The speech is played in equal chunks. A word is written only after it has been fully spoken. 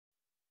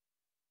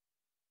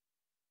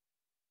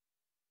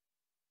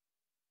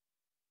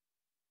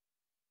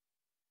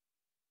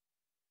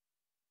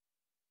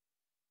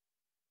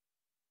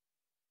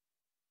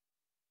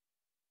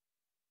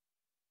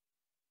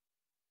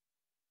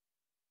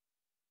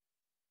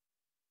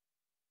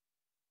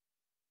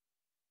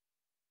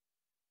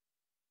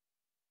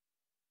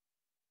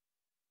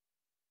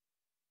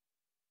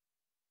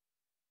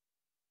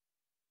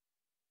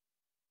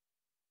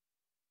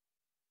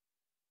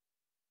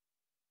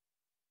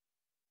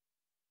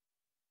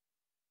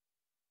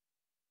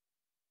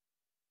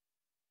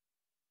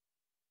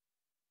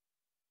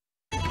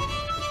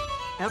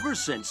Ever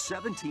since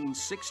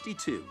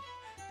 1762,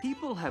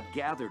 people have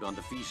gathered on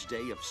the feast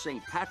day of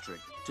St. Patrick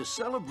to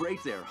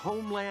celebrate their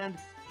homeland,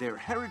 their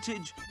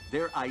heritage,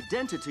 their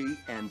identity,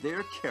 and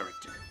their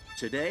character.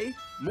 Today,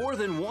 more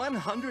than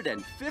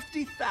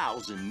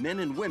 150,000 men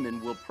and women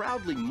will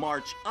proudly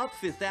march up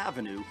Fifth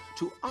Avenue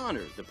to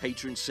honor the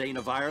patron saint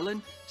of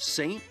Ireland,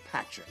 St.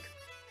 Patrick,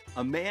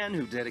 a man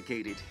who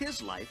dedicated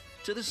his life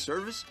to the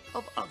service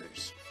of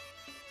others.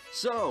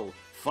 So,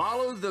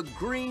 follow the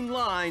green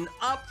line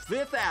up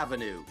Fifth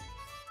Avenue.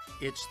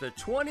 It's the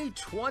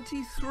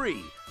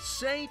 2023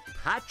 St.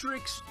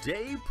 Patrick's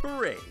Day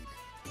Parade.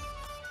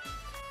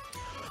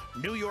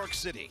 New York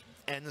City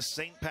and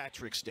St.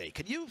 Patrick's Day.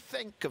 Can you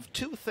think of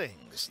two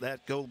things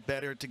that go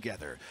better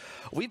together?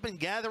 We've been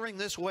gathering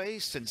this way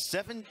since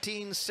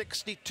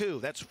 1762.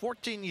 That's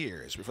 14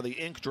 years before the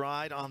ink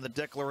dried on the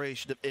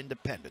Declaration of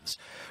Independence.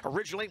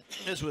 Originally,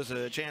 this was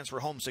a chance for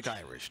homesick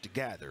Irish to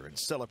gather and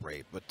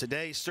celebrate, but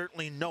today,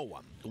 certainly no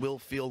one will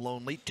feel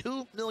lonely.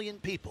 2 million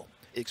people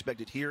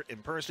expected here in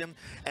person,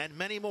 and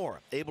many more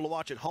able to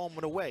watch at home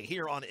and away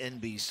here on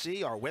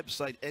NBC, our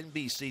website,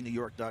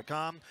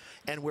 NBCNewYork.com,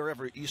 and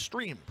wherever you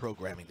stream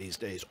programming these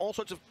days. All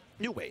sorts of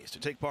new ways to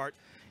take part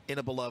in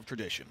a beloved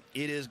tradition.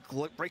 It is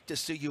great to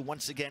see you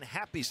once again.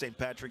 Happy St.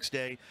 Patrick's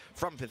Day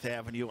from Fifth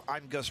Avenue.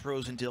 I'm Gus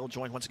Rosendill,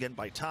 joined once again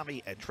by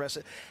Tommy and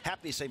Tressa.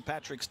 Happy St.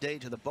 Patrick's Day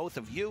to the both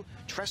of you.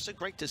 Tressa,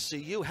 great to see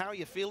you. How are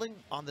you feeling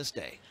on this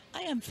day?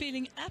 I am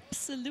feeling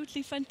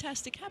absolutely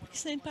fantastic. Happy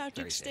St.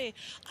 Patrick's Day.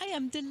 I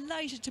am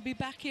delighted to be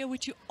back here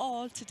with you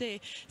all today,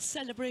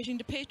 celebrating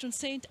the patron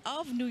saint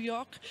of New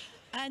York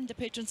and the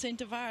patron saint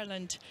of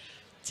Ireland.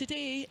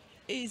 Today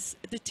is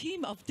the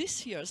theme of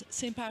this year's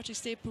St.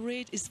 Patrick's Day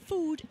Parade is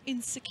food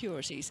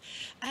insecurities,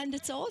 and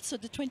it's also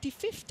the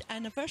 25th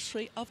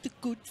anniversary of the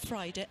Good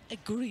Friday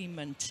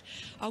Agreement.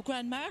 Our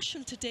Grand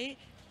Marshal today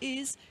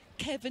is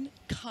Kevin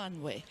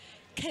Conway.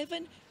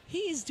 Kevin, he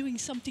is doing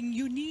something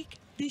unique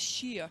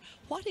this year.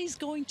 What he's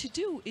going to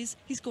do is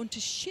he's going to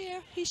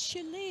share his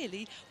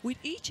shillelagh with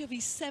each of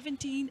his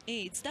 17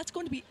 aides. That's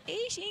going to be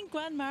 18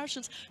 Grand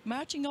Marshals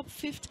marching up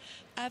Fifth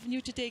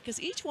Avenue today,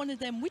 because each one of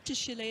them with the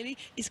shillelagh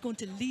is going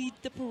to lead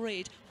the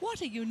parade.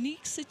 What a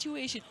unique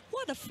situation.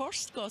 What a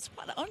first, Gus.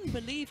 What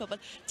unbelievable.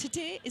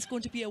 Today is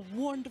going to be a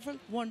wonderful,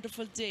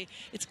 wonderful day.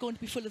 It's going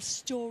to be full of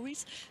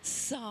stories,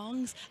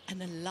 songs,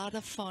 and a lot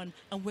of fun.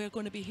 And we're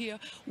going to be here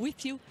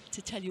with you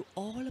to tell you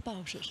all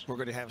about it. We're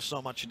going to have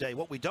so much today.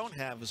 What we don't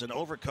have is an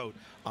overcoat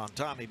on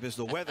Tommy, because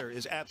the weather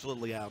is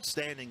absolutely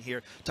outstanding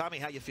here. Tommy,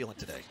 how you feeling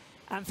today?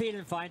 I'm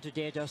feeling fine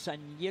today, Dust. And,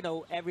 you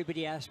know,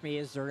 everybody asks me,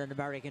 is there an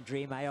American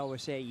dream? I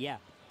always say, yeah,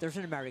 there's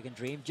an American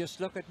dream.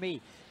 Just look at me.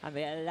 I'm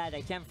a lad.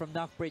 I came from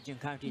Knockbridge in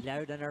County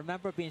Louth, and I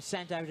remember being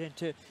sent out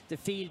into the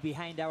field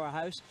behind our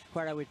house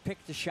where I would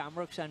pick the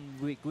shamrocks,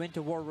 and we'd go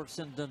into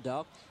Warwardston,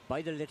 Dundalk,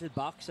 buy the little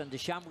box, and the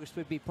shamrocks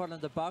would be put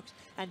in the box,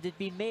 and they'd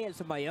be mailed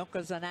to my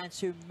uncles and aunts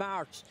who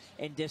marched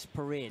in this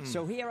parade.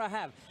 So here I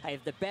have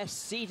the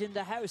best seat in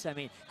the house. I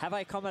mean, have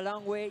I come a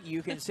long way?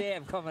 You can say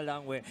I've come a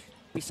long way.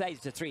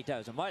 Besides the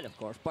 3,000 mile, of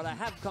course, but I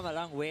have come a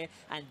long way,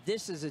 and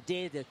this is a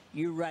day that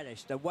you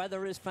relish. The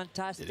weather is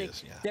fantastic. It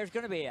is, yeah. There's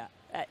going to be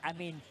I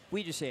mean,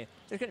 we just say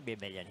there's going to be a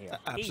million here.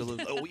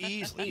 Absolutely. Oh,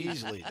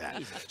 easily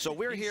that. So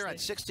we're here at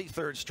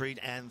 63rd Street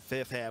and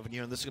 5th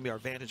Avenue, and this is going to be our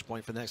vantage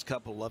point for the next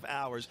couple of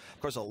hours.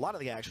 Of course, a lot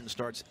of the action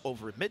starts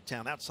over at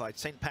Midtown outside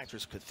St.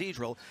 Patrick's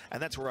Cathedral, and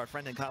that's where our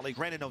friend and colleague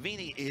Rana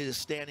Novini is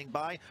standing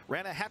by.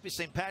 Rana, happy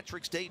St.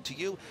 Patrick's Day to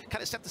you.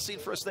 Kind of set the scene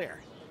for us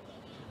there.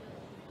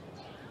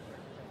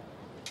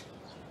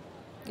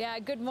 Yeah,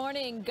 good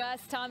morning, Gus,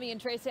 Tommy, and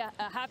Tracy.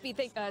 Happy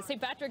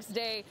St. Patrick's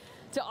Day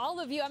to all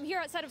of you. I'm here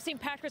outside of St.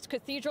 Patrick's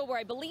Cathedral, where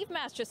I believe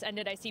Mass just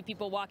ended. I see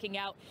people walking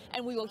out,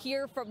 and we will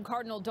hear from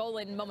Cardinal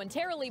Dolan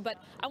momentarily, but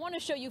I want to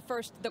show you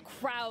first the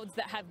crowds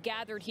that have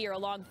gathered here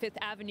along Fifth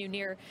Avenue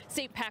near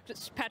St.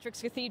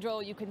 Patrick's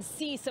Cathedral. You can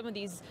see some of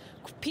these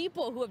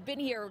people who have been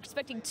here. We're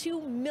expecting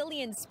 2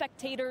 million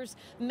spectators.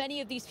 Many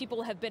of these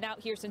people have been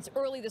out here since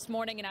early this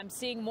morning, and I'm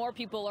seeing more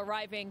people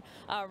arriving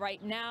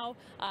right now.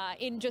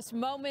 In just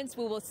moments,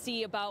 we will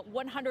see about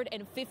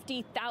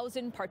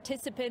 150,000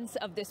 participants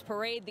of this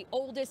parade, the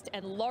oldest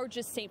and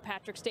largest St.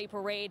 Patrick's Day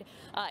parade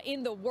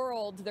in the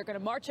world. They're going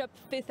to march up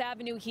Fifth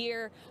Avenue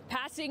here,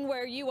 passing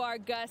where you are,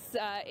 Gus,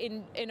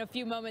 in a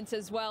few moments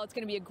as well. It's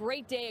going to be a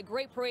great day, a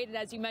great parade, and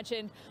as you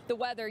mentioned, the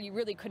weather, you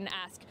really couldn't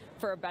ask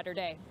for a better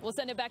day. We'll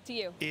send it back to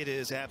you. It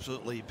is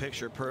absolutely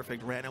picture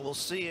perfect, Rana. We'll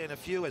see you in a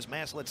few as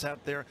Mass lets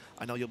out there.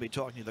 I know you'll be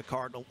talking to the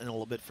Cardinal in a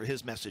little bit for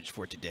his message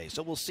for today,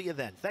 so we'll see you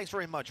then. Thanks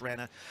very much,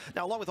 Rana.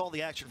 Now, along with all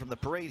the action from the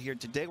parade here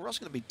today, we're also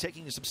going to be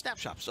taking some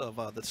snapshots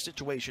of the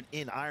situation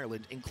in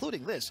Ireland,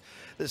 including this,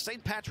 the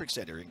St. Patrick's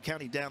Centre in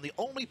County Down, the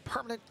only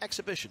permanent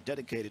exhibition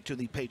dedicated to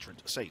the patron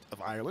saint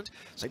of Ireland,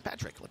 St.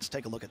 Patrick. Let's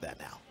take a look at that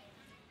now.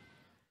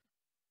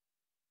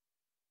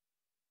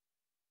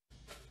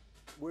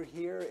 We're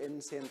here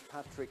in St.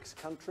 Patrick's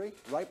country,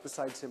 right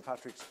beside St.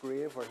 Patrick's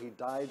grave, where he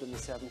died on the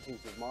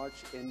 17th of March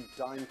in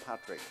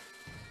Downpatrick.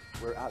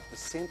 We're at the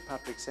St.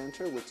 Patrick's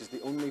Centre, which is the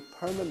only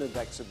permanent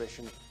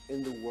exhibition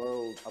in the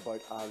world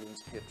about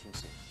Ireland's patron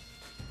saint.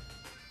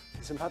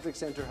 St Patrick's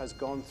Centre has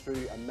gone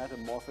through a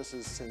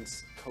metamorphosis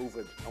since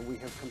COVID, and we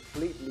have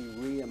completely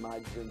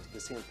reimagined the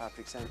St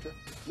Patrick's Centre.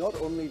 Not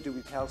only do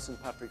we tell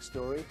St Patrick's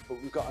story,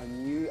 but we've got a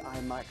new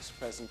IMAX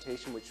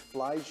presentation which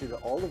flies you to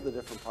all of the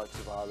different parts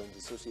of Ireland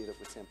associated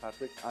with St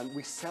Patrick, and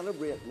we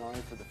celebrate now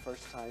for the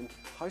first time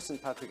how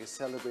St Patrick is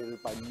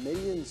celebrated by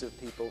millions of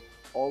people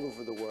all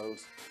over the world.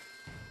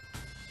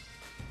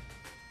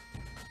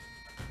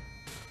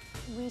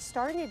 We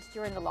started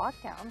during the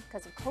lockdown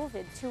because of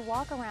COVID to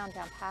walk around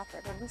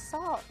Downpatrick, and we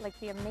saw like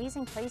the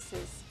amazing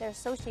places that are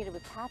associated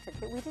with Patrick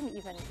that we didn't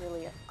even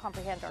really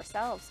comprehend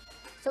ourselves.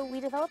 So we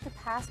developed a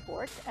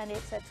passport, and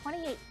it's a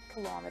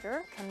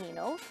 28-kilometer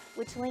Camino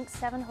which links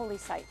 7 holy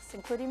sites,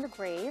 including the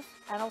grave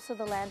and also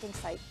the landing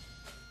site.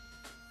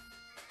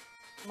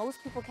 Most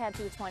people can't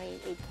do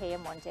 28K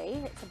in one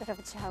day. It's a bit of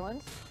a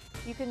challenge.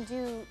 You can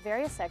do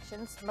various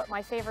sections, but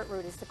my favorite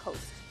route is the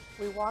coast.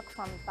 We walk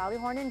from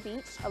Ballyhornan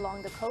Beach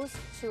along the coast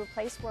to a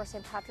place where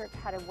St. Patrick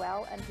had a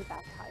well and he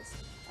baptized.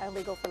 And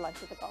we go for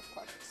lunch at the golf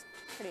club. It's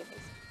pretty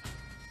amazing.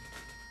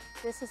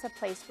 This is a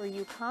place where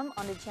you come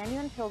on a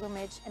genuine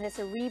pilgrimage, and it's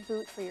a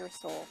reboot for your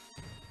soul.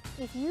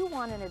 If you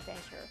want an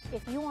adventure,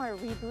 if you want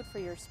a reboot for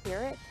your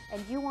spirit,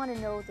 and you want to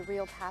know the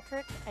real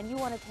Patrick, and you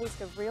want a taste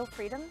of real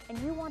freedom, and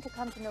you want to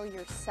come to know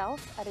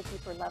yourself at a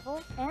deeper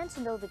level, and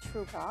to know the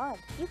true God,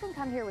 you can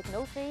come here with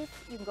no faith,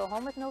 you can go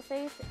home with no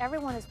faith,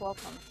 everyone is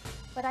welcome.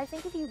 But I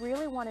think if you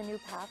really want a new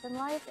path in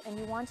life, and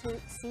you want to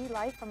see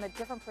life from a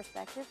different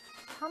perspective,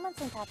 come on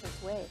St.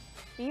 Patrick's Way.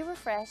 Be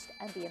refreshed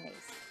and be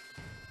amazed.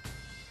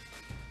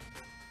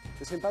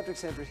 The St Patrick's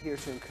Centre is here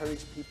to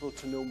encourage people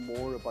to know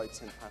more about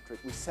St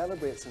Patrick. We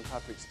celebrate St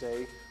Patrick's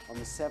Day on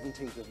the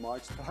 17th of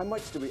March, but how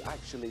much do we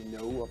actually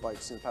know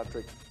about St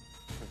Patrick?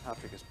 St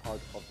Patrick is part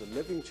of the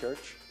living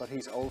church, but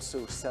he's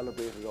also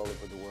celebrated all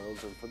over the world,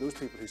 and for those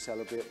people who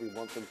celebrate, we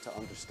want them to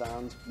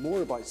understand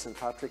more about St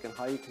Patrick and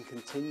how he can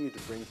continue to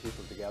bring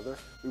people together.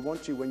 We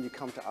want you, when you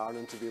come to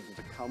Ireland, to be able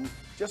to come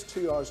just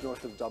 2 hours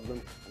north of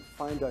Dublin and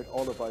find out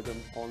all about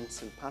him on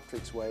St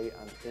Patrick's Way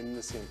and in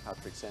the St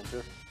Patrick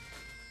Centre.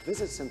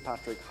 Visit St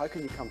Patrick. How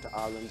can you come to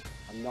Ireland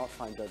and not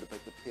find out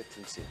about the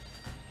patron saint?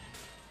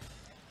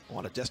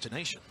 What a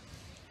destination.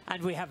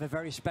 And we have a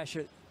very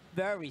special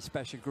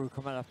group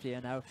coming up here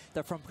now.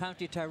 They're from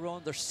County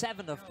Tyrone. There's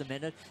 7 of them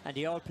in it, and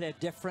they all play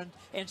different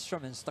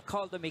instruments. They're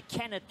called the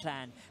McKenna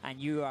Clan, and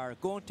you are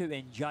going to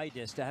enjoy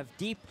this. They have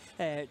deep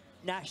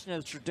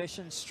national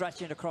traditions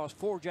stretching across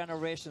 4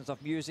 generations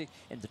of music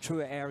in the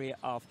true area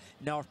of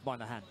North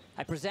Monaghan.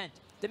 I present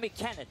the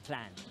McKenna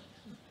Clan.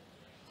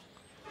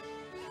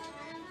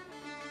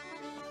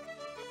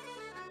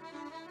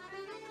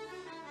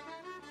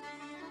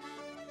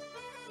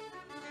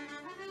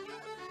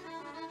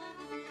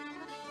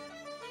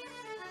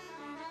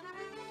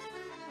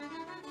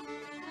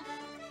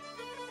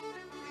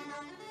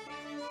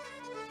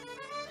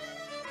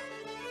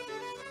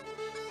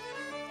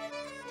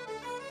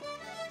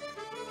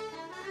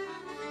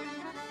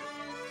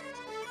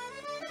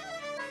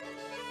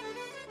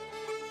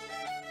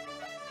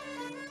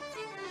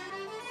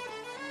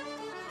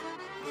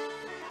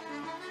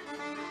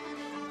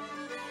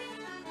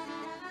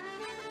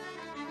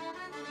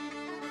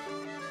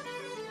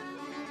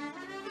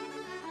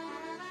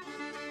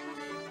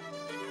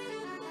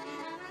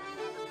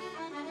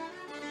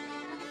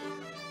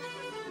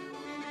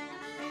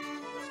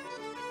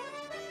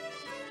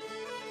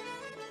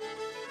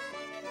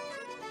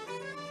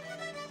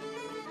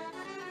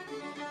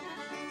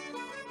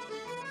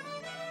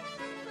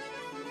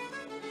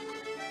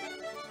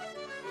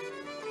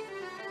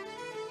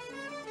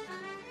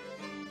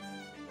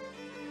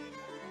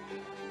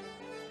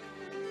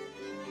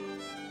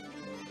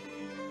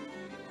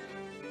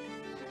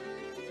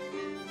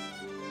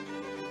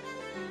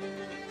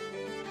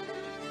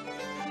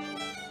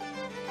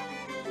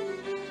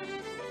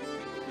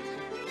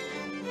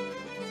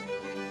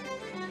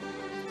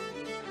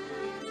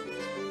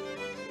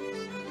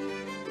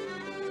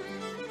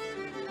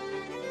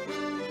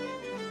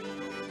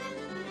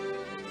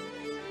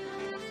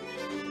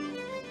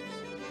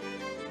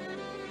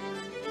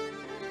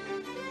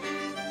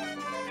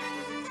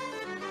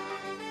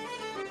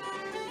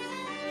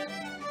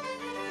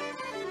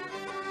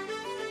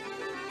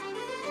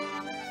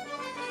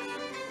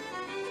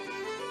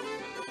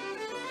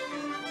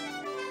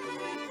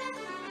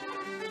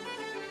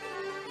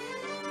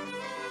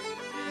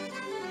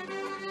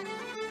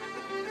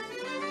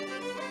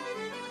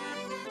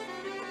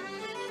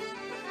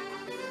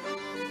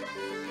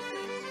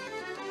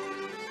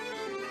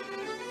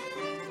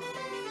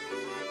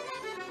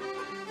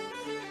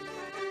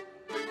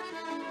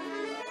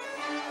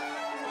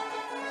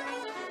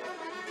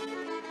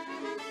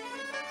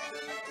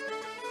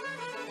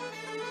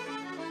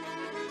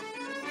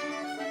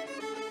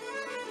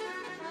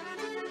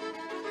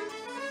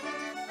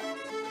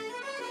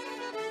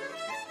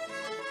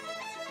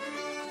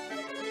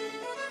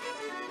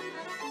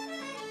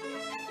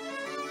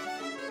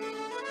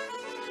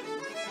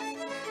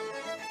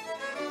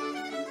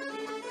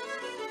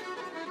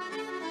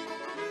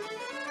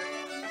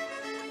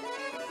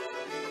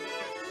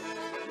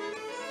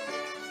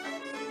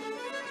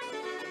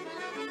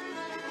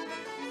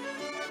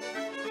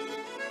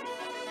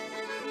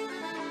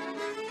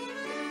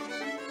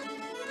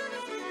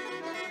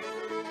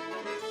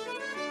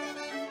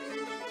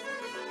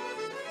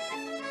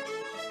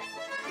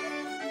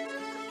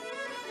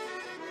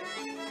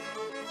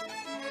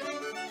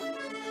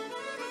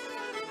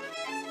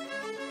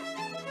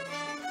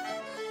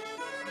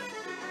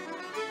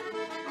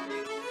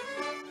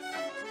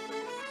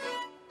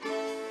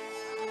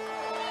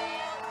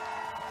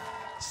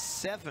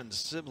 7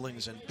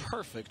 siblings in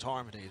perfect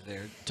harmony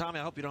there. Tommy,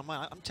 I hope you don't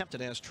mind. I'm tempted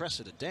to ask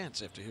Tressa to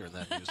dance after hearing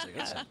that music.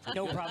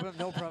 No problem,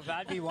 no problem.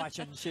 I'd be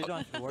watching. So don't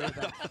have to worry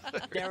about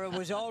it. There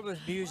was always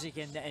music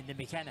in the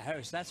McKenna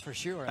house, that's for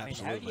sure. I mean,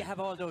 how do you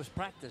have all those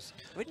practice?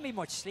 Wouldn't be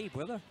much sleep,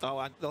 will there?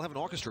 Oh, they'll have an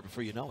orchestra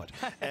before you know it.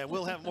 And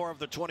we'll have more of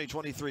the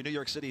 2023 New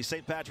York City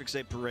St. Patrick's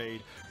Day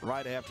Parade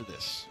right after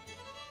this.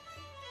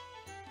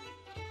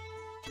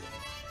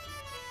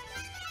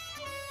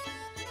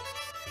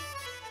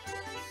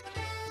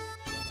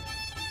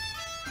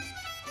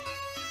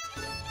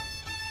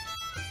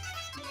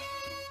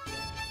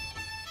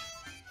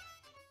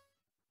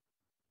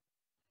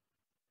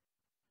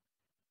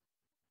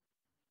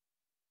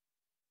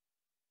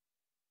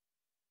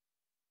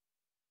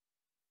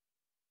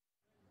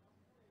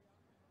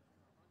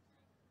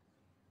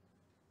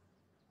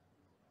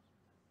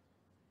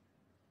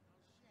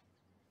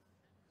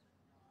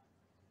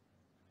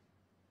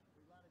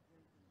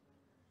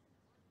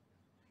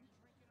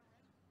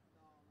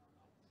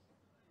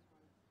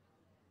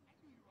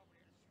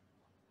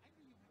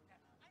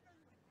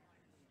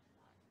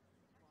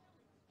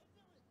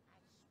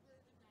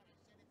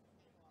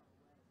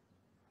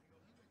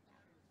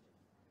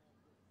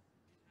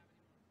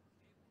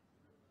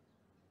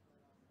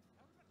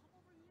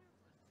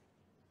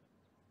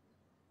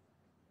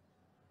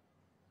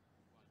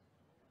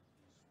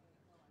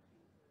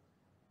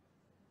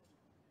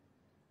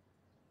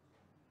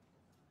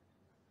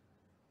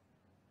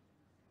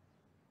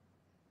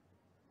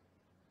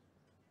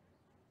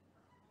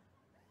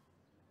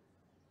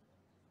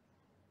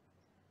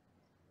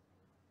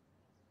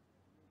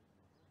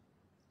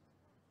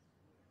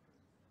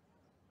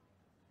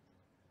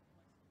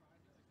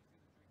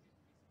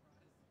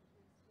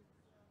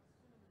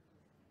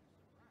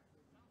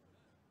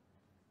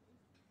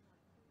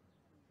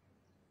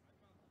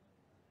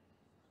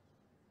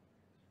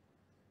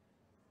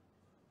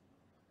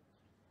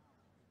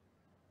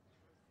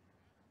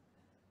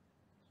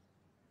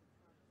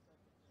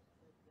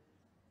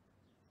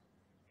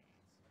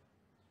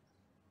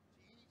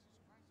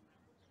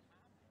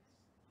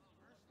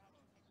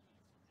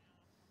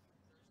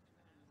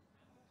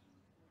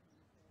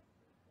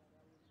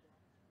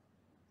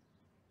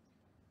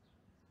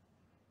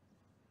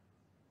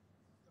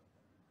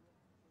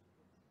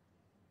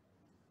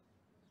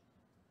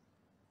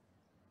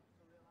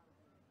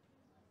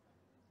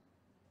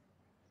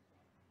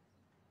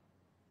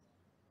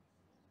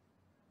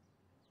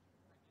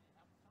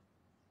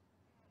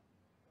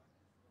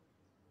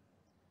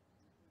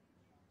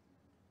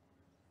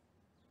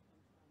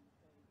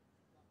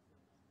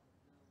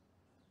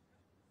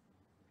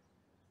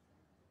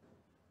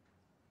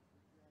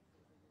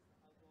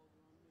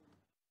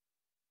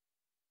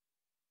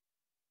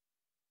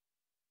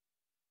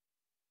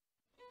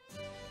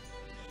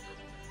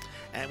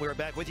 And we're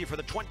back with you for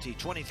the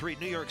 2023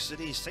 New York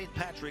City St.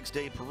 Patrick's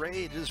Day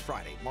Parade. It is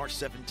Friday, March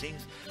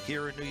 17th,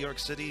 here in New York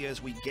City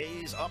as we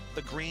gaze up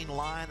the Green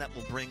Line that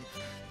will bring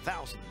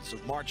thousands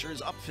of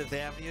marchers up Fifth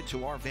Avenue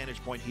to our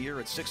vantage point here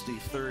at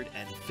 63rd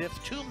and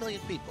 5th. 2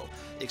 million people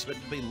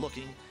expected to be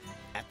looking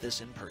at this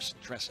in person.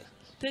 Tressa.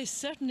 They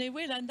certainly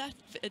will, and that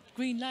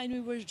Green Line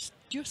we were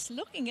just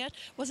looking at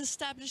was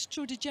established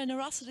through the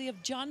generosity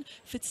of John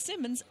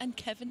Fitzsimmons and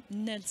Kevin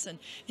Nelson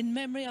in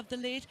memory of the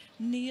late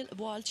Neil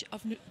Walsh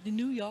of the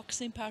New York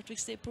St.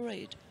 Patrick's Day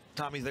Parade.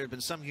 Tommy, there have been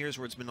some years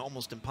where it's been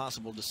almost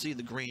impossible to see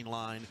the Green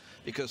Line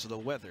because of the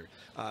weather.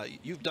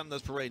 You've done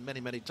this parade many,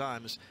 many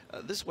times.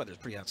 This weather is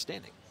pretty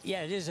outstanding.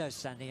 Yeah, it is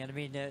outstanding. And I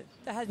mean, there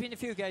has been a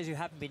few guys who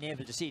haven't been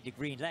able to see the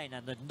Green Line,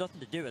 and there's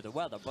nothing to do with the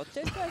weather. But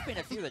there's been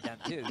a few of them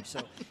too.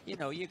 So you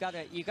know, you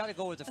gotta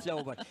go with the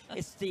flow. But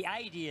it's the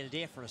ideal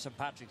day for a St.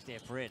 Patrick's Day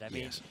Parade. I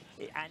mean, yes.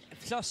 And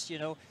plus, you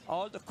know,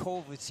 all the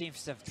COVID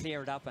seems to have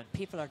cleared up, and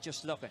people are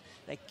just looking.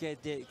 Like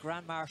the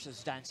Grand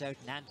Marshal's dance out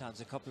in Anton's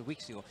a couple of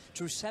weeks ago,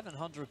 drew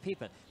 700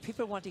 people.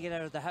 People want to get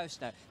out of the house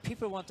now.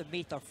 People want to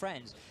meet their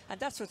friends, and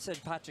that's what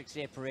St. Patrick's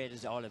Day Parade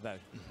is all about: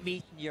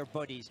 meeting your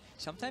buddies.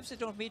 Sometimes they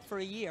don't meet for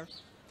a year,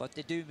 but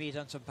they do meet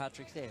on St.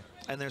 Patrick's Day.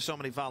 And there's so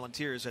many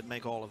volunteers that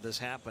make all of this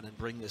happen and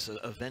bring this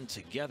event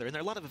together. And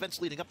there are a lot of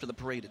events leading up to the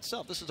parade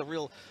itself. This is a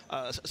real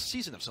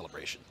season of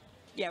celebration.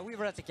 Yeah, we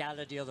were at the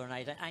gala the other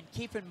night, and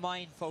keep in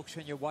mind, folks,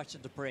 when you're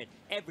watching the parade,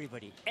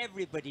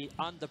 everybody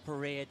on the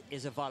parade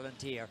is a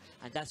volunteer,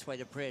 and that's why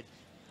the parade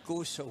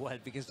goes so well,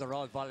 because they're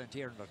all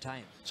volunteering their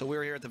time. So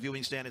we're here at the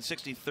viewing stand at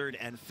 63rd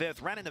and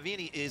 5th. Rana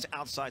Navini is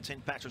outside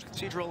St. Patrick's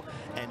Cathedral,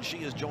 and she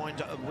is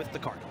joined with the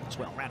Cardinal as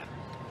well. Rana.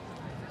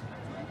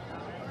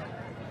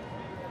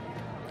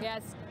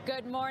 Yes,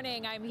 good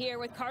morning. I'm here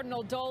with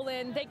Cardinal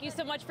Dolan. Thank you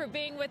so much for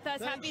being with us.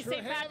 Thanks. Happy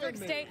St. Patrick's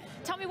Day.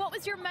 Tell me, what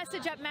was your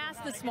message at Mass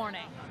this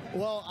morning?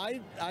 Well,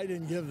 I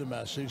didn't give the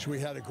message. We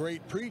had a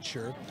great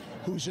preacher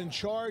who's in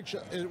charge.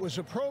 It was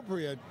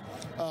appropriate,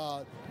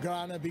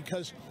 Ghana,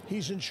 because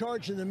he's in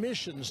charge of the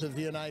missions of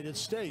the United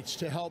States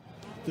to help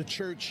the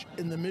church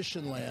in the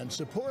mission lands,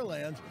 the Poor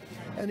Land,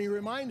 and he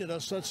reminded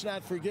us, let's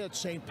not forget,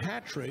 St.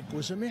 Patrick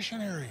was a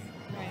missionary.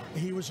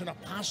 He was an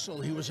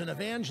apostle. He was an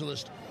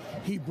evangelist.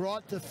 He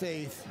brought the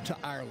faith to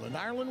Ireland.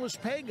 Ireland was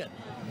pagan,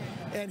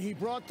 and he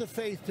brought the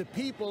faith to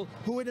people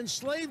who had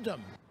enslaved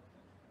them.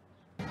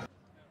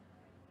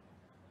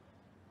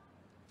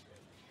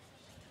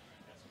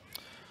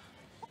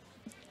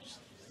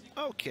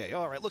 Okay,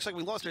 all right. Looks like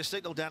we lost our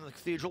signal down in the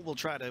cathedral. We'll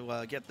try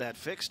to get that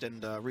fixed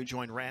and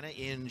rejoin Rana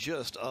in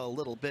just a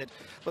little bit.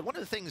 But one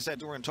of the things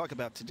that we're going to talk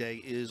about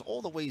today is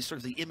all the ways sort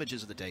of the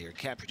images of the day are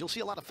captured. You'll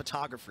see a lot of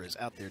photographers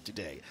out there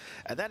today,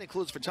 and that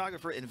includes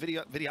photographer and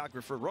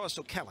videographer Ross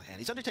O'Callaghan.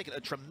 He's undertaken a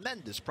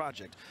tremendous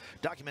project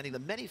documenting the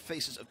many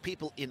faces of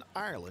people in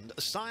Ireland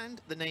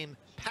assigned the name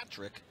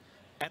Patrick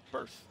at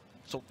birth.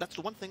 So that's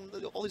the one thing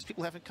that all these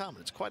people have in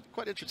common. It's quite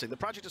interesting. The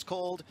project is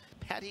called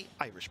Paddy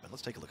Irishman.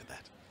 Let's take a look at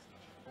that.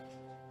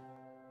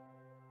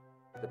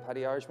 The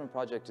Paddy Irishman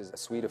project is a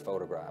suite of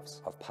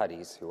photographs of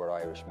Paddies who are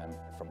Irishmen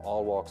from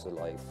all walks of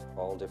life,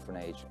 all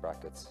different age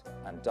brackets,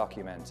 and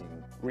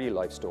documenting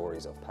real-life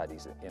stories of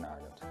Paddies in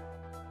Ireland.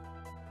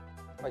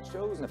 I've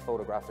chosen a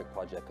photographic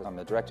project because I'm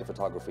a director of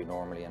photography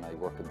normally, and I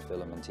work in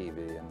film and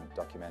TV and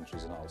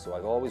documentaries and all, so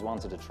I've always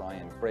wanted to try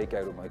and break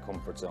out of my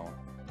comfort zone.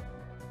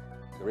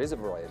 There is a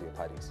variety of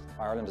Paddies.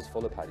 Ireland is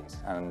full of Paddies,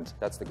 and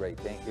that's the great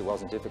thing. It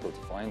wasn't difficult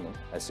to find them.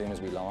 As soon as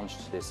we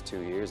launched this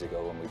 2 years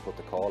ago and we put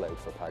the call out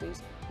for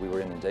Paddies, we were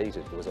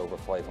inundated. There was over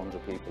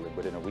 500 people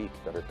within a week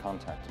that had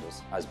contacted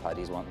us as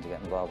Paddies wanting to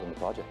get involved in the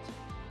project.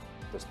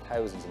 There's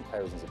thousands and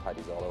thousands of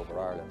Paddies all over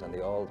Ireland, and they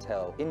all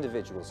tell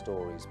individual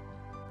stories.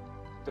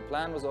 The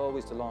plan was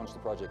always to launch the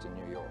project in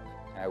New York.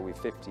 Now we've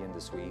 50 in the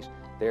suite.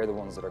 They're the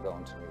ones that are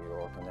going to New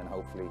York, and then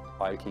hopefully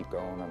I'll keep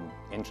going and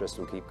interest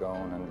will keep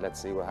going, and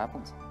let's see what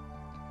happens.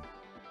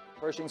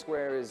 Pershing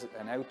Square is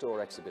an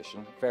outdoor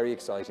exhibition, very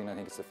exciting. I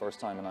think it's the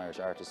first time an Irish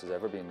artist has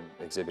ever been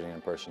exhibiting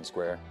in Pershing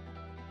Square.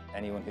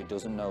 Anyone who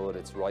doesn't know it,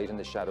 it's right in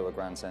the shadow of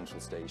Grand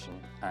Central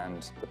Station,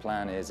 and the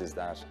plan is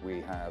that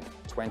we have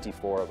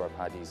 24 of our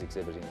Paddies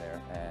exhibiting there,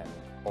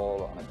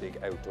 all on a big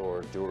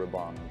outdoor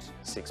Durabond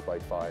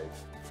 6x5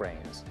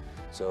 frames.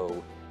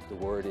 So the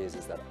word is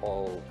that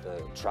all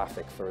the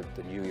traffic for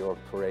the New York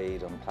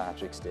parade on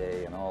Patrick's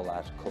Day and all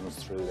that comes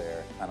through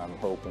there, and I'm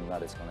hoping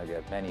that it's going to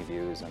get many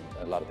views and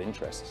a lot of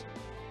interest.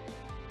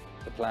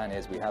 The plan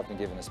is we have been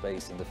given a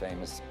space in the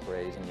famous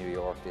parade in New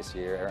York this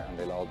year, and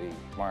they'll all be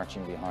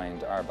marching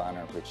behind our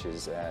banner, which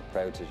is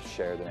proud to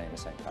share the name of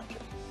St.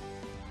 Patrick.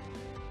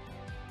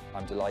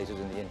 I'm delighted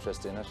in the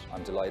interest in it.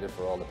 I'm delighted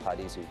for all the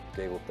Paddies who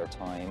gave up their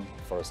time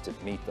for us to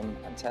meet them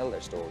and tell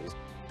their stories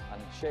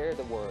and share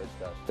the word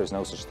that there's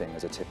no such thing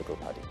as a typical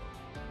Paddy.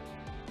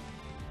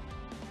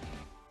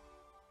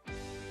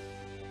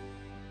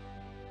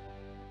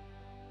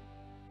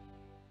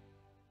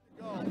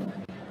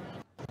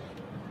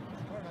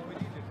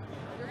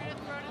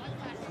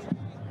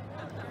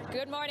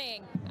 Good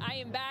morning. I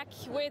am back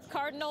with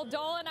Cardinal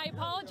Dolan. I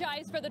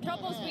apologize for the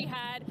troubles we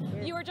had.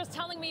 You were just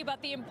telling me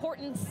about the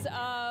importance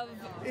of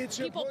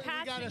people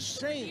passing. We got a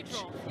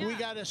saint. Yeah. We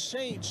got a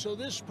saint. So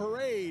this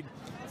parade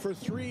for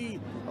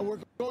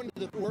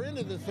we're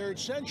into the 3rd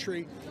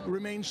century,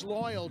 remains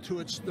loyal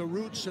to the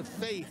roots of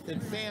faith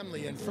and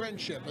family and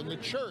friendship and the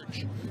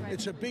church. Right.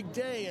 It's a big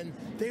day, and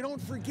they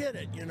don't forget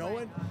it, you know,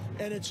 and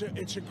it's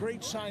a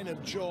great sign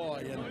of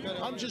joy, and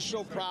I'm just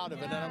so proud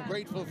of it, and I'm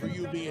grateful for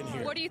you being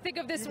here. What do you think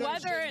of this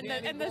weather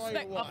and this?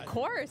 Of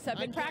course, I've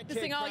been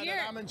practicing all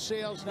year. I'm in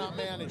sales, not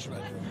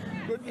management.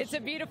 It's a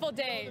beautiful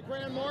day.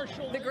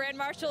 The Grand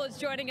Marshal is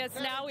joining us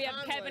now. We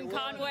have Kevin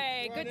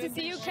Conway. Good to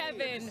see you,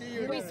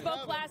 Kevin. We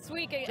spoke last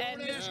week.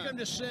 Don't ask him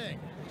to sing.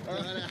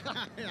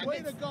 Way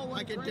to go.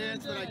 I can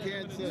dance, but I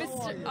can't sing.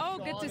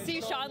 Good to see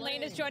you. Sean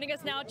Lane is joining us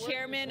now,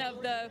 chairman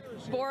of the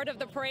board of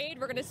the parade.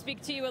 We're going to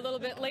speak to you a little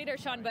bit later,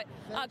 Sean. But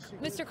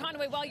Mr.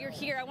 Conway, while you're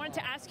here, I wanted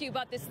to ask you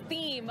about this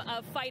theme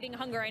of fighting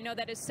hunger. I know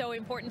that is so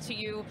important to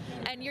you,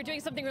 and you're doing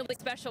something really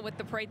special with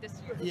the parade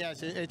this year.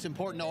 Yes, it's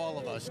important to all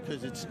of us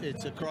because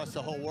it's across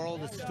the whole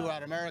world. It's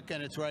throughout America,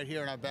 and it's right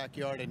here in our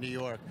backyard in New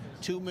York.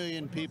 2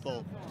 million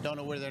people don't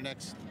know where their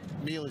next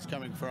meal is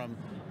coming from.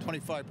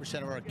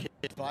 25% of our kids,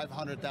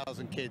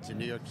 500,000 kids in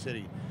New York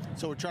City.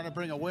 So we're trying to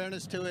bring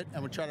awareness to it,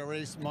 and we're trying to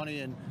raise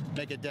money and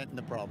make a dent in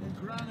the problem.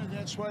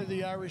 That's why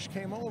the Irish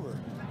came over.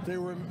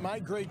 My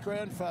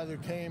great-grandfather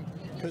came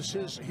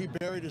because he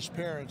buried his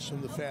parents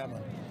in the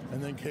famine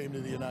and then came to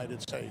the United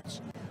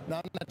States. Now,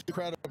 I'm not too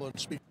credible in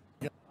speaking,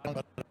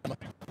 but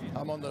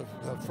I'm on the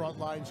front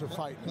lines of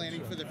fight.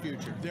 Planning for the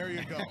future. There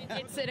you go.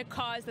 It's a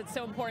cause that's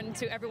so important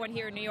to everyone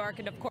here in New York,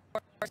 and of course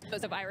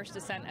those of Irish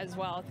descent as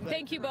well.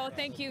 Thank you both.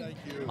 Thank you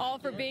all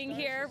for being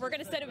here. We're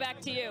going to send it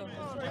back to you.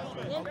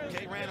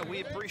 Okay, Rana,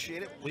 we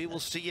appreciate it. We will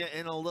see you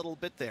in a little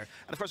bit there.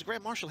 And of course, the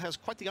Grand Marshal has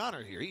quite the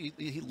honor here.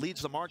 He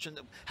leads the march. And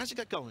how's he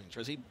got going?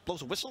 Does he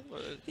blows a whistle?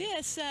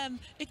 Yes,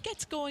 it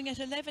gets going at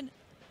 11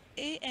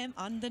 a.m.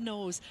 on the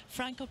nose.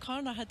 Frank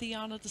O'Connor had the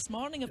honour this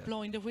morning of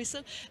blowing the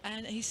whistle,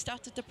 and he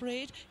started the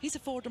parade. He's a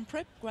Fordham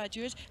Prep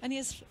graduate, and he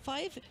has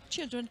 5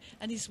 children,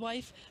 and his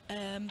wife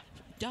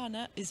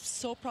Donna is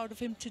so proud of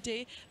him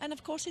today. And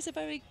of course, he's a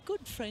very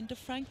good friend of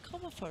Frank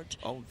Comerford.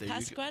 Oh, there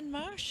Past you go. Grand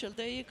Marshal.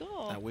 There you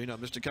go. And we know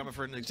Mr.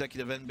 Comerford, an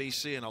executive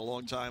NBC and a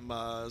longtime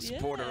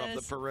supporter of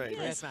the parade.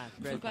 Yes.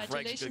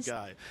 Frank's a good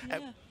guy. Yeah.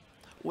 And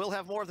we'll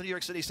have more of the New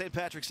York City St.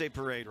 Patrick's Day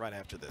Parade right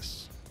after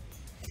this.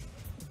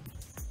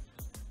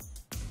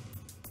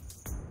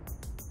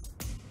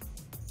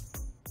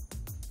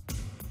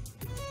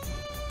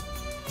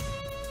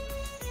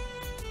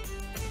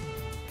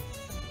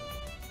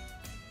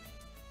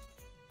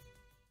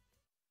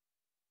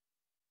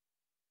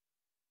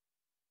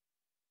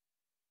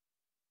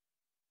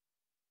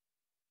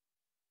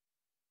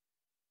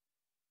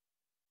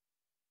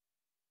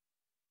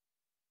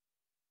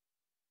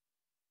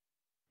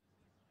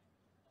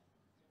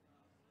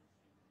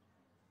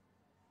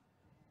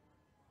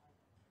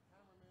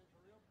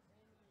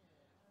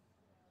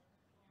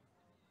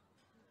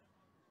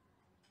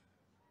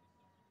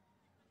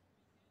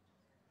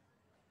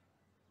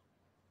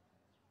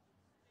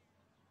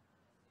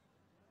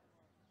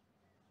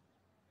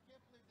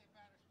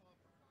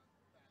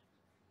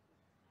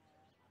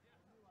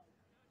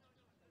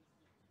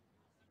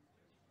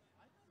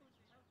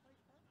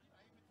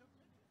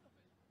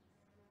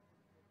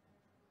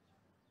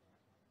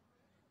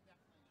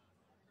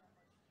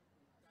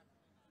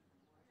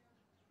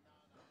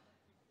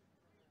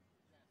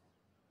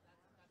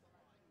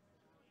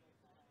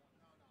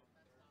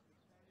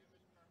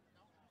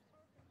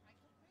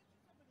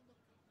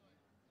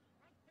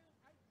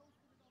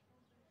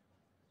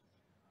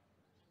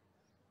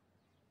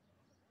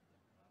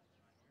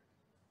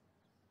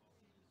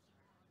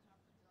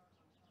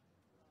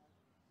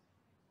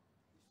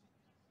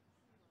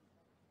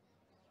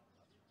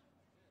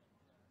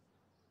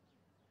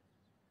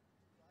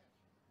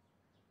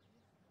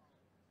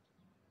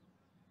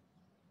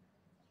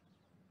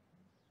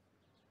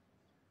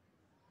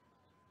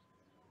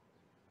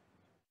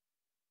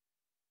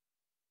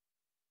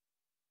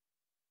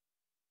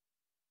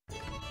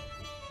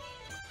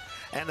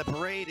 And the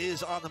parade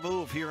is on the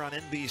move here on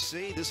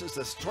NBC. This is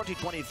the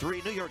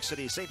 2023 New York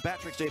City St.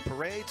 Patrick's Day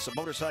Parade. Some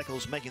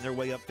motorcycles making their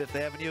way up Fifth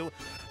Avenue.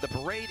 The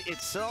parade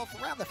itself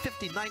around the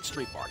 59th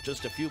Street mark,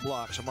 just a few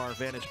blocks from our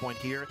vantage point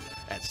here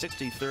at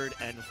 63rd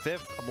and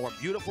 5th. A more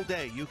beautiful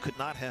day you could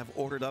not have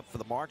ordered up for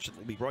the march that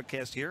will be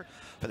broadcast here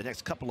for the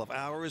next couple of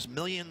hours.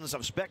 Millions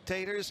of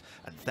spectators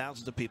and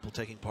thousands of people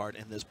taking part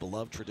in this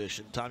beloved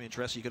tradition. Tommy and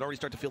Teresa, you can already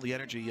start to feel the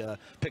energy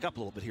pick up a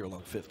little bit here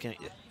along 5th, can't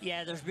you?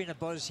 Yeah, there's been a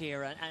buzz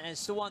here, and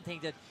it's the one thing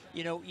that,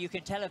 you know, you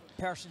can tell a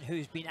person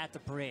who's been at the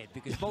parade,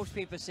 because most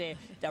people say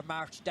they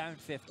march down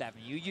Fifth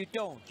Avenue. You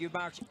don't. You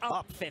march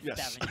up Fifth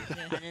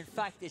Avenue. And in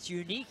fact, it's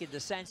unique in the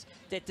sense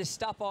that they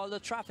stop all the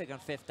traffic on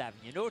Fifth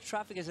Avenue. No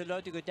traffic is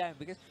allowed to go down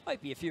because there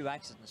might be a few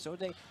accidents. So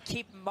they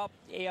keep them up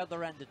the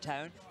other end of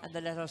town and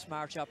they let us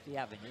march up the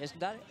avenue. Isn't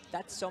that it?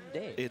 That's some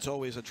day. It's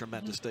always a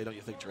tremendous day, don't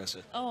you think, Teresa?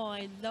 Oh,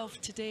 I love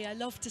today. I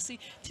love to see.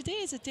 Today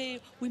is a day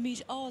we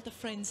meet all the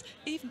friends.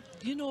 Even,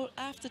 you know,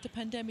 after the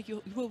pandemic,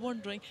 you were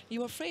wondering,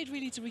 you were afraid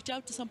really to reach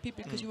out to some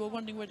people because you were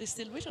wondering were they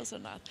still with us or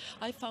not.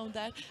 I found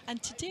that.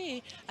 And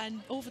today,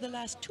 and over the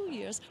last 2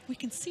 years, we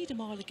can see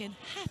them all again,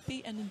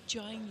 happy and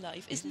enjoying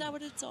life. Isn't that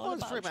what it's all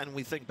about? And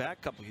we think back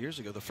a couple of years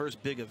ago, the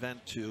first big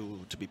event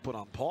to be put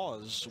on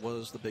pause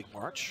was the big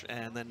march,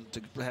 and then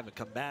to have it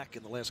come back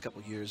in the last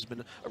couple of years has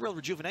been a real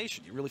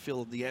rejuvenation. You really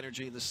feel the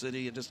energy in the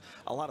city and just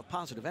a lot of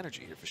positive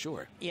energy here for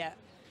sure. Yeah,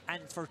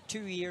 and for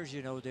 2 years,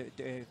 you know,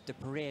 the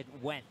parade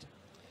went.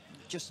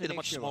 Just to in a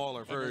much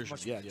smaller version.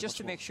 Just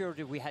to make sure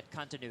that we had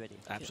continuity.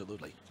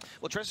 Absolutely.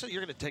 Well, Teresa,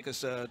 you're going to take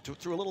us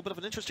through a little bit of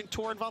an interesting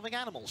tour involving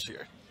animals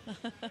here.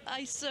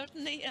 I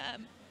certainly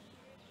am.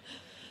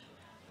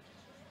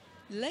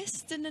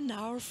 Less than an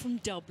hour from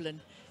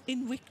Dublin,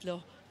 in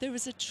Wicklow, there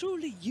is a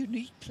truly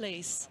unique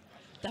place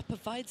that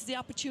provides the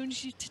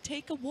opportunity to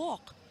take a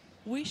walk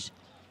with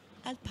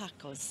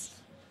alpacas.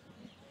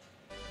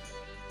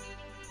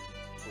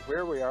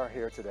 Where we are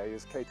here today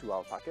is K2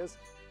 Alpacas.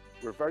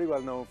 We're very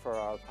well known for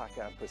our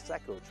alpaca and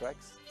prosecco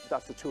treks.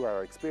 That's a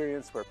 2-hour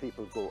experience where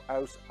people go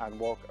out and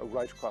walk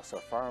right across our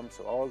farm.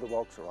 So all the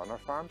walks are on our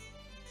farm.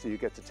 So you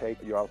get to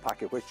take your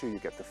alpaca with you, you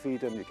get to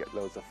feed them, you get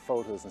loads of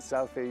photos and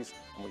selfies,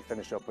 and we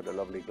finish up with a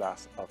lovely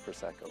glass of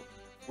prosecco.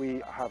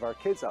 We have our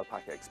kids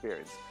alpaca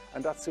experience,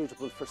 and that's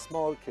suitable for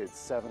small kids,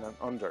 7 and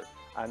under,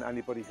 and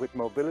anybody with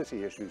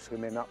mobility issues who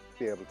may not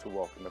be able to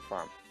walk on the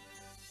farm.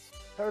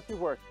 Therapy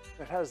work,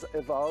 it has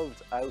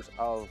evolved out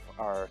of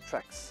our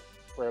treks,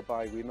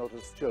 whereby we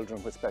noticed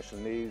children with special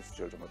needs,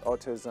 children with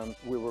autism.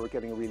 We were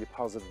getting really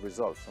positive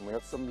results, and we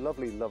have some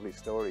lovely, lovely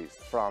stories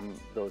from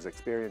those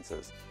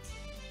experiences.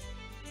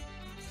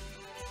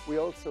 We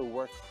also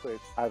work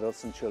with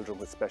adults and children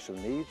with special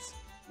needs.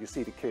 You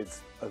see the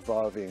kids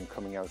evolving and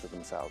coming out of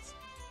themselves.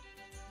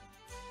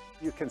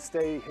 You can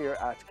stay here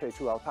at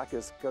K2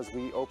 Alpacas because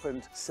we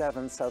opened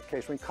 7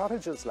 self-catering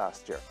cottages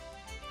last year.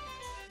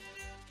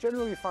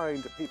 Generally, we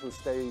find people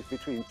stay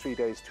between 3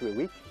 days to a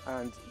week,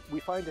 and we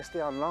find they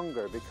stay on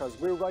longer because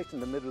we're right in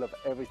the middle of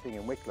everything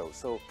in Wicklow.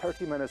 So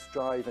 30 minutes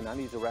drive in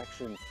any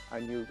direction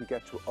and you can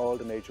get to all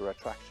the major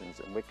attractions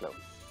in Wicklow.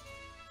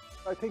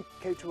 I think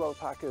K2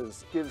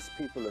 Alpacas gives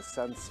people a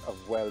sense of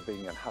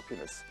well-being and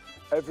happiness.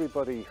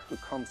 Everybody who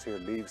comes here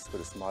leaves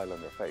with a smile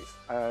on their face.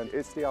 And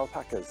it's the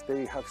alpacas.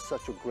 They have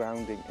such a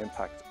grounding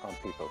impact on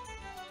people.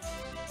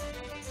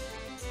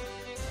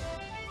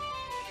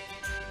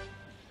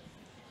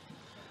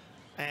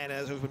 And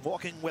as we've been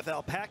walking with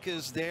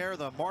alpacas there,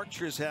 the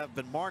marchers have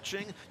been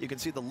marching. You can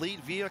see the lead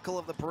vehicle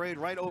of the parade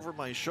right over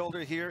my shoulder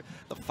here.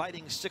 The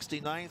Fighting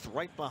 69th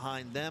right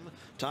behind them.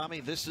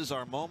 Tommy, this is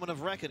our moment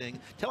of reckoning.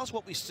 Tell us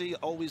what we see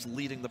always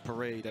leading the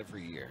parade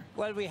every year.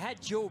 Well, we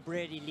had Joe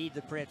Brady lead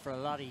the parade for a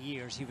lot of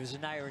years. He was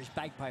an Irish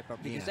bagpiper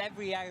because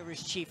every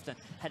Irish chieftain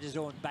had his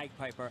own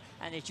bagpiper.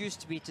 And it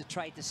used to be to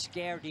try to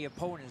scare the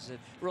opponents and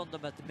run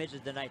them at the middle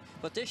of the night.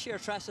 But this year,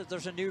 Tressa,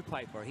 there's a new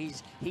piper.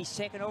 He's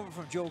taken over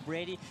from Joe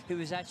Brady, who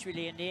was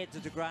actually an aide to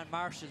the Grand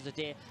Marshal the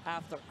day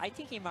after. I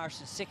think he marched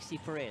in 60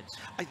 parades.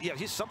 Yeah,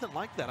 he's something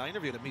like that. I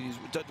interviewed him. He's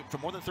for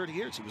more than 30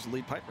 years. He was the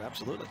lead piper,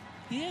 absolutely.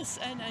 Yes,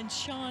 and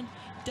Sean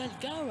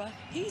Delgara,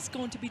 he's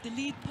going to be the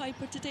lead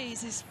piper today.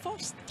 It's his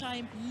first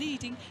time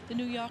leading the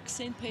New York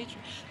St.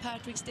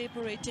 Patrick's Day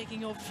Parade,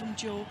 taking over from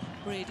Joe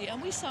Brady.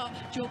 And we saw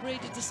Joe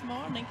Brady this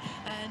morning,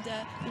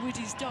 and with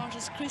his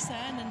daughters Chris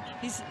Ann and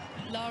his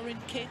Lauren,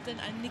 Caitlin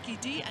and Nikki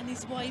D and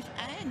his wife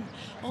Anne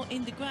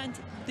in the Grand.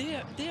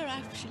 They're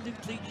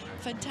absolutely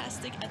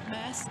fantastic at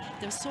Mass.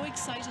 They're so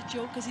excited,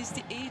 Joe, because he's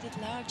the aide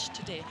at large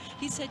today.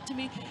 He said to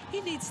me, he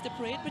leads the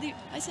parade, but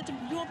I said to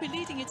him, you won't be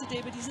leading it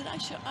today, but he said,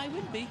 I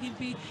will be. He'll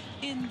be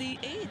in the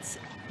aids,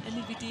 and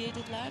he'll be the aide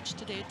at large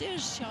today.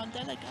 There's Sean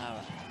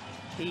Delagara.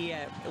 He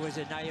was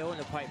an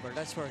Iona piper.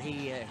 That's where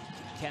he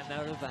came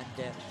out of, and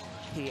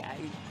he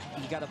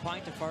got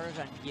appointed for it.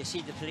 And you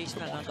see the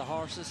policemen on the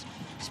horses.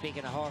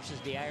 Speaking of horses,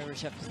 the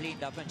Irish have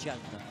cleaned up in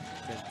Cheltenham.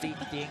 They've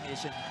beaten the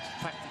English in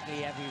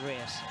practically every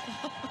race.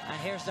 And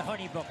here's the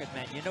honey bucket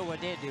men. You know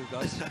what they do,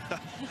 Gus.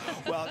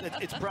 Well,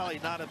 it's probably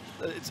not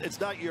it's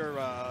not your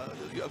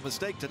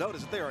mistake to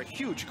notice that there are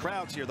huge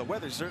crowds here. The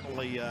weather's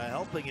certainly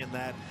helping in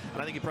that,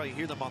 and I think you probably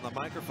hear them on the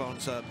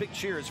microphones. Big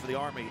cheers for the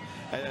Army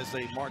as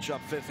they march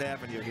up Fifth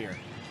Avenue here.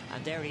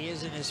 And there he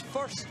is in his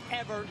first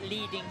ever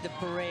leading the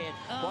parade.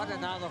 Oh. What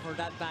an honor for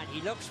that man. He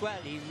looks well.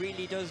 He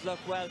really does look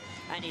well.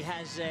 And he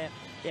has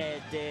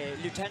the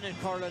Lieutenant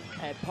Colonel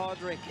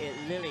Podrick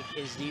Lillick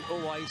is the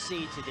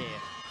OIC today.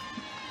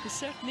 He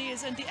certainly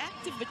is. And the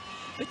active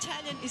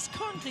battalion is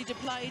currently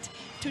deployed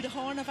to the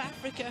Horn of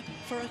Africa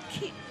for a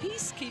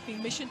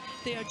peacekeeping mission.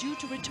 They are due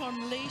to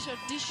return later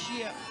this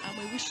year, and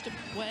we wish them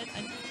well,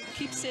 and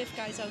keep safe,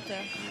 guys, out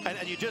there.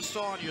 And you just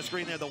saw on your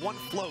screen there, the one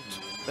float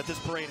that this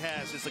parade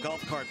has is the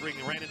golf cart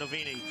bringing Randa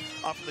Novini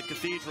up from the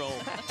cathedral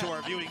to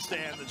our viewing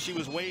stand, and she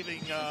was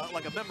waving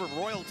like a member of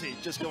royalty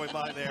just going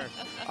by there.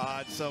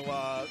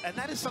 And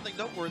that is something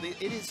noteworthy.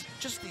 It is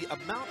just the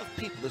amount of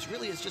people. This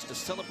really is just a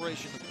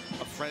celebration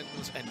of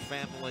friends and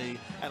family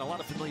and a lot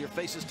of familiar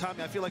faces.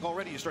 Tommy, I feel like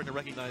already you're starting to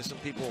recognize some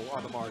people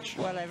on the march.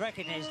 Well, I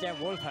recognize they're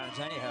wolfhounds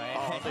anyhow.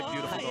 Oh, they're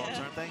beautiful dogs,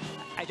 aren't they?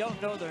 I don't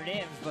know their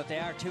names, but they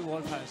are two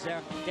wolfhounds.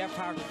 They're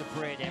part of the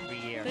parade every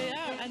year. They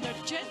are, and they're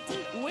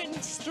gentle,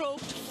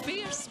 wind-stroked,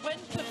 fierce when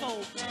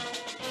provoked.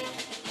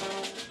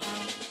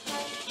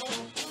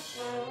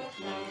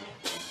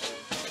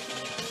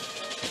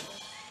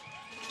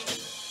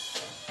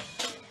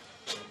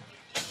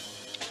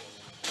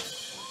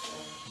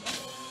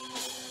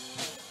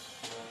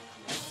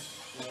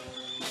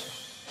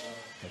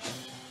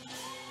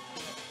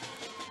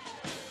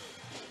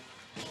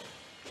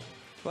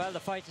 Well, the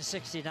fight is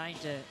 69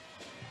 to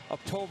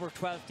October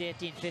 12th,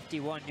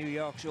 1851, New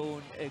York's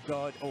own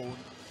God owned.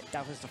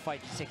 That was the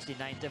fight in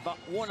 69. They've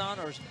won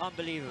honours,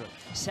 unbelievable.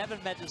 7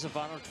 medals of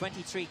honour,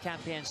 23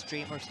 campaign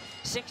streamers,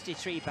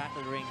 63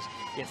 battle rings.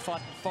 They've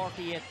fought in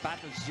 48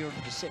 battles during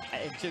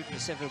including the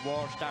Civil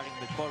War, starting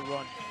with Bull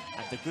Run.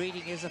 And the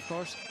greeting is, of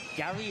course,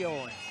 Gary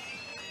Owen.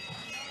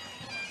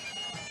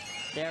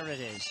 There it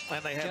is.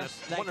 And they had a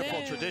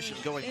wonderful tradition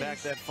going back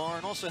that far,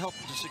 and also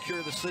helping to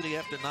secure the city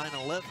after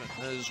 9/11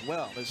 as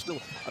well. It's still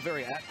a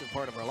very active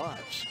part of our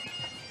lives.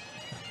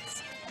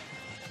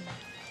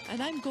 And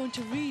I'm going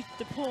to read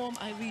the poem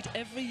I read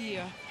every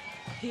year.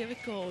 Here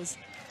it goes.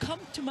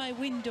 Come to my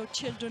window,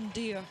 children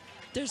dear.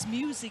 There's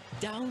music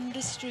down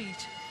the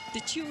street. The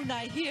tune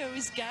I hear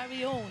is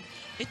Gary Owen.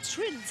 It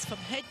thrills from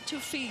head to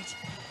feet.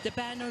 The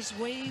banners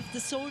wave,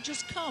 the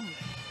soldiers come.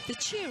 The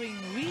cheering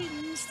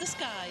reams the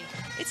sky.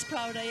 It's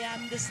proud I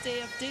am this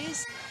day of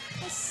days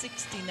as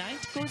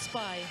 69th goes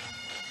by.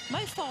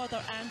 My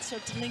father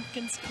answered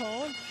Lincoln's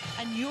call,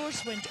 and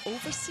yours went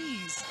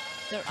overseas.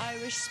 Their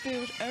Irish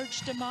spirit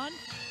urged them on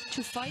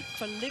to fight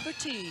for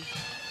liberty.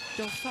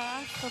 Though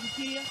far from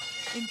here,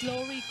 in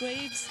glory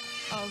graves,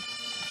 our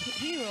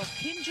hero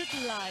kindred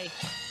lie.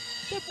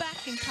 They're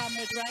back in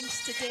comrade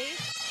ranks today.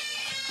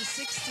 The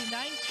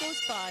 69th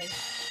goes by.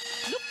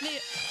 Look near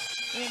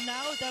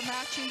now, they're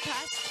marching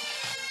past.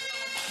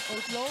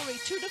 Oh, glory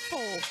to the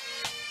foe.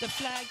 The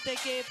flag they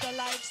gave their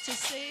lives to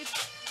save,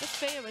 the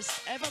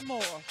fairest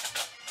evermore.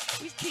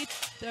 We keep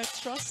their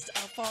trust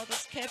our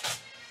fathers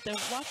kept. Their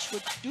watch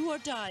would do or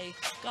die.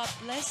 God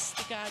bless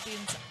the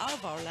guardians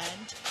of our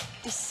land.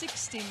 The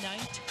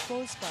 69th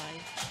goes by.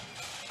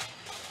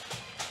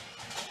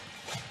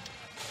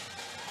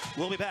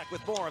 We'll be back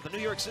with more of the New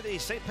York City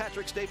St.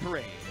 Patrick's Day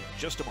Parade in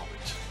just a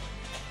moment.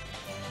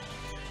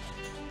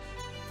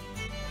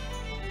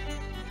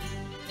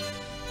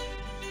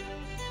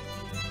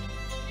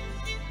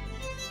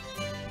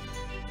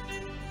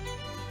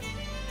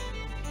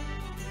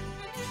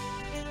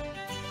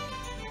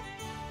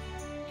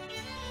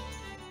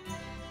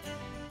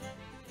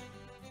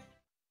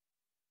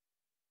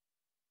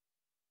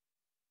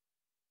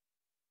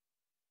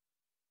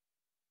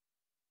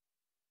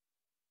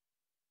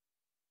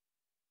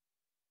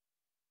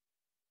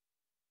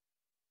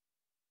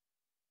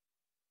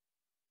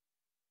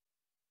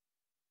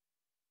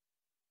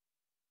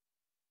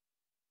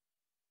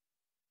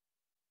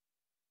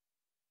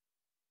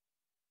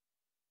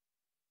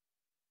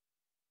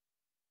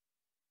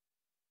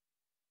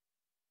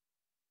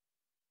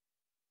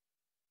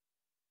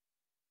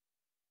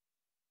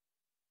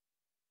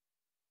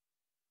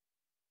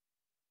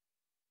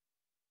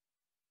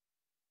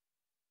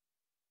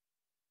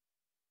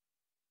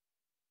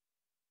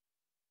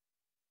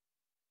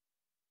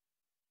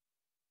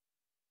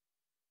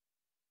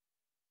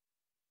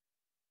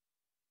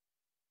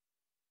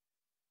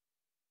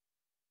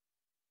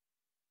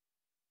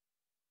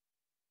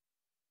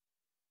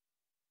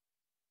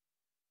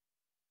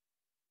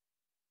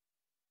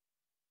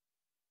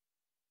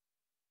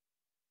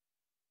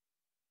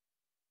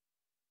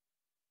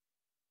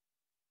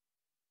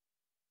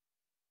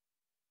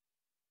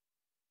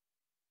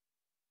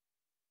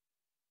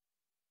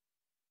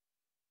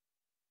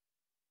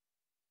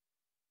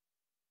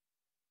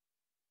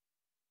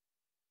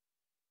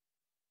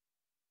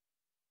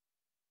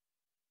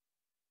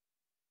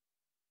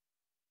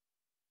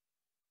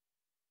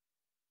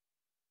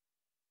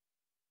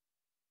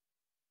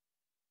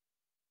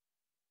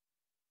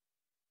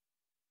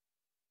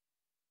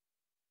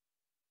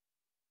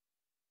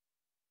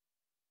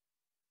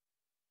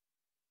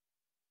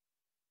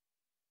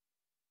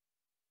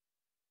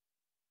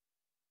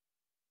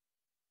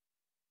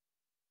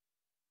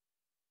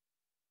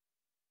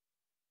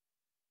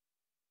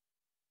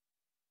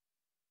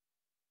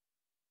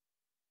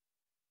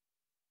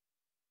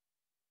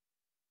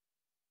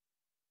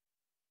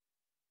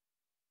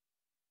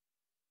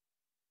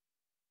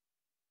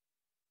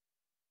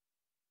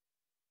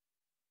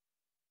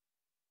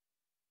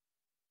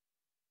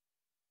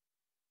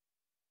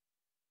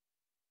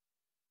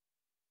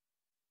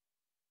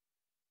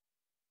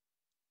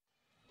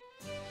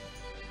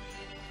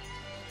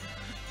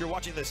 You're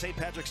watching the St.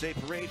 Patrick's Day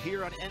Parade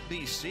here on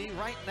NBC.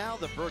 Right now,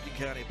 the Bergen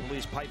County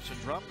Police Pipes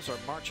and Drums are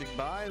marching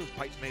by.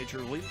 Pipes Major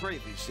William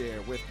Bravy's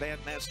there with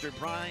Bandmaster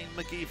Brian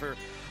McGeever.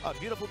 A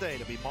beautiful day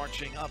to be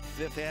marching up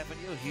Fifth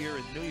Avenue here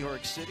in New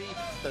York City.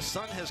 The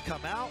sun has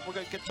come out. We're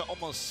going to get to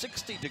almost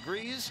 60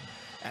 degrees,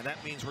 and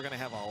that means we're going to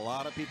have a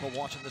lot of people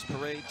watching this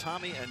parade.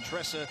 Tommy and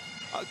Tressa,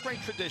 a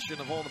great tradition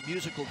of all the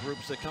musical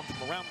groups that come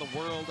from around the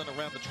world and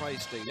around the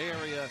tri-state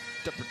area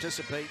to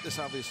participate. This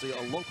obviously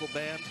a local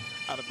band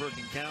out of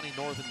Bergen County,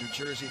 northern New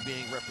Jersey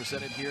being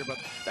represented here, but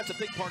that's a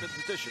big part of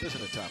the tradition,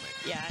 isn't it, Tommy?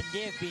 Yeah, and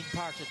they've been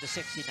part of the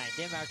 69.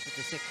 They marched with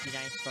the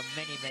 69 for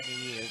many,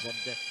 many years, and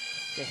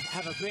they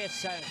have a great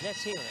sound.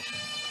 Let's hear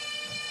it.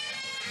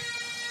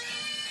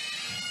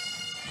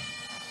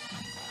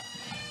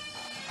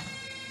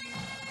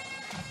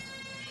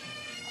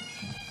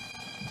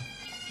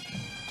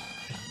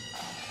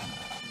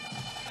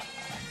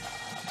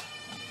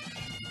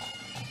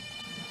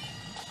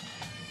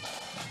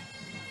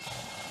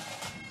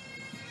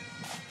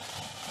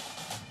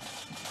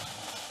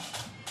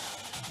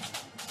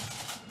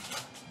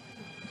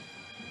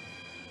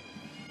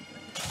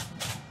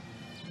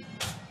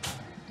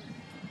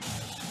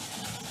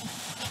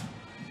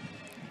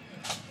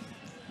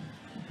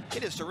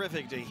 It is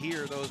terrific to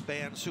hear those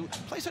bands who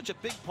play such a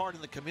big part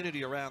in the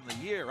community around the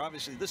year.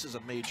 Obviously, this is a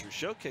major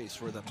showcase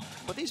for them,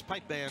 but these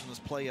pipe bands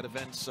play at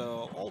events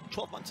all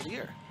 12 months of the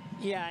year.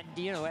 Yeah, and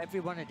you know,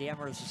 every one of the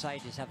Emerald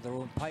Societies have their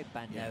own pipe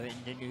band now in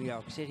the New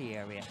York City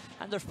area.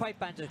 And there's pipe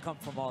bands that come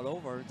from all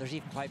over. There's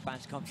even pipe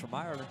bands come from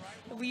Ireland.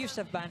 And we used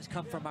to have bands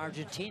come from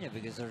Argentina,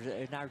 because there's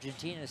in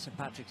Argentina St.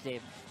 Patrick's Day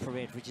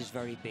Parade, which is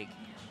very big.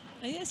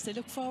 Yes, they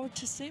look forward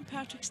to St.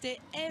 Patrick's Day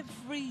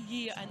every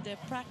year, and they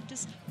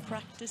practice,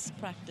 practice,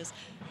 practice.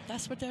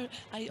 That's what they're...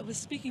 I was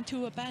speaking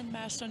to a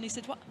bandmaster, and he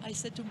said, I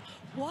said to him,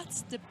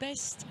 what's the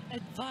best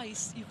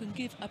advice you can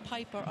give a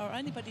piper or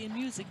anybody in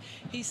music?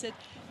 He said,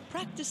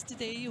 practice the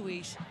day you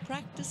eat.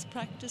 Practice,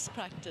 practice,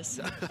 practice.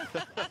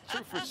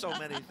 True for so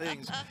many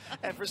things.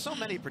 And for so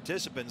many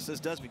participants,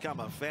 this does become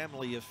a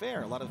family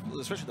affair. A lot of,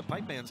 especially the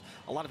pipe bands,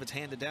 a lot of it's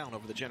handed down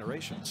over the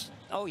generations.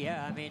 Oh,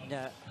 yeah. I mean,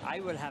 I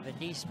will have a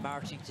niece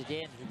marching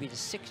today, and it'll be the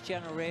 6th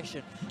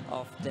generation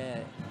of the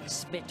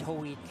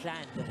Smith-Hoey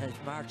clan that has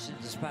marched in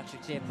the St.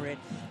 Patrick's Day Parade.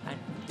 And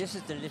this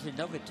is the little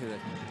nugget to it.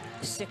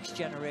 The 6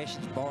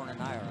 generations born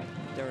in Ireland.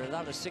 There are a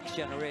lot of 6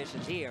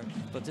 generations here,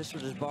 but this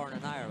one is born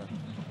in Ireland.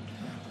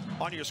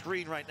 On your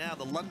screen right now,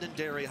 the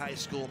Londonderry High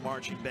School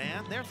Marching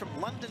Band. They're from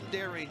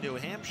Londonderry, New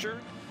Hampshire.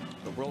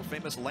 The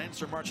world-famous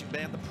Lancer Marching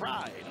Band, the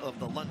pride of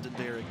the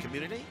Londonderry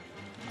community.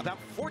 About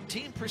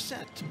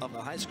 14% of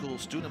the high school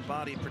student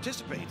body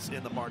participates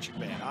in the marching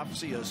band.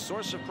 Obviously a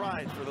source of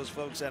pride for those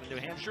folks out of New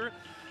Hampshire.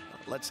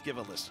 Let's give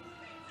a listen.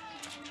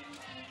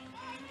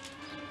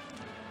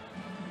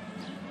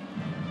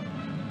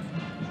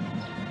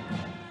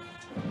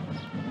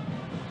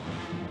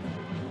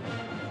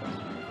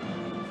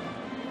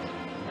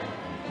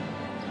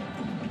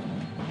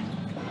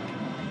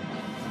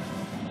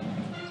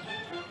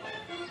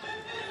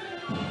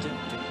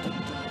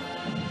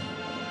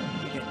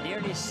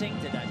 Sing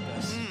to that,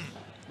 Gus.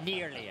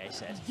 Nearly, I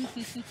said.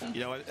 You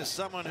know, as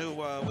someone who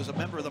was a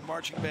member of the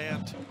marching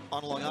band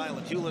on Long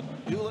Island, Hewlett,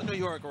 New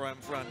York, where I'm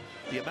from,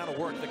 the amount of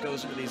work that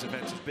goes into these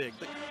events is big.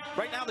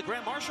 Right now, the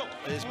Grand Marshal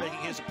is making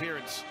his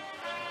appearance.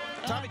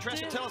 Tommy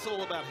Tresca, tell us a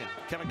little about him.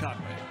 Kevin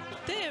Conway.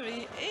 There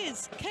he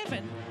is,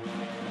 Kevin.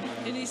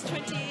 In his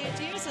 28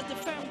 years at the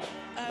firm,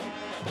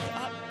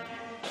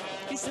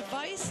 he's the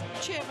vice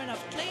chairman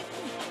of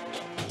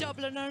Clayton,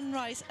 Dublin and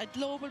Rice, a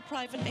global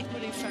private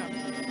equity firm.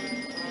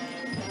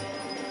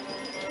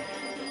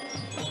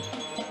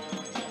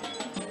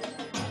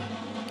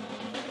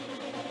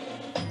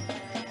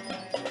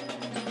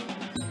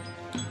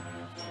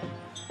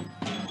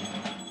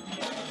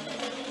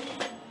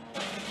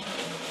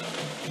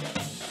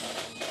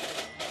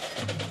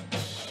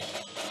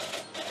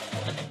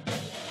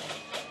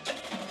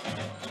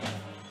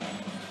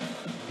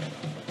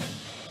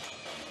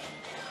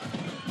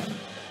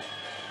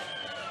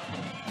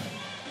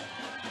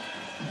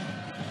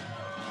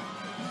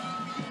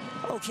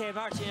 Okay,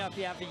 marching up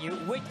the avenue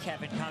with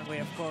Kevin Conway,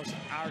 of course,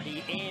 are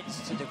the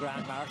aides to the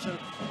Grand Marshal,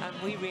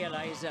 and we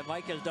realise that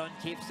Michael Dunn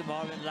keeps them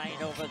all in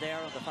line over there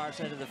on the far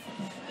side of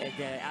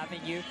the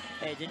avenue.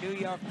 The New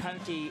York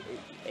County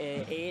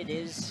aide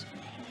is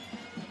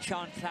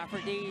Sean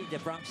Clapperty, the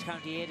Bronx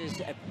County aide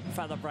is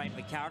Father Brian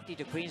McCarthy,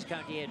 the Queens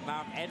County aide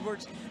Mark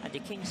Edwards, and the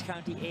Kings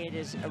County aide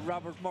is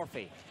Robert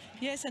Murphy.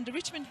 Yes, and the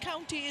Richmond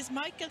County is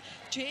Michael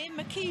J.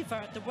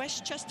 McKeever, the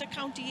Westchester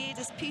County aide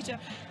is Peter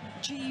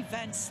G.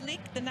 Van Slick,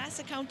 the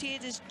Nassau County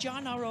aide is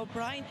John R.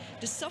 O'Brien,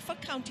 the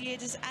Suffolk County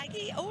aide is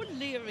Aggie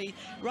O'Leary,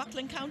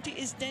 Rockland County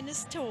is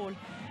Dennis Toll.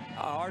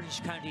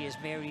 Orange County is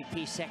Mary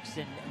P.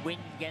 Sexton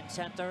Wingen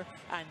Centre,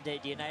 and the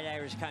United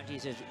Irish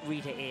Counties is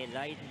Rita A.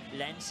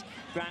 Lenz.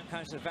 Grand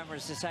Council of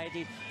Feminist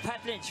Society,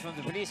 Pat Lynch from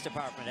the Police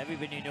Department.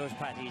 Everybody knows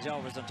Pat, he's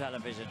always on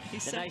television.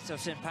 The Knights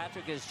of St.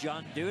 Patrick is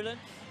John Doolan.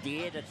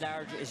 The aide at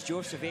large is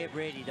Joseph A.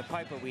 Brady, the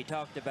piper we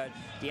talked about.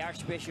 The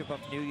Archbishop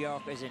of New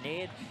York is an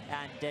aide,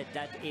 and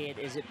that aide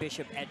is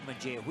Bishop Edmund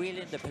J.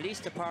 Whelan. The Police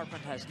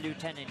Department has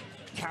Lieutenant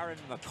Karen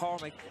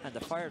McCormick, and the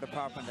Fire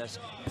Department has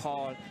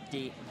Paul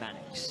D.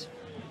 Mannix.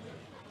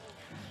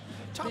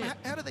 Tom,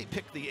 how do they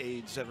pick the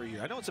aides every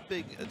year? I know it's a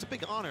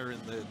big honor in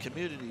the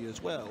community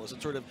as well. Is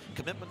it sort of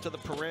commitment to the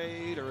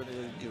parade or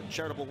the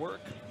charitable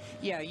work?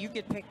 Yeah, you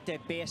get picked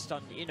based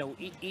on, you know,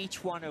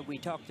 each one we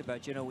talked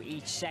about, you know,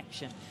 each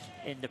section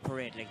in the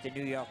parade, like the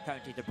New York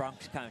County, the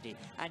Bronx County,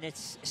 and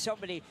it's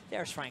somebody.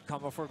 There's Frank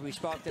Comerford. We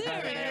spoke about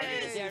him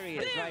earlier. There he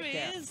is, right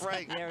there.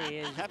 Frank, there he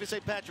is. Happy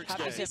St. Patrick's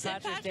Day. Happy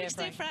St. Patrick's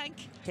Day,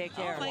 Frank. Take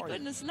care. Oh my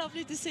goodness,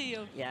 lovely to see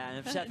you. Yeah,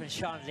 and himself and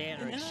Sean Lane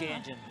are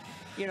exchanging.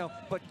 You know,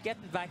 but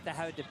getting back to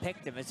how to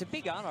pick them, it's a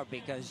big honour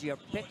because you're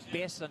picked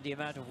based on the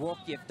amount of work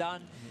you've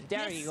done.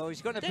 There you go.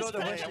 He's going to blow the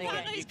whistle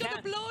again. He's going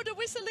to blow the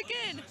whistle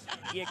again.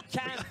 You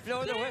can't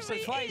blow the whistle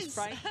twice,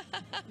 Frank.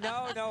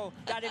 No,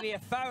 that'd be a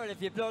foul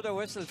if you blow the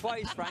whistle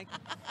twice, Frank.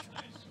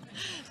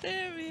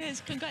 There he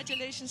is.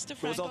 Congratulations to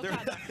Frank O'Connor.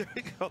 There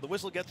you go. The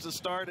whistle gets us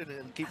started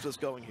and keeps us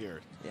going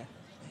here. Yeah.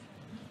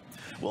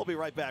 We'll be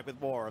right back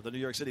with more of the New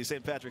York City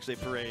St. Patrick's Day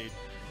Parade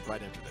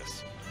right after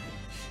this.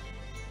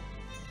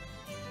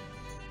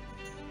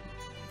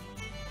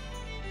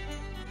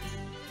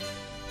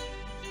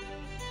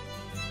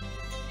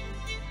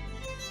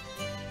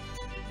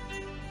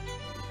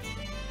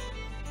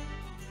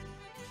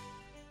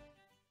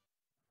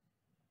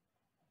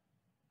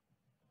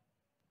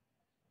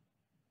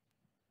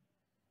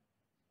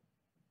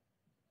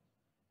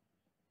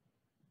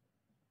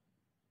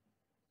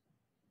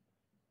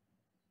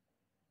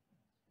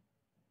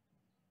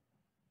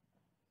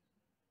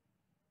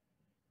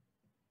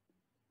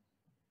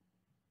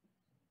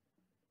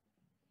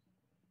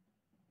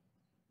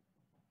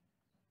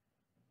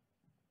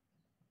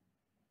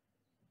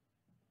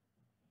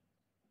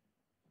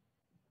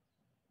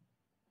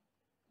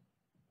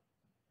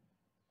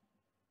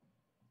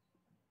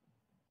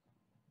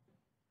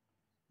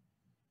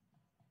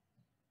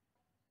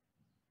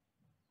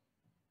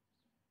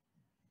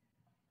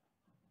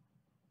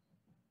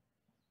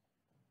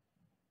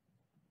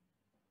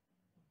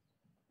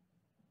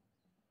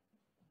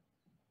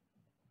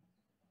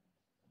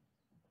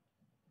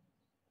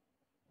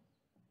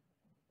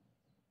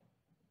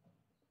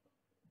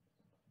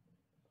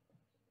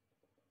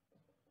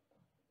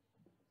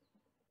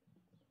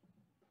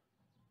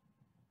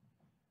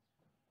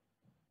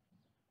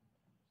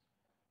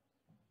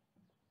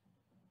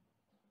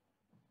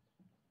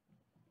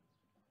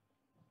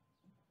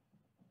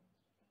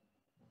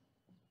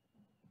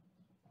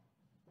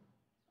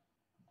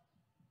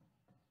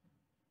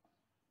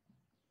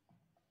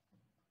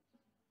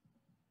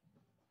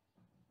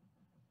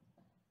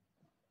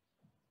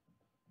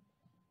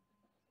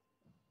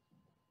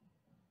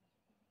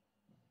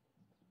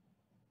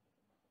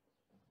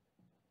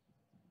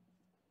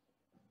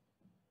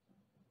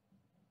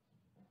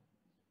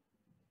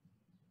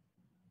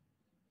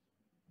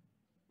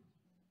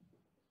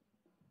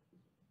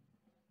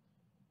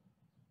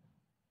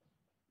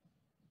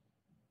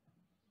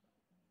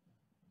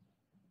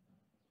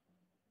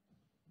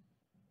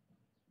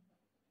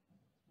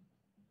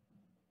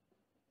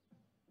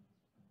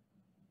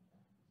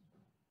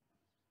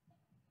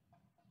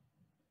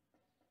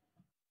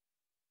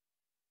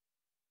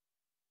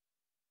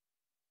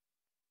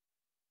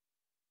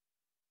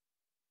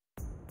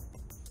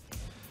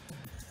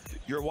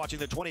 You're watching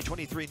the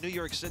 2023 New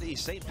York City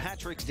St.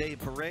 Patrick's Day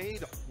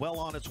Parade, well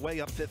on its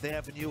way up Fifth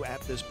Avenue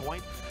at this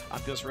point.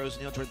 I'm Gus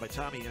Rosenhill, joined by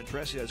Tommy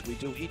Andresia, as we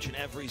do each and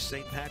every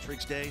St.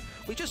 Patrick's Day.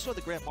 We just saw the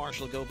Grand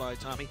Marshal go by,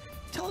 Tommy.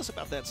 Tell us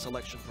about that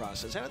selection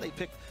process. How do they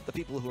pick the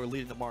people who are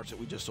leading the march that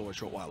we just saw a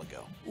short while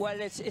ago? Well,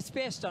 it's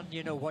based on,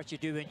 you know, what you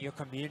do in your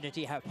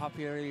community, how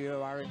popular you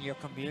are in your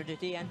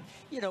community. And,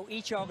 you know,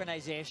 each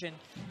organization,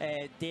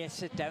 they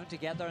sit down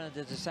together and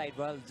they decide,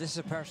 well, this is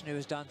a person who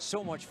has done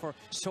so much for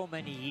so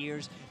many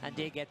years, and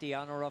they get the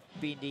honor of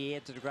being the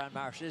aide to the Grand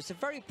Marshal. It's a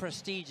very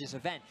prestigious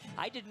event.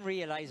 I didn't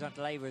realize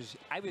until I was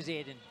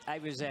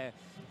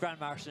Grand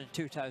Marshal in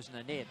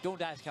 2008.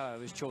 Don't ask how I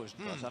was chosen,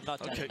 because I'm not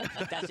telling you.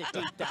 That's a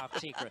deep, dark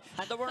secret.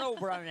 And there were no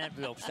brown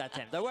envelopes that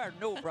time. There were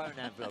no brown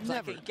envelopes.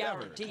 Never, I can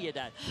guarantee you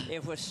that.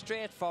 It was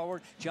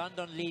straightforward. John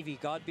Dunleavy,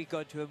 God be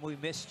good to him. We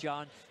missed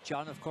John.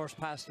 John, of course,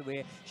 passed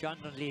away. John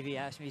Dunleavy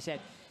asked me, he said,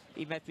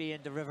 he met me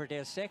in the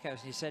Riverdale Steakhouse, and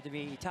he said to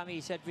me, Tommy,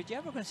 he said, would you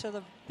ever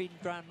consider being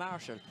Grand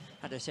Marshal?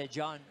 And I said,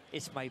 John,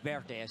 it's my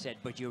birthday. I said,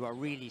 but you are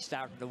really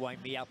starting to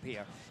wind me up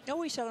here.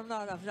 No, he said, I'm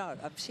not,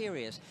 I'm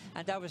serious.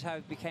 And that was how I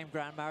became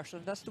Grand Marshal,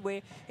 and that's the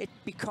way it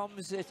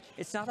becomes.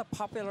 It's not a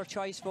popular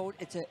choice vote,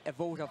 it's a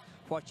vote of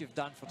what you've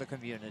done for the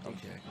community. Okay.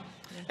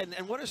 Yeah.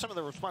 And what are some of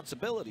the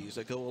responsibilities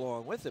that go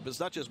along with it? It's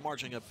not just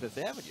marching up Fifth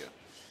Avenue.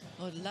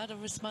 Oh, a lot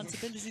of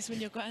responsibilities when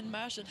you're Grand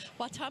Marshal.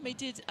 What Tommy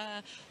did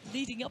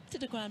leading up to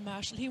the Grand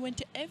Marshal, he went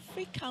to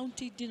every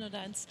county dinner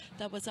dance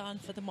that was on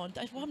for the month.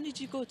 How many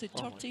did you go to?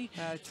 30?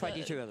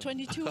 22 of them.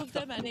 22 of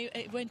them, and he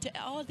went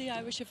to all the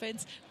Irish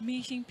events,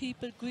 meeting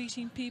people,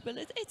 greeting people.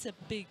 It's a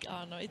big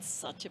honour. It's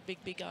such a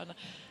big, big honour.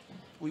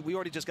 We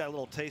already just got a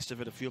little taste of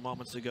it a few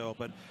moments ago,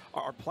 but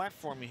our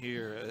platform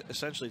here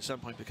essentially at some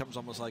point becomes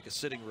almost like a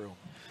sitting room,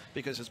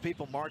 because as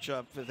people march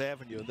up Fifth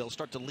Avenue, they'll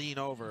start to lean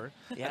over,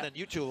 and then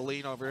you two will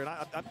lean over. And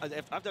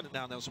I've done it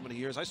now so many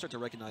years, I start to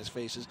recognize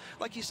faces.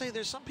 Like you say,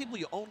 there's some people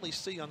you only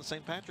see on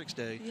St. Patrick's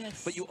Day,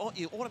 but you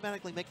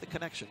automatically make the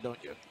connection,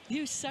 don't you?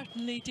 You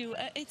certainly do.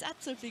 It's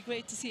absolutely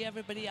great to see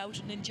everybody out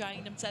and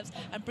enjoying themselves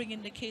and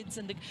bringing the kids,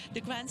 and the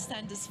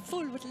grandstand is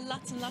full with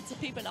lots and lots of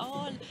people,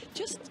 all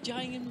just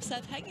enjoying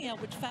themselves, hanging out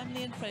with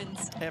family and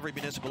friends. Every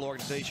municipal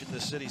organization in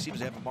the city seems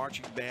to have a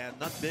marching band,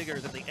 none bigger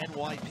than the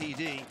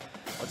NYPD.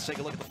 Let's take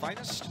a look at the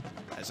finest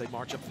as they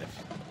march up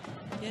Fifth.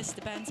 Yes,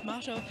 the band's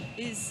motto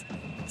is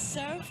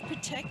serve,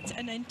 protect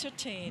and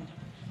entertain.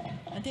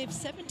 And they have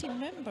 70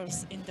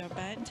 members in their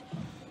band.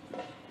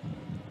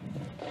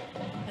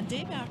 And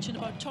they march in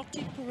about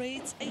 30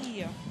 parades a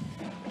year.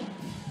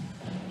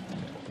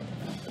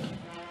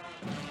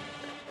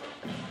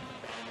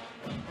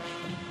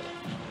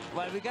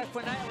 Well, we got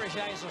when Irish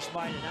eyes are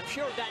smiling. I'm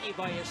sure Danny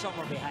Boy is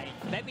somewhere behind.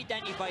 Maybe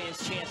Danny Boy is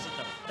chasing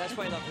them. That's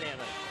why they're playing it.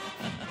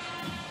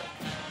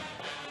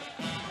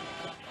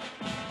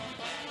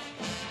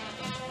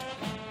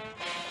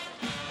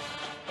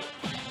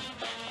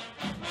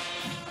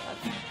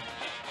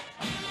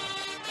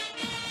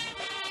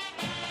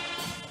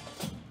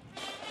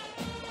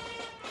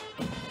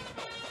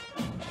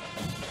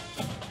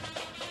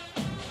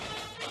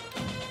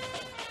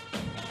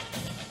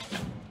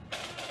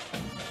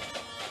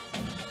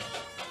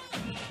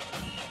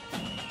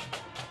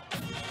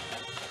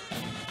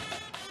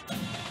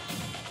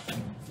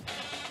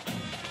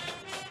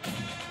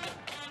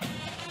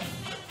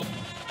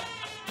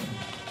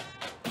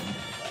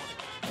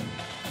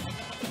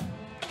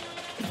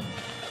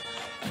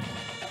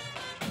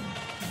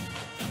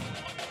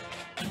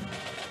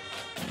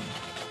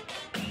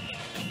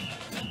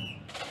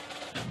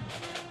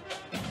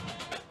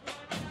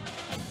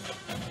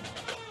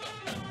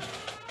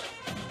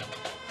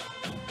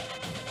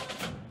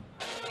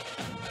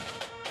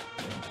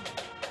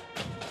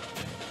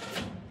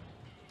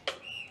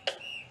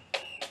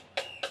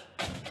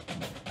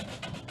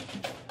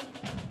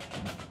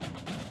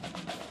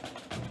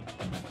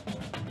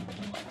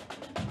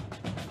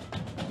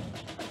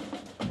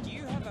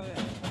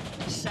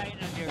 Sign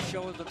on your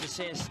shoulder to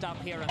say stop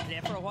here and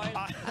play for a while.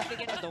 I'm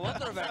beginning to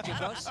wonder about you,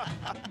 Gus.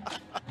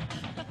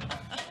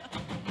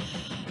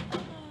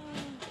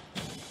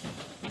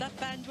 That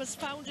band was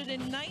founded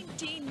in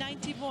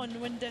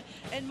 1991 when the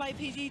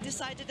NYPD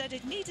decided that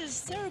it needed a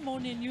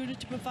ceremonial unit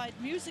to provide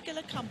musical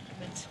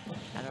accompaniment.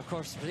 And of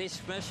course, the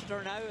police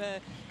commissioner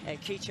now,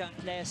 Keechon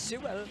Clay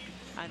Sewell,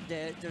 and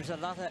there's a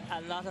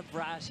lot of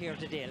brass here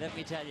today. Let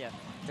me tell you,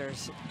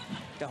 there's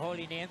the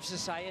Holy Name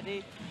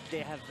Society. They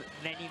have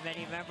many,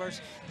 many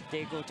members.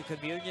 They go to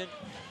communion,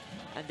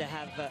 and they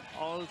have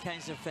all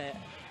kinds of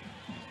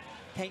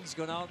things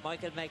going on.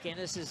 Michael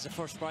McInnes is the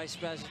first vice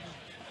president.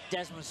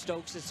 Desmond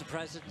Stokes is the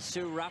president.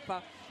 Sue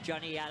Rappa,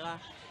 Johnny Alla,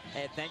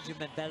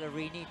 Benjamin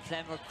Bellerini,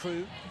 Flemmer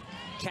Crew,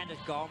 Kenneth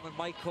Gorman,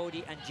 Mike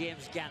Cody, and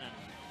James Gannon.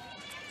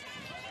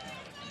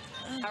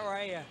 How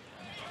are you?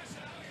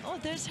 Oh,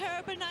 there's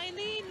Herb and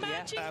Eileen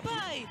marching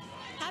by.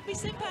 Happy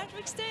St.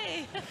 Patrick's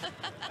Day.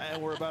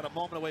 And we're about a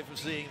moment away from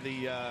seeing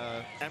the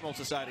Emerald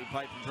Society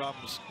Pipe and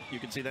Drums. You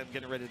can see them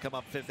getting ready to come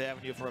up Fifth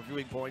Avenue for a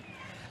viewing point.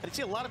 And you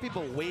see a lot of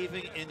people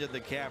waving into the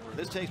camera.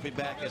 This takes me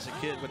back as a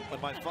kid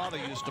when my father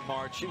used to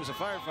march. He was a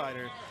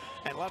firefighter.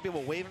 And a lot of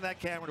people waving that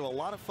camera to a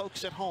lot of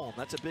folks at home.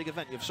 That's a big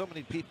event. You have so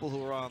many people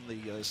who are on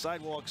the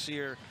sidewalks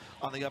here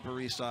on the Upper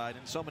East Side,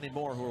 and so many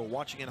more who are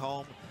watching at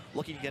home,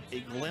 looking to get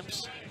a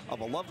glimpse of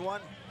a loved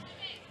one.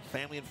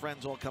 Family and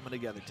friends all coming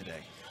together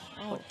today.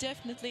 Oh,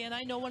 definitely. And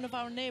I know one of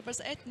our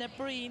neighbours, Etna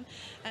Breen,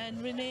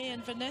 and Renee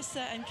and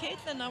Vanessa and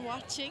Caitlin are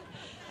watching.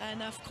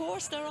 And of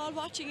course, they're all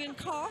watching in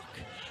Cork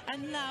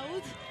and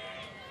Louth.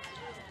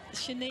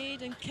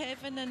 Sinead and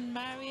Kevin and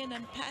Marion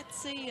and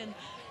Patsy and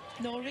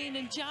Noreen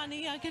and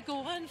Johnny. I could go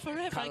on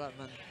forever.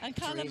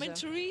 Colin and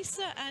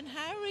Teresa and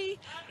Harry.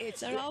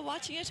 They're all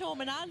watching at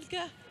home. And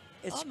Alga.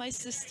 All my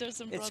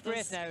sisters and brothers. It's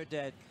great now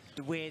that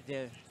the way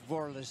the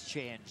world has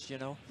changed, you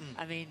know.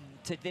 I mean,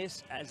 to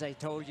this, as I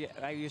told you,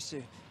 I used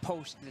to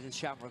post little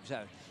shamrocks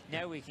out.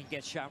 Now we can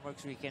get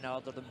shamrocks, we can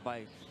order them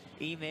by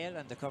email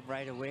and they come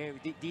right away.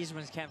 These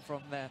ones came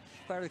from,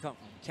 where do they come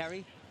from?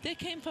 Kerry? They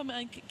came from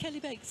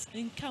Kellybegs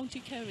in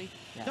County Kerry.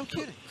 Yeah. No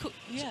kidding.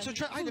 Yeah. So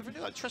I never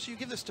knew. Tressa, you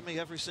give this to me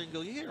every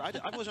single year.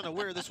 I wasn't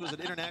aware this was an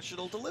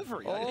international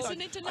delivery. I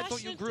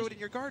thought you grew it in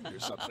your garden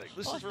or something.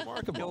 This is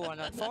remarkable. No, and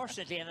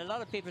unfortunately, and a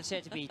lot of people say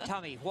to me,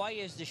 Tommy, why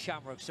is the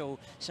shamrock so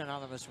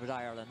synonymous with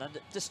Ireland? And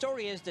the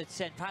story is that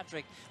St.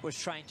 Patrick was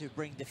trying to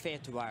bring the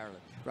faith to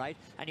Ireland, right?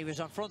 And he was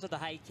in front of the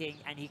High King,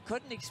 and he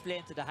couldn't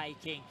explain to the High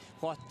King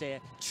what the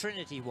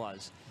Trinity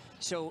was.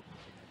 So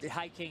the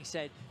High King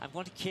said, I'm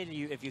going to kill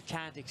you if you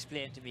can't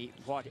explain to me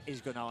what is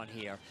going on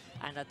here.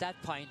 And at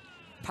that point,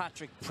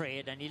 Patrick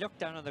prayed, and he looked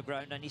down on the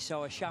ground and he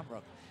saw a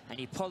shamrock. And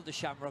he pulled the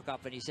shamrock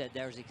up and he said,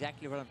 there's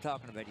exactly what I'm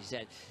talking about. He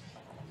said,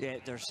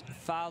 there's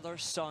Father,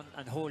 Son,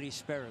 and Holy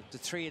Spirit. The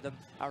three of them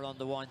are on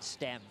the one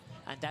stem.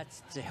 And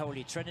that's the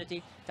Holy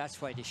Trinity.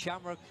 That's why the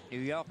shamrock. New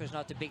York is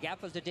not the Big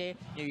Apple today.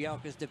 New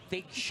York is the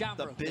Big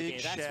Shamrock today. The big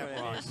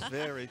shamrock.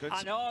 Very good.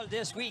 And all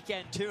this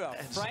weekend too.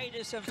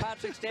 Friday, St.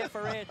 Patrick's Day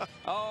parade.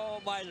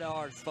 Oh my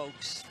Lord,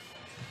 folks.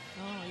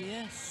 Oh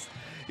yes.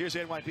 Here's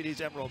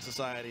NYPD's Emerald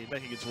Society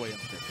making its way in.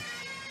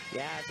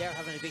 Yeah, they're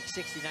having a big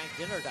 69th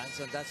dinner dance,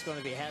 and that's going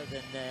to be held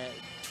in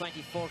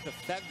 24th of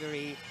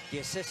February. The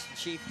Assistant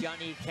Chief,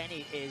 Johnny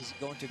Kenny, is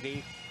going to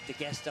be the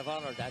guest of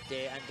honour that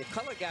day. And the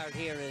colour guard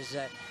here is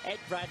Ed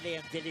Bradley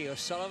and Billy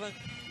O'Sullivan,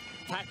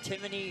 Pat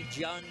Timoney,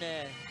 John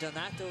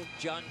Donato,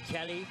 John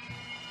Kelly,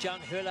 John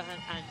Houlihan,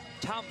 and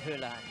Tom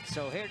Houlihan.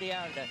 So here they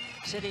are,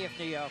 the City of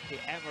New York, the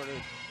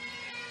Emerald.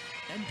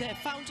 And they're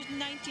founded in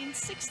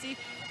 1960.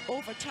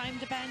 Over time,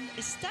 the band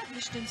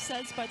established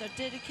themselves by their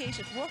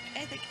dedicated work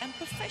ethic and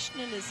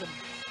professionalism.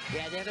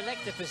 Yeah, they have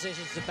elected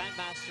positions. The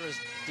bandmaster is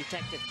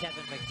Detective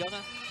Kevin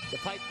McDonough, the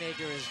pipe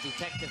major is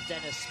Detective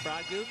Dennis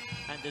Sprague,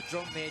 and the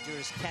drum major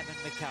is Kevin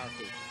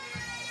McCarthy.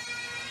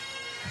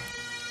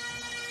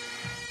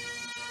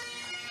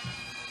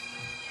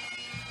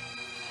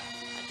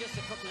 And just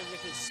a couple of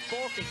little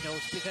sporting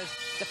notes, because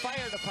the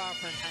fire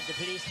department and the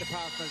police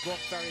department work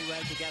very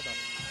well together.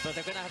 But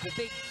they're going to have a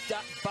big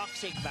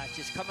boxing match.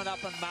 It's coming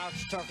up on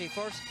March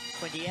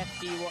 31st when the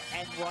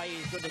FDNY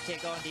is going to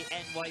take on the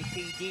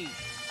NYPD.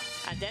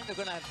 And then they're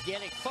going to have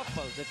Gaelic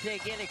football. They play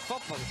Gaelic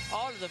football.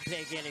 All of them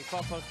play Gaelic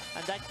football.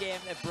 And that game,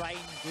 Brian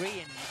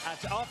Green,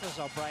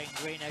 Officer Brian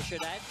Green, I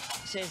should add,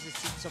 says it's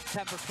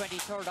September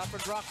 23rd up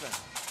in Rockland.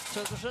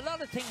 So there's a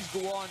lot of things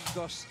go on,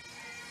 Gus,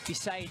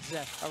 besides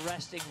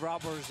arresting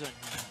robbers and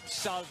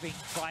solving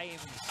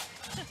crimes.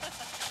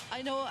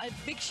 I know, a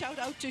big shout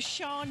out to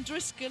Sean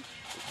Driscoll,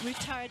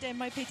 retired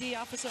MIPD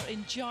officer,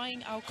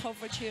 enjoying our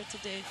coverage here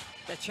today.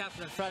 The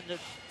chaplain,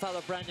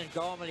 fellow Brandon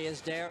Gormley,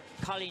 is there.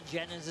 Colleen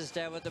Jennings is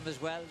there with them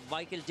as well.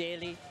 Michael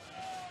Daly.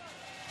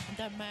 And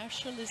their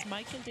marshal is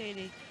Michael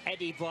Daly.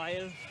 Eddie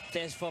Boyle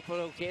plays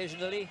football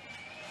occasionally.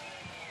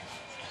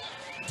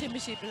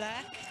 Timothy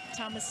Black,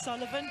 Thomas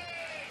Sullivan,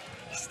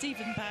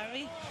 Stephen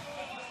Barry.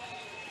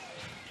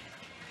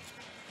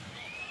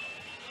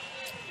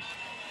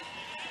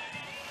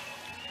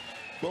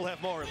 We'll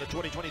have more of the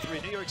 2023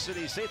 New York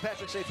City St.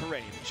 Patrick's Day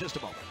Parade in just a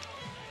moment.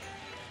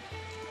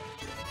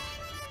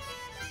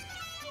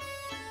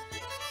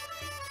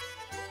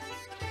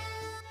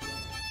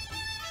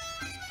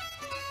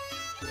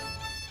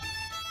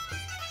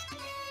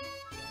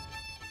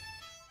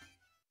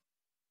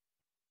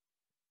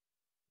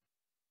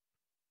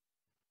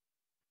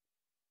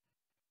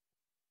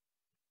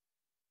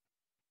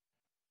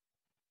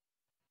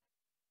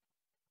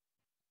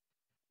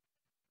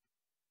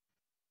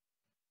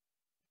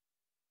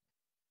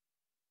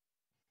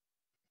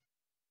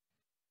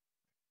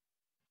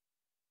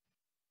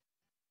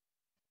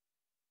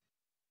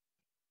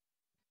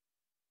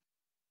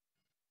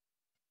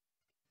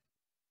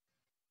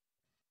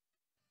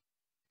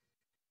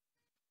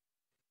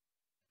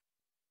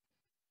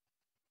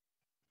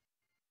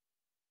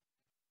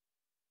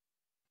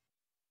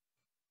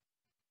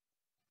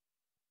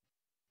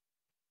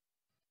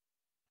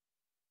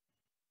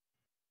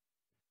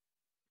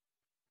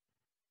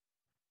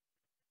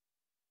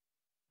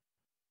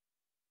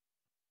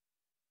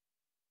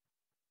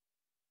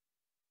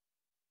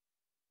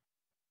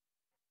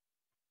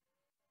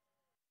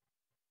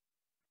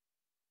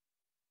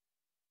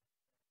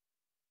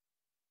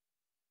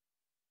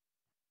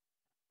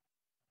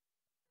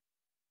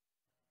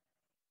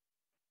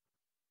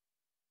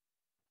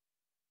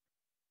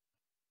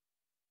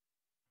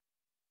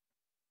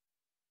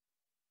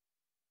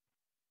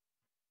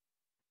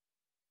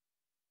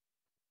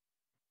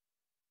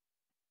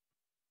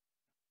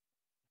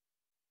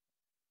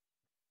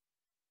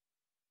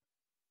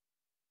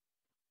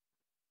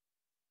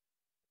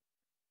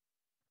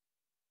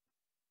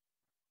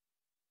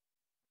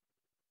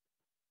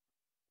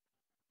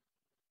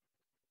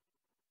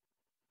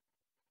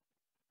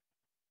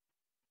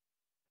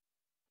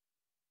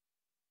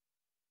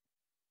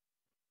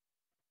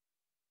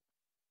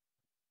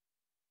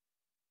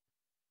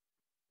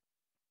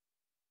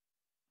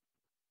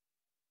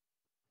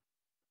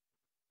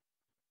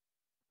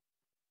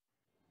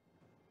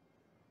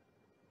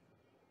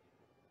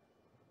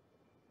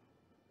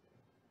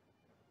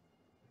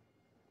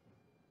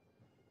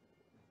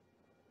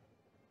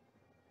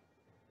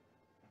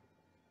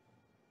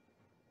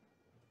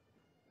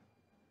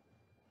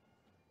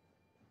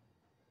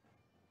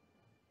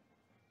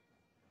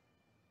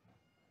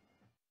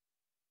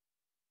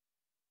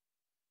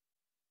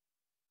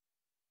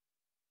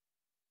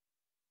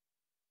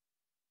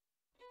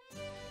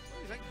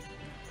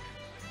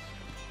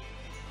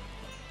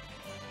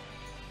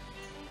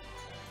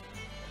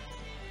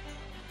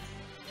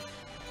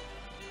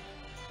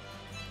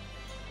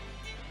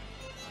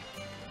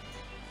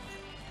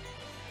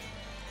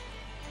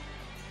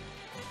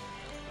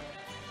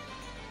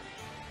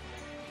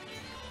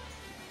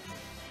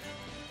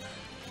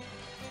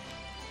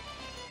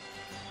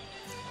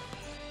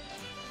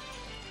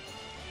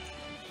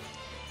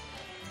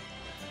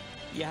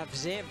 you have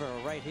Zebra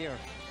right here.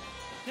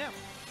 Yeah.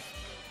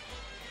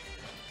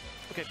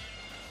 Okay.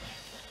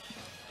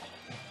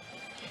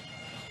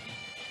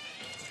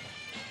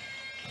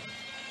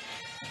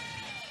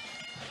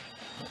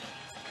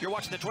 You're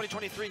watching the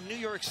 2023 New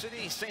York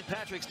City St.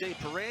 Patrick's Day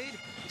Parade.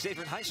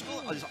 Xavier High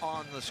School is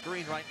on the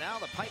screen right now.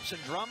 The pipes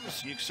and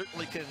drums, you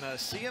certainly can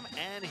see them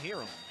and hear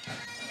them.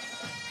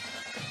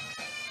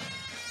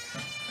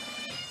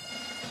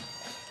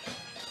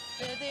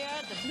 There they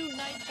are, the Blue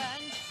Night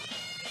Band.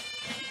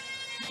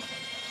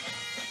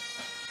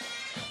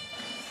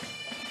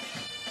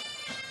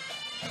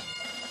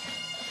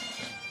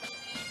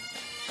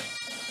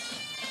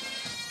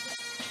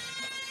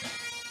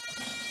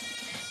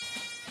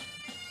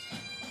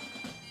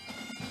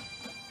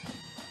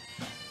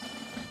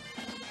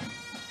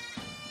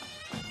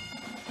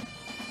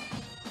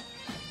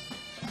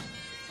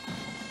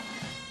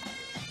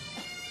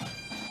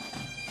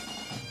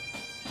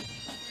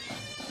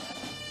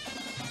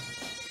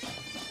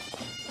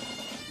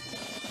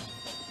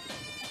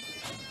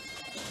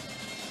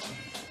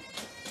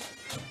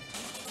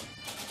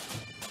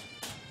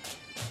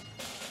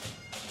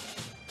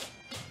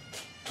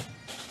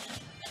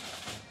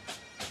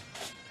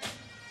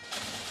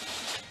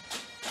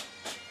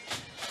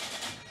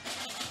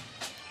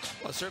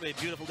 Well, certainly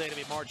a beautiful day to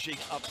be marching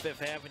up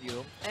Fifth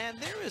Avenue. And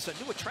there is a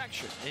new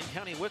attraction in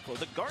County Wicklow,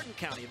 the Garden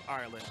County of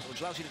Ireland,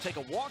 which allows you to take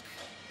a walk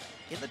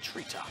in the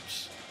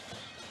treetops.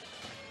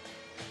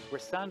 We're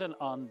standing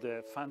on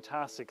the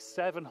fantastic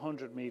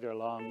 700-metre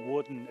long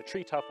wooden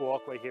treetop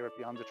walkway here at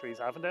Beyond the Trees,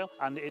 Avondale,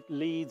 and it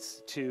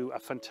leads to a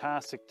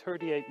fantastic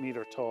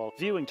 38-metre tall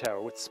viewing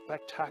tower with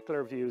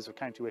spectacular views of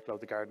County Wicklow,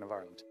 the Garden of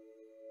Ireland.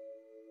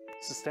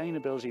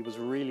 Sustainability was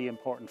really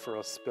important for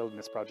us building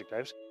this project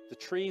out. The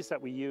trees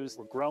that we used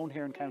were grown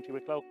here in County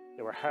Wicklow.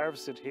 They were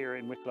harvested here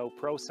in Wicklow,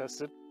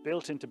 processed,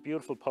 built into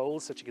beautiful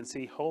poles that you can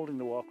see holding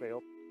the walkway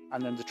up,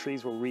 and then the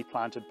trees were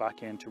replanted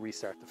back in to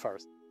restart the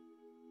forest.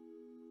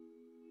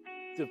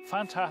 The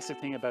fantastic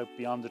thing about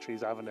Beyond the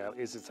Trees Avondale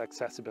is its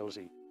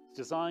accessibility. It's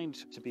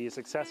designed to be as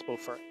accessible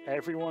for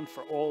everyone,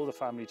 for all the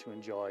family to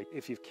enjoy.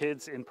 If you've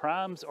kids in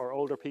prams or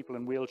older people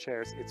in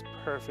wheelchairs, it's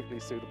perfectly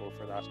suitable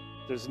for that.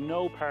 There's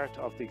no part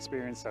of the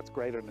experience that's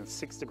greater than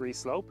 6-degree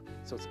slope,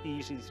 so it's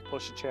easy to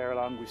push a chair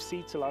along. We've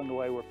seats along the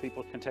way where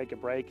people can take a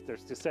break.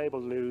 There's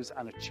disabled loos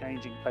and a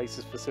changing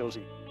places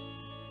facility.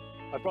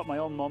 I brought my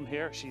own mum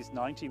here. She's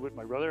 90 with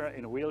my brother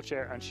in a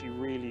wheelchair, and she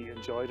really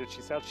enjoyed it.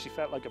 She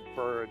felt like a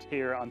bird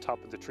here on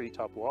top of the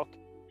treetop walk.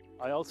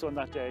 I also on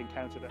that day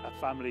encountered a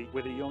family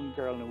with a young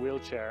girl in a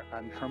wheelchair,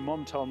 and her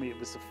mum told me it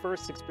was the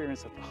first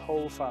experience that the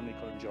whole family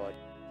could enjoy.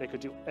 They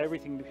could do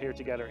everything here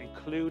together,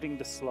 including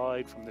the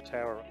slide from the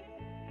tower.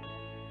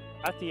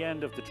 At the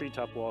end of the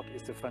treetop walk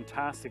is the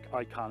fantastic,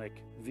 iconic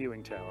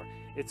viewing tower.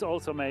 It's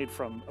also made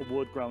from a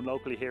wood grown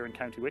locally here in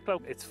County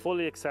Wicklow. It's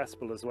fully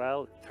accessible as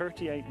well,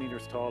 38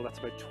 metres tall, that's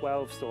about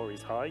 12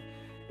 stories high.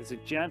 It's a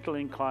gentle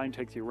incline,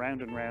 takes you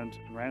round and round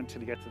and round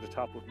till you get to the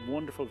top with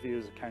wonderful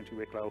views of County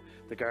Wicklow,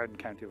 the Garden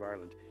County of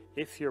Ireland.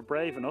 If you're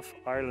brave enough,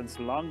 Ireland's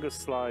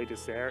longest slide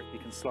is there. You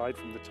can slide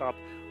from the top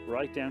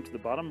right down to the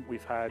bottom.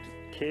 We've had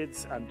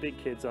kids and big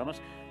kids on it.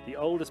 The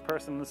oldest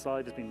person on the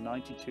slide has been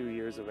 92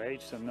 years of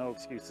age, so no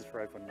excuses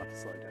for everyone not to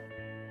slide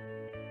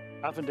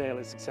down. Avondale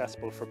is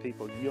accessible for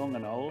people young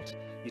and old.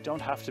 You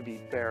don't have to be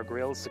Bear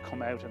Grylls to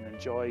come out and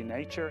enjoy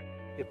nature.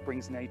 It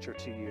brings nature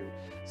to you.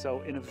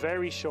 So in a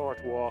very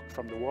short walk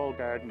from the wall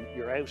garden,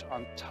 you're out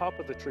on top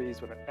of the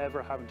trees without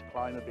ever having to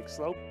climb a big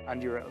slope,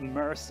 and you're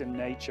immersed in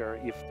nature.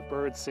 You've the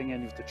birds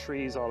singing, you've the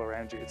trees all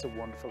around you. It's a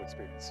wonderful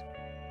experience.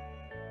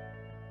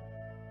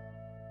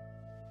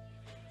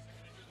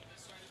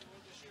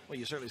 Well,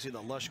 you certainly see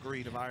the lush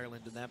green of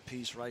Ireland in that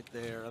piece right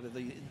there. The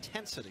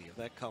intensity of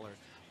that color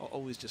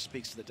always just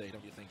speaks to the day,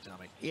 don't you think,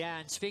 Tommy? Yeah,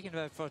 and speaking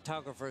about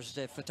photographers,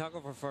 the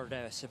photographer for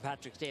the St.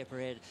 Patrick's Day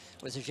Parade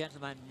was a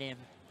gentleman named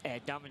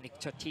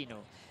Dominic Totino.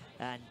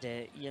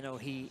 And, you know,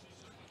 he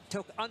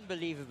took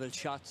unbelievable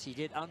shots. He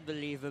did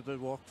unbelievable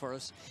work for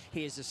us.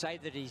 He has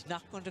decided he's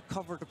not going to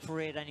cover the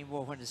parade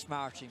anymore when it's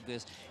marching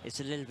because it's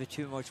a little bit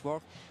too much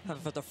work. And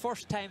for the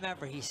first time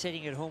ever, he's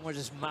sitting at home with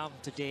his mum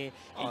today,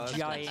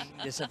 enjoying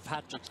the St.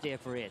 Patrick's Day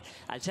Parade.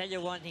 I'll tell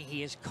you one thing,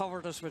 he has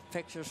covered us with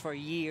pictures for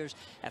years.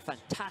 A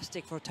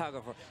fantastic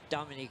photographer.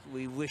 Dominic,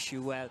 we wish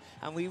you well.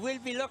 And we will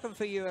be looking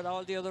for you at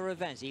all the other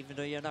events. Even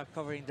though you're not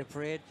covering the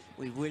parade,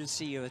 we will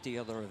see you at the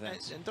other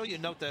events. And don't you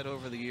note that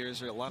over the years,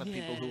 there are a lot of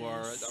people who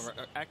are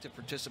active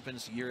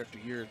participants year after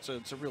year. So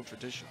it's a real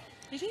tradition.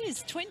 It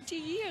is. 20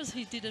 years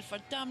he did it for.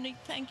 Dominic,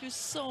 thank you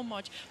so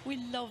much. We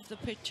love the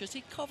pictures.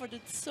 He covered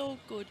it so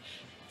good.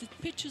 The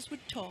pictures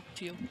would talk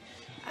to you.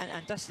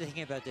 And that's the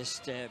thing about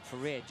this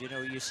parade. You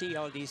know, you see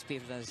all these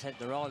people, as I said,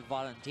 they're all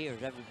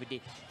volunteers,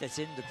 everybody that's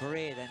in the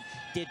parade, and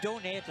they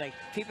donate. Like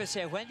people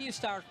say, when do you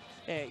start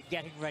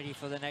getting ready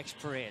for the next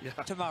parade?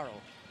 Yeah. Tomorrow.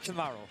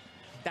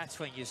 That's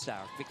when you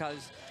start,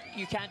 because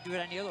you can't do it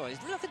any other way.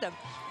 Look at the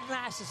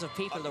masses of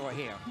people that were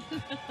here.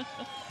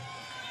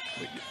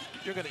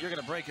 You're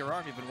gonna break your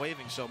arm. You've been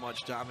waving so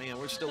much, Tommy, and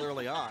we're still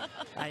early on.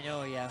 I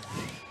know, yeah.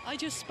 I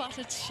just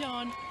spotted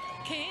Sean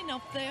cane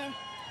up there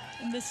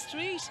in the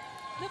street.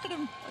 Look at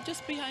him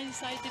just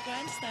inside the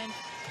grandstand.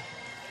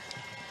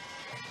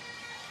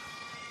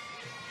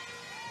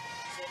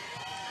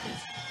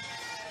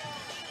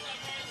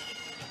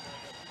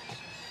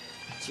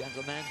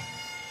 Gentlemen.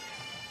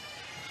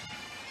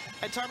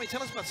 And Tommy,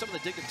 tell us about some of the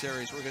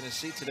dignitaries we're going to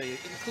see today,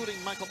 including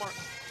Michael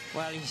Martin.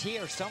 Well, he's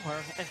here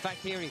somewhere. In fact,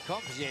 here he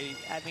comes.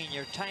 I mean,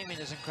 your timing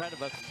is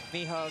incredible.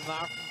 Micheál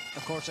Martin,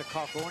 of course, a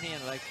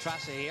Corkonian like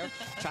Trassa here.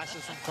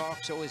 Trassa's from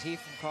Cork, so is he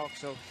from Cork,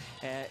 so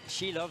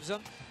she loves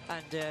him.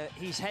 And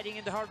he's heading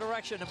into her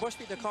direction. It must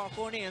be the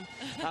Corkonian.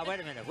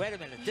 Wait a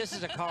minute. This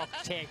is a Cork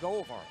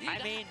takeover.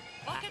 I mean,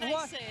 what can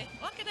I say?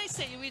 What can I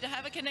say? You either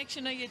have a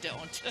connection or you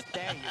don't.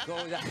 There you go.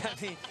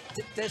 I mean,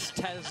 this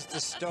tells the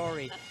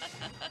story.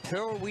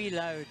 Poor wee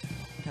loud.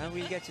 And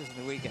we'll get you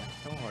in the weekend.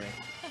 Don't worry.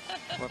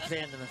 We're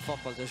playing them in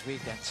football this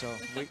weekend, so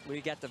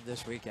we'll get them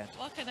this weekend.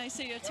 What can I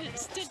say? You're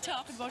still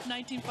talking about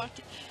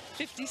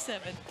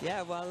 1957.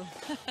 Yeah, well,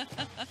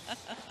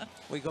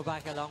 we go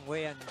back a long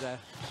way, and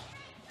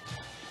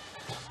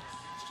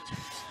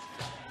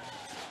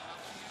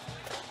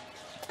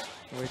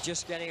we're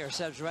just getting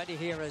ourselves ready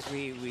here as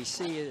we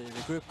see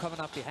the group coming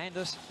up behind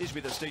us. These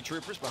would be the state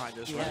troopers behind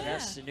us, yeah, right? Yeah,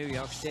 that's the New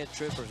York State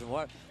Troopers. And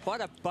what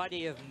a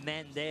body of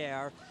men they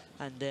are.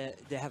 And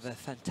they have a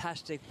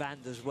fantastic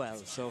band as well,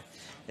 so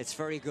it's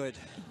very good.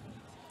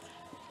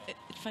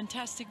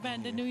 Fantastic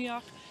band, the New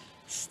York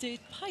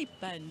State Pipe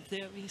Band.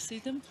 There you see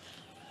them.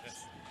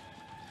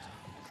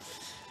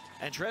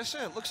 And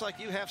Tressa, it looks like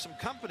you have some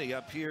company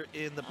up here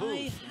in the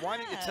booth. Why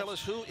don't you tell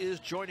us who is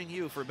joining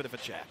you for a bit of a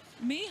chat?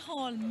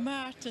 Micheál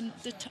Martin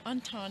the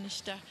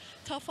Antanista.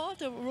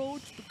 Tafada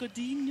Road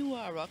Godin New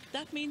York.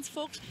 That means,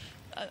 folks,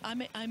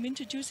 I'm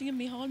introducing him,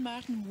 Micheál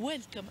Martin.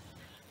 Welcome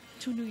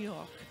to New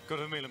York. It's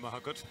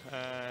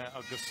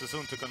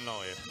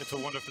a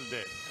wonderful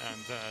day,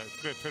 and it's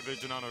a great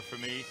privilege and honour for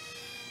me,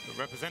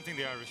 representing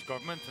the Irish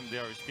government and the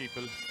Irish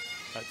people,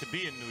 to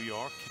be in New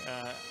York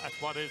at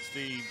what is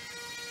the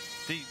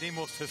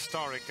most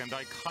historic and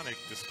iconic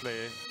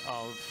display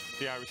of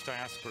the Irish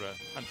diaspora,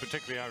 and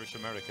particularly Irish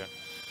America.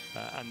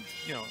 And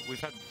you know, we've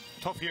had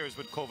tough years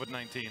with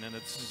COVID-19, and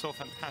it's so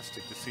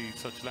fantastic to see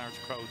such large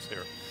crowds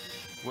here.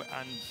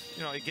 And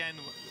you know, again,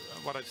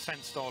 what I've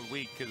sensed all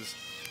week is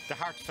the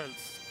heartfelt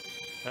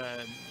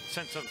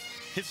sense of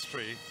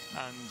history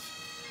and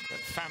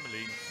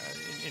family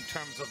in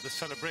terms of the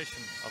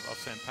celebration of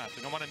St.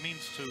 Patrick, and what it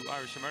means to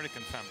Irish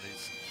American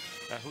families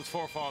whose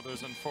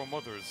forefathers and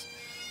foremothers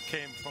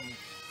came from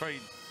very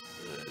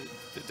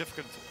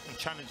difficult and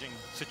challenging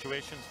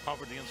situations,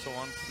 poverty and so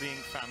on, fleeing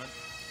famine.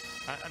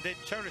 And they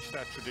cherish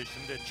that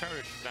tradition, they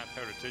cherish that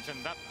heritage,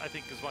 and that, I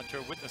think, is what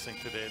you're witnessing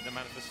today, the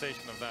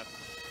manifestation of that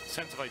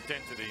sense of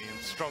identity and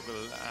struggle.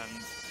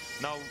 And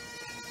now,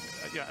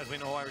 yeah, as we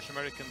know, Irish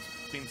Americans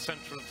being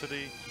central to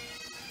the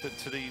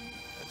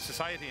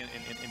society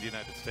in the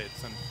United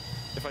States. And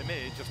if I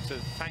may, just to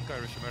thank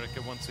Irish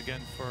America once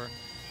again for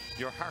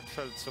your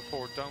heartfelt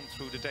support down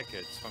through the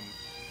decades from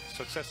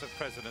successive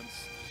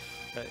presidents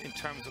in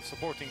terms of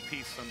supporting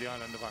peace on the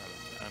island of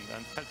Ireland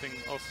and helping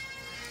us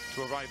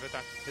to arrive at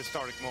that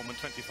historic moment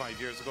 25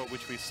 years ago,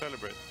 which we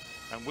celebrate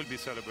and will be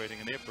celebrating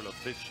in April of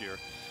this year.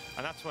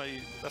 And that's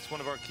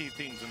one of our key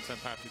themes in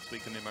St. Patrick's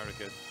Week in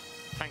America,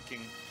 thanking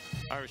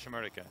Irish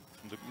America,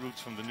 from the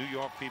roots from the New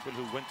York people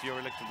who went to your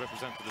elected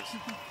representatives.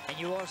 And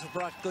you also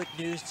brought good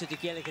news to the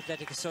Gaelic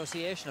Athletic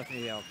Association of New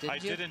York,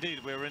 didn't you? I did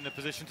indeed. We were in a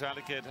position to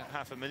allocate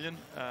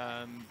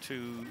 $500,000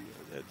 to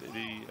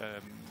the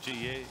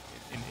GEA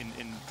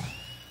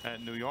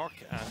in New York,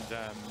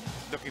 and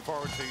looking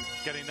forward to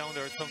getting down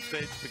there at some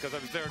stage, because I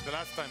was there the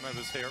last time I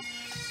was here.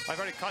 I'm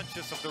very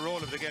conscious of the role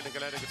of the Gaelic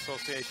Athletic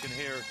Association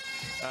here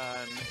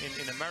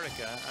in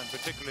America, and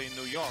particularly in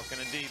New York.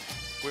 And indeed,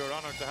 we were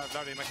honoured to have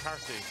Larry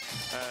McCarthy,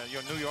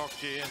 your New York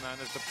GA man,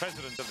 as the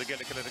president of the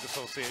Gaelic Athletic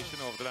Association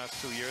over the last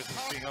 2 years, and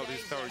seeing how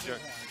these third year.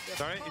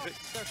 Sorry,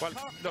 well,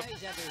 look,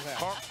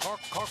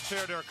 Cork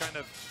share their kind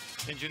of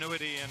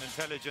ingenuity and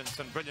intelligence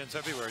and brilliance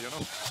everywhere, you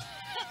know.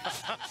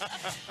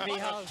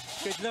 Micheál,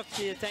 good luck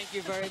to you. Thank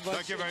you very much.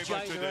 Thank you very much.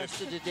 Enjoy the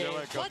rest of the day.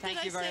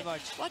 Thank you very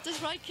much. What does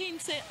Roy Keane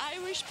say?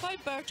 Irish by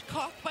birth,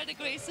 Cork by the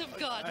grace of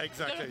God.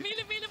 Exactly.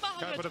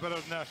 Can't put a better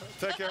than that.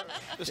 Take care.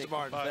 Mr.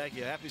 Martin, thank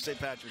you. Happy St.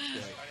 Patrick's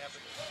Day.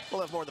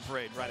 We'll have more of the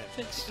parade right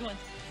after.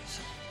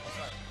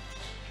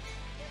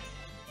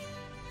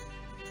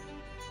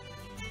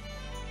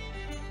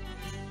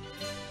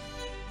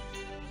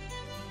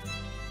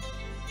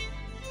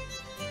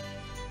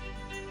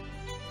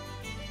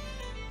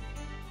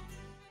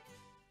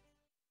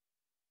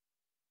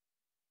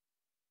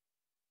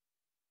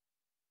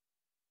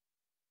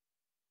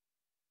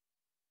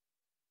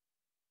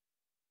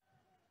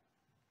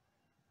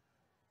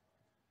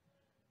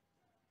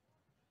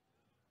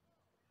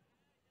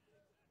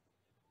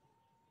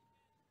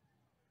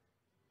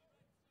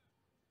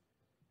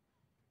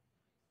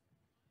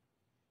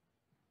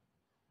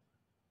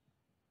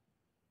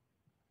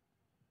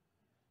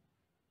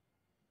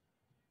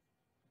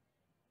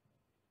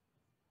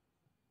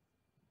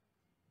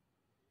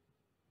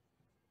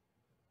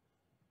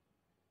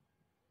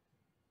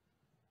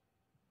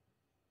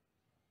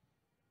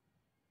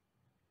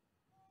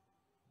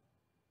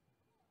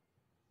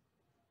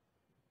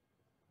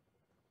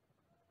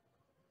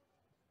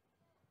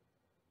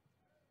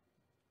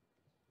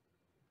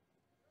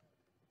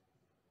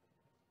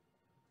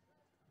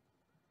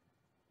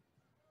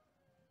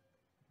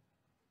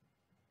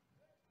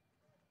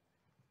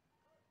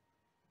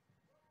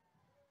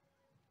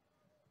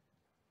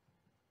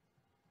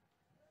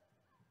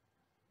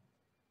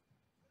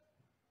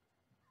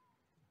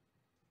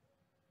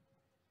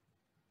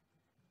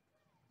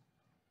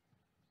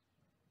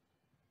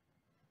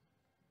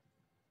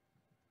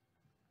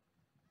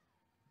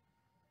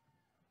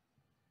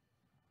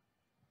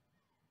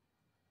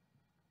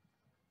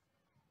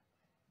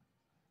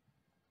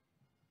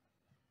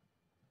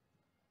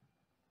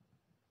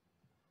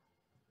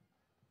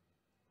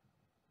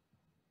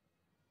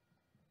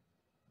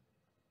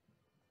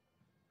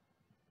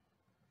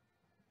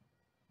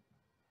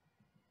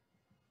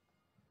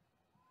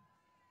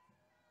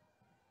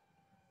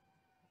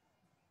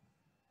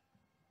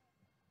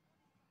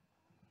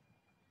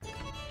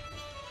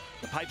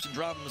 pipes and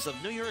drums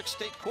of New York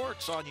State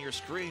Courts on your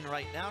screen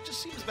right now. It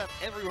just seems about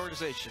every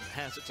organization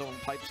has its own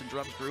pipes and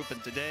drums group,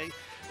 and today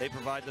they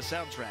provide the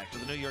soundtrack to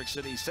the New York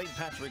City St.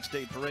 Patrick's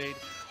Day Parade.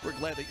 We're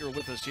glad that you're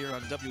with us here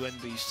on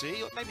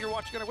WNBC. Maybe you're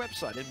watching on our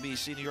website,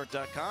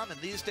 NBCNewYork.com, and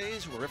these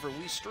days, wherever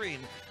we stream,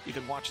 you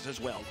can watch us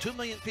as well. 2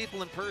 million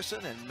people in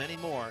person and many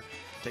more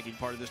taking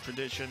part of this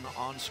tradition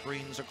on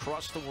screens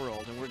across the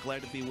world, and we're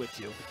glad to be with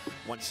you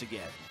once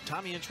again.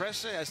 Tommy and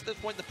Tressa, at this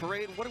point in the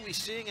parade, what are we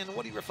seeing and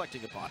what are you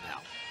reflecting upon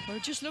now? We're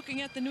just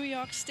looking at the New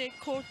York State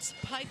Courts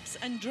pipes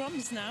and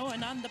drums now,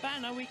 and on the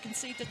banner we can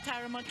see that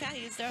Tara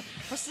Mulcahy is there.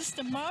 Her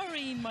sister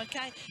Maureen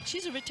Mulcahy,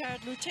 she's a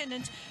retired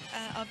lieutenant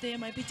of the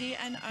MIPD,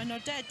 and her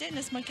dad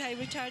Dennis Mulcahy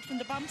retired from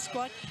the bomb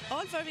squad,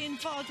 all very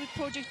involved with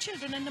Project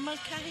Children and the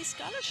Mulcahy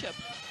Scholarship.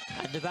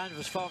 And the band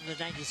was formed in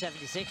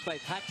 1976 by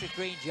Patrick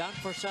Green, John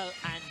Purcell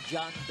and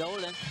John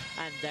Dolan,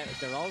 and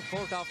they're all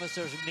court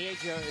officers.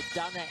 Major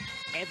Donna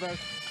Ebert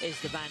is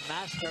the band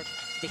master.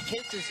 The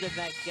kilt is the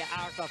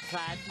MacArthur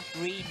plaid,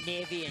 green,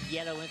 navy and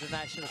yellow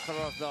international colour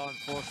of law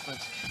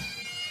enforcement.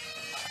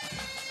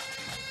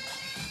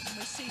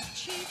 We see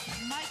Chief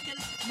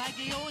Michael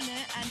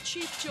Maglione and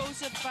Chief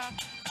Joseph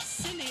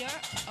Cillier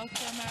out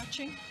there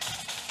marching.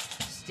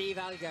 Steve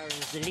Algar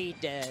is the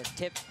lead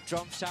tip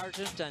drum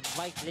sergeant, and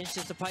Mike Lynch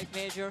is the pipe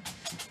major.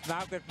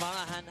 Margaret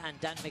Monaghan and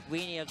Dan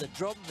McWeeny are the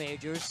drum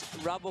majors.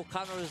 Rob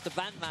O'Connor is the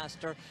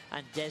bandmaster,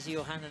 and Desi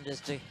O'Hanlon is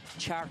the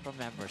charter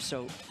member.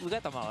 So we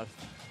got them all.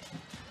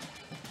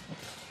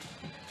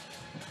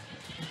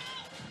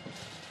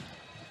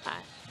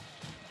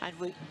 And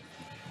we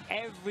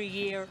every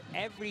year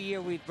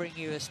we bring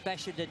you a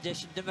special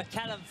edition. The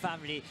McCallum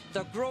family,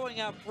 they're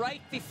growing up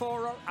right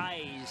before our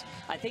eyes.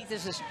 I think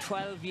this is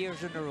 12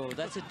 years in a row.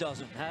 That's a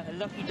dozen, huh? A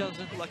lucky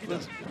dozen. Lucky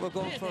dozen. We're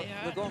going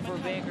for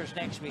Bakers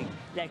next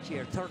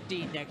year,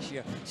 13 next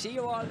year. See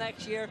you all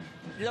next year.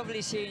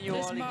 Lovely seeing you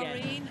all again.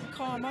 Maureen,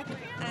 Cormac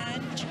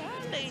and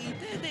Charlie,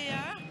 there they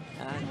are.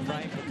 And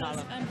Brian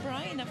McCallum. And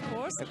Brian, of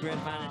course. A great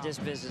man in this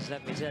business,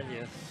 let me tell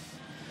you.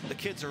 The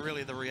kids are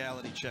really the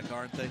reality check,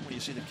 aren't they? When you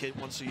see the kid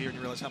once a year and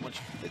you realize how much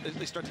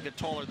they start to get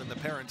taller than the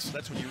parents,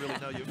 that's when you really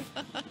know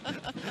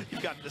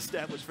you've got an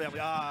established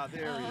family. Ah,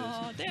 there he is.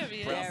 Oh, there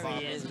he is. There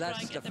he is.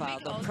 That's the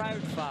father,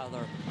 proud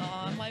father.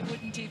 Oh, why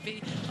wouldn't he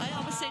be? I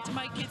always say to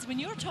my kids, when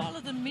you're taller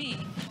than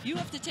me, you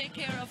have to take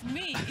care of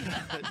me.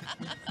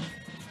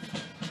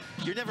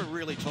 You're never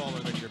really taller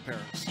than your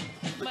parents.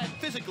 But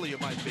physically you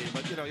might be,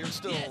 but you know, you're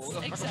still... Yes,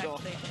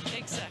 exactly,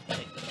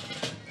 exactly.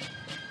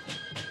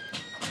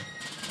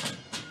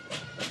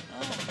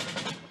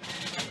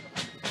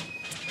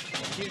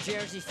 New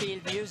Jersey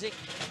Field Music.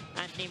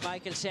 Anthony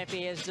Michael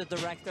Seppi is the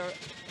director.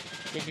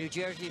 The New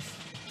Jersey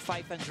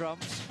Fife and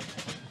Drums.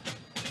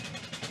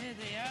 There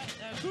they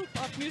are, a group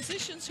of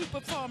musicians who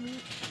perform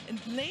in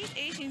late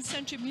 18th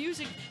century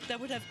music that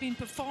would have been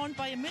performed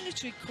by a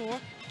military corps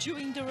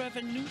during the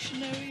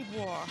Revolutionary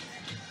War.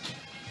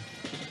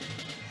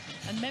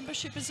 And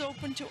membership is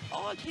open to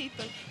all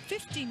people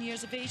 15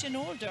 years of age and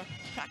older.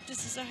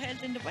 Practices are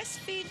held in the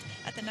Westfield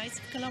at the Knights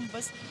of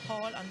Columbus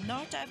Hall on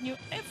North Avenue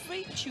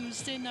every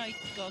Tuesday night,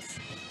 Gus.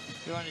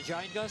 You want to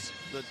join, Gus?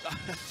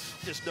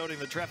 Just noting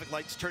the traffic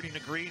lights turning to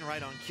green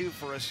right on cue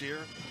for us here.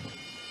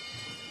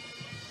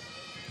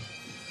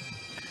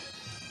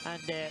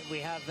 And we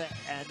have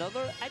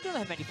another, I don't know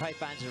how many pipe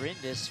bands are in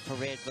this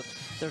parade, but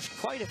there's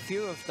quite a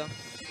few of them.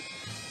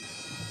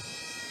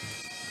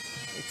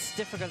 It's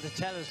difficult to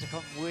tell as to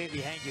come way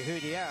behind you who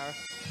they are,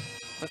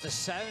 but the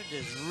sound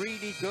is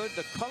really good.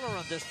 The colour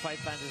on this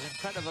pipe band is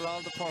incredible,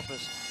 all the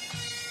purpose.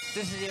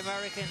 This is the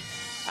American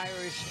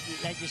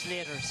Irish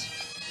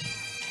Legislators.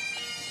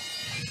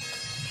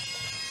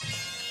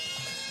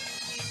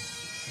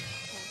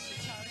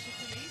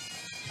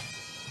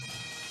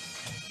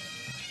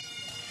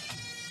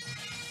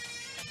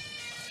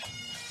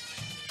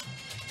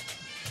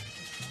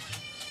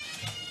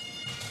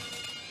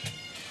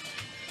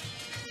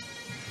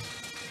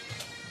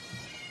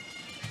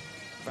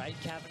 Brian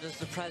Cavan is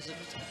the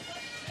president.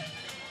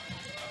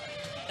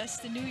 That's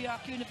the New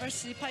York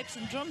University Pipes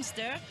and Drums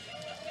there.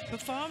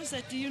 Performs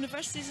at the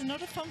universities and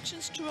other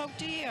functions throughout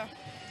the year.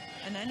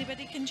 And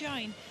anybody can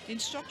join. The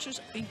instructors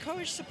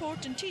encourage,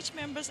 support and teach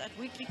members at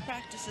weekly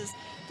practices.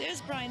 There's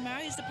Brian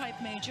Maher, he's the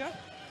pipe major.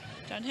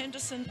 John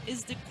Henderson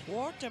is the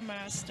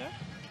quartermaster.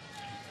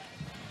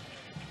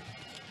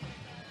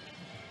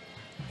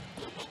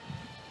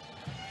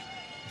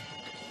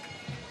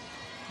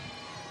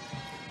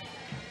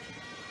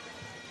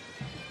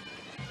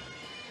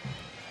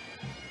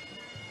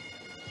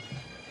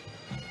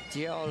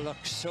 They all look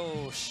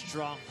so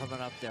strong coming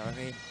up there. I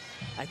mean,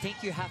 I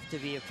think you have to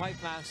be a pipe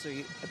master,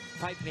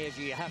 a pipe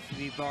major, you have to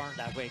be born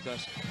that way,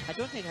 because I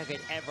don't think I could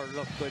ever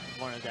look good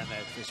in one of them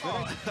outfits, would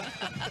I?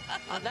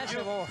 Unless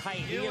I wore high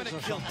heels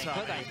or something,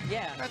 could I?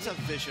 Yeah. That's a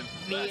vision.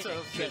 Me That's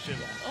a vision.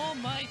 Oh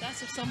my,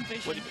 that's some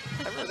vision.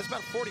 I remember there's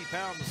about 40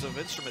 pounds of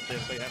instrument that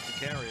they have to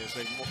carry as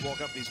they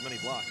walk up these many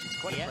blocks. It's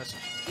quite impressive.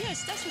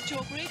 Yes, that's what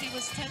Joe Brady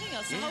was telling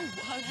us,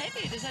 how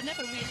heavy it is. I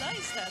never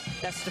realised that.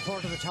 That's the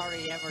Port of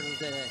Authority Emerald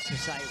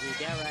Society.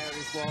 They're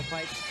Irish wall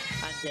pipes,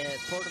 and the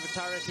Port of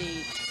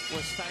Authority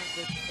was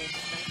founded in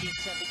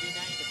 1979.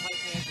 The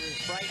pipe major is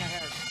Brian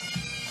Ahern.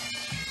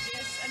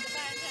 Yes, and the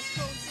band has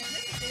grown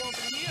significantly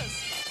over the years.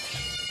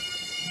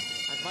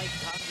 And Mike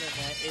Tomlin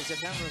is a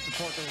member of the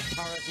Port of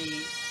Authority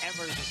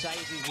Emerald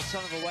Society. He's the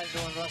son of a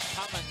well-known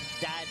Roscommon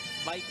dad,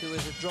 Mike, who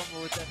was a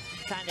drummer with the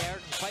Clan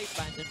Airden pipe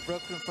band in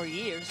Brooklyn for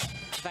years.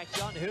 In fact,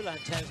 John Hulan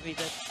tells me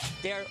that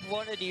they're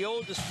one of the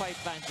oldest pipe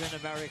bands in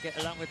America,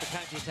 along with the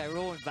County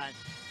Tyrone band.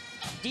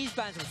 These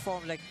bands were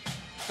formed like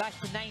back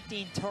to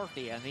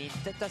 1930. I mean,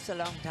 that's a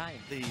long time.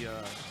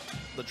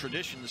 The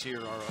traditions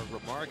here are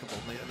remarkable.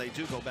 They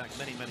do go back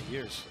many, many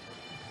years.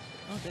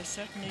 Oh, they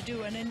certainly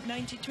do. And in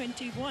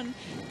 1921,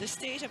 the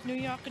state of New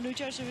York and New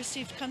Jersey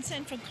received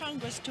consent from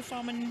Congress to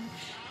form an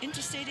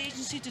interstate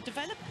agency to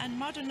develop and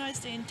modernize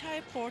the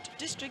entire port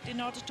district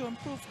in order to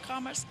improve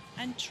commerce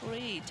and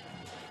trade.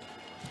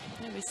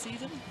 There we see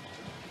them.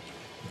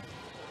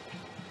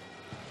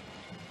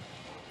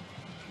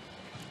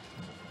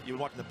 You've been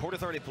watching the Port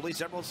Authority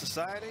Police Emerald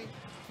Society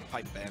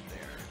pipe band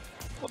there.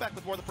 We'll back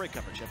with more of the parade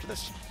coverage after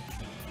this.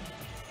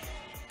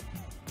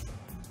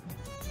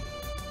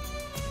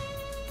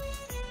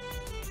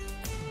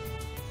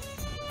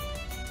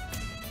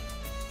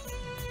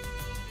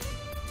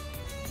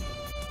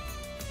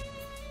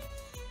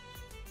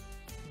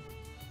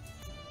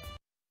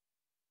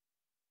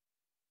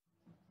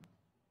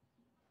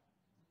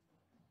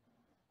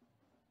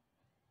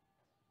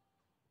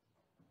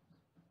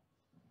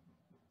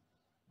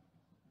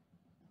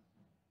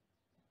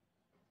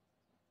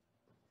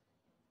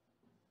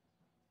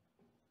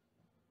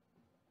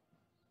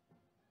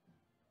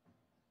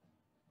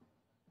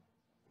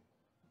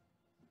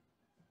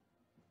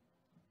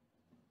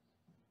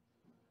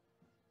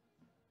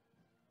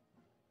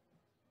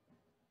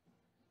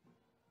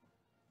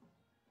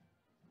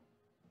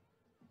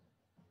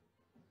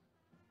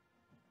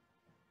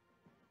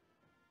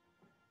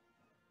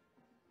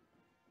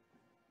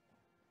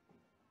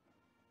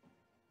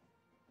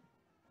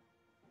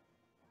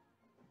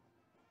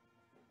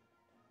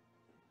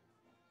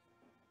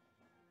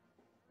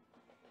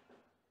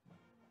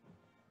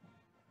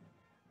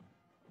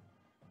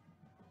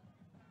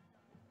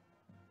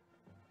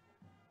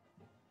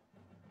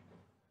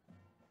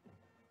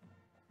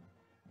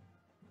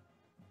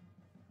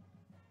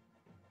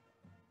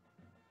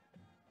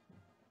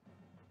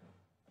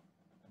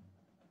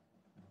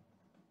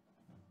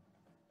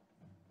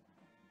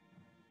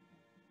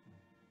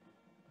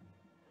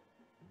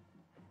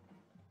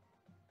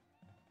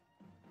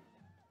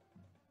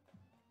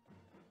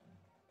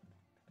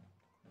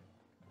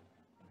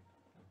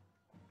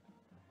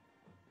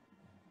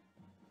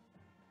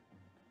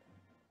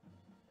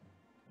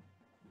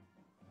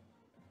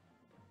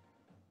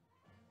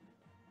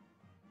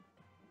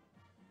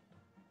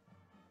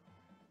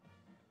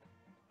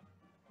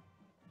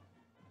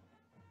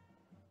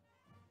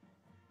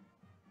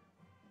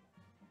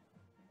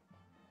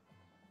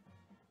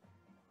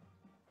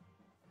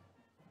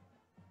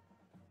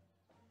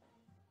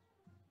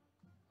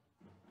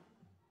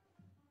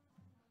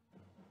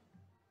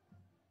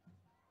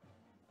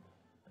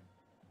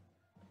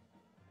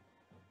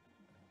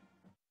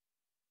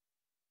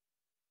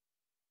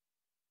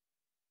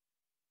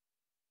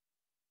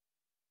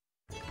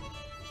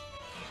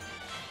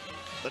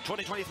 The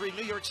 2023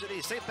 New York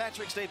City St.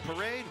 Patrick's Day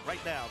Parade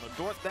right now.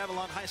 The North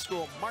Babylon High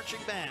School Marching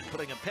Band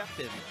putting a pep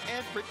in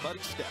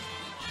everybody's step.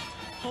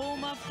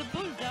 Home of the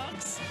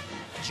Bulldogs.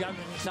 John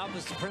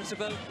Thomas, the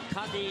principal.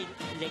 Connie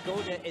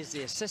Legoda is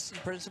the assistant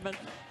principal.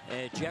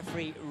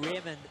 Jeffrey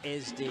Raymond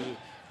is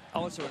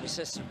also an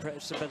assistant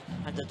principal,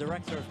 and the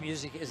director of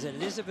music is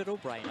Elizabeth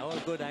O'Brien. All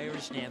good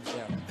Irish names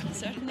there. It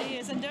certainly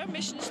is, and their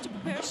mission is to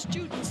prepare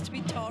students to be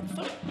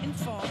thoughtful,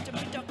 informed and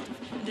productive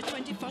in the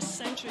 21st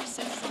century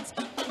citizens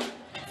who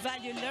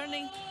value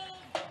learning,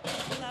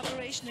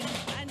 collaboration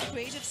and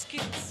creative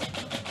skills.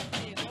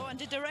 There you go. And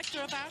the director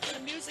of art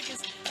and music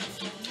is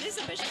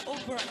Elizabeth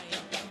O'Brien.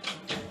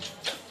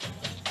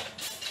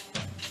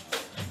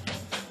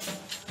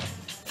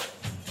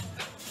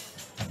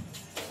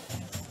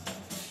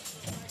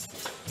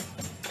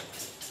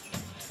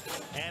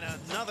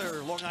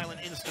 Another Long Island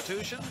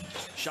institution,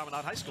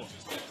 Chaminade High School.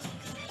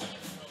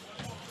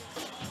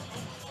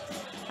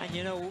 And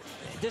you know,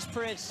 this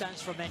parade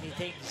stands for many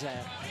things.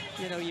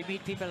 You know, you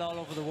meet people all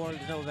over the world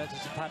who know about the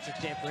St.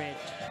 Patrick's Day parade.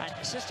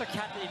 And Sister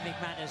Kathleen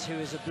McManus, who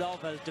is a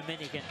Blauville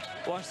Dominican,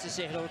 wants to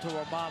say hello to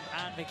her mom,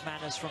 Anne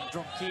McManus, from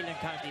Drumkeelan,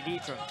 County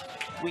Leitrim.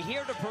 We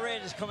hear the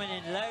parade is coming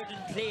in loud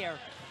and clear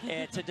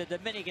to the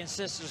Dominican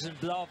sisters in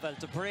Blauville.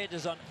 The parade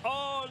is on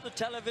all the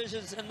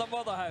televisions in the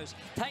Mother House.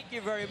 Thank you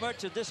very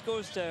much. And this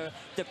goes to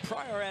the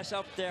prioress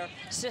up there,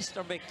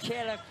 Sister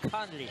Michaela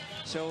Conley.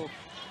 So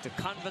the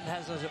convent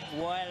has us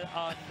well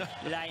on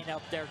line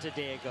up there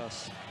today,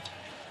 Gus.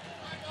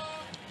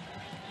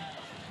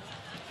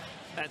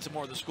 And some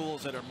more of the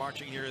schools that are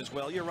marching here as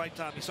well. You're right,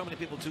 Tommy. So many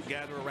people, too,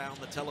 gather around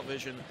the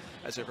television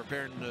as they're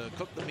preparing to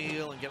cook the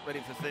meal and get ready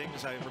for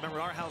things. I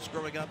remember our house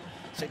growing up,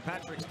 St.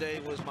 Patrick's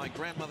Day was my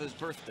grandmother's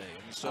birthday.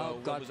 And so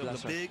it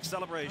was a big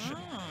celebration.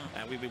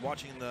 And we'd be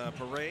watching the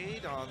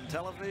parade on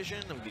television,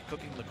 and we'd be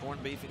cooking the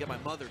corned beef. Again, my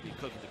mother would be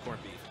cooking the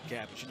corned beef and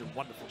cabbage. She did a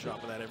wonderful job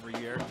of that every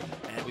year.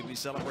 And we'd be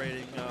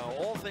celebrating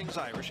all things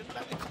Irish, and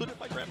that included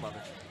my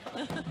grandmother.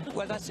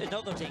 Well, that's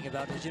another thing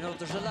about it. You know,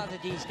 there's a lot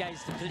of these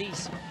guys, the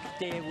police,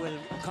 they will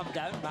come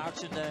down,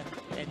 march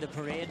in the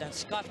parade, and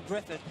Scott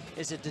Griffith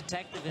is a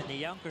detective in the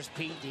Yonkers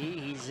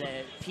PD. He's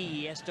a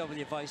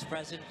PESW vice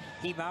president.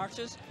 He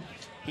marches,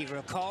 he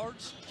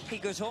records, he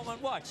goes home and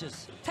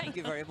watches. Thank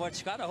you very much,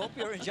 Scott. I hope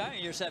you're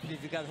enjoying yourself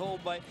if you got home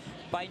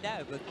by now,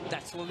 but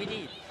that's what we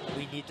need.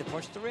 We need to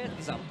push the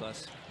ratings up,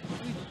 Gus.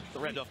 The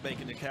Randolph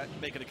Bacon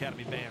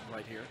Academy band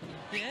right here.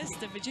 Yes,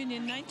 the Virginia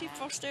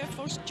 91st Air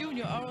Force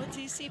Junior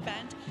ROTC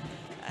band,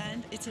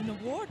 and it's an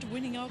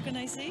award-winning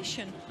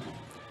organization.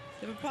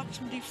 There are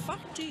approximately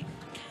 40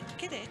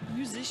 cadet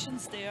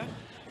musicians there,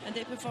 and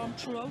they perform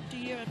throughout the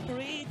year at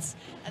parades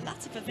and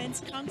lots of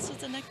events,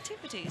 concerts and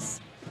activities.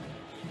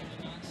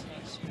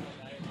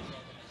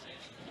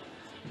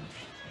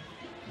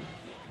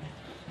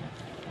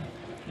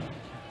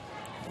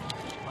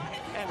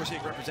 And we're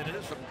seeing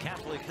representatives from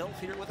Catholic Health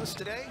here with us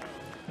today.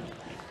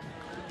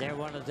 They're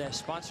one of the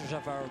sponsors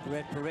of our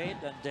great parade,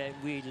 and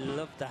we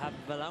love to have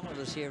them along with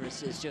us here.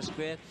 It's just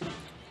great.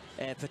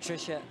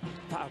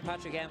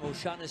 Patrick M.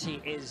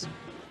 O'Shaughnessy is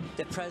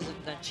the President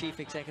and Chief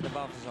Executive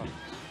Officer.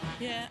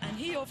 Yeah, and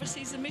he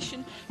oversees a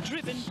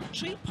mission-driven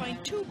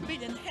 3.2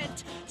 billion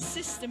health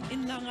system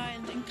in Long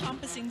Island,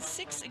 encompassing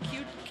 6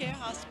 acute care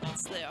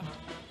hospitals there.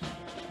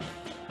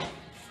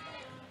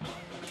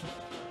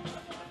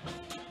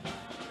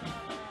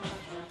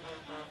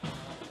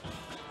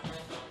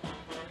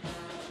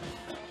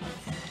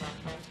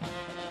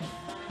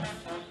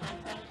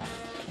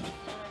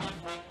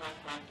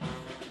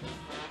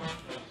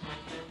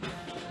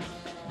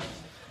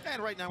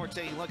 And right now we're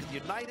taking a look at the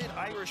United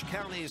Irish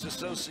Counties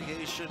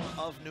Association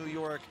of New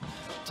York.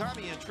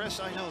 Tommy and Tress,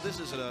 I know this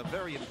is a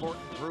very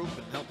important group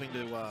in helping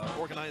to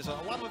organize a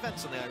lot of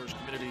events in the Irish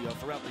community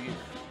throughout the year.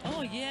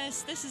 Oh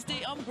yes, this is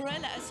the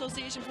umbrella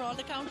association for all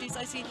the counties.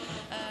 I see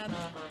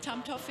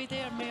Tom Tuffy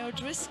there, Mayor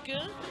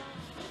Driscoll,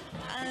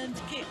 and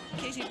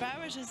Katie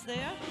Barrett is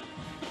there,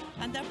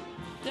 and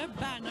their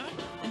banner,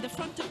 in the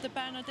front of the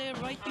banner there,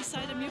 right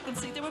beside them, you can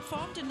see they were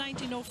formed in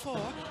 1904.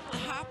 The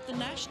harp, the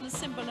national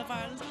symbol of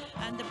Ireland,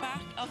 and the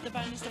back of the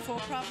banner is the 4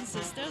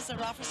 provinces. There's their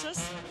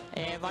officers.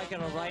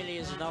 Michael O'Reilly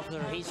is an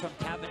officer. He's from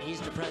Cavan. He's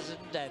the president.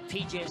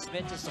 P.J.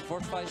 Smith is the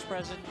 1st vice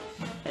president.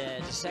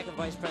 The 2nd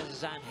vice president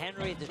is Anne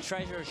Henry. The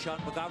treasurer, Sean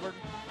McGovern.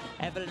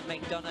 Evelyn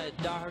McDonough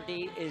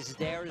Doherty is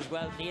there as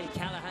well. Neil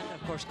Callahan,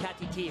 of course,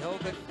 Cathy T.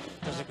 Hogan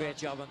does a great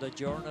job on the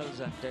journals,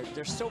 and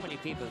there's so many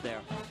people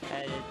there.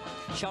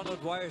 Sean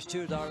O'Dwyer's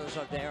 $2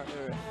 are there.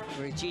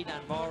 Regina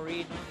and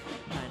Maureen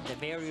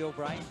and Mary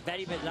O'Brien,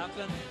 Betty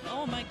McLaughlin.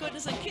 Oh my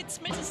goodness, and Kit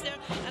Smith is there,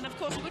 and of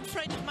course a good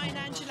friend of mine,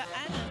 Angela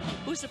Annan,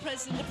 who's the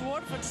president of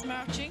Waterford, is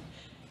marching.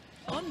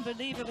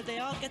 Unbelievable, they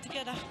all get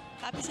together.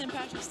 Happy St.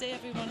 Patrick's Day,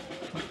 everyone.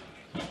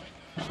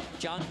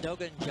 John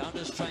Duggan, John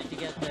is trying to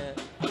get the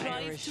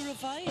Irish to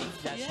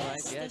revive. That's yes,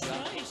 right, yeah, that's John.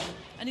 right.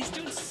 And he's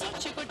doing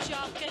such a good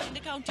job getting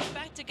the county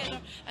back together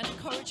and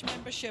encourage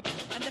membership.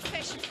 And the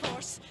Fesh, of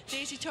course, the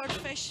 83rd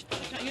Fesh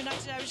for the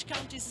United Irish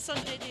Counties,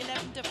 Sunday the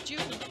 11th of June.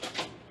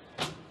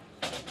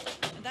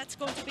 And that's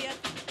going to be at,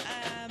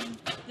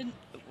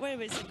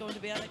 where is it going to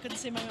be at? I couldn't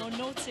see my own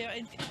notes here.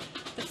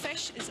 The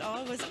Fesh is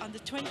always on the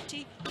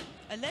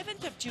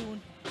 11th of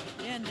June.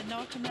 Yeah, in the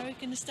North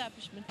American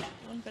establishment.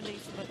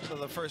 Unbelievable. So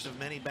the first of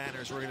many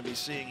banners we're going to be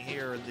seeing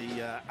here in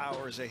the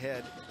hours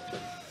ahead.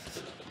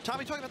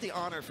 Tommy, talking about the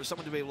honor for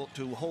someone to be able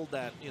to hold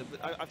that, you know,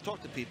 I've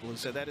talked to people who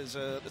said that is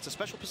it's a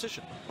special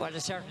position. Well,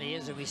 it certainly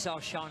is, and we saw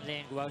Sean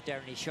Lane go out there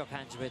and he shook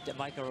hands with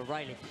Michael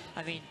O'Reilly.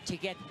 I mean, to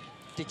get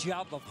the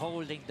job of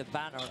holding the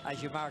banner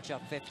as you march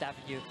up 5th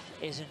Avenue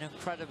is an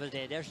incredible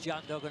day. There's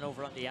John Duggan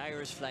over on the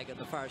Irish flag on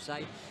the far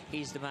side.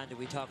 He's the man that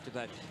we talked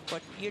about.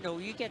 But you know,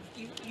 you get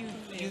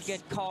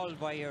called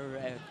by your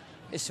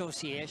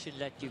association,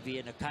 let you be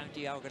in a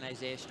county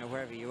organisation or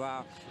wherever you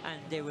are,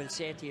 and they will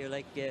say to you,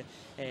 like,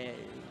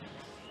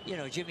 you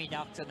know, Jimmy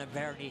Nocton and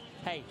Bernie,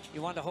 hey,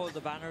 you want to hold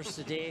the banners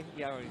today?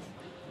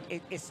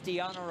 It's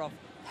the honour of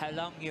how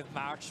long you've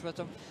marched with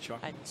them. Sure.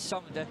 And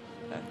some of the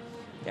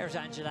There's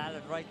Angela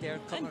Allen right there,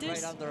 coming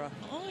right under her.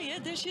 Oh yeah,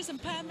 there she is,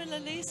 and Pamela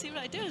Lacey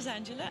right there's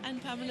Angela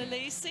and Pamela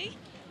Lacey.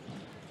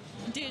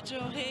 Deirdre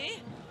O'Hay.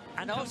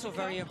 And also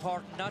very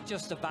important, not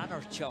just the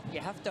banner, Chuck. You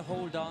have to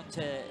hold on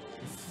to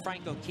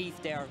Frank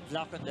O'Keefe there,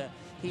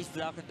 he's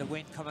blocking the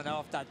wind coming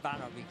off that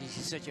banner because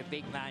he's such a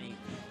big man. He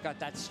got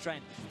that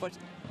strength. But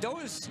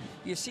those,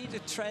 you see the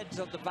threads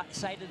on the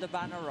side of the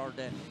banner, or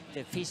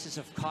the pieces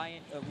of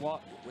kind,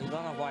 we don't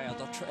know why,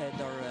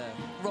 they're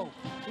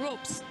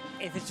ropes.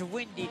 If it's a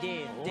windy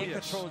day, they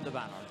control the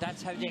banner.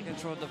 That's how they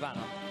control the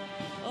banner.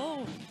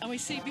 Oh, and we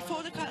see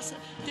before the castle,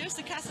 there's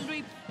the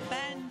Castlereagh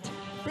band,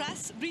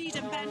 brass reed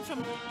and band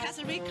from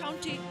Castlereagh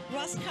County,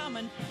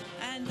 Roscommon,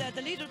 and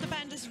the leader of the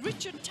band is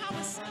Richard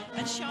Thomas,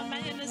 and Sean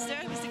Mannion is there,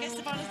 who's the guest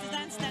of honour to the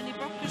dance. Danny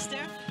Brook is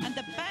there, and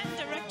the band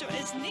director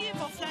is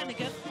Niamh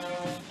O'Flanagan.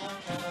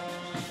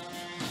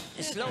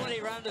 Slowly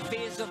round the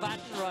fields of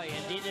Attenroy,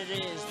 indeed it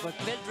is, but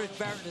Mildred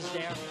Byrne is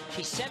there.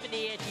 She's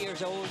 78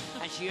 years old,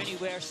 and she only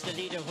wears the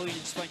leader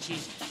wheels when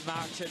she's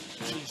marching.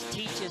 She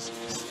teaches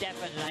step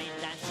and line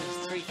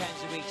dances 3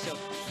 times a week, so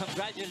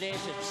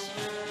congratulations.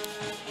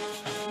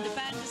 And the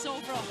band is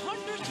over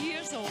 100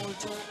 years old.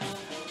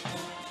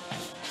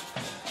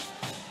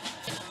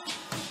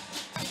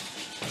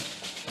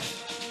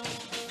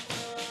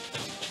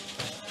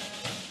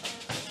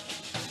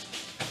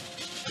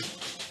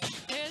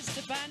 Here's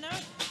the banner.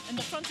 In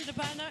the front of the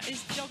banner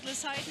is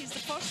Douglas Hyde. He's the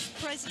first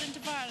President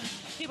of Ireland.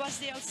 He was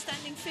the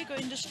outstanding figure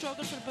in the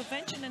struggle for the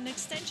prevention and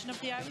extension of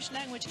the Irish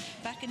language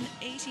back in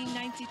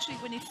 1893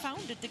 when he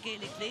founded the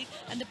Gaelic League.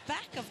 And the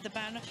back of the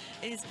banner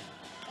is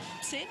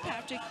St.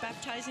 Patrick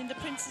baptising the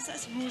princess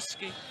as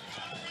Ruski.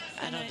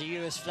 And on the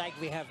US flag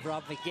we have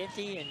Rob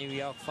McGinty, a New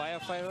York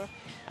firefighter,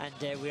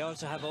 and we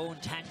also have Owen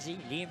Tansey,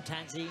 Liam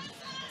Tansey,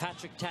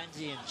 Patrick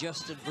Tansey and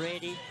Justin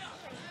Brady.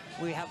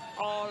 We have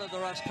all of the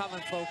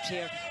Roscommon folks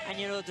here, and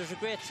you know there's a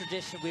great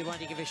tradition. We want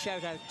to give a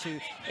shout out to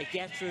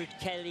Gertrude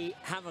Kelly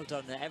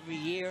Hamilton. Every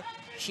year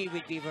she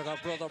would be with her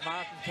brother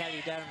Martin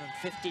Kelly down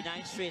on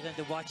 59th Street, and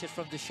to watch it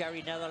from the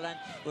Sherry Netherland.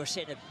 We're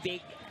saying a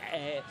big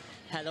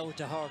hello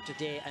to her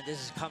today, and this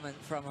is coming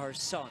from her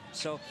son.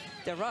 So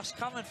the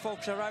Roscommon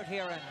folks are out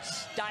here in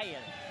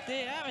style.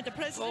 They are, and the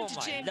President,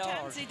 Jane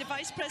Tansey, the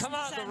Vice President, come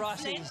on, the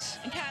Rossies.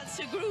 And Carl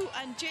Segru,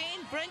 and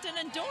Jane, Brenton,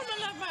 and Donald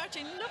are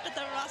marching. Look at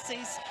the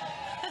Rossies.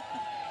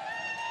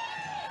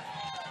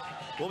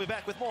 We'll be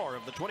back with more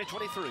of the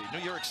 2023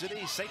 New York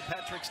City St.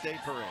 Patrick's Day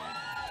Parade.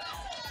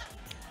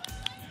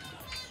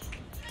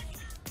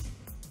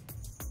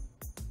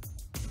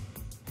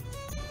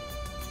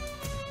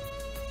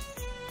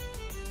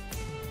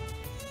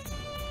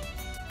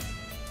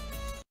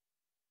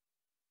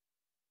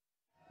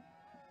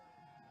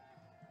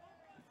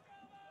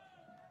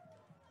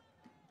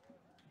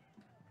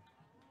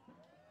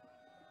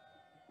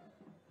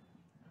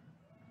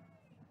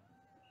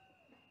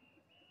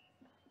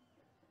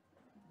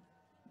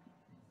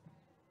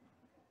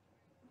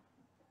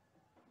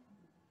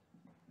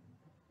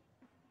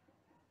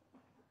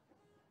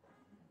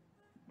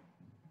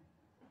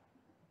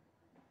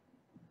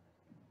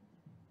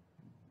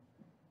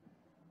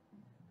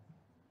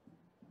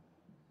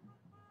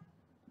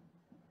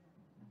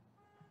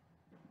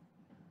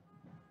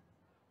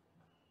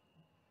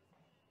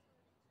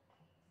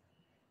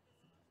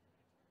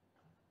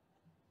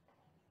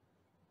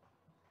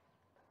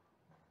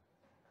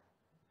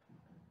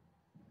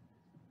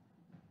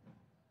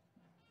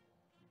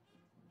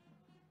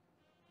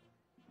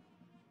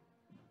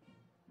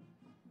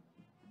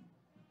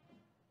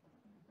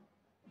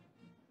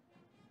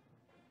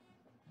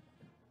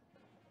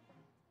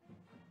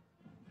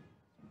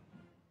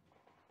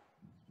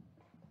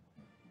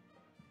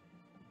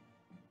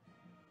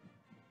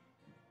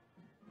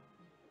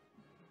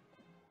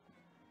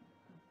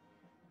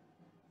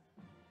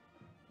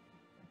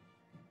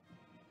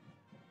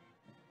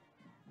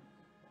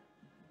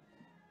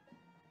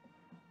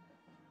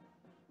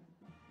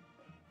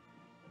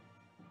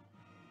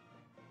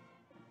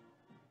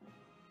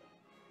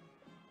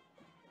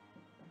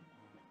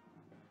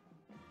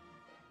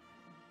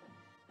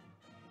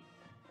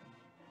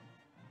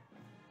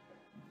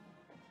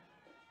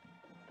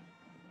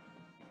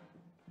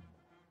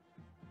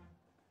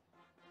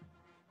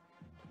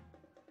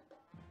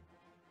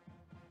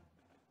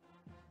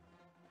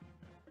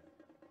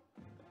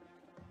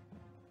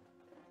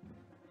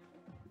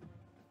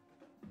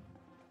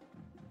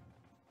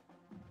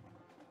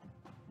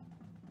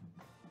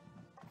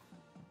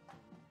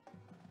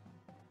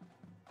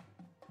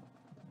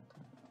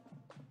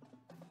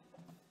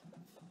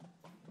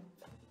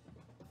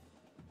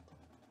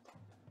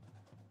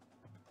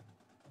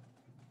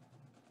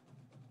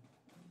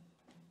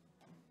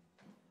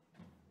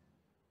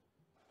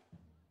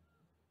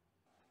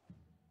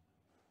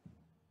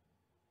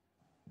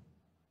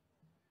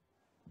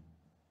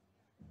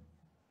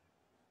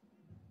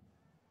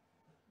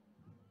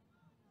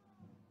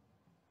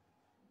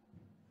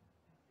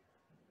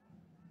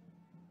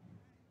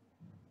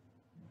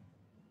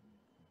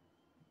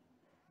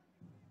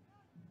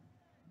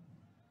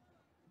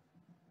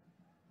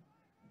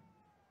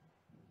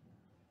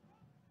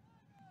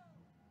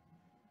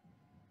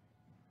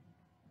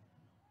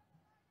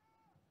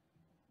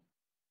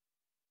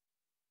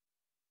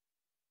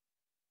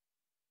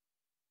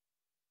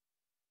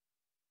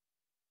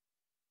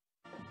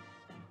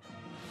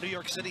 New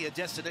York City, a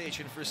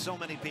destination for so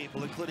many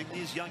people, including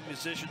these young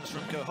musicians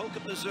from Cohoca,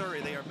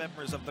 Missouri. They are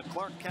members of the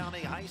Clark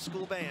County High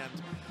School Band.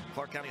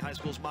 Clark County High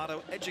School's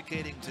motto,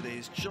 educating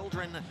today's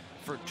children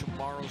for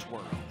tomorrow's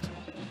world.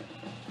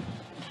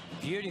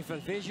 Beautiful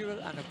visual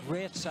and a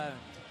great sound.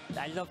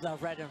 I love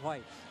that red and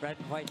white. Red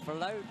and white for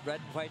Louth,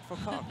 red and white for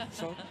Cork.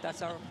 So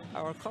that's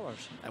our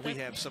colours. And we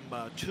have some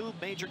two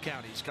major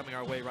counties coming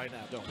our way right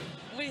now, don't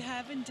we? We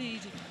have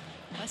indeed.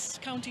 That's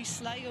County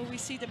Sligo. We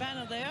see the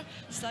banner there.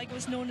 Sligo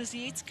is known as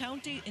the 8th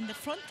county. In the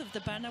front of the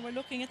banner, we're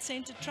looking at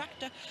St.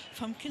 Attractor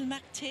from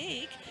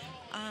Kilmactague.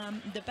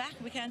 The back,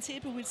 we can't see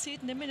it, but we'll see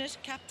it in a minute.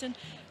 Captain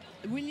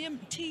William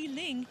T.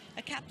 Ling,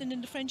 a captain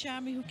in the French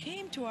army who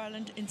came to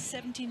Ireland in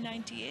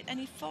 1798, and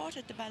he fought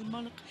at the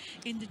Balmulloch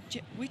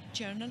with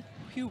General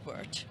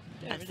Hubert.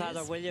 There And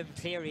Father William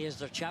Cleary is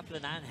their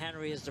chaplain, Anne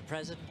Henry is the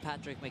president,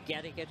 Patrick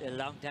McGettigan, a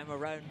long time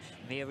around,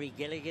 Mary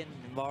Gilligan,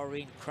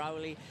 Maureen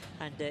Crowley.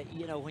 And,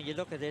 you know, when you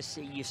look at this,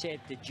 you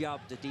said the job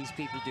that these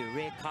people do.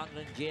 Ray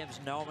Conlon, James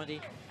Normandy,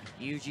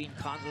 Eugene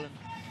Conlon,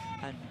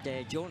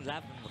 and Joan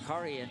Lavin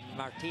McCurry and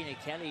Martina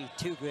Kelly,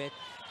 two great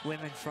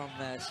women from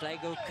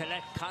Sligo.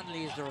 Colette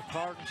Connolly is the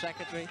recording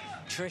secretary.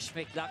 Trish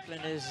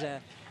McLaughlin is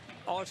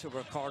also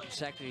recording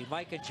secretary.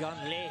 Mike and John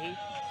Leahy,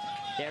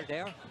 they're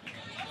there.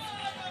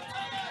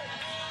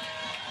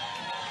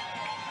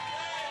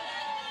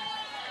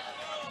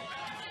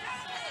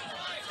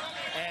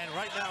 And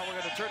right now we're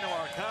going to turn to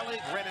our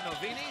colleague, Rena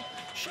Novini.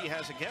 She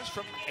has a guest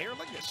from Aer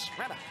Lingus.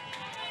 Rena.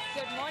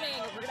 Good morning,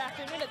 or good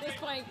afternoon. At this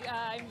point,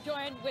 I'm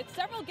joined with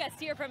several guests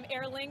here from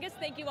Aer Lingus.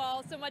 Thank you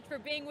all so much for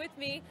being with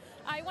me.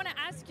 I want to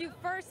ask you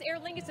first, Aer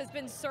Lingus has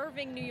been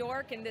serving New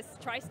York in this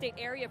tri-state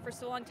area for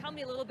so long. Tell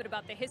me a little bit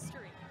about the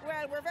history.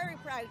 Well, we're very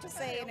proud to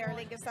say in Aer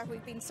Lingus that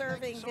we've been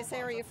serving this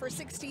area for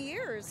 60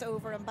 years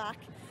over and back.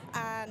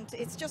 And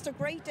it's just a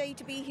great day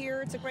to be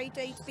here. It's a great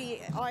day to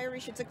be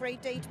Irish. It's a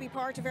great day to be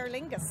part of Aer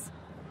Lingus.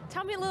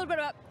 Tell me a little bit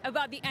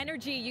about the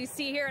energy you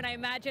see here, and I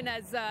imagine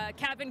as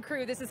cabin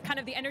crew, this is kind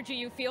of the energy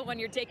you feel when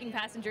you're taking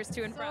passengers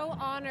to and from. So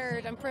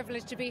honoured and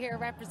privileged to be here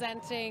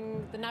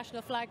representing the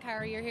national flag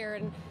carrier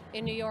here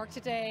in New York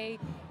today.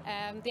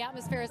 The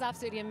atmosphere is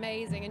absolutely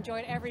amazing.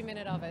 Enjoyed every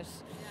minute of it.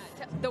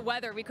 Yeah, the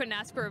weather, we couldn't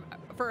ask for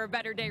a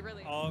better day,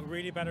 really. Oh,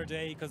 really better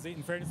day, because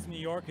in fairness to New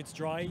York, it's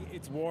dry,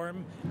 it's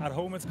warm. At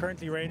home, it's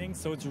currently raining,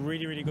 so it's a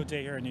really, really good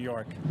day here in New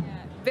York. Yeah.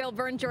 Bill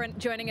Byrne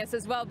joining us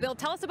as well. Bill,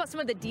 tell us about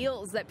some of the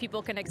deals that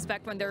people can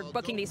expect when they're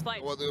booking these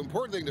flights. Well, the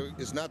important thing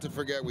is not to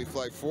forget we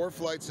fly 4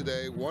 flights a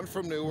day, 1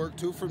 from Newark,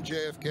 2 from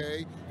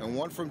JFK, and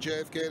 1 from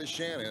JFK to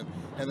Shannon.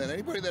 And then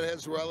anybody that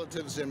has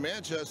relatives in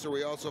Manchester,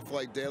 we also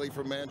fly daily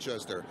from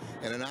Manchester.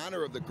 And in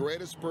honor of the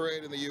greatest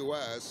parade in the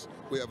U.S.,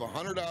 we have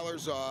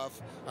 $100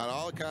 off on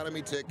all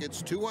economy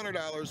tickets,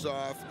 $200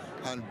 off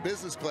on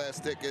business class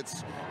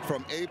tickets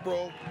from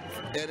April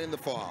and in the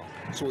fall.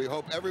 So we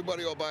hope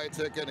everybody will buy a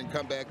ticket and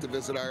come back to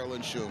visit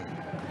Ireland soon.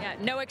 Yeah,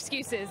 no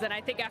excuses. And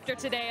I think after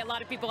today, a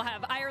lot of people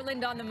have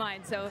Ireland on the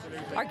mind. So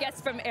our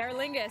guests from Aer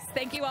Lingus,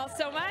 thank you all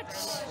so much.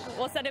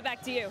 We'll send it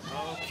back to you.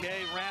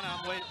 Okay,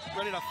 Rana, I'm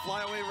ready to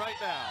fly away right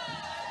now.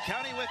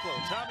 County Wicklow,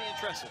 Tommy and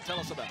Tressa, tell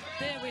us about it.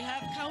 There we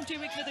have County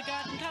Wicklow, the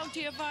Garden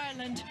County of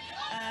Ireland.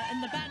 In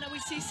the banner we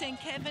see St.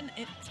 Kevin,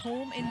 its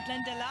home in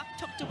Glendalough.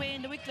 Tucked away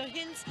in the Wicklow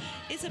Hills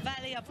is a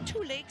valley of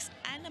 2 lakes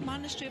and a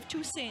monastery of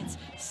 2 saints.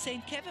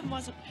 St. Kevin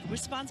was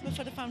responsible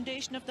for the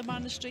foundation of the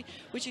monastery,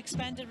 which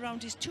expanded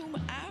around his tomb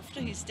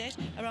after his death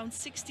around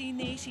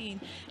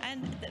 1618.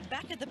 And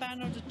back at the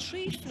banner are the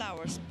 3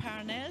 flowers,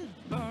 Parnell,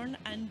 Byrne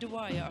and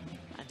Dwyer.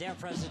 And their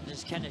president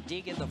is Kenneth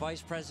Deegan. The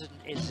vice president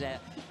is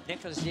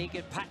Nicholas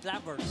Deegan. Pat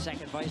Lambert, the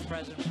second vice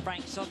president.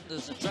 Frank Sutton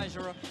is the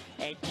treasurer.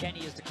 Ed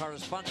Kenny is the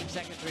corresponding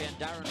secretary. And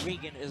Darren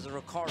Regan is the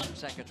recording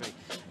secretary.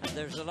 And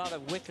there's a lot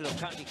of Wicklow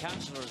County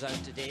councillors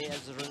out today,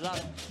 as there's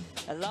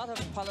a lot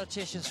of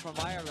politicians from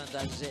Ireland,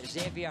 as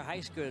Xavier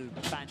High School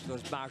band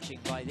goes marching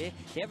by. They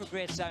have a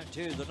great sound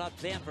too. They're not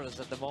playing for us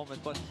at the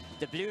moment, but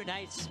the Blue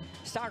Knights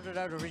started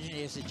out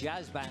originally as a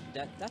jazz band.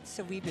 That's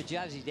a wee bit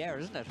jazzy there,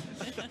 isn't it?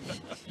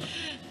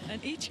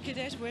 And each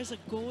cadet wears a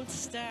gold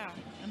star.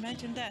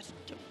 Imagine that.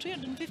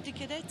 350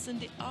 cadets in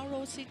the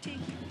ROCT.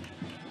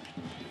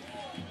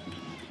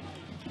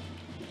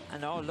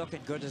 And all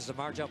looking good as they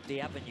march up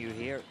the avenue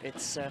here.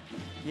 It's,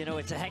 you know,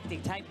 it's a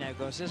hectic time now,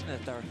 Gus, isn't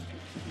it?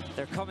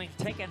 They're coming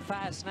thick and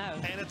fast now.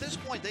 And at this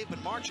point, they've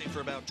been marching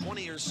for about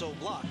 20 or so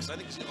blocks. I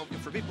think, you know,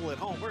 for people at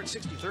home, we're at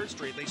 63rd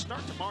Street. They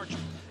start to march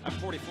at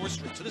 44th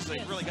Street. So this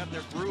they've really got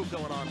their groove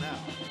going on now.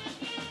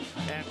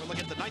 And we're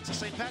looking at the Knights of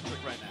St.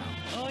 Patrick right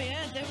now. Oh yeah,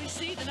 there we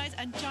see the Knights,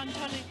 and John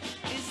Tully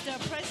is the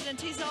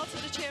president. He's also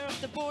the chair of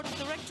the board of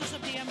directors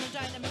of the Emerald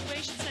Isle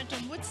Immigration Centre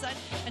in Woodside,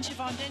 and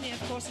Siobhan Denny,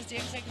 of course, is the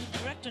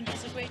executive director and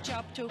does a great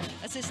job to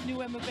assist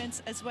new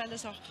immigrants, as well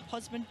as her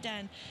husband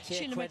Dan.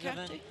 Sheila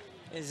McCarthy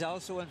is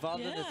also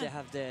involved in it. They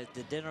have the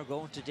dinner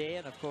going today,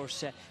 and of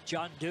course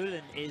John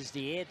Doolan is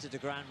the aide to the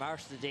Grand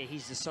Marshal today.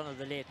 He's the son of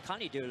the late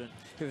Connie Doolan,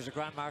 who was a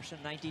Grand Marshal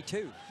in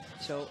 '92.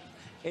 So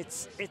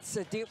it's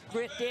a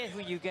great day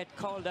when you get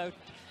called out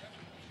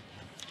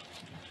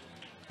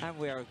And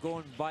we are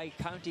going by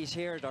counties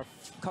here. They're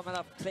coming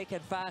up thick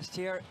and fast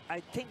here. I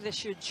think this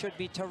should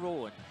be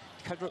Tyrone.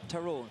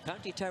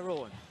 County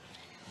Tyrone.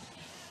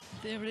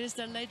 There it is.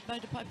 They're led by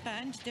the pipe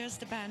band. There's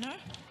the banner.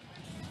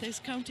 There's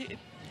county.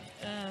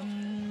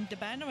 The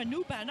banner, a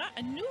new banner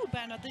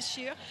this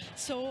year.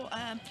 So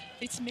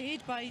it's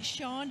made by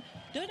Sean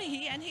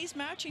Donaghy, and he's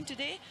marching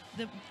today.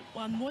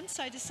 On one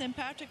side is St.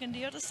 Patrick and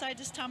the other side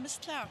is Thomas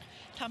Clark.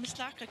 Thomas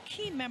Clark, a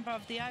key member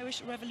of the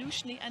Irish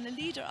Revolutionary and a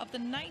leader of the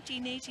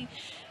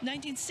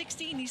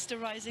 1916 Easter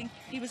Rising.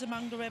 He was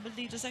among the rebel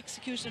leaders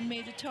executed on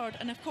May the 3rd.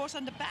 And of course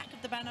on the back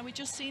of the banner, we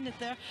just seen it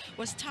there,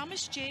 was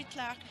Thomas J.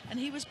 Clark, and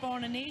he was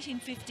born in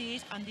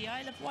 1858 on the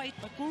Isle of Wight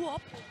but grew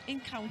up in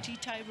County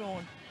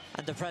Tyrone.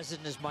 And the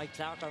president is Mike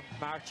Clark,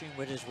 marching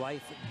with his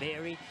wife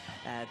Mary,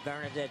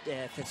 Bernadette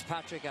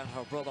Fitzpatrick and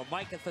her brother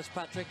Michael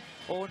Fitzpatrick,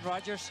 Owen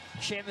Rogers,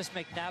 Seamus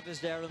McNabb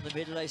is there in the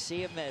middle. I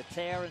see him,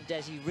 Claire and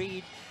Desi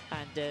Reid,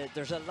 and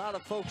there's a lot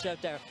of folks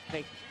out there.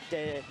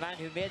 The man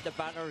who made the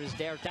banner is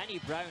there, Danny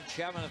Brown,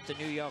 chairman of the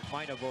New York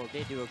Minor Board.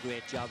 They do a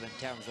great job in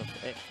terms of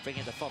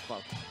bringing the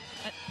football.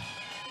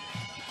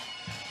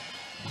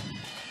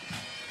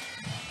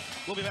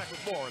 We'll be back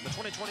with more in the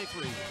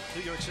 2023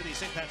 New York City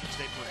St. Patrick's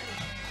Day Parade.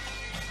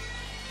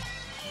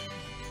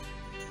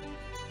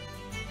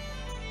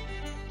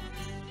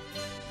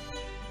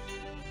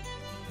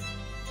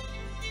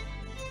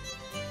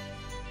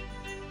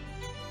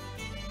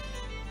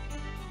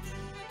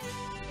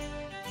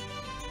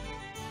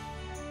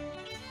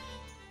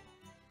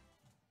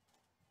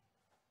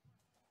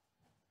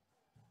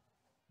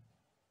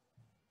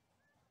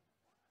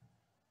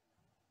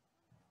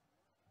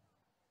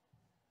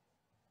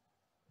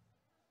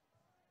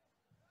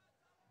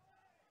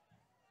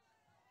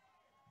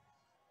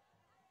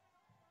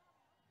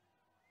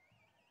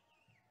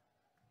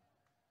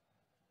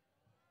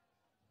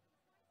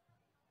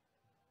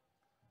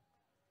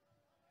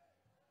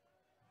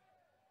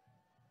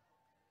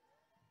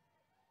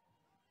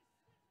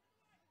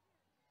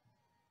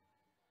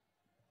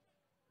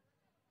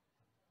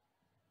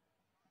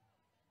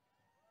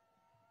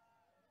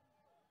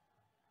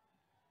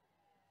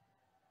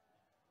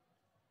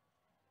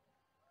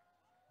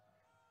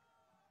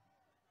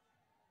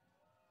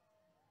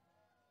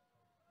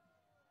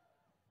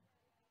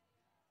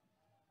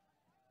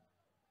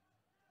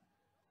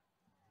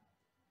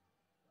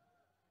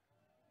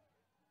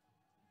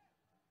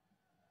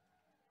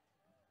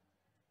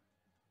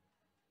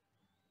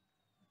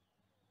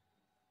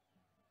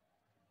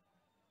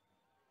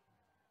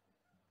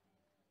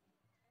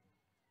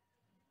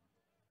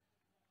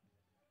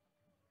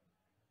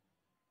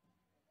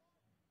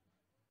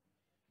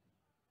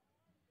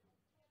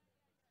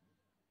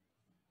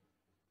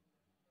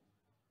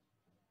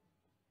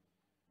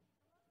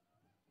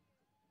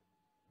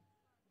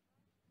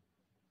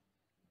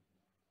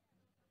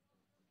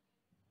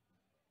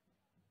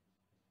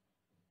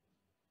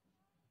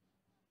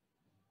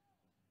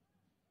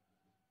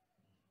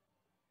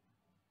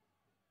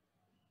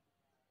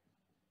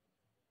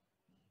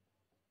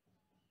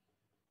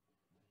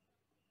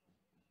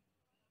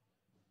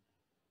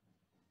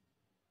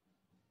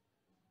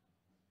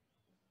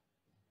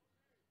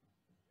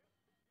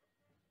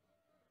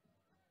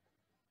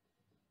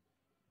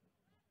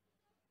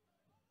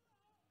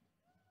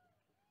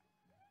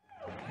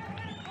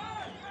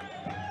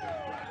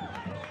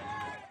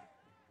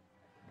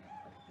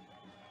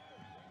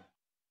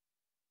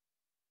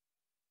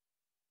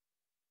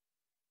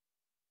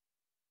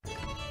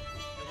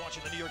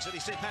 Watching the New York City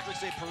St.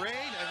 Patrick's Day Parade,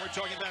 and we're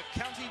talking about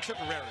County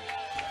Tipperary.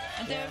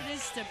 And there it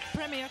is, the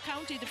Premier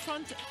County. The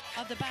front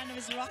of the banner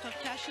is a rock of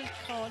Cashel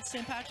called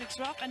St. Patrick's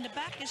Rock, and the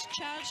back is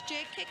Charles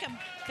J. Kickham,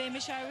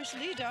 famous Irish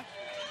leader.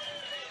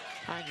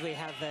 And we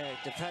have the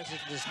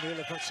president is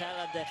Nuala Purcell,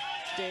 and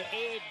the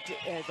aide,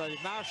 the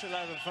marshal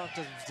out in front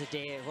of him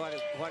today. What a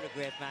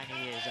great man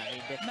he is. I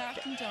mean,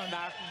 Martin Dunn.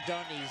 Martin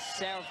Dunn, he's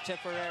served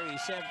Tipperary, he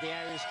served the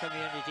Irish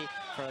community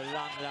for a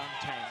long, long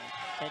time.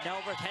 And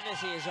Norbert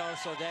Hennessy is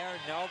also there.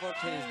 Norbert,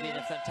 who's been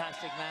a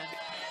fantastic man.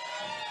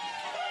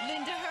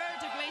 Linda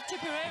Hurd, a great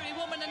Tipperary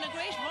woman and a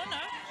great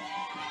runner.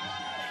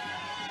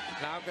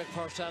 Margaret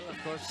Purcell,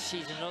 of course,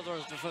 she's another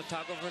of the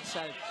photographers.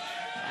 And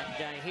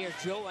here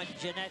Joe and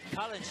Jeanette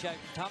Collins shouting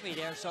Tommy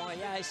there. So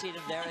yeah, I see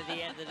them there at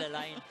the end of the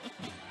line.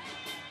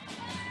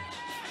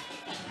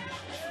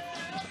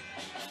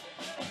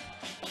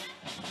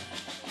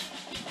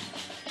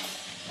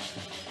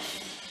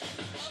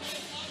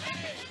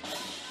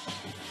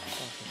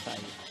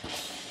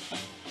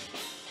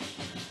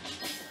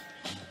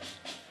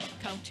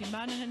 County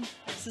Monaghan,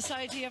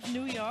 Society of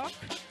New York.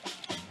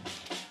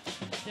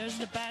 There's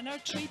the banner,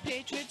 three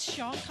patriots,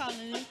 Sean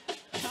Connolly,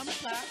 Tom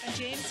Clark and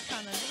James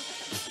Connolly.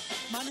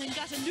 Monaghan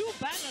got a new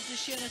banner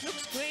this year and it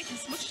looks great.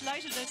 It's much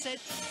lighter. They said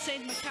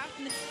St.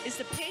 McCartan is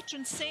the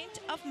patron saint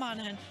of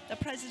Monaghan. The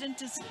president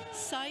is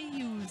Cy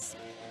Hughes.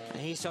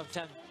 And he's from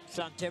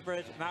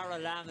Clontiberid. Mara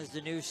Lamb is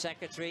the new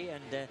secretary,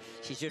 and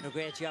she's doing a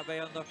great job. I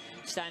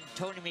understand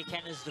Tony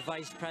McKenna is the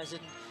vice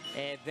president.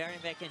 Barry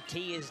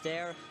McEntee is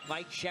there.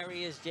 Mike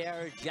Sherry is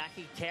there.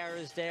 Jackie Kerr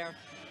is there.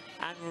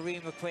 Anne-Marie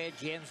McQuaid,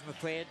 James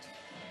McQuaid.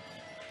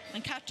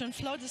 And Catherine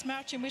Flood is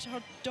marching with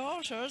her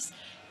daughters,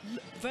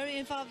 very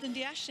involved in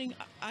the Ashling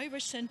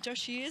Irish Centre.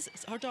 She is.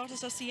 Her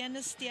daughters are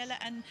Sienna, Stella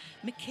and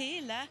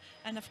Michaela.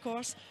 And of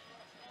course,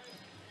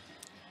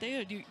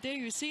 there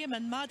you see them.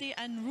 And Maddie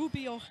and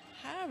Ruby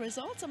O'Hara is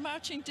also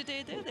marching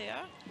today. There they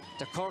are.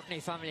 The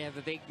Courtney family have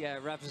a big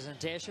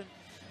representation.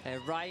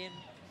 Ryan,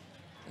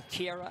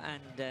 Kira,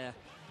 and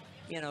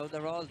you know,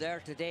 they're all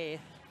there today.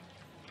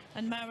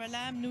 And Mara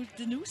Lamb,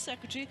 the new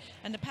secretary,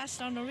 and the past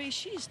honoree,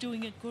 she's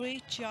doing a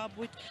great job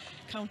with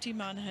County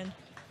Monaghan.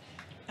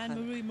 And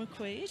Marie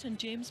McQuaid and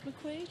James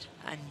McQuaid.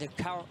 And the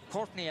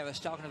Courtney I was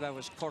talking about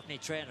was Courtney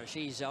Traynor.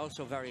 She's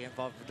also very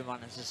involved with the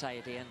Monaghan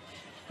Society. And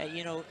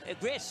you know, a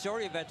great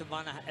story about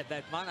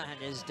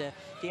Monaghan is the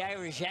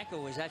Irish Echo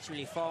was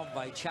actually formed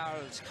by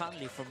Charles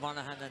Connolly from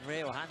Monaghan and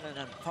Ray O'Hanlon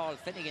and Paul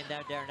Finnegan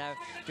down there now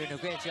doing a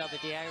great job at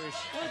the Irish.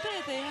 Oh,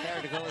 there they are.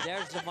 There to go.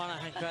 There's the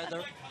Monaghan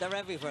crowd. They're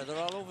everywhere. They're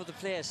all over the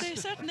place. They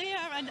certainly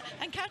are.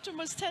 And Catherine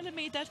was telling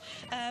me that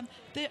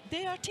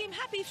they are Team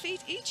Happy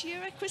Feet each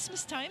year at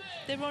Christmas time.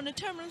 They run a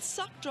terminal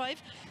sock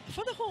drive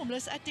for the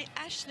homeless at the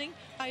Ashling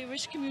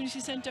Irish Community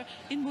Centre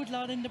in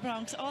Woodlawn in the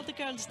Bronx. All the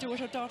girls do it.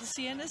 Her daughters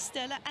Sienna,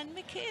 Stella and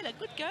Michaela.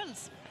 Good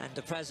girls. And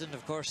the president,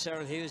 of course,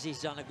 Cyril Hughes,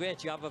 he's done a great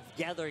job of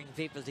gathering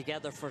people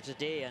together for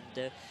today.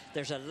 And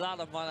there's a lot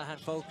of Monaghan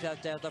folk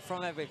out there. They're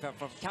from everywhere,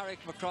 from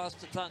Carrickmacross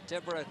to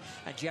Clontibber.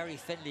 And Jerry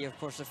Finlay, of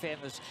course, a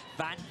famous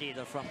band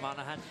leader from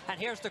Monaghan. And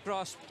here's the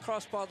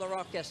Cross-Border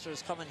Orchestra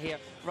is coming here,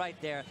 right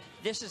there.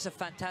 This is a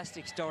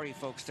fantastic story,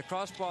 folks. The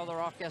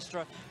Cross-Border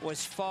Orchestra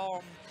was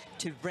formed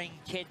to bring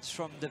kids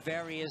from the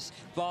various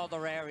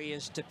border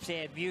areas to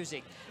play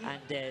music,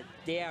 and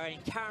they are in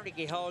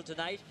Carnegie Hall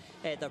tonight.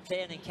 They're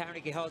playing in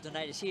Carnegie Hall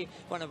tonight. I see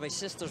one of my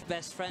sister's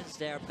best friends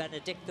there,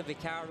 Benedicta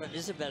Vicara and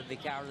Isabel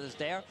Vicara is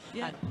there,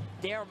 and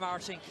they're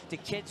marching. The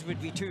kids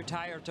would be too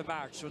tired to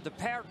march, so the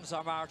parents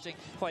are marching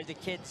while the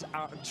kids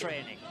are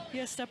training.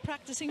 Yes, they're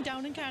practicing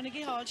down in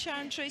Carnegie Hall.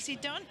 Sharon Tracy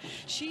Dunn,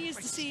 she is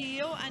the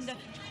CEO and the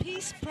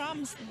Peace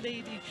Proms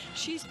lady.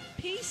 She's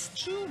Peace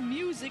Through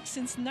Music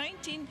since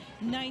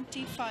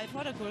 1995.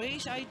 What a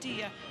great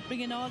idea,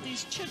 bringing all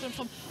these children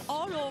from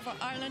all over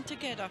Ireland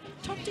together.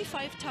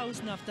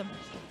 35,000 of them.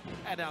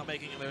 And now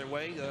making their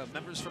way,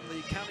 members from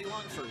the County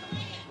Longford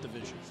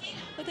division.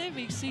 Well, there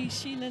we see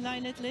Sheila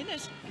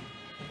Lynett.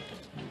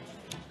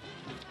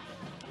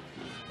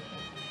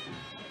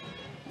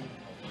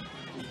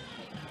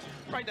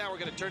 Right now, we're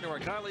going to turn to our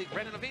colleague,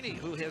 Rana Navini,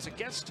 who has a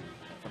guest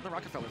from the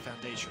Rockefeller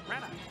Foundation.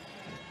 Rana.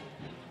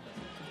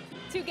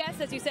 Two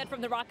guests, as you said, from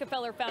the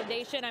Rockefeller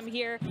Foundation. I'm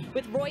here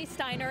with Roy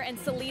Steiner and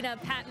Selena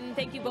Patton.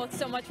 Thank you both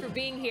so much for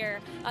being here.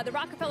 The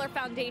Rockefeller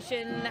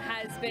Foundation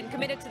has been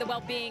committed to the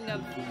well-being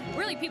of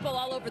really people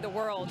all over the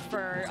world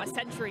for a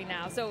century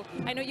now. So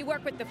I know you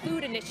work with the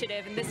Food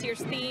Initiative, and this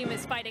year's theme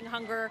is Fighting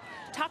Hunger.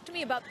 Talk to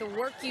me about the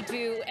work you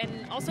do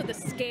and also the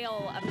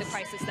scale of the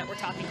crisis that we're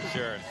talking about.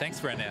 Sure.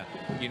 Thanks, Brenda.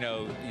 You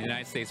know, the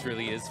United States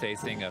really is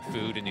facing a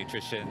food and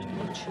nutrition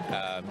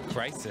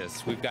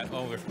crisis. We've got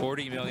over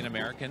 40 million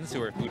Americans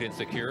who are food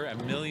insecure.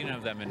 1 million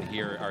of them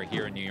are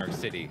here in New York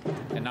City.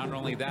 And not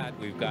only that,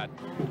 we've got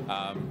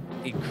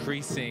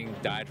increasing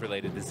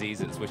diet-related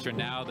diseases, which are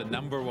now the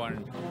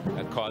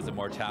 #1 cause of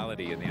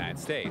mortality in the United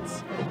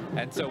States.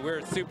 And so we're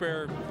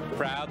super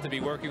proud to be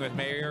working with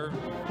Mayor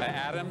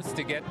Adams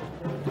to get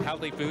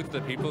healthy food to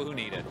the people who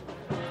need it.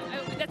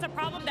 That's a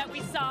problem that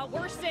we saw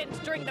worsened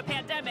during the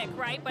pandemic,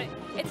 right? But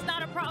it's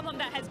not a problem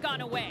that has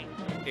gone away.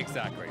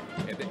 Exactly.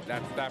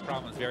 That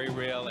problem is very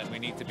real, and we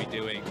need to be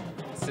doing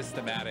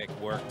systematic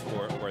work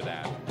for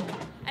that.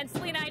 And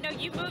Selena, I know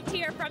you moved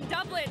here from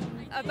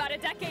Dublin about a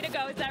decade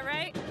ago, is that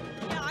right?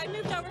 Yeah, I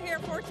moved over here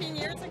 14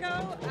 years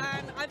ago,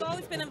 and I've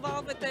always been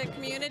involved with the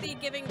community,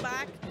 giving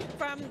back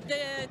from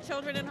the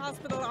Children in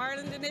Hospital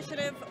Ireland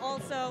initiative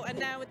also, and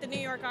now with the New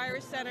York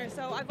Irish Centre.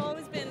 So I've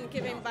always been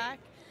giving back.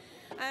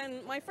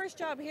 And my first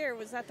job here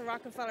was at the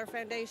Rockefeller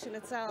Foundation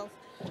itself,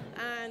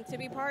 and to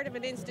be part of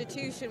an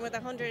institution with a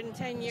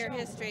 110-year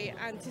history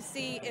and to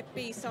see it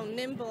be so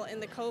nimble in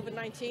the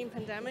COVID-19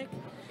 pandemic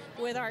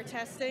with our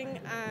testing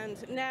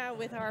and now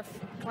with our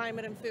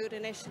climate and food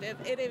initiative,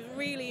 it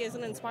really is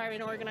an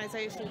inspiring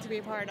organization to be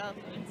a part of.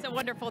 It's so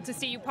wonderful to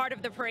see you part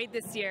of the parade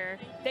this year.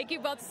 Thank you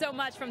both so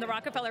much from the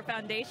Rockefeller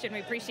Foundation. We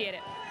appreciate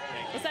it.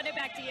 We'll send it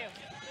back to you.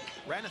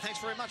 Rana, thanks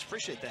very much.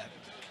 Appreciate that.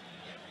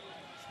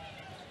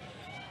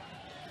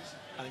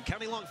 And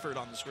County Longford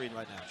on the screen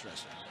right now,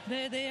 Trish.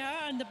 There they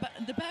are, and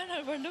the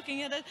banner, we're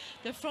looking at it.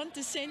 The front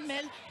is St.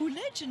 Mel, who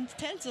legend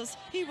tells us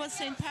he was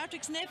St.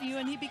 Patrick's nephew,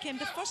 and he became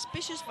the first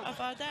bishop of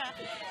Ardagh.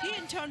 He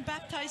in turn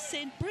baptised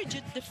St.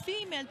 Bridget, the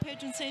female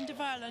patron saint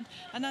of Ireland,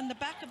 and on the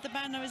back of the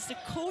banner is the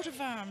coat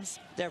of arms.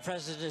 Their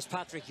president is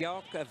Patrick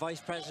York, Vice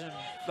President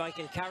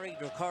Michael Carrick,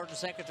 the Recording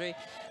Secretary,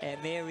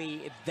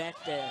 Mary Beth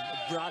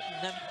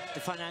Brottenham, the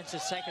Financial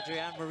Secretary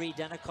Anne-Marie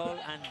Dennicol,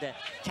 and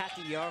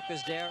Kathy York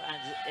is there,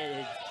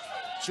 and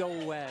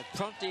Joe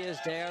Prunty is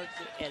there,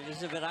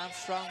 Elizabeth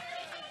Armstrong.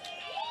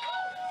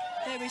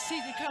 There we see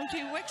the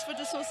County Wexford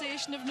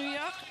Association of New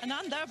York, and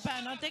on their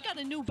banner, they got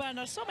a new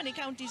banner. So many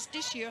counties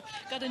this year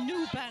got a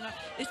new banner.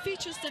 It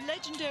features the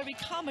legendary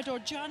Commodore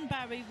John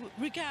Barry,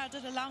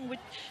 regarded along with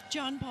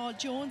John Paul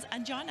Jones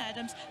and John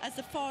Adams as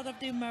the father of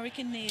the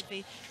American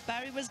Navy.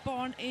 Barry was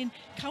born in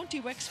County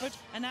Wexford,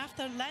 and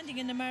after landing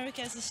in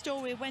America as a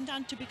stowaway, went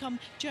on to become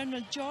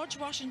General George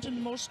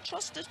Washington's most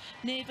trusted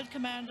naval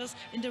commanders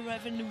in the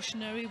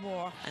Revolutionary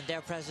War. And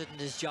their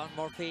president is John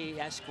Murphy,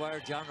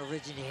 Esquire. John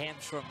originally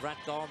hails from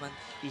Rathgorman.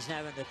 He's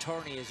now an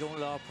attorney, his own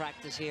law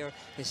practice here.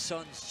 His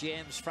sons,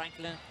 James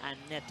Franklin and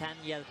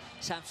Nathaniel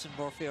Sampson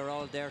Murphy, are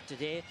all there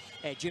today.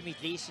 Jimmy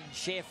Gleason,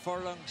 Shea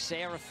Furlong,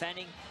 Sarah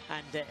Fenning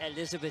and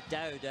Elizabeth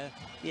Dowd.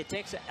 It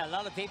takes a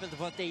lot of people to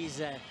put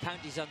these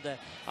counties on the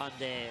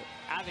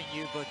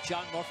avenue, but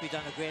John Murphy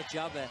done a great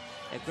job,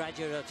 a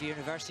graduate of the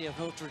University of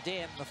Notre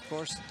Dame. Of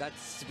course,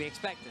 that's to be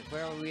expected.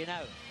 Where are we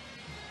now?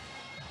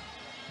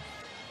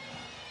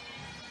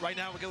 Right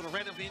now we go to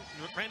Rana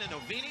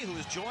Novini, who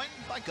is joined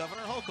by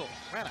Governor Hochul.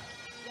 Rana.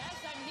 Yes,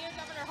 I'm here.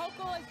 Governor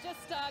Hochul has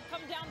just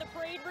come down the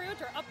parade route,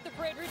 or up the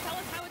parade route. Tell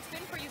us how it's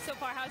been for you so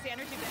far. How's the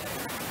energy been?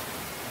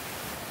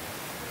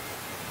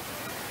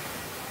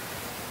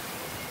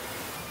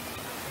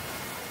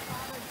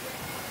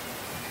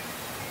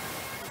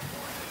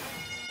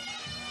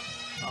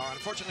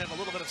 Unfortunately, I have a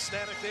little bit of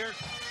static there.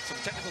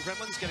 Some technical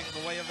gremlins getting in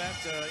the way of that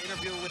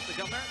interview with the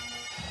governor.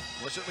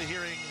 We're certainly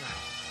hearing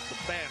the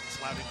bands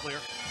loud and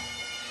clear.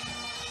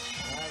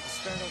 The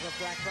Spirit of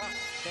Black Rock,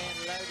 band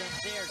loud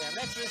and clear there.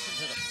 Let's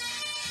listen to them.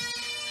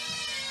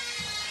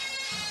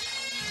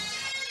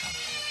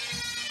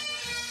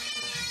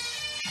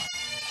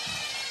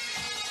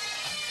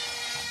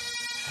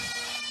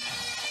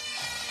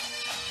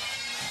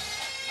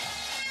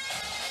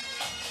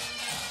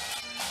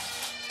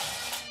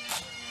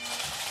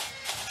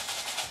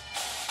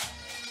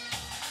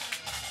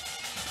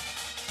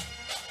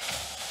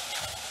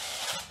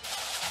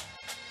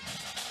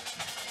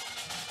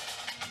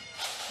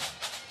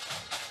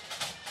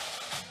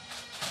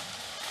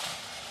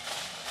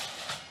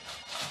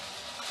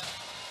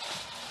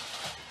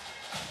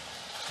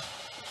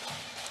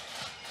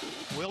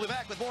 We'll be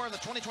back with more of the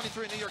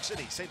 2023 New York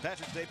City St.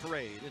 Patrick's Day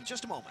Parade in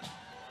just a moment.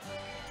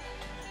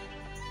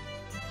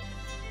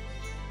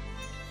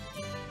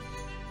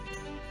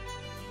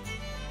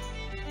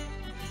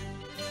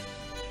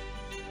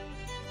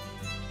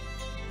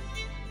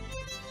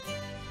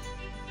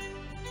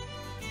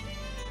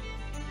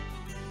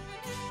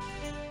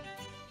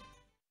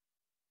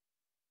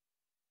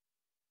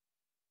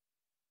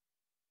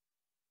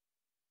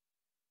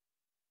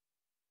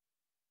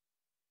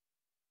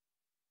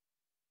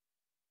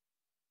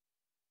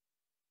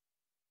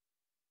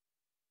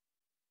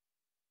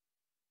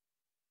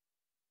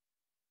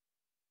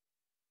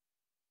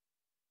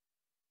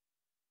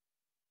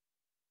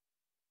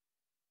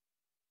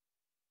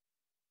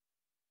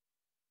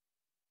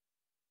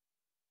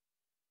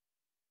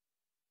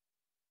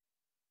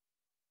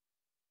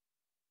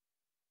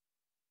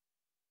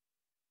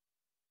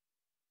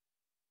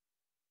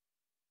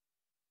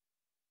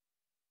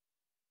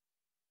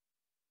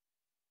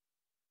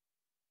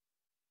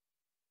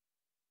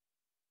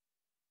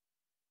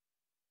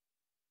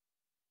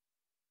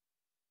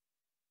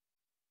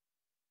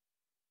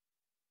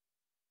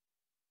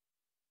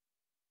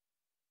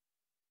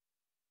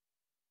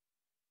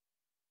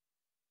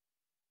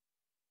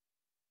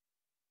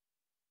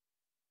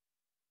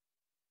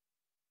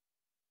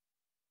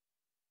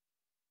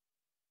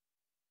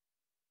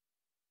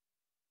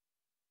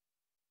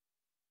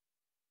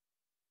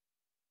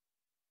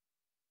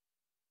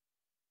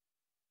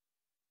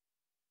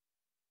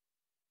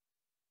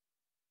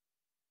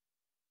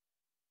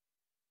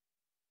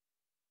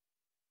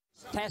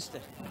 Test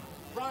it.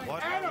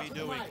 What are we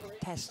doing?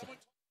 Test it.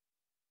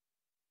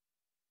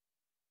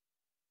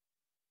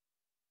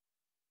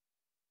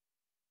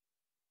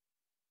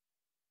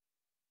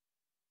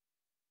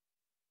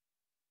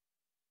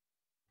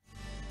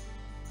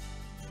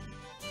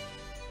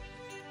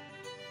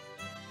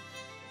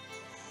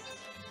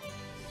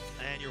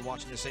 And you're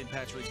watching the St.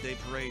 Patrick's Day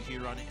Parade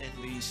here on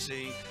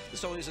NBC.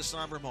 It's always a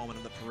somber moment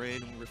in the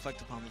parade when we reflect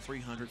upon the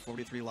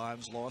 343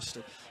 lives lost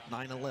at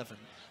 9/11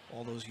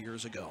 all those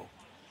years ago.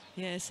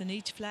 Yes, and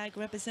each flag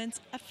represents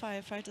a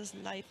firefighter's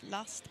life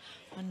lost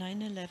on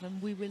 9/11.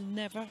 We will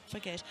never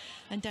forget.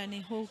 And Danny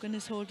Hogan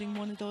is holding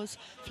one of those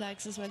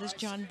flags, as well as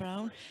John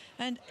Brown.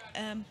 And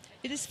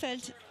it is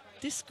felt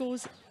this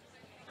goes...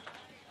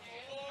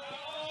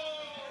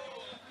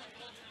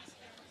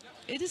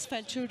 It is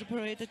felt through the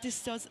parade that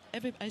this does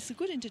it's a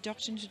good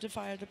introduction to the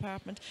fire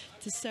department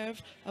to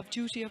serve of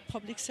duty of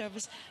public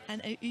service,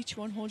 and each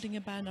one holding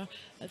a banner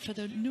for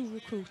the new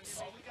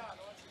recruits.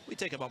 We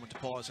take a moment to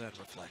pause and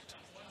reflect.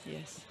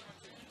 Yes.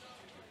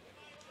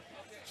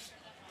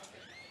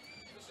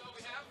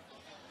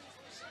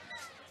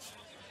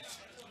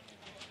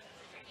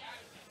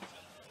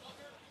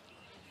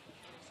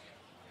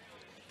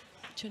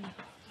 Need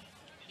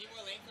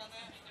more link on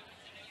that?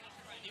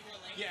 Need more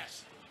link?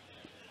 Yes.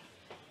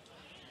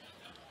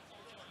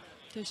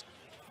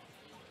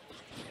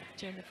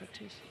 agenda for it.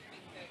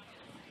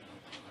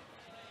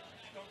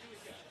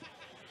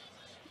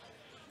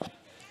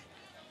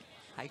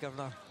 Hi,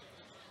 Governor.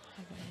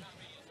 Hi, Governor.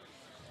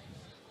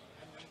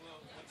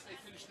 Once they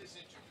finish this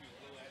interview,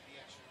 we'll add the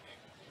extra name.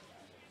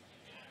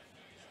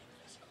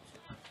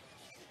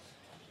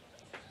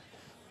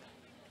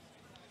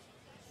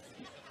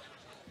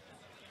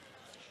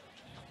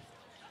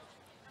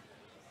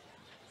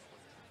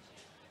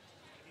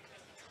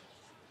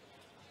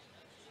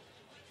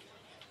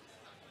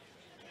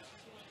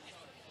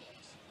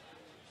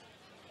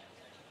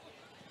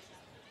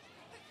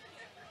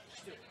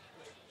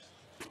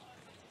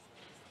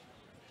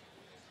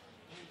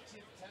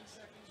 Give 10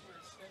 seconds, we're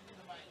extending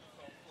the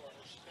microphone for her.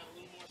 She's got a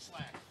little more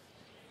slack.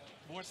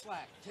 More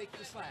slack. Take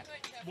the slack.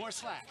 More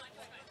slack.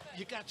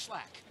 You got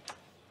slack.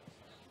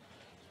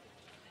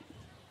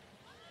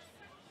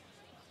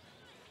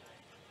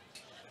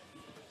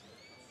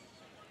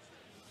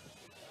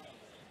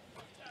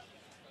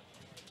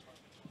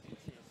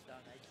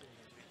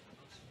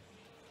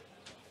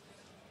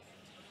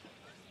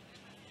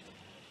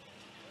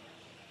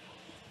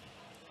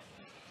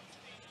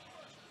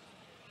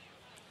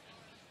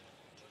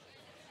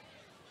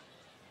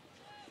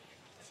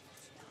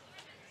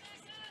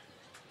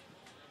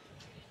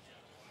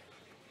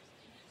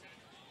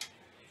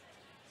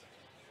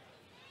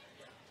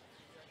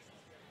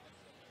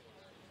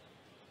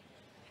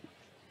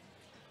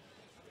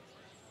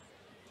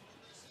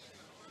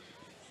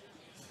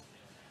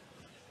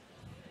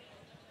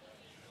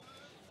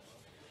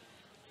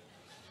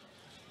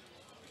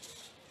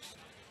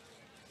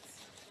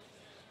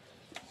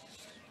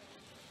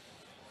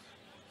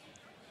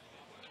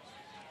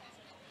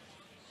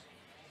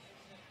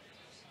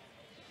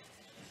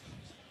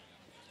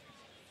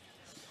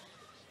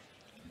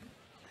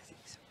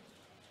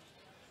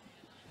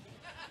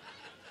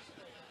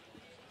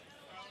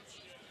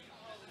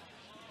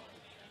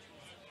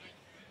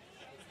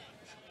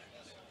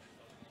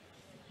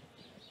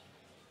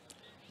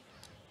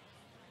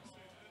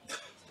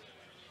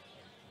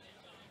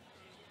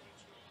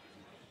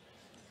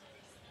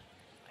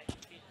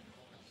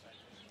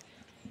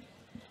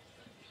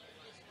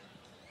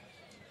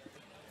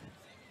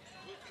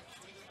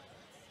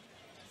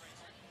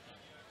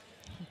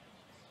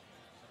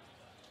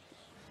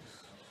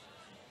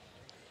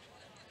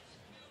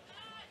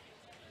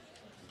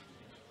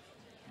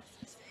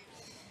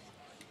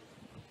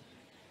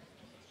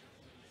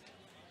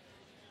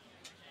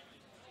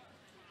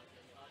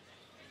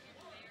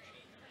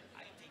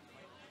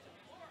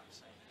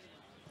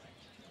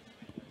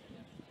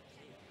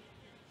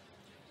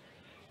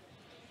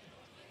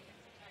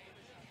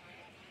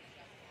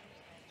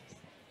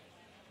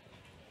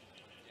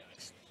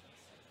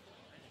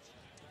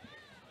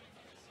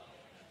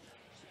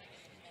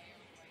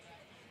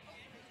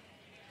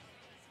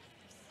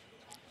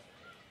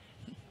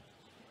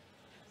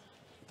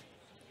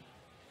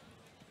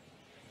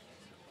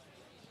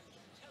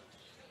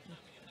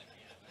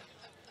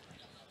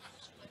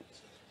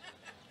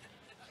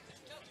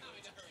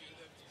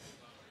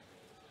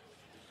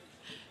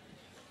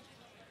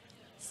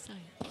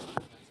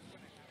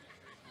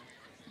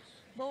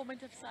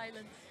 Moment of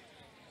silence.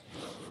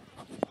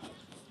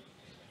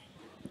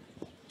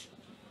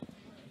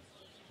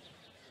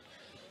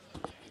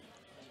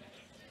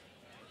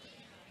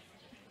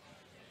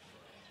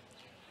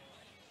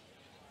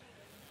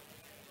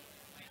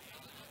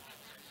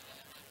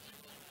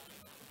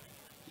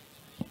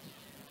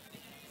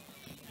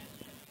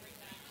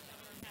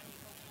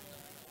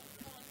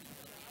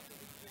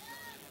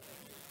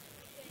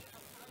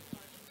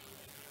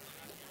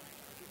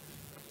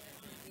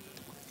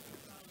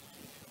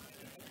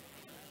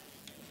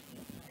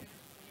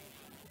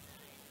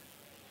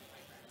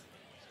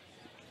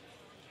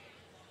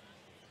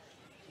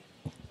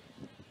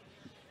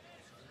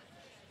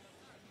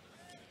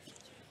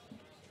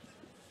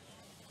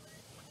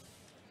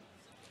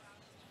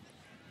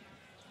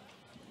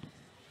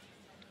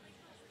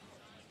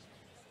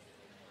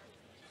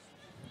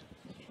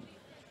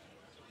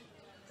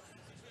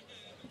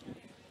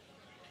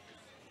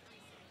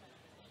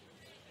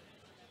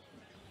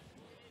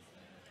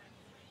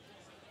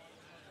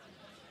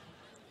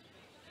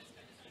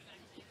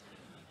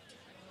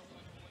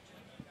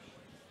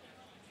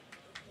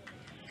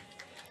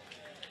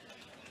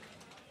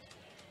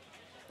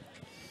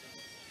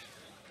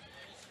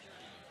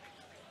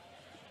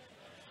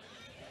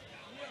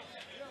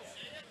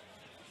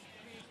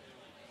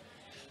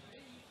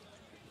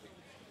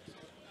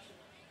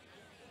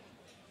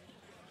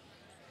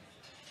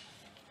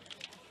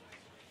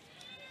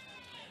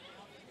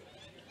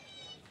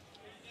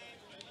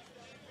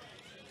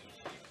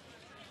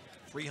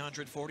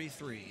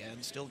 .343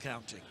 and still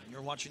counting.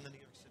 You're watching the New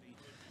York City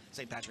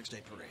St. Patrick's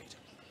Day Parade.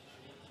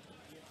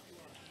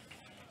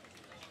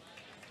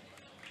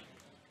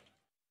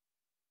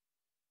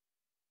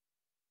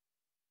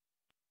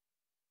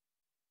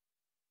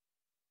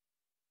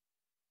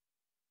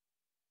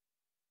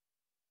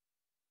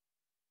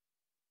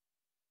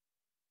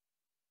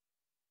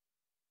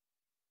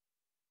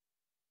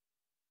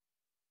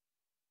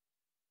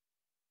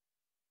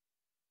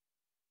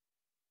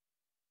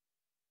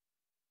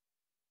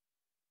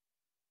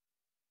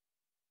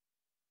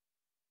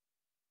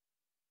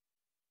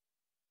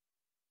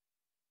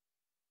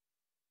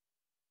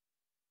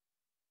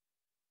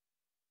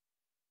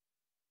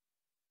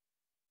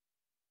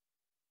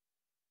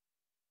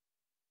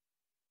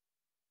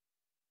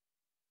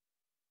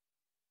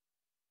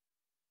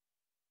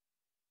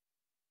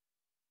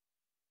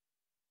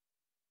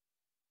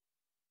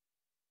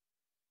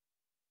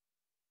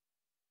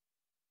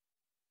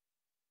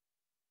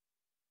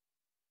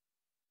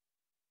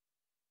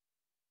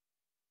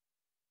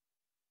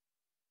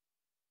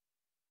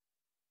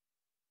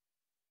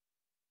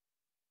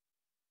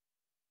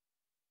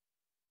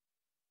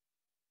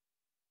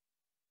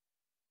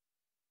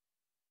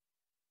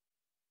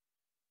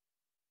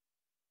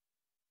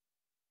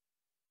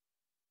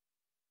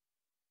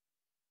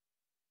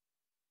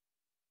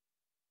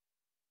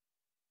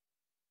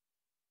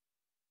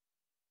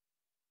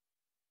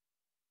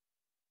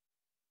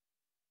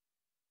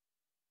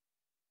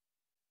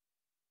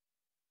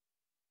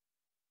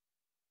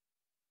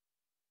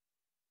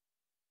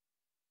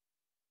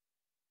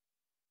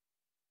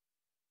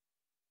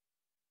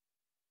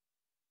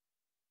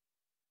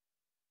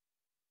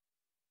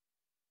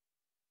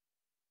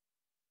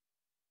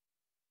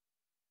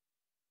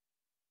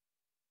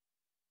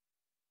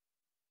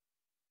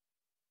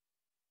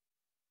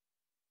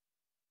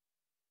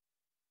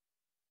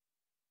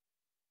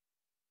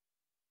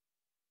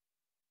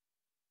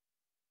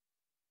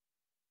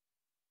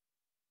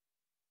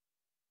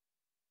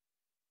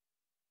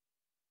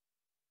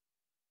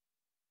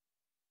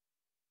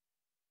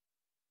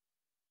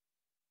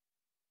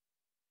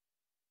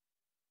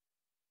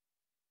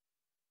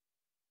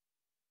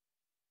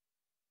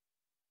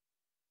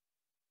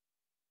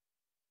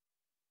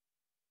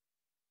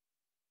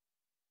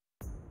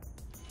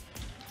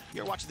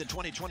 You're watching the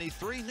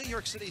 2023 New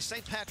York City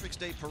St. Patrick's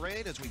Day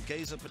Parade as we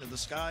gaze up into the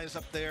skies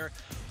up there.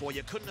 Boy,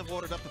 you couldn't have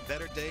ordered up a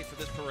better day for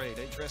this parade,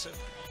 eh, Tressa?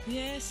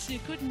 Yes, you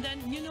couldn't.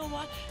 And you know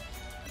what?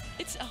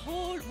 It's a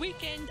whole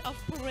weekend of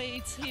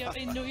parades here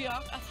in New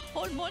York, a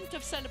whole month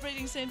of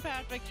celebrating St.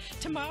 Patrick.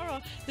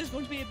 Tomorrow, there's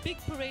going to be a big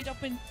parade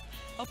up in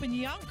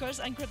Yonkers,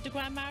 and the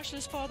Grand Marshal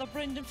is Father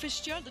Brendan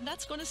Fitzgerald, and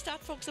that's going to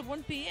start, folks, at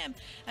 1 p.m.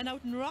 And out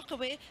in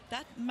Rockaway,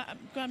 that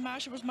Grand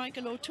Marshal was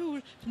Michael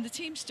O'Toole from the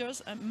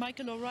Teamsters.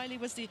 Michael O'Reilly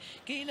was the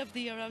Gale of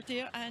the Year out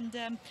there, and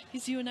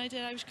he's the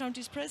United Irish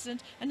Counties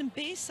President. And in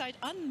Bayside,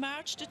 on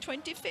March the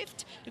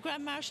 25th, the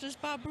Grand Marshal is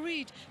Bob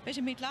Reid,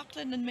 Betty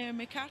McLaughlin and Mary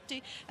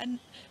McCarthy, and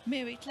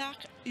Mary Clark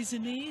is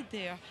an aide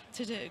there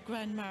to the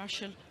Grand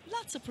Marshal.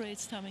 Lots of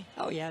parades, Tommy.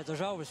 Oh yeah,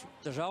 there's always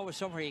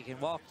somewhere you can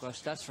walk,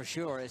 Gus, that's for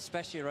sure,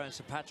 especially around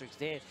St. Patrick's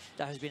Day.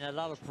 There has been a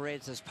lot of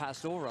parades that's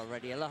passed over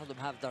already. A lot of them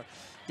have their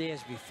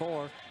days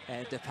before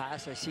the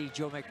pass. I see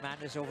Joe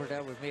McManus over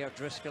there with Mayor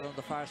Driscoll on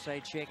the far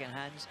side shaking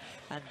hands,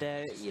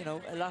 and you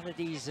know, a lot of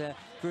these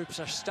groups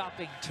are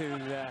stopping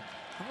to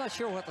I'm not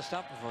sure what they're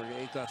stopping for,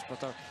 Gus,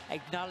 but they're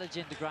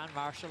acknowledging the Grand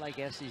Marshal. I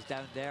guess he's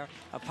down there.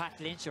 Pat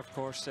Lynch, of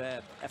course,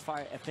 a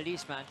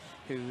policeman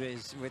who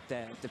is with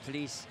the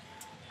police.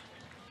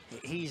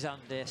 He's on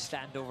the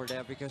stand over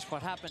there, because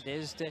what happened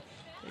is the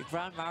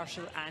Grand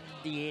Marshal and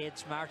the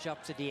aides march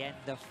up to the end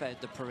of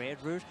the parade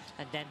route,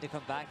 and then they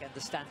come back and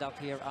they stand up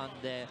here on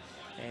the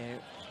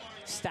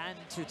stand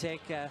to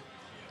take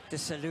the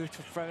salute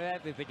from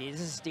everybody.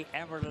 This is the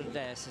Emerald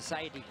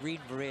Society Green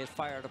Berets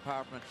Fire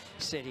Department,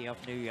 City of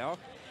New York,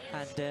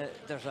 and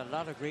there's a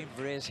lot of Green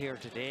Berets here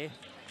today.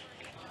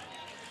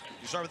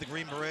 You start with the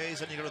Green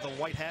Berets, then you go to the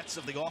white hats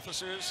of the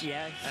officers.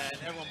 Yeah. And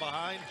everyone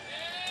behind.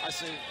 I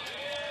see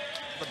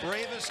the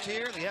bravest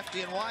here, the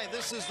FDNY.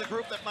 This is the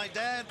group that my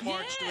dad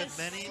marched with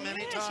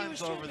many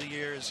times over the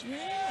years.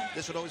 Yeah.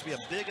 This would always be a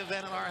big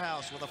event in our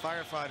house when the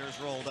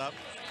firefighters rolled up.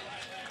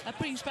 That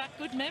brings back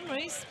good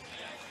memories.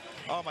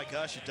 Oh my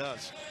gosh, it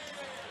does.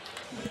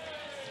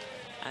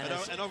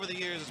 And over the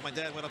years, as my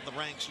dad went up the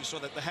ranks, you saw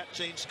that the hat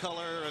changed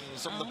color and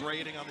some of the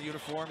braiding on the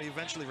uniform. He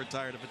eventually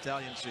retired a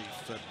battalion chief.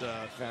 But,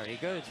 very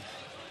good.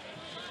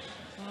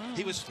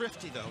 He was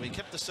thrifty, though. He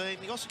kept the same.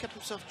 He also kept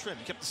himself trim.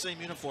 He kept the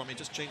same uniform. He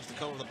just changed the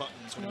color of the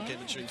buttons when he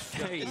became a chief.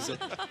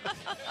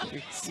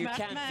 You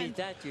can't beat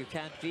that. You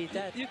can't beat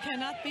that. You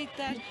cannot beat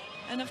that.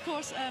 And of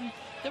course,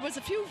 there was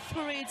a few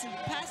parades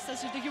past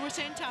us, like you were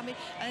saying, Tommy,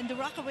 and the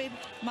Rockaway.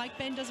 Mike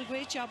Benn does a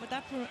great job with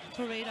that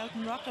parade out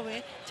in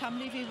Rockaway. Tom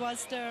Levy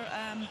was their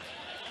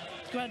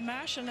Grand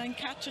Marshal, and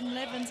Catherine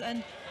Levins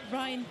and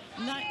Brenda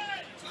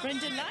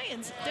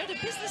Lyons. They're the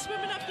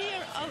businesswomen up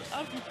here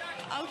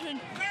out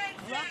in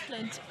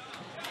Rockland.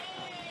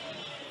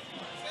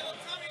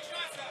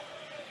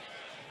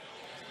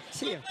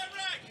 See her.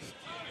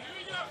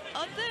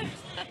 Up there.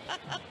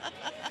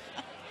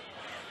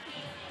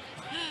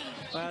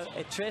 Well,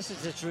 it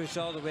traces its roots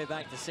all the way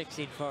back to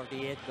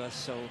 1648, Gus,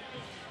 so,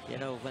 you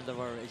know, when they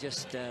were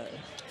just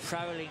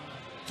prowling,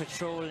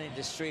 patrolling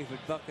the street with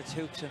buckets,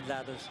 hoops and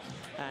ladders.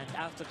 And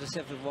after the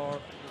Civil War,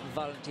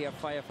 volunteer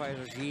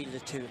firefighters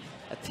yielded to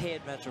a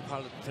paid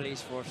Metropolitan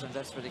Police Force, and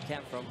that's where they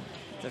came from.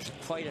 There's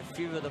quite a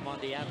few of them on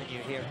the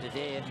avenue here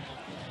today.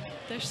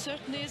 There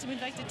certainly is, and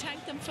we'd like to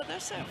thank them for their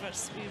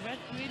service.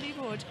 We really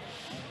would.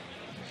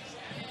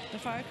 The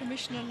Fire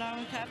Commissioner,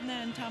 Lauren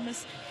Kavanagh, and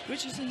Thomas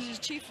Richardson is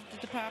the Chief of the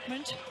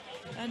Department.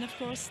 And of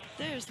course,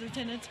 there's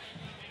Lieutenant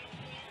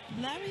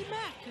Larry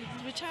Mack,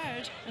 who's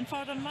retired, and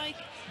Father Mike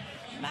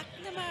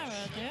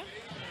McNamara there.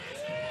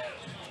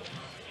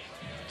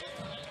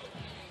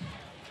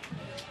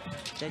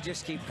 They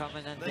just keep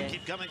coming, and they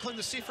keep coming, including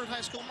the Seaford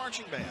High School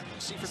Marching Band.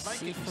 The Seaford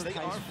Vikings, they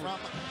are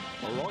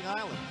from Long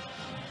Island.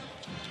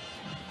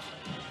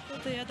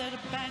 The other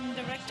band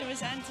director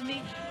is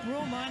Anthony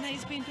Roma, and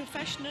he's been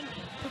professional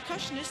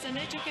percussionist and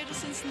educator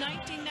since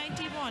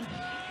 1991.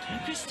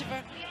 And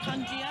Christopher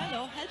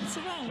Condialo heads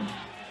around.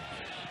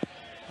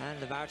 And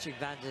the marching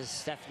band is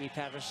Stephanie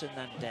Patterson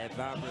and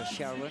Barbara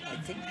Sherwin. I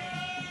think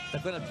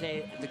they're going to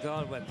play the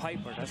Galway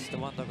Piper. That's the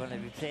one they're going to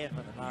be playing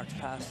when the march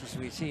passes.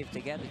 We'll see if they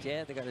get it.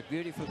 Yeah, they got a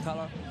beautiful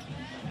colour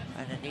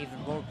and an even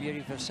more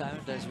beautiful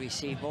sound as we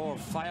see more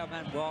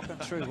firemen walking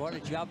through. What a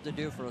job they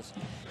do for us.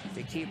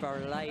 They keep our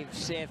lives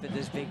safe in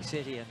this big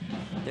city, and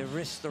they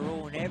risk their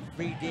own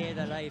every day of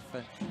their life.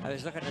 And I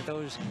was looking at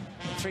those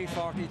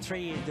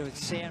 343, and the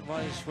saying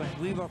was, when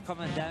we were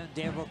coming down,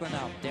 they were going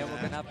up. They were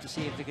going up to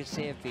see if they could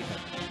save people.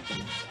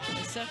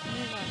 They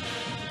certainly were.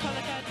 The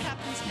colour guard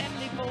captains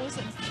Emily Bowes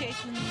and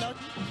Caitlin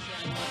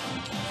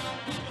Ludden.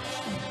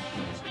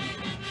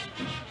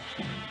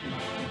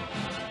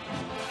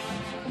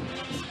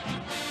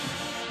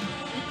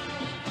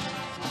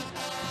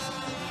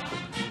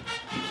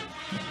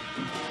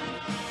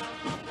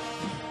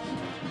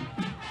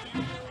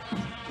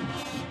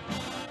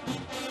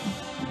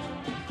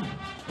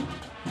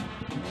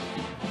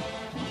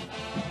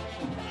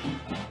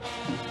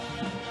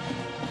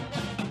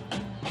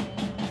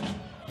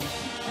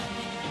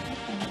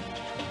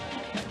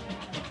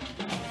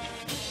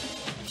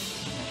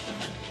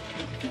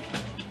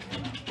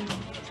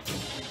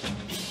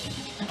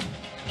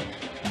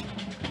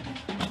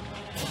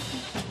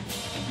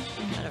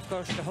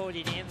 course, the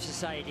Holy Name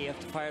Society of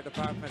the Fire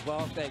Department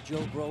walk.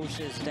 Joe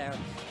Gross is their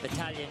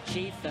battalion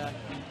chief,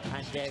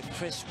 and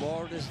Chris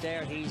Ward is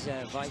there. He's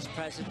vice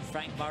president.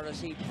 Frank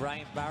Morrissey,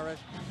 Brian Barrett,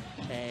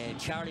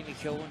 Charlie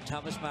McKeown,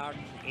 Thomas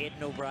Martin,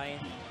 Aidan O'Brien.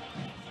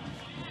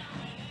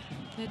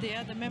 The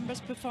other members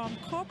perform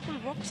corporal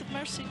works of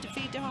mercy to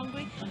feed the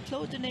hungry,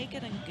 clothe the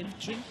naked, and give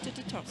drink to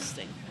the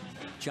thirsty.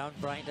 John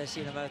Bryant, I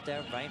seen him out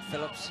there. Brian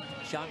Phillips,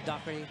 Sean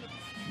Dockery.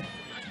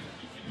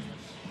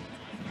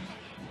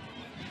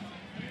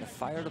 The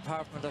Fire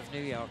Department of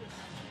New York.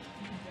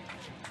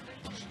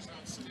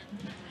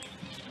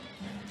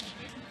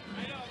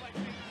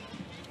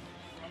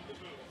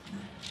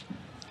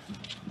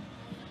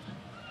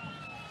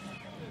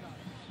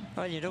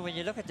 Well, you know, when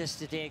you look at this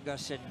today,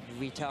 Gus, and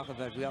we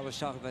always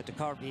talk about the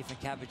corned beef and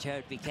cabbage, how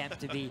it became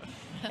to be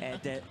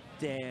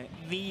the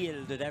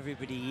meal that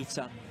everybody eats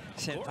on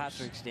St.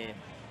 Patrick's Day.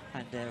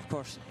 And of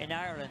course, in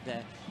Ireland,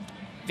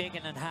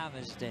 bacon and ham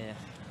is the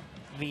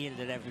meal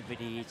that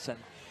everybody eats. And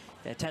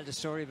they tell the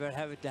story about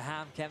how the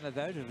ham came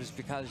about. It was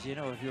because, you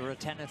know, if you were a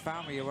tenant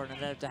farmer, you weren't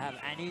allowed to have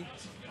any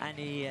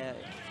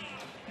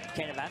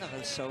kind of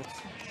animals. So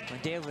when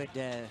they would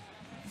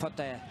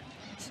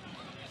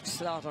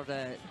slaughter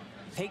the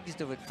pigs,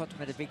 they would put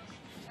them in a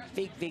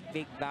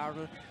big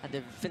barrel, and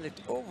they'd fill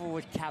it over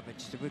with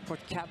cabbage. They would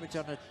put cabbage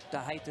on it, the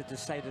height of the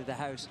side of the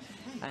house,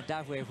 and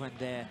that way when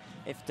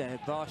if the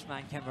boss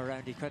man came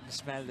around, he couldn't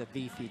smell the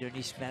beef, he'd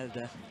only smell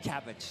the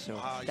cabbage. So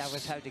that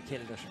was how they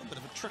killed it. A bit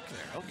of a trick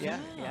there. Okay.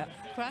 Yeah.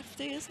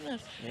 Crafty, isn't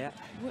it? Yeah.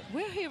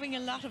 We're hearing a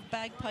lot of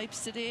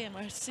bagpipes today, and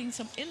we're seeing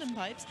some uilleann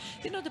pipes.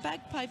 You know, the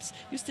bagpipes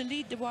used to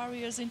lead the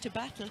warriors into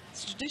battle.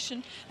 It's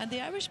tradition. And the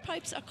Irish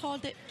pipes are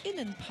called the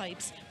uilleann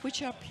pipes,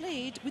 which are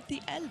played with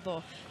the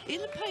elbow.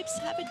 Uilleann pipes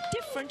have a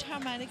different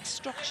harmonic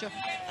structure,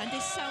 and they're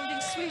sounding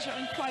sweeter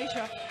and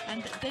quieter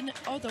than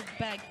other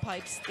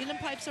bagpipes. Uilleann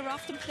pipes are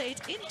often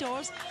played indoors,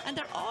 and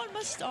they're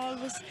almost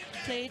always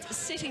played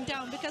sitting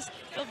down because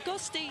of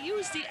Gus, they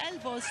use the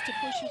elbows to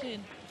push it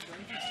in.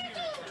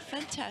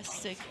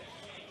 Fantastic.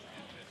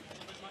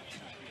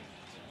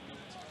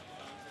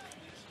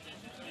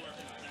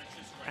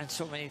 And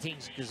so many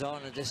things goes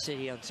on in this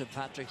city on St.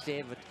 Patrick's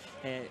Day, but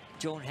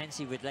Joan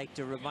Hensey would like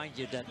to remind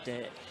you that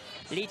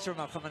Leitrim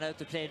are coming out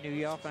to play in New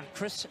York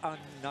on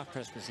not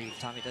Christmas Eve,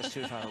 Tommy, that's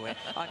too far away,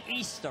 on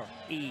Easter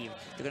Eve.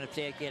 They're going to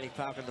play at Gaelic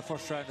Park in the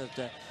first round of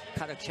the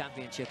Connacht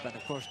Championship, and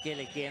of course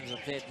Gaelic games are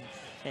played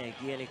in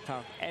Gaelic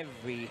Park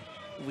every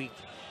week.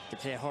 They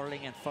play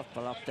hurling and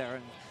football up there,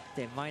 and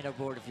the minor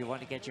board, if you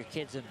want to get your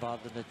kids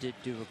involved, and they did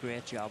do a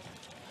great job.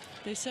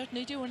 They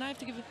certainly do, and I have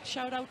to give a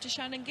shout out to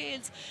Shannon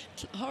Gales,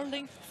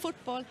 hurling,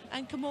 football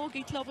and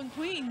Camogie Club and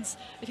Queens.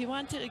 If you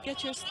want to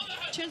get your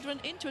children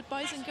into it,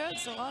 boys and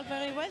girls, they're all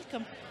very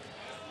welcome.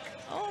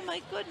 Oh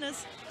my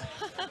goodness.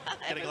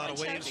 Getting a lot of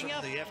waves from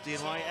the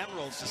FDNY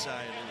Emerald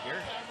Society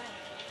here.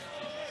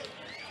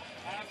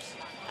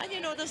 And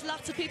you know, there's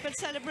lots of people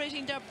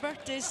celebrating their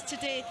birthdays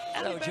today.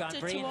 Hello, Happy John birthday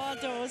Breen. to all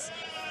those.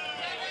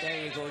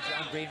 There you go,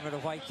 John Breen with a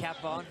white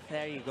cap on.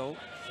 There you go.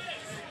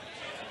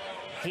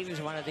 He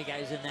was one of the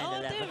guys in 9/11.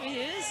 Oh, there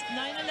he is,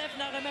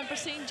 9/11. I remember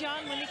seeing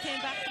John when he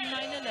came back from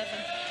 9/11.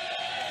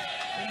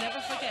 We'll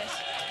never forget.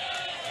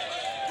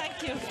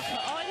 Thank you for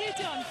all you've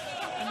done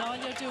and all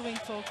you're doing,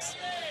 folks.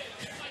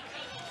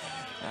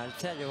 I'll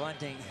tell you one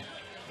thing.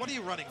 What are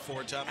you running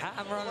for, Tommy?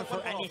 I'm running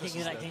for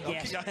anything that I can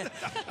get.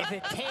 If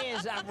it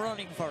pays, I'm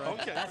running for it.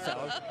 Okay. That's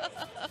all.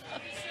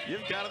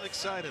 You've got him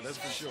excited, that's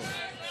for sure.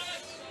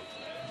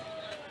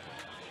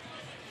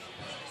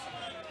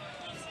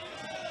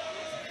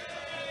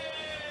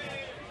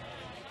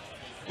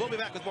 We'll be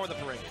back with more of the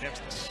parade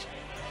after this.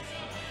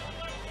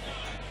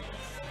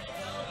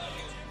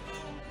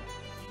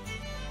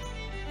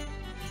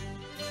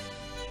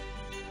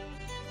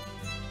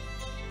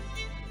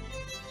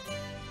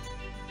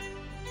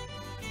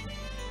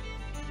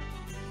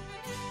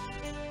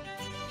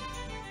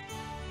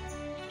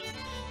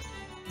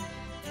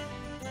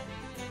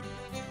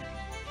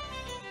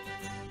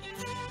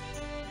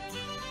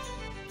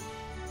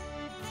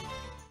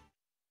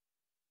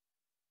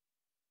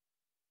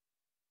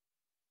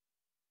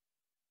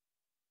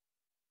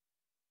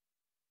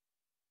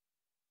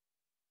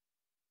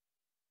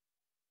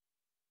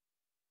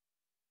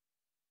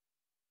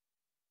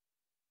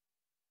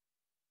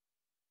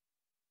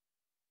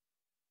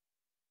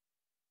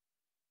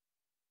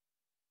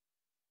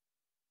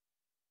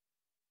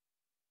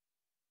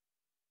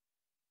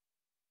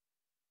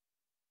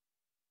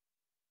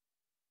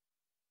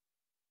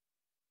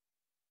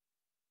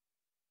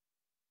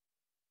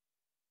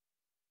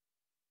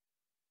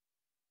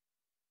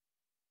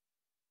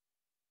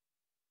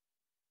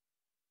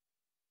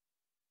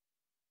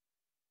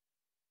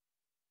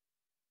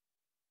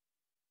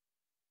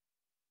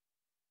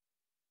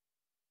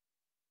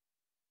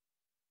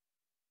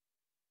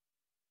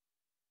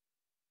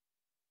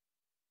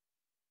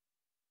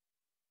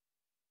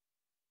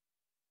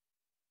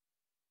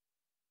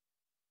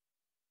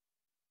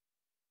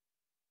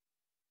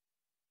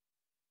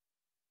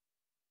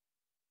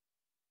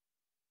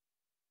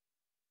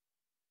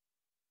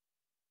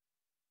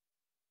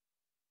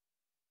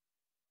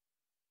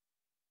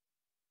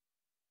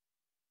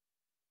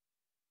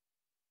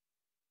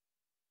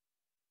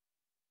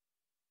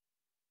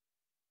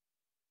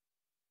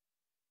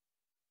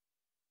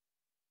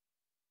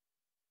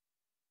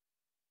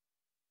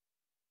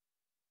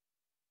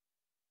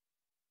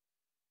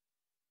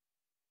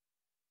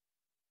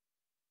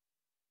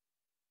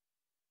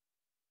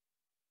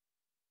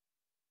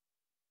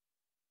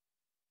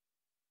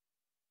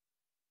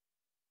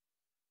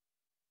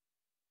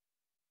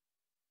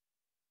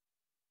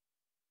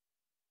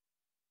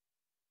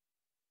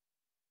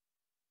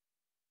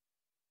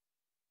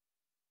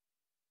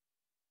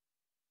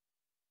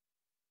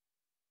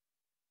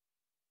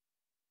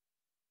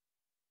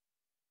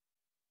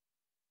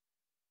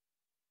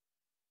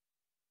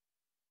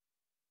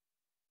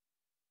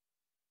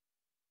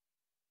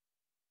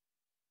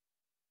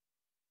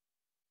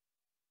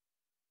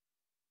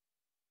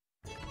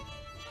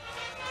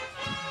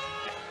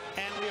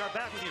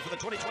 the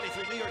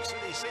 2023 New York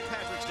City St.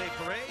 Patrick's Day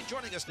Parade.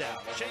 Joining us now,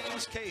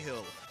 James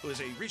Cahill, who is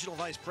a Regional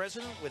Vice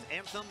President with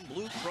Anthem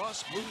Blue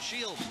Cross Blue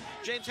Shield.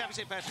 James, happy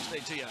St. Patrick's Day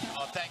to you.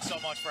 Thanks so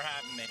much for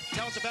having me.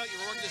 Tell us about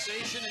your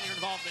organization and your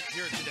involvement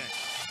here today.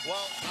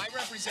 Well, I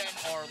represent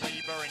our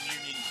labor and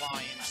union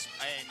clients,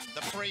 and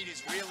the parade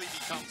has really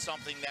become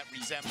something that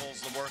resembles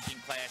the working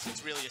class.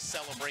 It's really a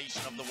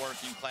celebration of the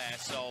working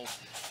class. So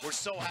we're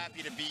so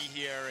happy to be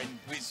here, and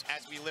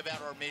as we live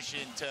out our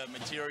mission to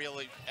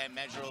materially and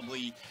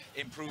measurably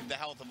improve the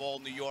health of all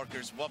New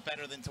Yorkers, what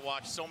better than to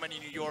watch so many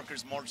New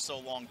Yorkers march so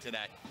long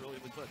today?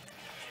 Brilliantly put.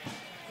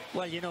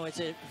 Well, you know, it's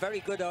a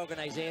very good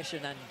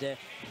organization, and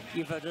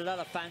you've had a lot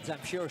of fans,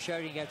 I'm sure,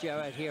 shouting at you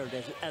out here.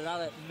 There's a lot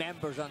of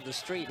members on the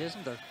street,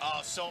 isn't there? Oh,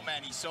 so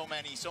many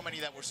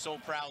that we're so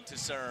proud to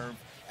serve.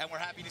 And we're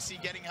happy to see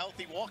getting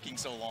healthy walking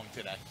so long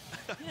today.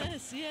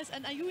 Yes, yes.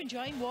 And are you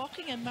enjoying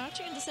walking and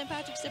marching in the St.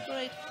 Patrick's Day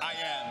Parade? I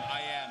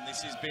am.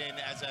 This has been,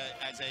 as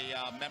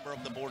a member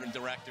of the board of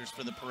directors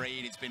for the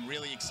parade, it's been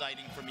really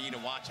exciting for me to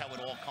watch how it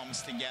all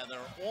comes together.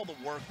 All the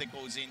work that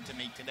goes in to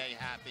make today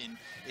happen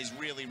is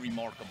really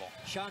remarkable.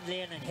 Sean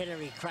Lane and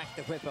Hillary crack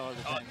the whip all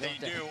the time. They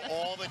do,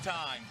 all the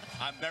time.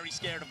 I'm very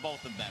scared of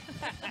both of them.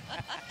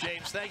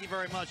 James, thank you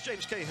very much.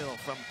 James Cahill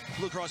from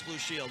Blue Cross Blue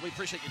Shield. We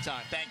appreciate your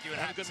time. Thank you,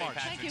 and have a good march.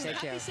 Thank you.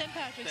 Happy St.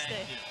 Patrick's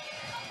Day.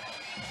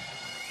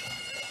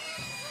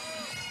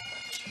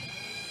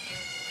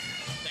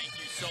 Thank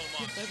you so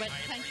much.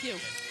 Thank you.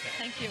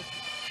 Thank you.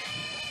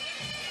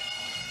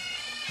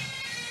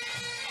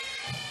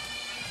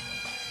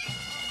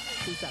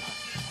 Who's that?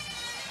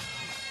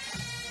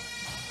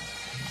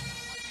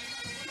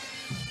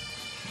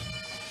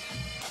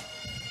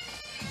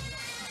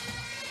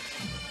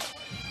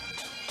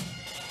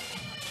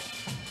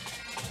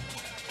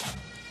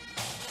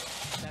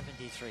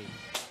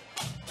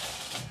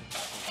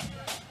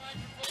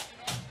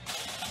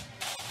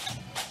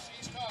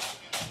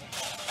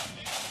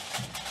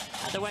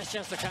 And the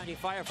Westchester County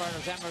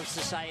Firefighters Emerald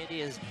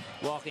Society is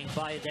walking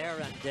by there,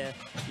 and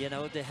you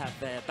know, they have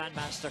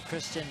bandmaster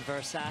Kristen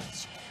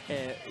Versace,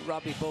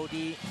 Robbie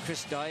Bodie,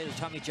 Chris Doyle,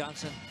 Tommy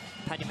Johnson,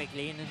 Paddy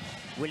McLean,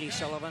 Willie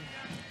Sullivan,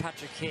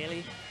 Patrick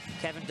Haley,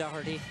 Kevin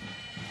Doherty.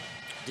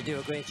 They do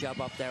a great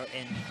job up there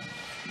in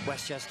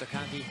Westchester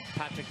County.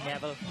 Patrick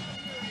Neville,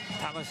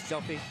 Thomas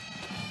Duffy.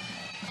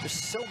 There's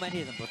so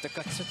many of them, but they've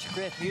got such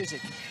great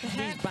music.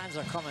 These bands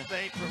are coming.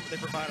 They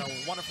provide a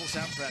wonderful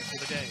soundtrack for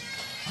the day.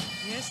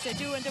 Yes, they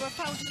do, and they were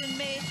founded in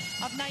May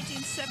of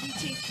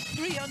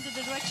 1973 under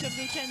the direction of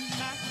Lieutenant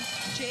Martin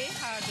J.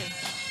 Harding.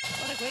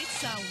 What a great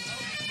sound.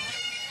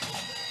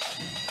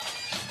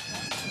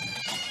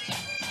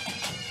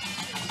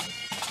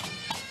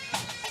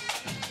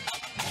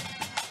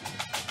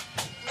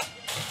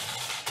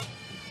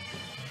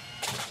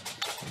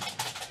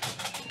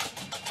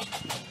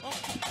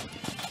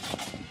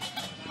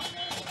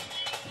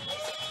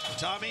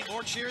 Tommy,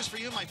 more cheers for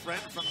you, my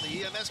friend, from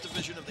the EMS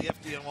division of the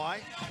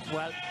FDNY.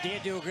 Well, they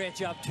do a great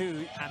job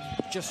too. I'm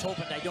just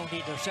hoping they don't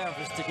need their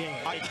service today.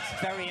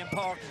 It's very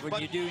important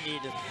when you do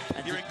need it.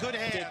 And you're in good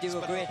hands. They do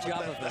a great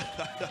job of it.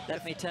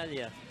 Let me tell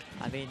you.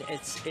 I mean,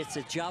 it's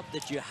a job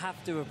that you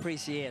have to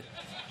appreciate.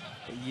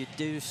 You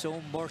do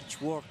so much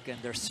work,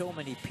 and there's so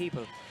many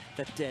people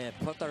that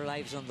put their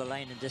lives on the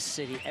line in this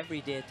city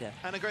every day.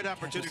 And a great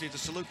opportunity to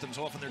salute them.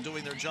 So often they're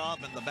doing their job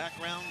in the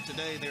background.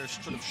 Today they're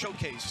sort of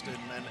showcased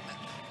and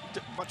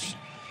much,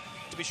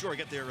 to be sure,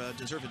 get their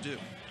deserved due.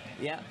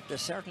 Yeah, they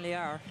certainly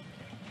are.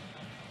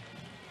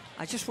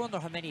 I just wonder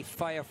how many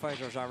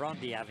firefighters are on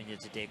the avenue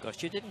today,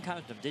 Gus. You didn't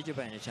count them, did you,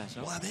 by any chance?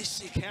 No? Well, they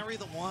carry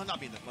the one. I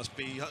mean, it must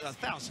be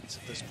thousands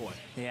at this point.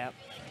 Yeah.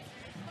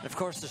 And of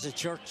course, there's a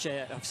church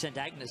of St.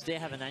 Agnes. They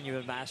have an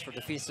annual mass for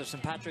the Feast of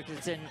St. Patrick.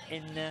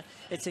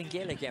 It's in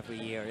Gaelic every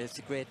year. It's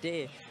a great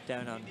day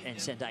down in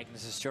St.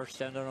 Agnes's church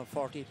down there on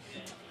 43rd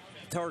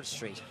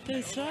Street.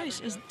 That's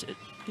right.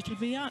 It'll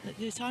be on.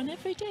 It's on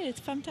every day. It's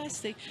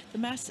fantastic. The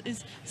mass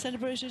is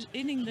celebrated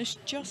in English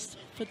just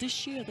for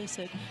this year, they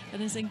said,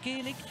 and is in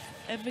Gaelic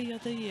every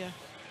other year.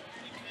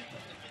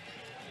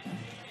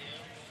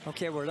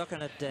 Okay, we're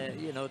looking at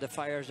you know, the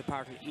fire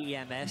department,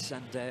 EMS,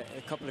 and a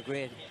couple of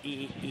great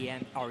EMS,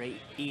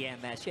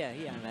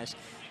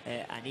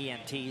 and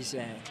EMTs,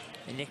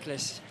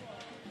 Nicholas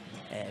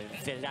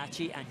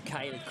Villacci and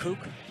Kyle Cook.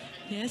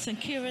 Yes, and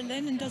Kira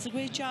Lennon does a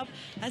great job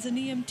as an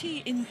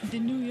EMT in the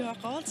New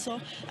York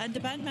also. And the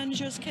band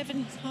manager is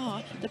Kevin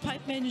Haw. The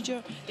pipe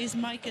manager is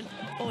Michael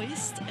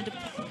Oist. And the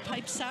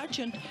pipe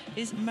sergeant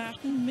is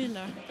Martin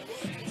Miller.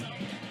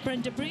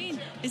 Brenda Breen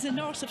is a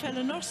nurse, a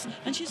fellow nurse,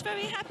 and she's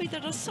very happy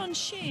that her son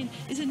Shane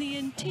is an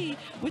ENT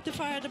with the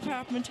fire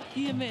department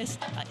EMS.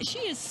 She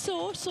is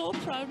so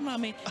proud,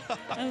 Mommy.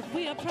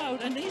 We are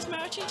proud, and he's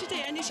marching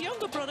today. And his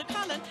younger brother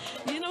Colin,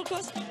 you know,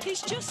 because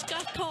he's just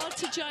got called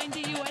to join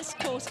the US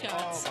Coast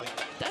Guards. Oh,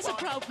 that's a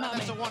proud Mommy.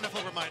 That's a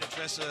wonderful reminder,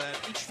 Tressa, that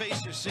each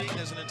face you're seeing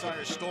has an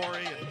entire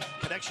story and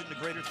connection to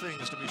greater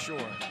things, to be sure.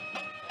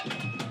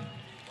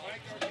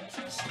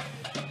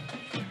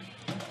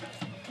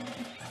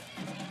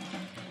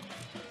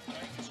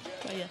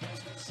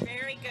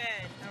 Very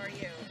good. How are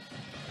you?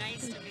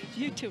 Nice to meet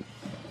you. You too.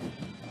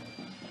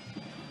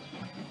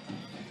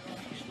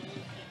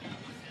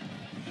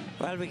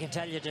 Well, we can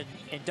tell you that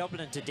in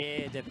Dublin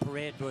today, the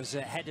parade was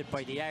headed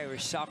by the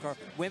Irish soccer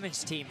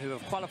women's team, who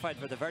have qualified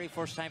for the very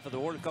first time for the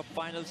World Cup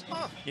finals.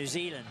 New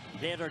Zealand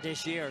later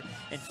this year.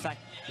 In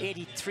fact,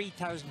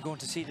 83,000 going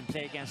to see them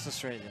play against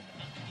Australia.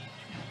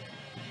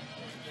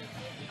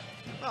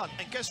 Well,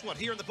 and guess what?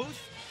 Here in the booth,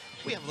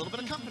 we have a little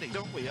bit of company,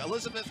 don't we?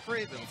 Elizabeth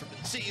Graybill,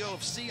 CEO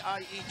of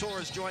CIE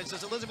Tours, joins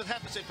us. Elizabeth,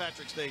 happy St.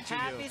 Patrick's Day to you.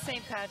 Happy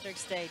St.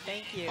 Patrick's Day.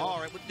 Thank you. All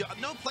right. Well,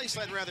 no place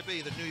I'd rather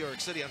be than New York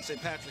City on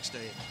St. Patrick's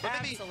Day. But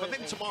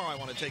maybe tomorrow I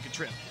want to take a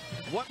trip.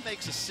 What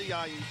makes a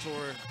CIE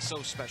tour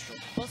so special?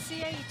 Well,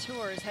 CIE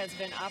Tours has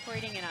been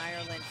operating in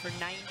Ireland for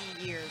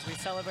 90 years. We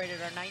celebrated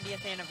our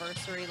 90th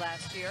anniversary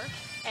last year,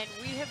 and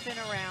we have been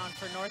around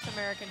for North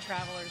American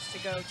travelers to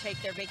go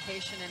take their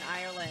vacation in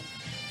Ireland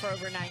for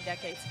over 9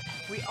 decades.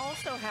 We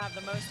also have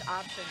the most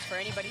options for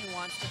anybody who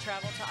wants to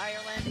travel to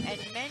Ireland,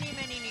 and many,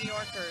 many New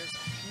Yorkers,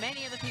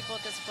 many of the people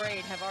at this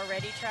parade have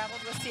already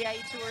traveled with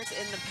CIE Tours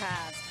in the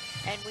past,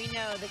 and we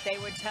know that they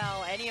would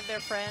tell any of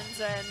their friends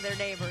and their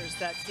neighbors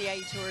that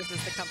CIE Tours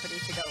is the company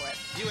to go with.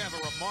 You have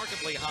a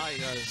remarkably high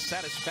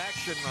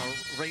satisfaction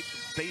rate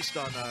based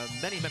on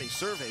many, many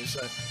surveys.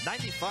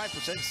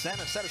 95%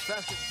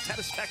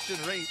 satisfaction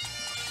rate.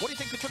 What do you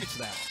think contributes to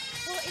that?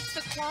 Well, it's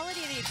the quality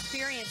of the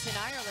experience in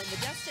Ireland. The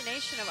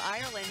destination of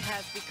Ireland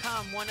has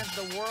become one of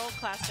the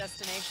world-class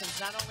destinations,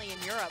 not only in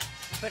Europe,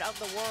 but of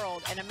the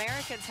world. And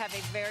Americans have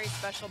a very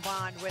special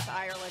bond with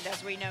Ireland,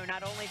 as we know,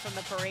 not only from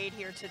the parade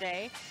here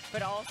today,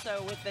 but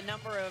also with the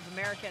number of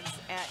Americans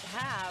that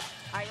have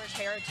Irish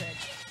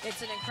heritage.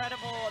 It's an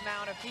incredible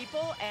amount of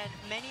people, and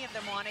many of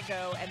them want to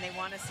go, and they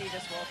want to see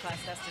this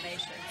world-class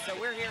destination. So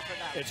we're here for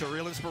that. It's a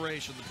real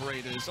inspiration, the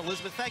parade is.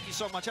 Elizabeth, thank you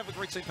so much. Have a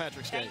great St.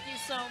 Patrick's Day. Thank you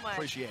so much.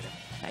 Appreciate it.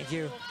 Thank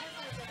you.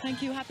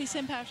 Thank you. Happy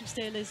St. Patrick's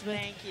Day, Elizabeth.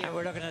 Thank you. And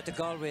we're looking at the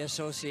Galway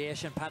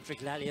Association.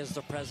 Patrick Lally is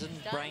the president.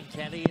 Brian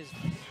Kelly is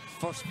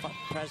first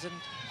president.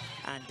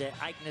 And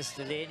Agnes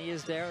Delaney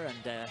is there.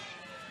 And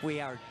we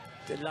are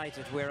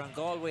delighted. We're on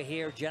Galway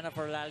here.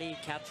 Jennifer Lally,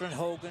 Catherine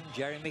Hogan,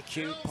 Jerry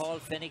McHugh, Paul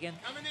Finnegan.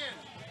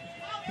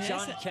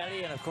 Sean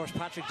Kelly, and of course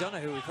Patrick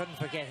Donoghue, we couldn't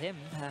forget him.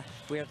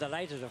 We are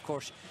delighted, of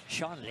course.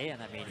 Sean Lane,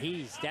 I mean,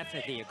 he's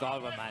definitely a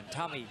Galway man.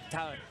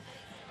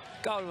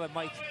 Galway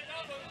Mike.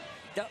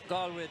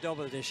 Galway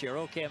double this year.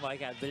 Okay,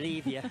 Mike, I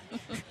believe you.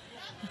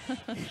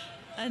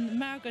 And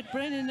Margaret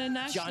Brennan and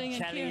Ashling John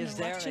and Kelly Kieran is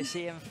there. watching. I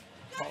see him.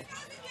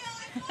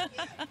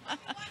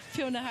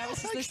 Fiona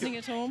Harris is listening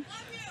at home.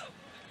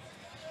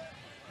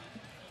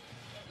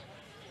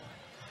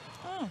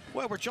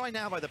 Well, we're joined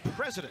now by the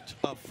president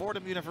of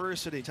Fordham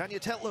University, Tanya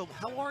Tetlow.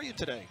 How are you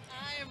today?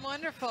 I am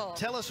wonderful.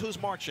 Tell us who's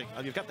marching.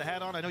 You've got the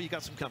hat on. I know you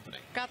got some company.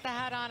 Got the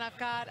hat on. I've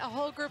got a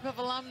whole group of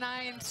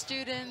alumni and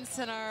students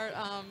and our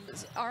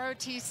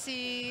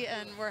ROTC,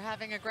 and we're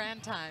having a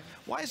grand time.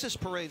 Why is this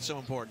parade so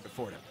important to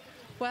Fordham?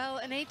 Well,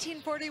 in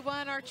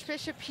 1841,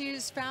 Archbishop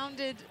Hughes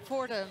founded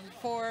Fordham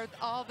for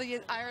all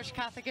the Irish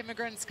Catholic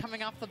immigrants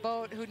coming off the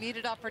boat who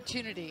needed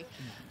opportunity.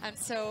 And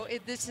so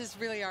this is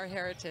really our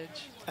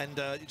heritage.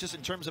 And just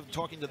in terms of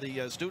talking to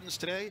the students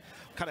today,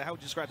 kind of how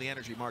would you describe the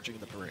energy marching in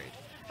the parade?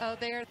 Oh,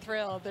 they are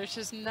thrilled. There's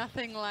just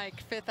nothing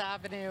like Fifth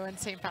Avenue and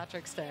St.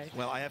 Patrick's Day.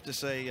 Well, I have to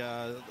say,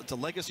 it's a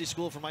legacy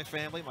school for my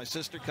family, my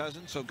sister,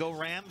 cousin. So go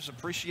Rams,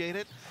 appreciate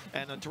it,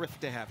 and terrific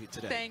to have you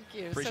today. Thank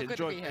you. Appreciate So it. good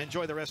to be here.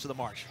 Enjoy the rest of the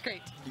march.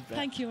 Great.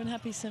 Thank you, and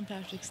happy St.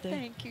 Patrick's Day.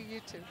 Thank you. You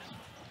too.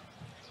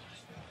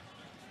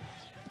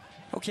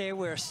 Okay,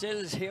 we're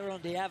still here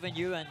on the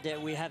avenue,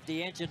 and we have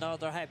the Ancient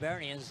Order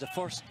Hibernians, the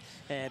first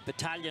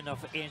battalion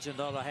of Ancient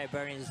Order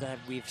Hibernians that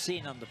we've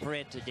seen on the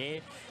parade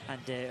today.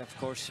 And of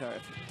course,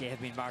 they have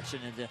been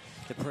marching in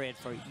the parade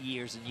for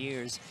years and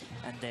years.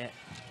 And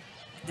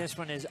this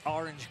one is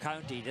Orange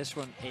County. This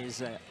one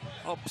is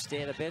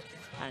upstate a bit.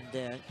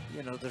 And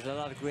you know, there's a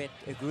lot of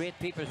great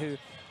people who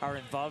are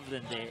involved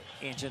in the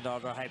Ancient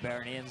Order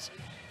Hibernians.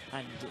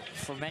 And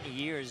for many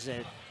years,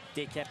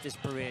 they kept this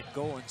parade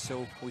going,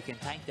 so we can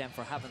thank them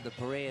for having the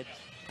parade.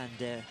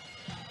 And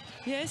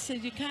yes,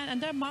 you can. And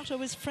their motto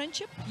is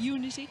friendship,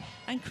 unity,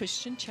 and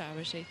Christian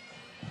charity.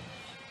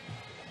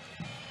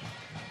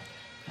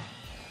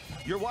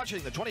 You're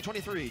watching the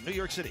 2023 New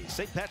York City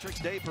St. Patrick's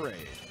Day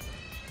Parade.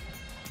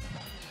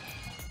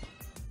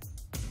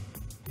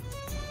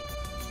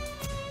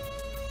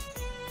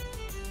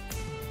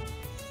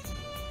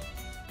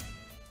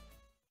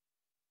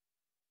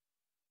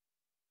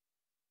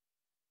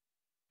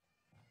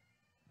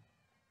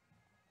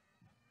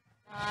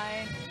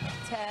 Nine,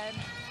 10,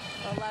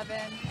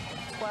 11,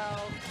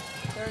 12,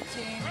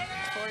 13,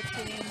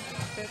 14,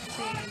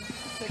 15,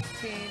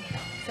 16,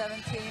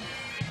 17,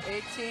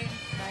 18,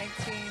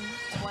 19,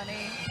 20,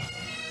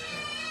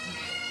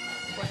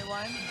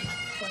 21,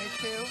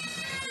 22,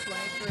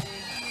 23,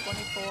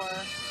 24,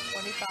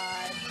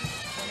 25,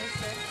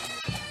 26,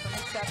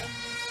 27,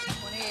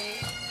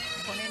 28,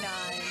 29,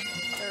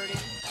 30,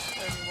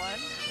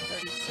 31,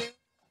 32.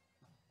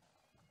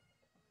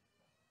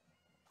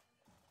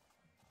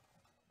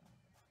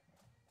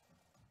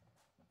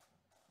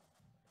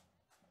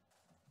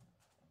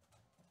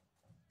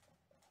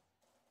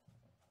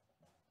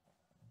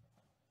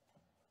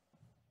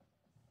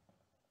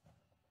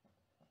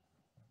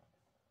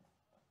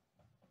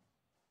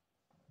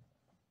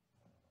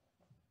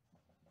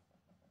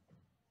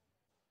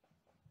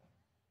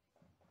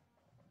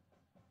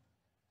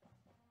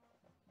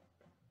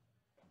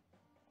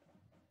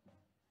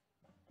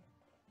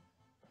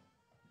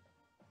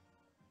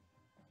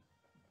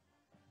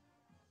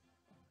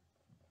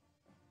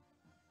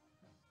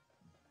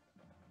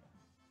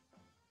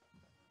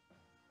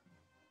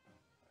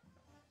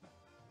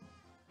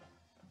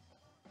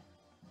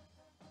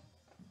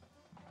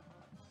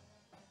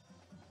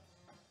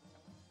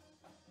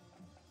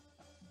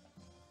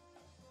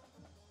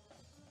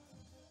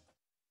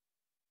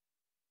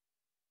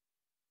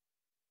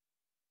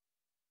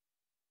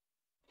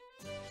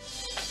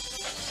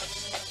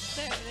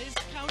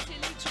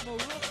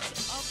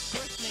 Moruch of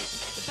Brittany.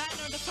 The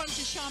banner on the front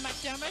is Sean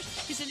McDermott.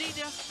 He's a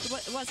leader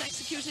who was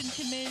executed in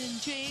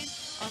Kilmainham jail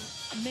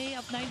on May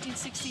of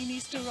 1916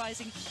 Easter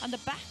Rising. On the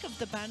back of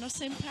the banner,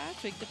 St.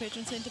 Patrick, the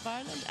patron saint of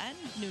Ireland and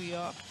New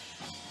York.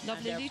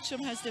 Lovely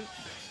Leitrim has the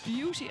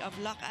beauty of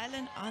Loch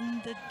Allen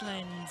on the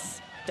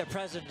glens. The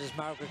president is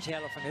Margaret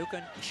Taylor van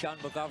Hoeken, Sean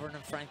McGovern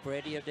and Frank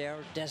Brady are there,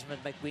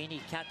 Desmond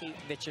McWeeny, Cathy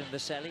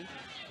Mitchell-Maselli,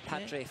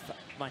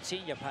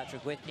 Monsignor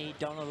Patrick Whitney,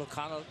 Donald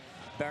O'Connell,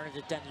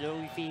 Bernadette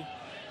Dunleavy,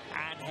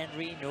 Anne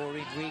Henry,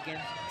 Noreen Regan,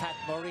 Pat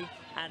Murray,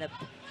 Anna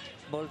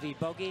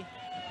Mulvey-Buggy.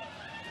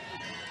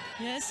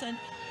 Yes, and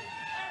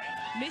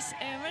Miss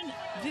Erin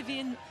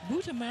Vivian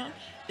Bootemer,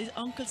 his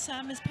Uncle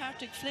Sam is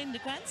Patrick Flynn, the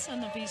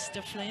grandson of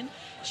Easter Flynn.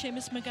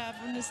 Seamus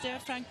McGavran is there,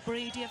 Frank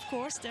Brady, of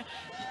course, there.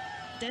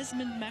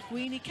 Desmond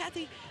McWeeny,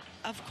 Cathy,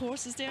 of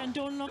course, is there, and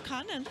Donal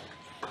O'Connell.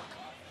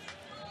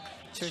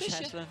 Trish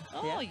Heslin.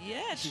 Oh,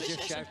 yeah, She's Trish just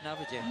Heslin. shouting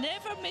out at you.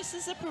 Never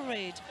misses a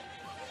parade.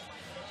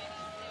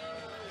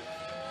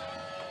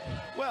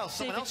 Well,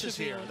 someone David else is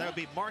here. Trevino. That would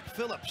be Mark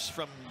Phillips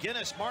from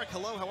Guinness. Mark,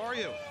 hello, how are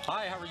you?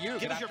 Hi, how are you?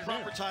 Give Good us your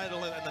afternoon. proper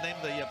title and the name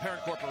of the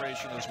parent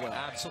corporation as well.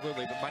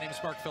 Absolutely. But my name is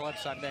Mark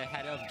Phillips. I'm the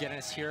head of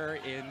Guinness here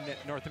in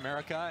North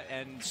America,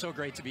 and so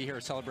great to be here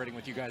celebrating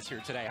with you guys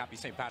here today. Happy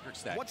St.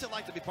 Patrick's Day. What's it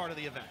like to be part of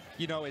the event?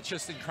 You know, it's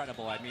just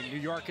incredible. I mean, New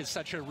York is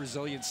such a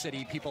resilient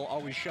city. People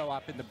always show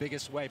up in the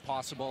biggest way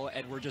possible,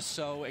 and we're just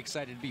so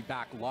excited to be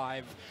back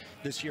live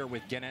this year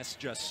with Guinness,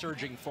 just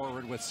surging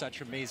forward with such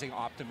amazing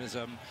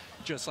optimism,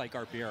 just like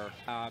our beer.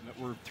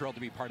 We're thrilled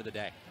to be part of the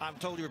day. I'm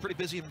told you were pretty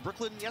busy in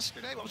Brooklyn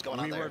yesterday. What was going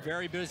on there? We were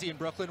very busy in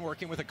Brooklyn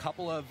working with a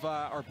couple of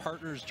our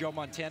partners, Joe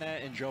Montana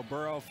and Joe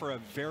Burrow, for a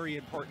very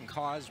important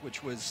cause,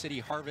 which was City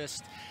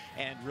Harvest,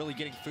 and really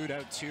getting food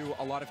out to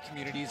a lot of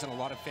communities and a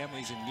lot of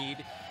families in need,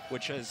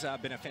 which has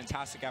been a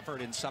fantastic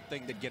effort and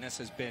something that Guinness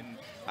has been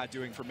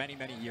doing for many,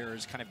 many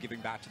years, kind of giving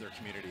back to their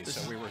communities.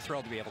 So we were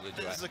thrilled to be able to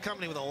do it. This is a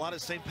company with a lot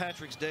of St.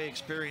 Patrick's Day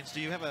experience.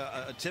 Do you have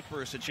a tip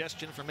or a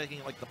suggestion for making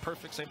it like the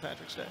perfect St.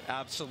 Patrick's Day?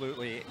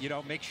 Absolutely. You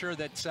know, make sure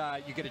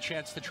that you get a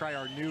chance to try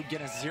our new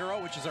Guinness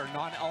Zero, which is our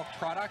non-alc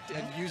product,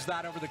 and use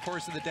that over the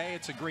course of the day.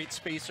 It's a great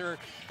spacer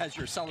as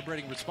you're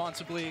celebrating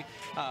responsibly.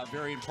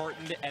 Very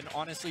important. And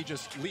honestly,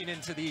 just lean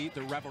into the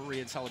revelry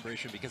and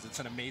celebration, because it's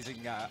an amazing,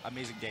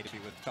 amazing day to be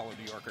with fellow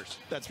New Yorkers.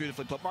 That's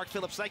beautifully put. Mark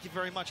Phillips, thank you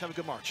very much. Have a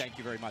good march. Thank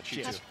you very much.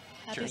 You Cheers. too.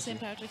 Happy St.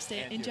 Patrick's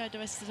Day. And Enjoy you. the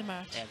rest of the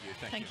march. And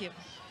you. Thank you.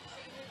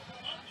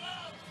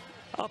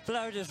 Up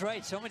loud is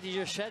right. Somebody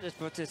just said it,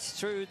 but it's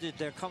true that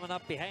they're coming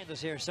up behind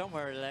us here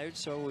somewhere loud,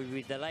 so we'll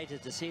be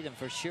delighted to see them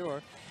for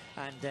sure.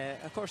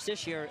 And of course,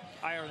 this year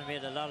Ireland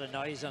made a lot of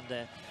noise on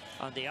the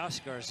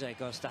Oscars,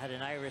 because they had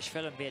an Irish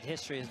film made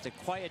history. The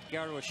Quiet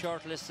Girl was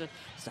shortlisted.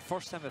 It's the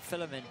first time a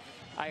film in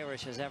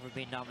Irish has ever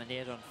been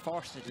nominated.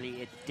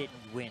 Unfortunately, it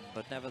didn't win,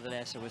 but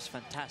nevertheless, it was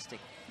fantastic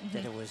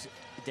that it was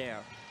there.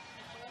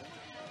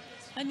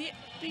 And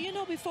you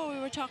know, before we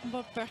were talking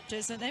about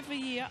birthdays, and every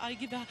year I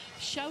give a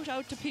shout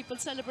out to people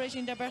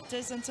celebrating their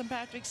birthdays on St.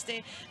 Patrick's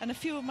Day, and a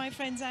few of my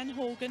friends, Anne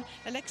Hogan,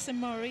 Alexa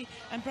Murray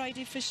and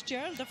Bridie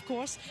Fitzgerald, of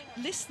course,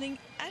 listening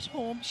at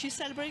home. She's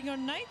celebrating her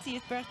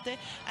 90th birthday,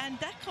 and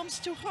that comes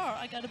to her.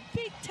 I got a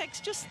big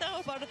text just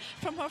now about it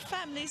from her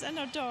families and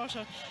her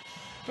daughter.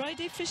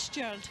 Bridie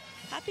Fitzgerald,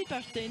 happy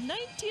birthday,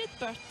 90th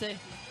birthday.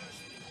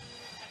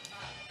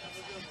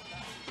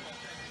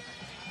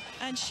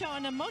 And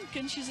Shauna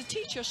Munkin, she's a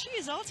teacher. She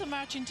is also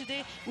marching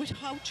today with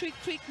Howtree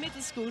Creek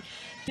Middle School.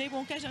 They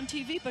won't get on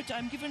TV, but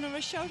I'm giving her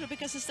a shout out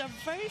because it's their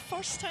very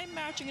first time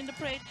marching in the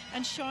parade,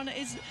 and Shauna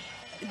is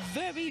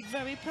very,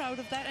 very proud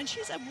of that. And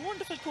she's a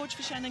wonderful coach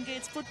for Shannon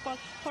Gates football,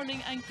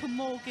 hurling and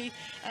camogie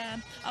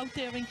out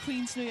there in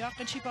Queens, New York.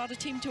 And she brought a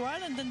team to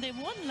Ireland, and they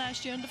won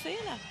last year in the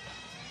Féile.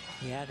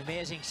 Yeah, an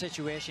amazing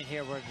situation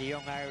here where the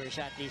young Irish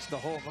athletes go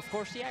home. Of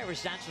course, the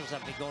Irish dancers have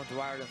been going to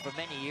Ireland for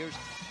many years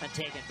and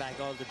taking back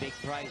all the big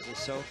prizes.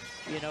 So,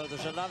 you know,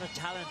 there's a lot of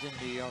talent in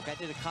New York. I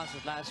did a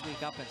concert last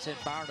week up in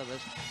St. Barnabas.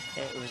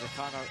 It was a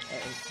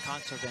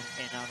concert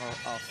in honour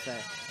of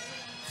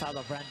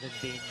Father Brandon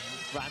being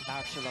Grand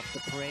Marshal of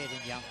the parade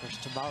in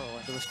Yonkers tomorrow,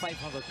 and there was 500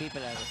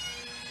 people at it.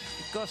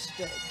 Gus,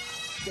 the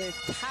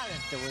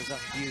talent that was on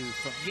view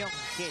from young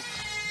kids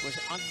was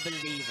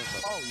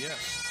unbelievable. Oh,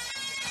 yes.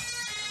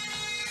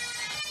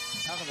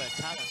 Talk about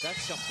talent,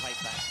 that's some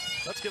pipe back.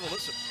 Let's give a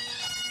listen.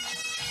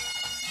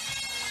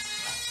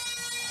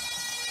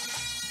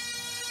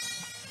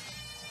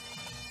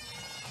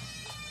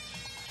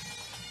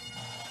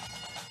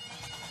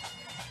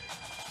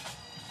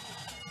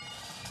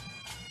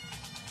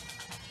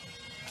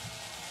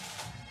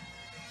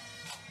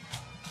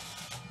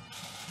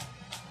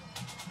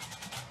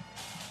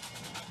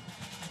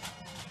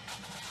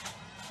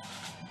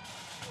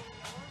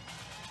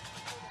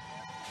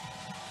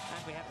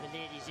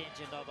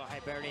 And other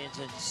Hibernians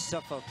in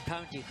Suffolk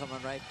County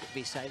coming right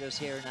beside us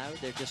here now.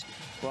 They're just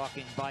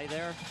walking by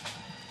there.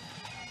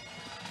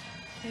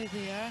 Here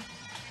they are.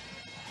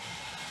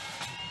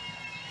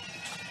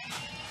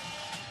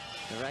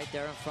 They're right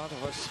there in front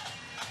of us.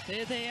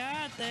 There they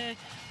are, the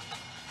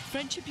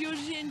Friendship,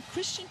 Unity and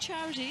Christian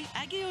Charity,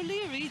 Aggie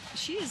O'Leary,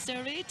 she is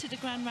their aide to the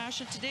Grand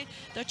Marshal today.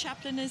 Their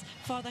chaplain is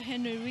Father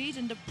Henry Reid,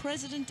 and the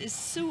president is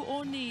Sue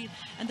O'Neill,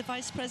 and the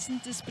vice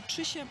president is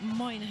Patricia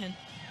Moynihan.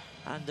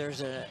 And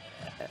there's an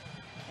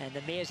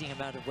amazing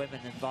amount of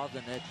women involved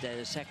in it.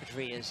 The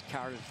secretary is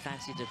Carol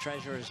Clancy, the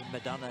treasurer is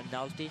Madonna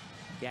Nulty,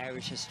 the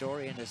Irish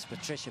historian is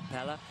Patricia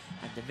Pella,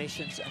 and the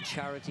missions and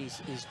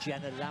charities is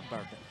Jenna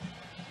Lambert.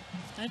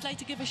 I'd like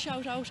to give a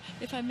shout out,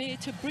 if I may,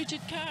 to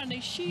Bridget Carney.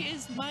 She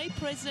is my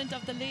president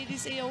of the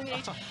Ladies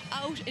AOH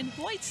out in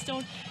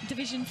Whitestone,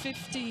 Division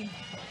 15.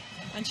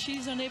 And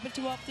she's unable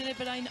to walk today,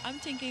 but I'm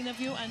thinking of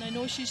you, and I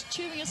know she's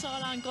cheering us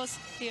all on, Gus,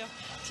 here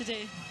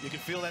today. You can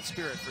feel that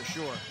spirit for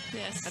sure.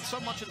 Yes. And so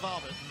much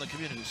involvement in the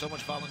community, so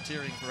much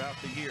volunteering throughout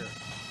the year.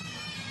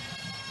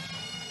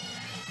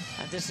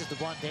 And this is the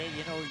one day,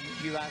 you know,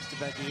 you asked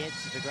about the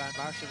aides to the Grand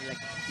Marshal, like,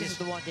 this is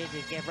the one day they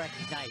get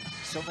recognised.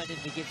 So many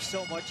of them give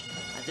so much,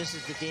 and this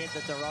is the day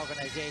that their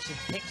organisation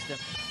picks them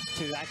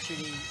to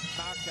actually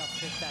march up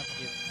Fifth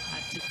Avenue.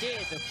 And today,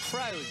 the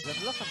crowds,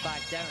 I'm looking back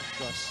down,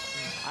 Gus,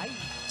 I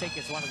think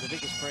it's one of the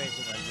biggest parades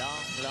in a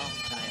long, long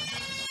time.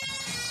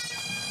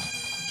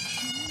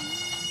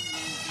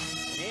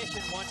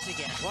 Nation once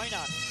again, why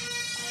not?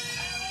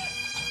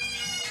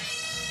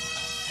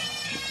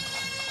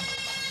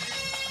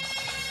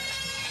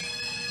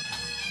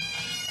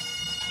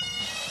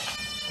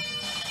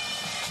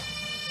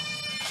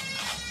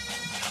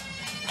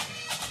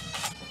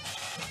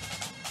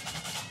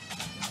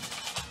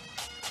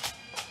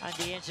 And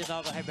the ancient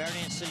Nova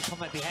Hibernians still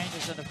coming behind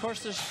us. And of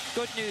course, there's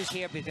good news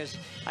here, because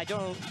I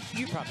don't know,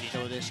 you probably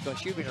know this,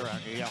 because you've been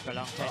around New York a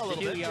long time. The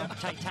New York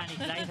Titanic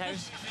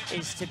Lighthouse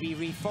is to be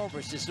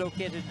refurbished. It's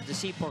located in the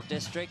Seaport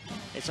District.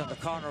 It's on the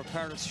corner of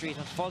Pearl Street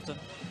and Fulton,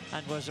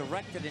 and was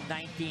erected in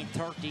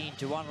 1913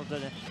 to honour the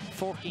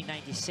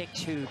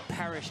 1496 who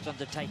perished on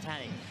the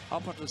Titanic.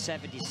 Up until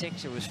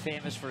 76, it was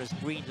famous for its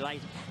green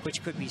light,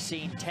 which could be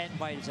seen 10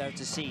 miles out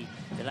to sea.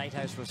 The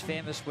lighthouse was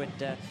famous with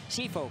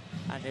sea folk,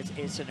 and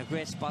it's in a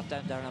great spot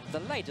down there, and I'm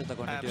delighted they're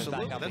going to do it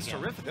back up That's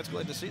again. terrific. That's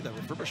glad to see that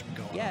refurbishment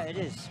going on. Yeah, it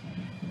is.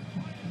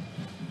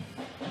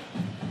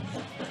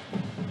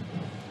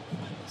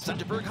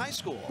 Centerburg High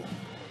School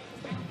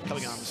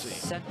coming on the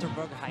scene.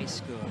 Centerburg High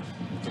School,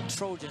 the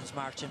Trojans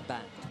marching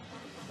band.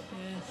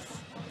 Yes,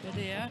 there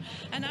they are.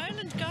 And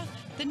Ireland got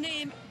the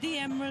name the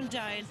Emerald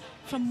Isle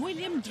from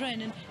William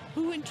Drennan,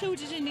 who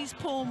included in his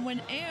poem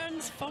When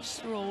Erin's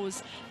First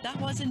Rose. That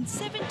was in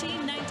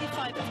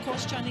 1795. Of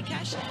course, Johnny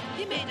Cash,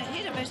 he made a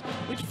hit of it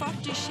with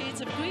 40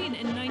 Shades of Green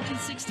in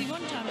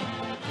 1961, Tommy.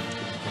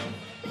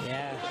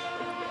 Yeah.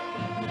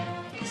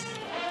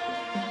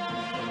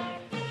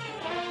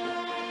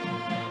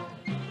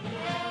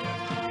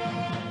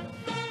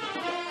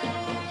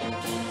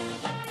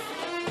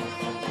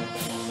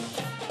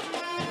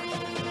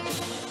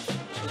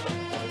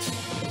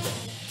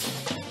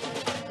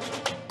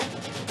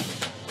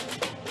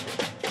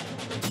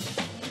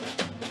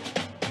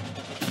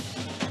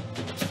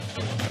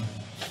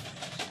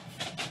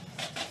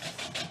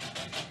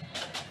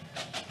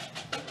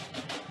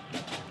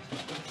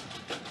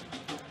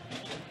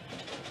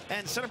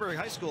 And Centerburg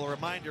High School, a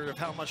reminder of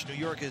how much New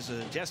York is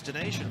a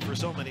destination for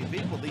so many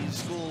people. These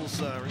schools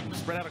are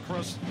spread out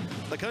across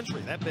the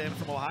country. That band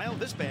from Ohio,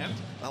 this band,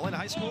 Atlanta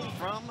High School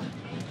from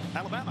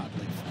Alabama, I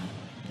believe.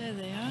 There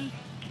they are.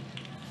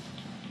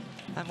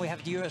 And we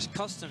have the U.S.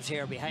 Customs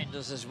here behind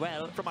us as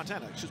well. From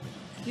Montana, excuse me.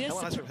 Yes,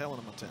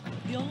 Helena, Montana.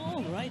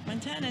 Oh, right,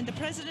 Montana. And the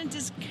president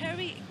is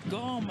Kerry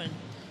Gorman.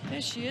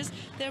 There she is.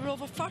 They're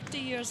over 40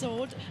 years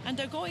old, and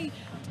they're going,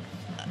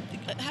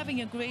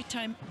 having a great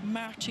time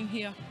marching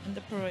here in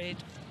the parade.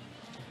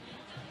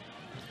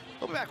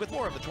 We'll be back with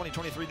more of the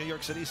 2023 New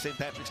York City St.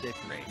 Patrick's Day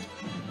Parade.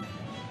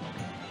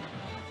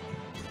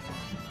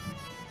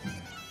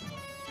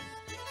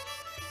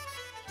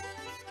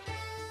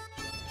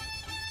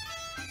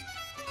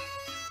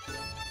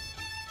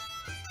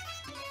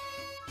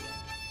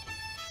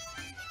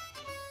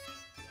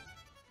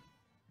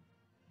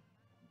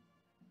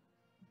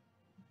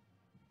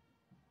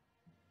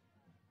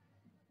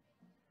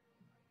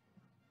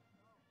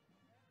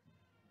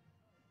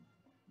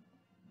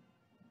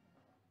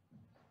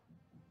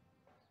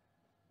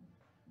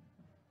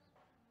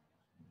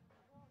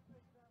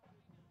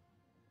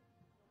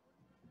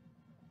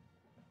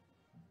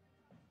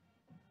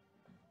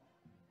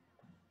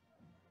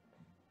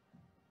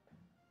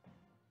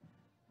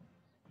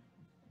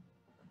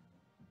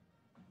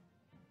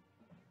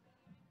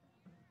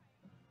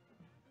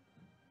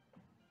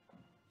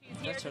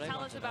 Here to tell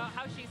us about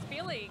how she's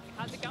feeling.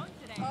 How's it going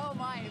today? Oh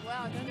my,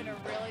 wow, it's been a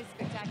really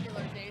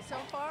spectacular day so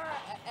far.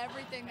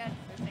 Everything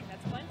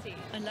that's plenty.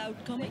 A loud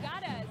comment. They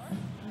got us.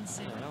 Let's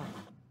see.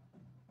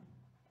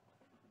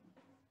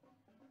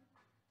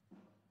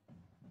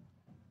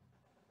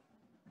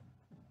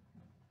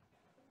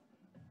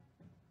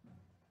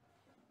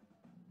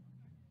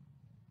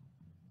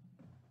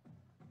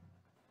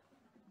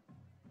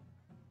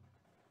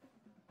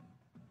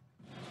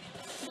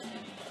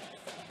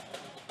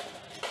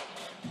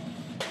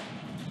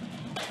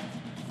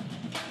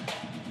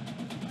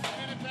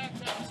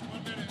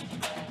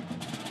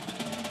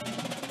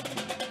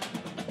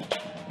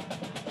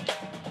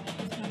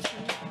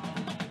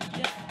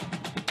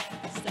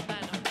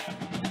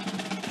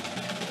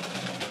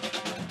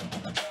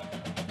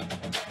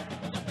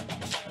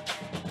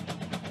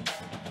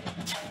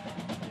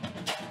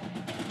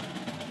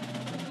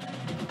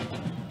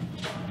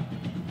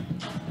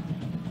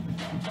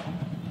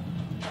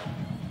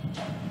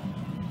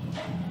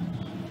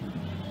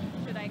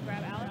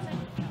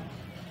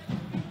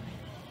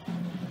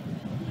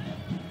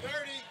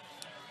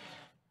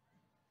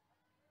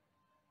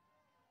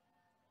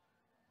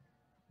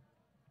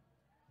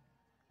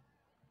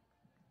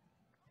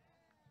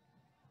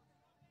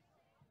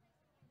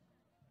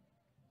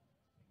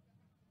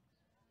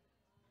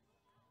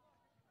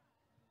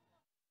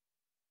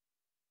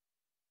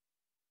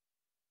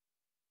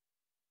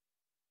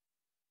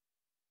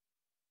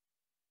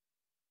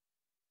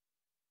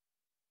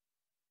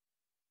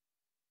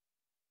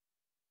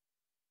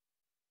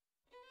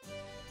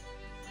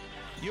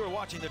 You are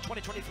watching the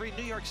 2023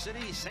 New York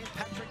City St.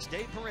 Patrick's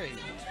Day Parade.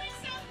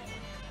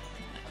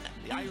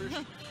 The Irish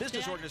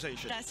Business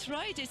Organization. That's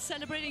right. It's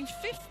celebrating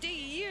 50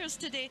 years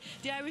today.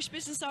 The Irish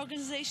Business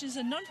Organization is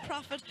a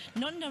non-profit,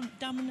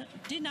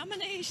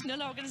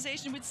 non-denominational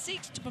organization which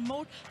seeks to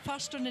promote,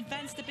 foster and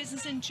advance the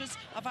business interests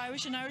of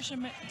Irish and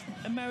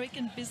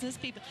Irish-American business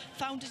people.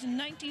 Founded in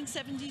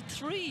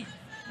 1973.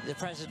 The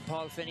President,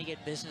 Paul Finnegan,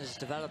 Business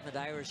Development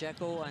Irish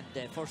Echo, and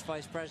the First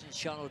Vice President,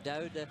 Sean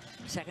O'Dowd. The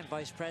Second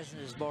Vice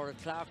President is Maura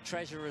Clark.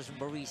 Treasurer is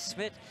Marie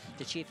Smith.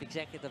 The Chief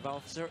Executive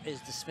Officer is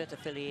the Smith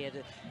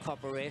Affiliated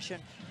Corporation.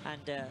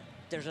 And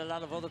there's a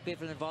lot of other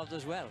people involved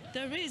as well.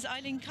 There is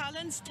Eileen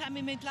Collins,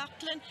 Tammy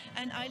McLaughlin,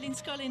 and Eileen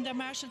Scully. And their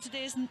marshal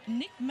today is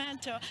Nick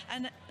Malta.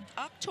 And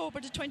October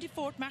the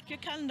 24th, mark your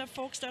calendar,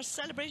 folks. They're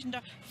celebrating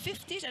their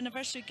 50th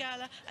anniversary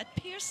gala at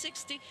Pier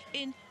 60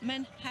 in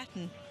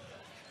Manhattan.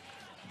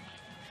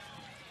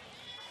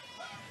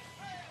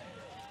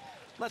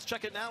 Let's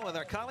check it now with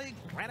our colleague,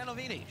 Rana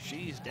Novini.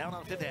 She's down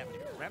on 5th Avenue.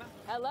 Rana?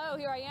 Hello,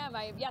 here I am.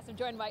 I'm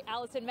joined by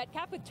Alison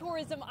Metcalf with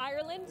Tourism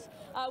Ireland.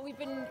 We've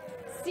been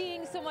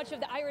seeing so much of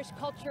the Irish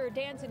culture,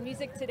 dance and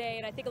music today,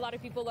 and I think a lot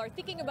of people are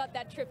thinking about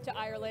that trip to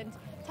Ireland.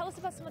 Tell us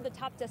about some of the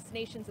top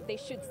destinations that they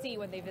should see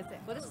when they visit.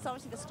 Well, this is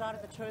obviously the start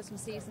of the tourism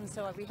season,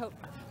 so we hope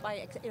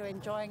by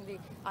enjoying the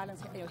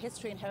island's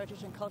history and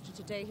heritage and culture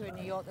today here in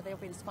New York that they'll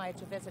be inspired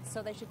to visit.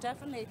 So they should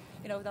definitely,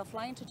 they'll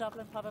fly into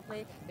Dublin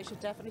probably. They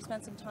should definitely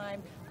spend some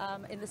time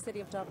in the city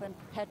of Dublin,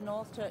 head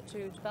north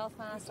to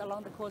Belfast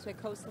along the Causeway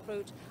coastal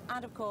route,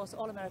 and of course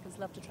all Americans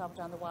love to travel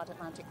down the wide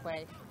Atlantic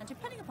Way, and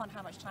depending upon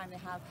how much time they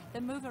have, they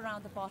move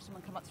around the bottom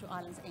and come up through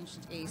Ireland's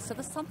ancient east. So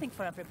there's something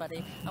for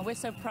everybody, and we're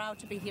so proud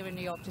to be here in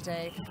New York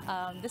today.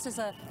 This is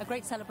a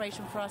great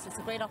celebration for us. It's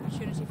a great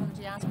opportunity for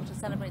the diaspora to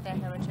celebrate their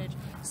heritage.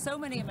 So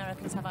many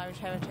Americans have Irish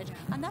heritage,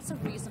 and that's a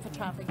reason for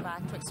travelling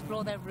back, to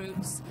explore their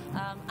roots,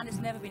 and it's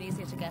never been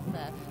easier to get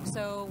there.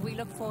 So we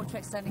look forward to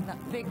extending that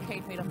big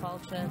Cape Meal of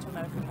culture to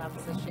American travellers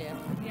this year.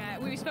 Yeah,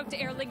 we spoke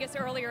to Aer Lingus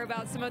earlier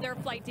about some of their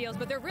flight deals,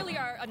 but there really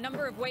are a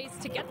number of ways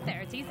to get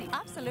there. It's easy.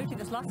 Absolutely.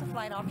 There's lots of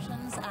flight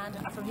options, and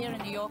from here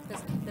in New York,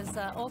 there's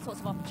all sorts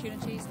of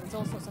opportunities. There's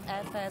all sorts of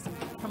airfares and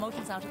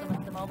promotions out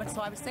at the moment.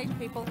 So I would say to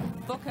people,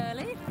 book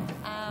early,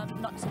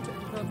 not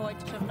to avoid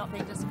not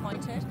being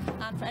disappointed.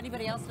 And for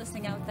anybody else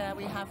listening out there,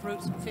 we have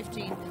routes from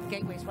 15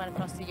 gateways right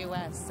across the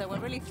US. So we're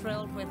really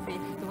thrilled with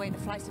the way the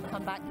flights have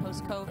come back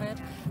post-COVID.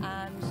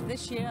 And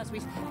this year, as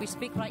we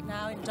speak right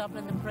now in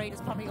Dublin, the parade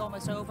is probably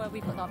almost over.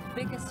 We've got our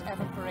biggest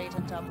ever parade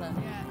in Dublin,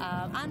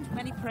 and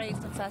many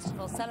parades and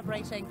festivals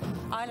celebrating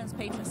Ireland's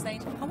patron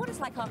saint, and what is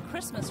like our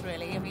Christmas,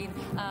 really. I mean,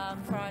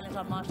 for Ireland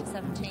on March the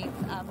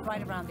 17th,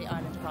 right around the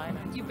island of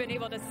Ireland. You've been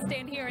able to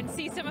stand here and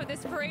see some of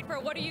this parade.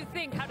 What do you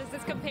think? How does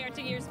this compare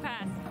to years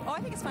past? Oh,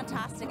 I think it's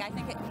fantastic. I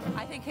think it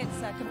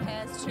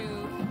compares to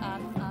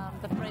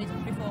the parade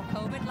before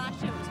COVID.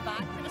 Last year it was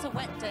back. It was a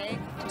wet day.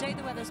 Today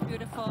the weather's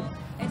beautiful.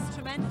 It's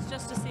tremendous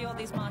just to see all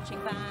these marching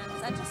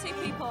bands and to see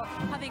people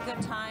having a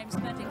good time,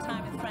 spending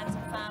time with friends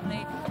and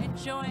family,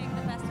 enjoying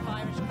the best of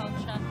Irish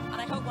culture. And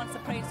I hope once the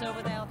parade's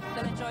over, they'll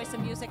enjoy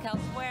some music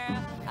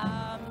elsewhere.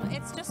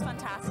 It's just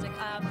fantastic.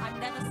 I've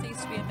never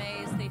ceased to be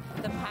amazed.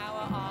 The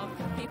power of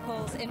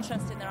people's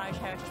interest in their Irish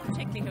heritage,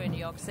 particularly here in New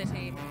York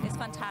City, is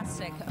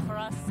fantastic. For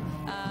us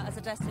as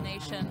a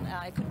destination,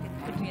 it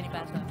couldn't be any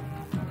better.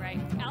 Right.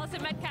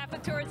 Alison Metcalf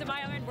with Tourism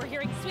Ireland. We're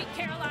hearing Sweet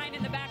Caroline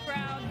in the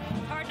background.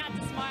 Hard not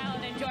to smile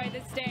and enjoy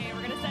this day.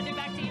 We're going to send it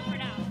back to you for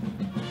now.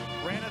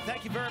 Rana,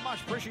 thank you very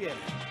much. Appreciate it.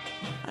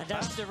 And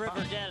that's the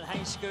Riverdale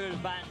High School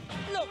band,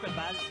 local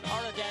band,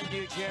 Oradell,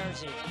 New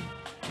Jersey.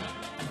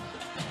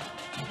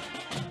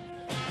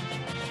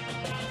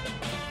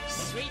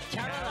 Sweet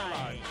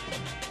Caroline.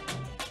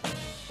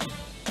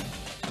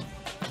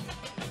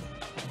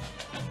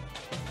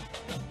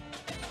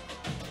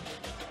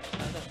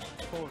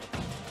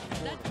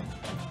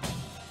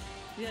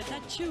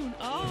 That tune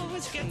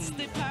always gets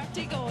the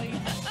party going.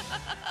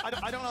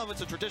 I don't know if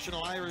it's a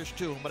traditional Irish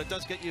tune, but it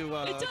does get you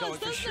it does, going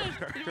for sure.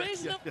 It?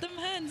 Raising up them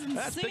hands and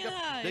singing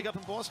high. Big up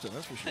in Boston,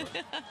 that's for sure.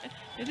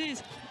 It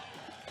is.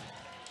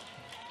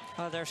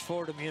 Oh, there's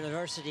Fordham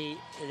University.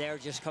 They're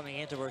just coming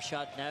into our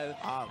shot now.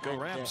 Ah, go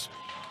Rams.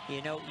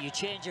 You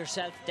change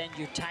yourself, then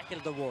you tackle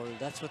the world.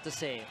 That's what they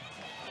say.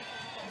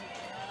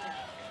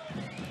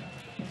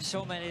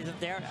 So many of them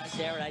there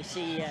I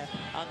see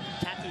on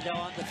Cathy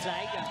Law on the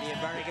flag, on the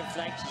American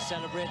flag. She's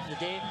celebrating the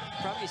day,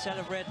 probably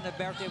celebrating a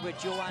birthday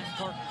with Joanne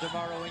Curtin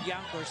tomorrow in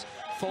Yonkers.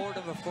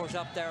 Fordham, of course,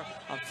 up there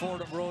on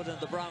Fordham Road in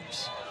the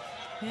Bronx.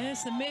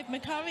 Yes, and Maeve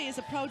McCarry is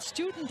a proud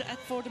student at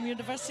Fordham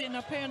University, and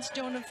her parents,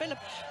 Joan and Philip,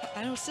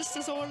 and her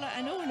sisters Orla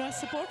and Owen are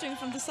supporting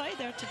from the side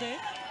there today.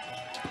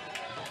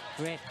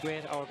 Great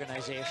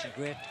organisation,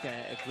 great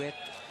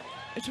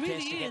it really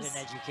place to get is.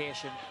 an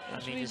education.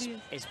 I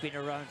mean, it's been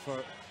around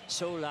for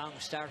so long,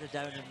 started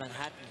down in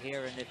Manhattan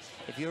here, and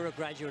if you're a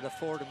graduate of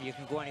Fordham, you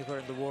can go anywhere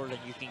in the world and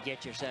you can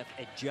get yourself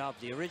a job.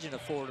 The origin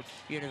of Fordham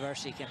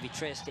University can be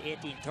traced to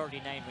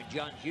 1839 when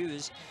John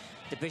Hughes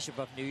the Bishop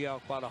of New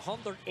York bought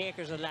 100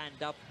 acres of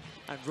land up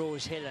on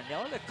Rose Hill, and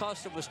all it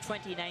cost him was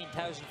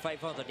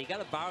 $29,500. He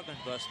got a bargain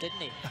bust, didn't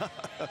he?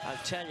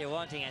 I'll tell you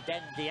one thing. And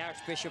then the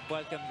Archbishop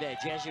welcomed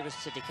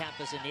Jesuits to the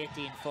campus in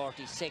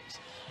 1846,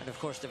 and of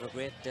course they have a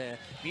great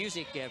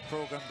music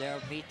program there.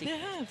 They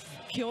have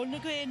Ceol na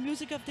Gael,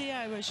 Music of the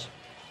Irish.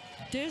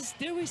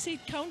 There we see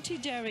County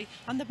Derry.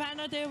 On the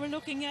banner there we're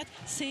looking at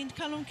Saint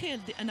Columcille,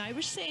 an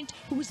Irish saint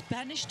who was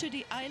banished to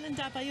the island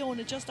of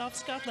Iona just off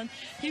Scotland.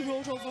 He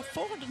wrote over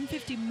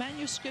 450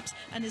 manuscripts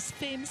and is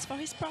famous for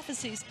his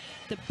prophecies.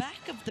 The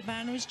back of the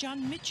banner is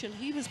John Mitchell.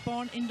 He was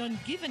born in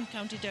Dungiven,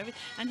 County Derry,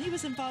 and he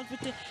was involved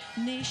with the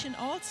nation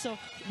also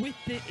with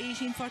the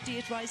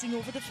 1848 rising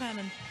over the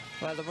famine.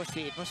 Well, it must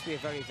be a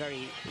very,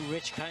 very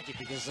rich county,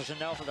 because there's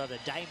an awful lot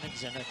of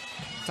diamonds in it.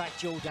 In fact,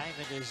 Joe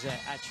Diamond is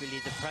actually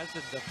the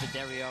president of the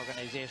Derry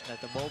organisation at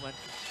the moment,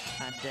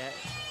 and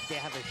they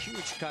have a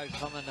huge crowd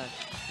coming, and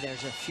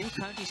there's a few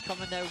counties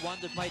coming now. One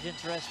that might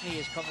interest me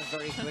is coming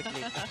very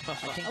quickly.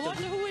 I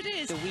wonder who it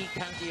is. The wee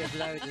county of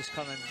Louth is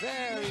coming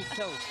very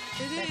close.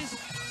 It is.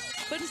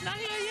 But it's not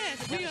here yet.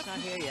 No, it's not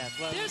here yet.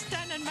 Well, there's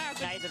Dan and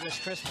Margaret. Neither is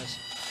Christmas.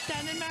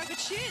 Dan and Margaret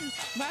Sheen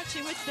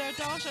marching with their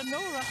daughter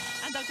Nora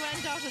and their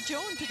granddaughter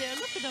Joan today.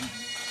 Look at them.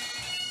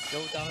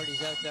 Joe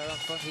Doherty's out there up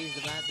front. He's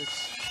the man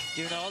that's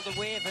doing all the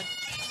waving.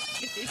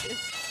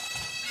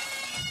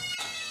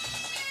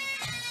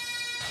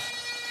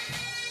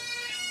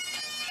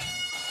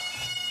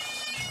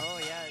 Oh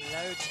yeah,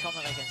 Louth's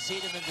coming. I can see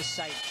them in the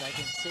sights. I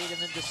can see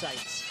them in the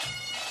sights.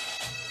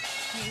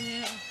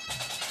 Yeah.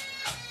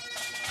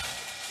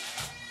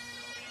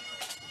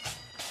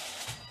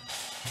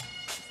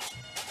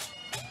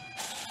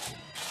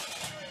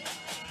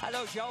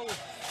 Hello, Joe.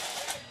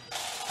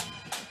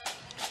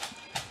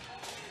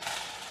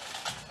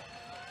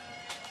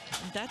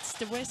 And that's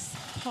the West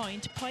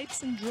Point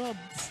Pipes and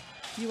Drums,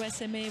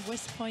 USMA,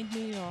 West Point,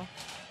 New York.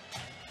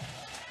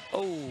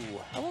 Oh,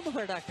 I wonder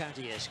where that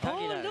county is.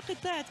 County Louth. Look at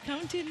that,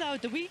 County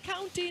Louth, the wee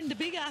county in the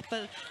Big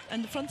Apple.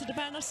 And the front of the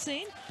banner,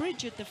 St.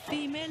 Bridget, the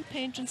female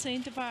patron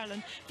saint of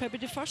Ireland.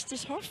 February the 1st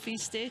is her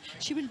feast day.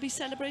 She will be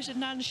celebrated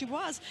now, and she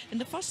was in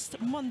the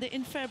first Monday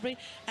in February,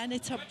 and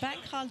it's her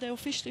bank holiday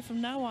officially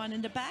from now on.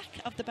 In the back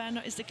of the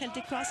banner is the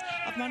Celtic Cross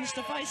of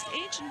Monaster Vice,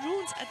 ancient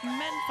ruins at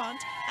Menfont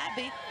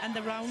Abbey and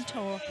the Round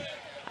Tower.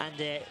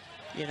 And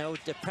you know,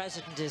 the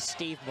president is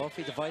Steve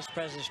Murphy, the vice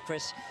president is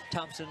Chris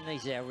Thompson.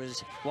 He's there with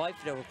his wife,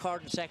 the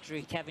recording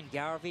secretary Kevin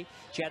Garvey,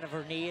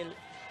 Jennifer Neal,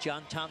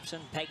 John Thompson,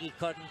 Peggy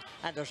Cudden,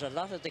 and there's a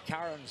lot of the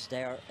Karens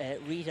there,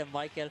 Rita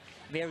Michael,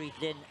 Mary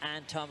Lynn,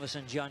 Ann Thomas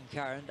and John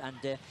Karen.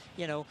 And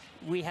you know,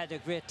 we had a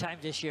great time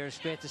this year. It's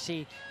great to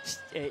see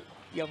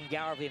young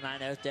Garvey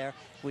man out there.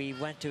 We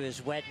went to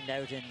his wedding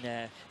out in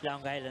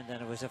Long Island,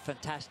 and it was a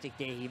fantastic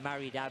day. He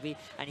married Abby,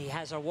 and he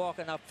has her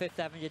walking up Fifth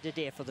Avenue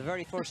today for the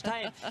very first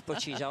time.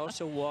 But she's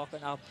also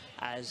walking up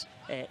as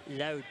a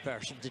Louth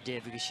person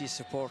today, because she's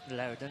supporting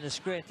Louth. And it's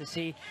great to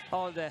see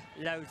all the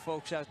Louth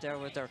folks out there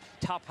with their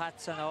top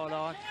hats and all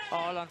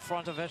on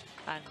front of it.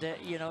 And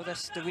you know,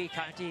 that's the wee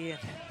county. It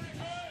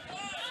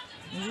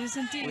is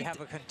indeed. We have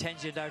a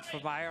contingent out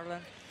from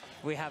Ireland.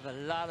 We have a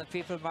lot of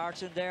people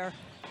marching there.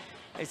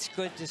 It's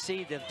good to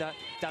see they've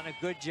done a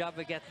good job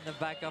of getting them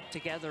back up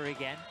together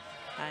again.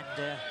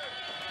 And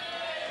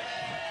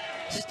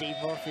Steve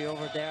Murphy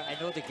over there. I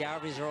know the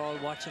Garveys are all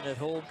watching at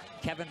home.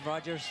 Kevin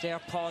Rogers there,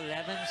 Paul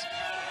Evans.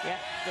 Yeah,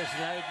 there's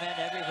Louth men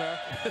everywhere.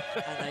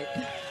 And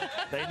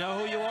they know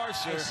who you are,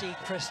 sir. I see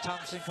Chris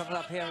Thompson coming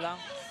up here along.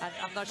 And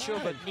I'm not sure,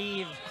 but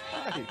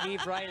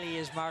Niamh Riley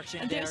is marching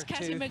there too. And there's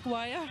Cathy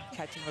McGuire.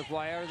 Cathy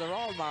McGuire, they're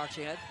all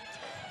marching it.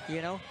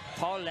 You know,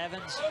 Paul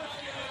Evans.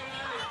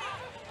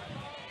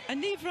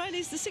 And Niamh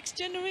Riley's the 6th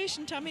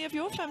generation, Tommy, of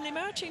your family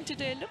marching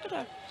today. Look at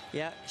her.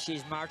 Yeah,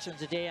 she's marching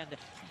today, and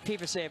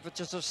people say, but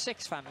just those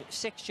 6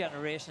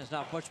 generations,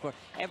 not much, but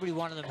every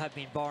one of them have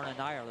been born in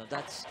Ireland.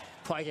 That's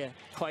quite a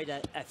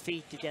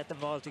feat to get them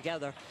all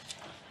together.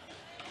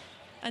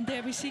 And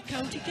there we see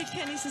County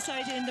Kilkenny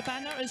Society, and the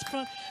banner is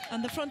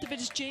on the front of it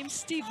is James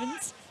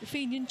Stevens, the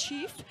Fenian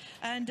chief,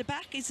 and the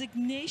back is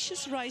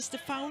Ignatius Rice, the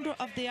founder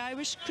of the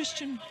Irish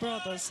Christian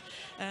Brothers.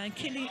 And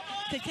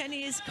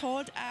Kilkenny is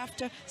called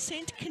after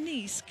St.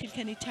 Canice.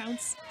 Kilkenny town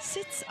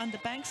sits on the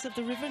banks of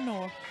the River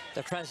Nore.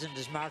 The president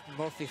is Martin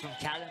Murphy from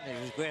Callan. He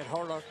was a great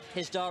hurler.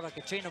 His daughter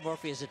Katrina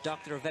Murphy is a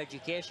doctor of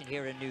education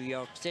here in New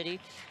York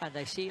City. And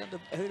I see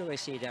who do I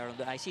see there?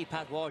 I see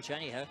Pat Walsh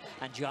anyhow,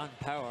 and John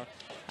Power.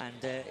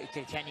 And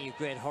Kilkenny, a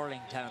great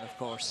hurling town, of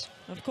course.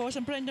 Of course,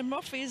 and Brendan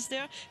Murphy is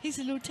there. He's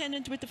a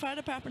lieutenant with the fire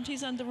department.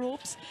 He's on the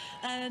ropes.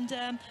 And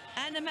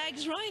Anna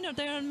Maggs Reiner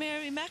there, and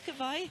Mary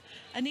McAvoy.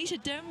 Anita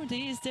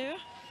Dermody is there.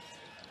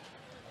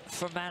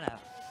 Fermanagh.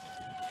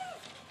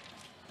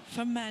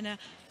 Fermanagh.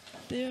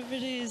 There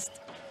it is.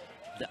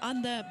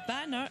 On the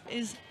banner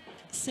is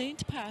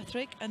St.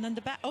 Patrick, and on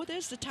the back, oh,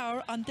 there's the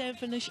tower on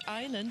Devonish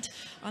Island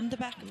on the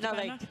back of the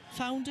banner,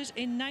 founded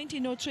in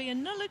 1903.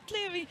 And Nulla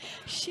Cleary,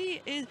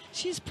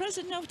 she's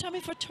president now,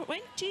 Tommy, for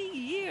 20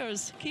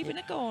 years, keeping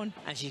it going.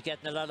 And she's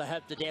getting a lot of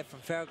help today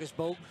from Fergus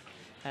Bogue.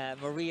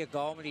 Maria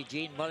Gormley,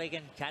 Jean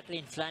Mulligan,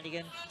 Kathleen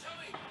Flanagan.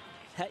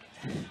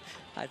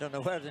 I don't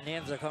know where the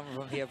names are coming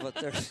from here, but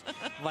there's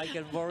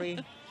Michael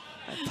Murray,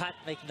 Pat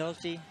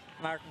McNulty,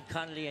 Martin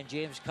Connolly and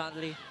James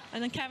Connolly.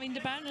 And then carrying the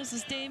banners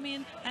is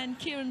Damien and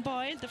Kieran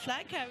Boyle. The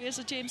flag carriers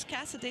are James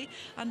Cassidy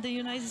on the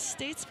United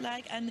States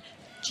flag, and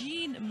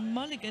Jean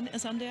Mulligan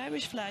is on the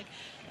Irish flag.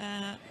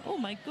 Oh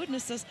my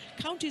goodness, those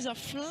counties are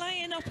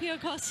flying up here,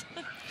 Gus.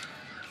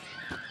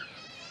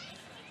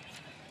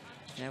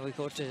 Now we're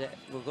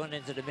going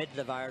into the middle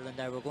of Ireland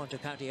now. We're going to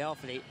County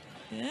Offaly.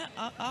 Yeah,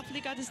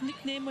 Offaly got his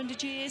nickname when the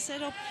GAA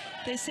set up.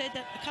 They said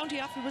that County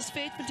Offaly was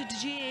faithful to the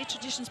GAA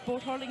traditions,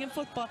 both hurling and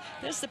football.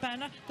 There's the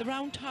banner, the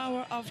round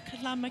tower of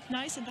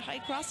Clonmacnice and the high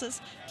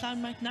crosses.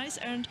 Clonmacnice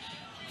earned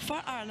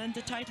for Ireland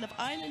the title of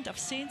Island of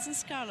Saints and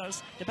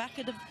Scholars. The back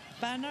of the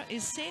banner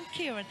is St.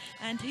 Kieran,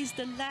 and he's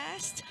the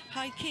last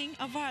High King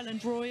of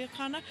Ireland, Roy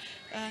O'Connor.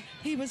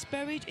 He was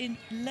buried in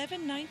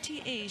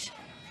 1198.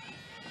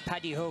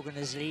 Paddy Hogan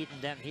is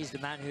leading them. He's the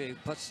man who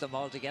puts them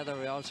all together.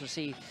 We also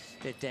see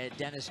that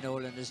Dennis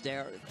Nolan is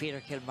there, Peter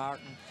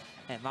Kilmartin,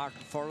 Martin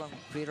Furlong,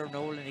 Peter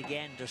Nolan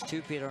again. There's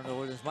two Peter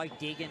Nolans, Mike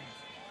Deegan,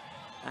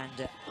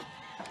 and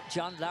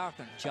John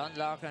Larkin. John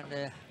Larkin,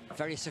 a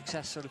very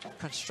successful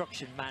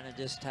construction man in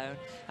this town.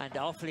 And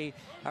Offaly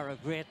are a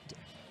great,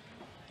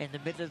 in the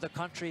middle of the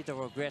country. They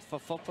were great for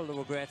football, they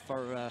were great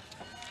for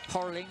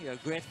hurling, they're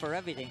great for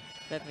everything.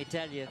 Let me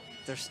tell you,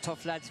 there's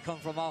tough lads come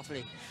from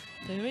Offaly.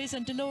 There is,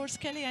 and Dolores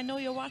Kelly, I know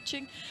you're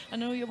watching. I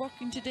know you're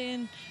working today,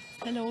 and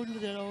hello,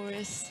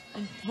 Dolores,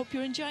 and hope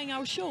you're enjoying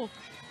our show.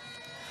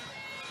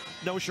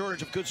 No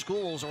shortage of good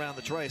schools around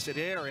the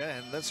Tri-City area,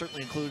 and that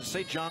certainly includes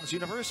St. John's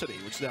University,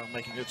 which is now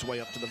making its way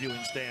up to the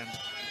viewing stand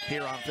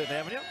here on 5th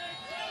Avenue.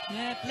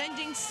 Yeah,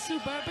 blending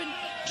suburban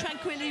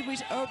tranquility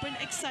with urban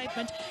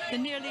excitement. The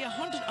nearly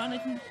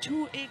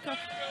 102-acre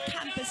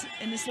campus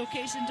is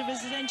located in the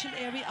residential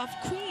area of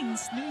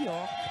Queens, New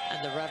York.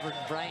 And the Reverend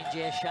Brian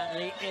J.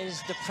 Shanley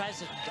is the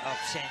president of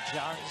St.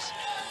 John's.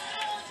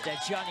 The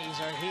Johnnies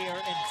are here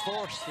in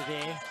force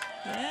today.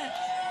 Yeah.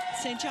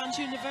 St. John's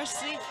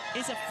University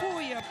is a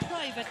 4-year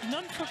private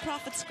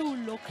non-for-profit school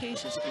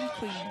located in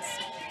Queens.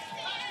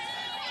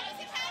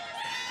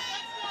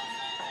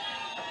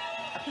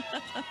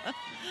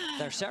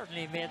 They're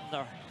certainly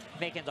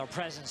making their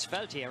presence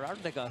felt here,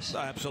 aren't they, Gus?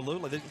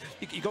 Absolutely.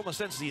 You almost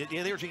sense the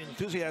energy and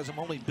enthusiasm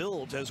only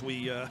builds as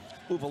we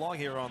move along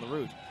here on the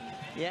route.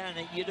 Yeah,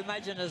 and you'd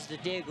imagine as the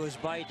day goes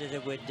by that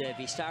it would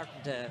be starting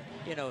to,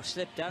 you know,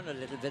 slip down a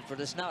little bit, but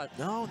it's not.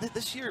 No,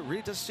 this year it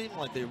really does seem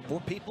like there are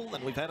more people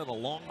than we've had in a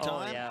long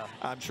time. Oh, yeah.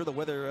 I'm sure the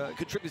weather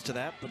contributes to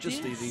that, but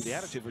just the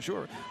attitude for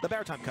sure. The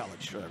Maritime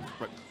College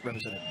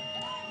represented.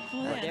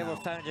 Oh, yeah. They were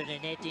founded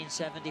in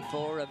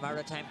 1874. A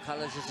maritime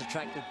college has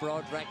attracted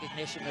broad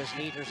recognition as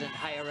leaders in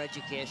higher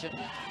education.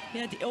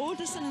 Yeah, the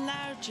oldest and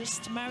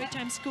largest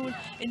maritime school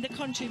in the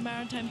country,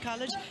 Maritime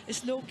College,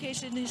 is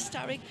located in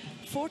historic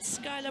Fort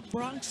Schuyler,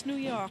 Bronx, New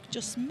York,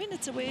 just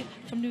minutes away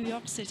from New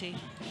York City.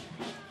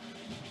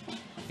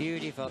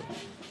 Beautiful.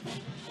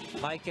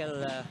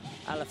 Michael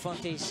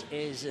Alafontes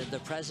is the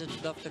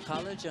president of the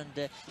college, and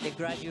the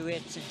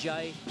graduates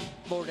enjoy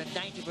more than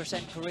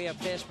 90% career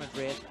placement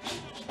rate.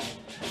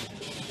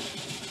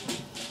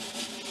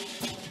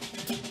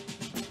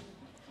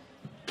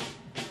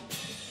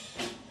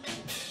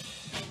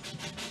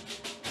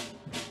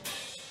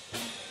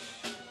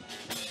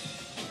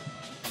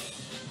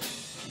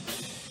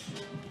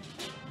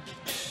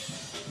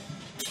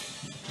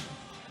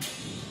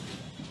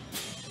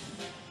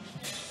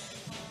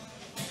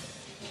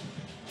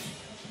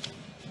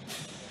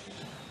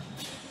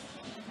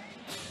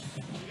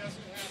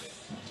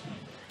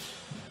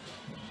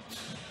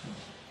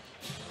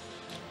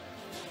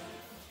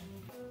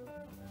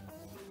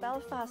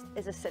 Belfast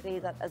is a city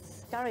that,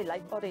 as Gary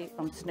Lightbody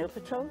from Snow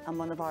Patrol and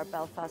one of our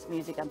Belfast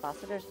music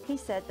ambassadors, he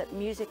said that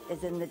music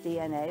is in the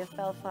DNA of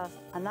Belfast,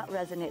 and that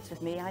resonates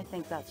with me. I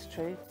think that's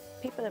true.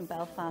 People in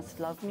Belfast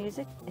love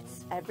music.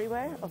 It's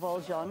everywhere, of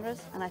all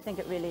genres, and I think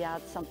it really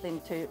adds something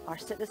to our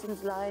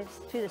citizens' lives,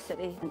 to the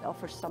city, and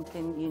offers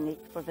something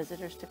unique for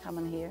visitors to come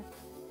and hear.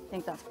 I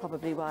think that's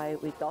probably why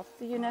we got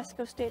the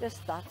UNESCO status,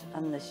 that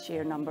and the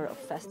sheer number of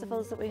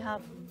festivals that we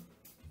have.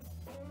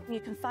 You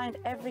can find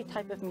every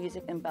type of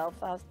music in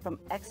Belfast, from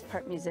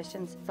expert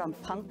musicians, from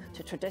punk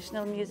to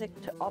traditional music,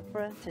 to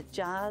opera, to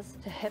jazz,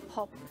 to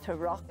hip-hop, to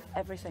rock.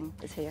 Everything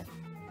is here.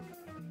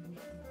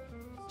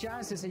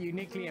 Jazz is a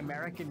uniquely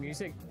American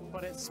music,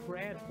 but it's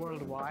spread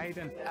worldwide,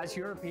 and as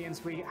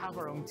Europeans we have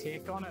our own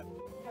take on it.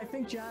 I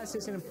think jazz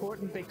is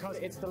important because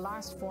it's the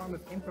last form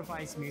of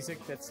improvised music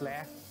that's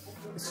left.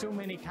 There's so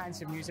many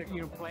kinds of music,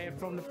 you know, play it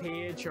from the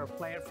page or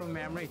play it from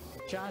memory.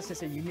 Jazz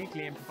is a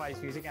uniquely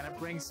improvised music, and it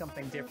brings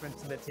something different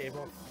to the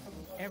table.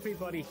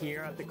 Everybody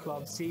here at the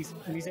club sees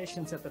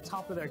musicians at the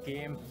top of their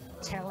game,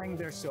 telling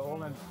their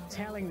soul and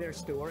telling their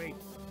story.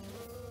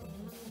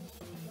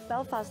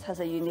 Belfast has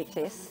a unique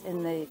place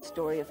in the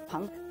story of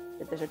punk.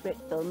 There's a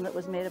great film that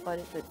was made about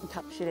it that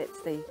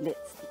encapsulates the late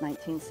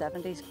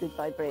 1970s, Good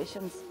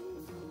Vibrations.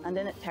 And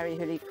in it, Terry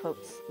Hooley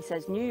quotes, he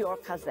says, "New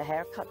York has the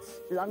haircuts,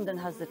 London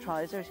has the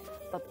trousers,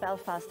 but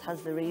Belfast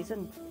has the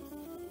reason."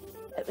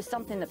 It was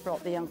something that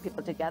brought the young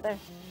people together.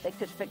 They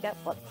could forget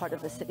what part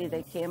of the city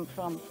they came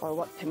from or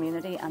what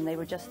community, and they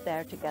were just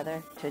there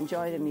together to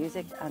enjoy the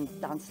music and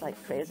dance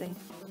like crazy.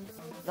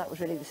 That was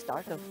really the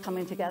start of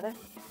coming together.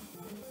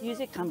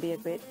 Music can be a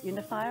great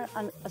unifier,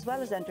 and as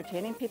well as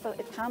entertaining people,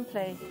 it can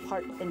play a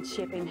part in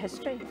shaping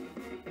history.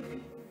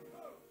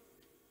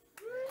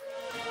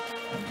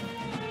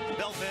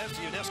 Belfast,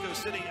 the UNESCO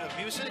City of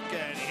Music,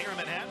 and here in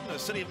Manhattan, a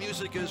City of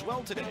Music as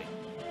well today.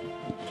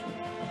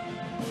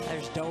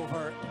 There's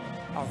Dover,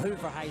 or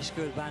Hoover High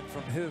School Band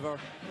from Hoover,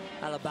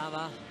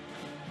 Alabama.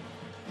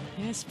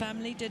 Yes,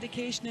 family,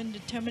 dedication and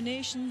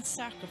determination,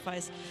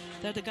 sacrifice.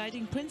 They're the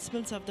guiding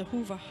principles of the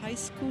Hoover High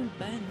School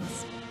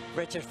bands.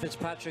 Richard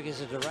Fitzpatrick is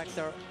the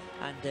director,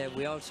 and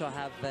we also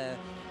have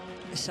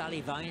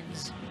Sally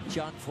Vines,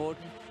 John Foden,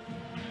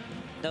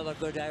 another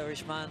good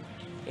Irishman,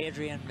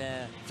 Adrian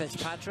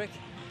Fitzpatrick.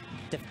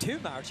 They have two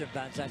marching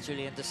bands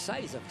actually, and the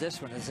size of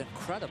this one is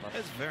incredible.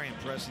 It's very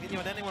impressive. You know,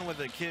 and anyone with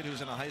a kid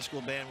who's in a high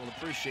school band will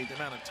appreciate the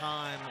amount of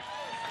time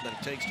that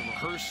it takes to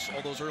rehearse,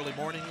 all those early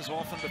mornings,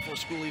 often before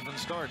school even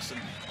starts, and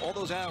all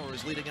those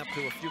hours leading up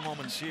to a few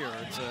moments here.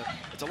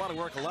 It's a lot of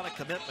work, a lot of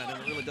commitment, and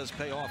it really does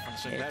pay off on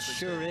St. Patrick's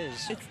Day. It sure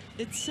is.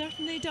 It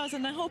certainly does,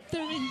 and I hope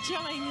they're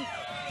enjoying it.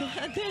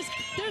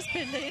 There's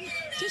Bill Lynn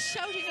just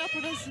shouting up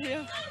at us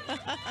here.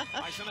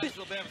 I sometimes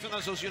feel bad.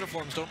 Sometimes those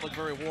uniforms don't look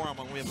very warm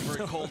when we have a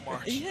very cold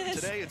march. Yes.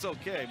 Today it's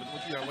okay,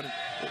 but you know, when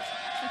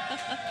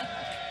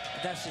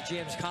That's the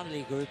James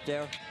Connolly group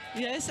there.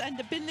 Yes, and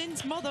the Bill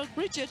Lynn's mother,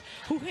 Bridget,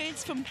 who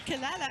hails from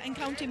Killala in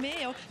County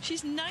Mayo,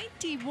 she's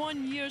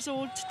 91 years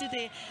old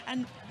today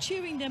and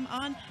cheering them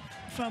on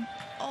from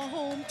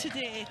home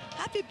today.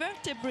 Happy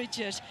birthday,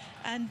 Bridget.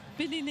 And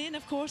Billy Lynn,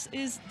 of course,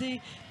 is the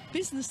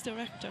business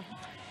director.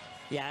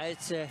 Yeah,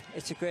 it's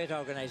a great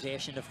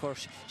organisation. Of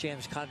course,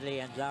 James Connolly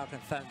and Larkin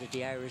founded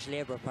the Irish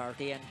Labour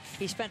Party, and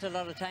he spent a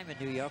lot of time in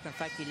New York. In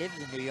fact, he lived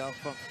in New York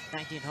from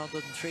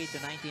 1903 to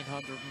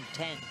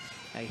 1910.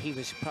 He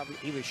was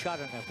shot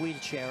in a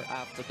wheelchair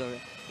after the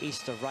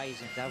Easter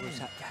Rising. That was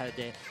how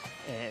they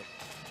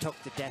took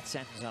the death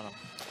sentence on him.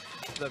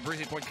 The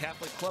Breezy Point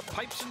Catholic Club,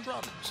 Pipes and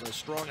Drums, a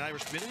strong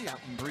Irish community out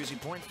in Breezy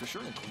Point for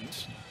sure in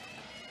Queens.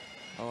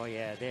 Oh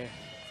yeah, they're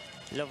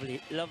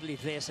lovely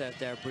place out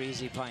there,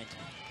 Breezy Point.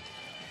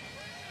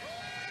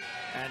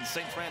 And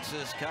St.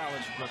 Francis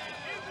College, Brooklyn.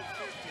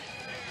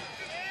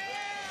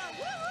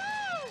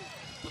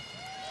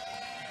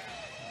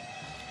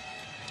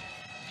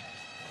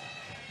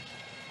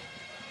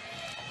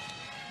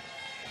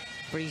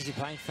 Breezy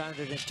Point,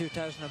 founded in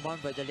 2001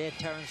 by the late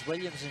Terence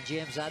Williams and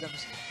James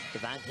Adams. The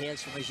band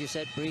hails from, as you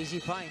said, Breezy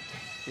Point.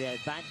 The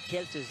band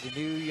kilt is the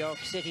New York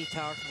City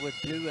tartan with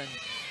blue and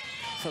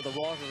for the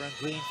water and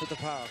green for the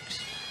parks.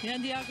 Yeah,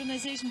 and the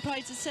organisation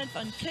prides itself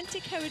on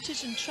Celtic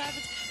heritage and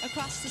travelled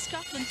across to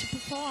Scotland to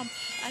perform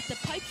at the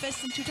Pipe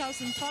Fest in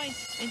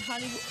 2005 in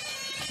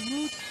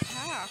Hollywood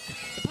Park.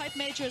 The pipe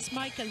major is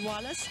Michael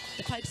Wallace,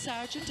 the pipe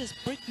sergeant is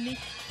Brittany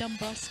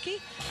Dombrowski,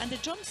 and the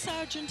drum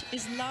sergeant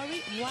is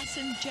Laurie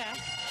Wasson-Jack.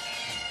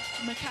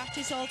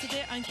 McCarthy's all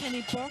today, and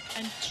Kenny Burke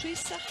and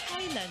Teresa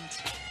Highland.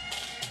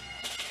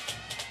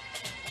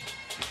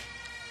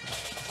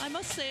 I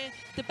must say,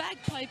 the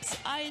bagpipes,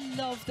 I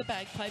love the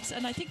bagpipes,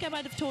 and I think I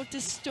might have told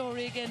this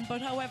story again,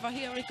 but however,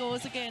 here it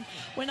goes again.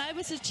 When I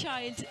was a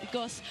child,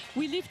 Gus,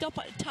 we lived up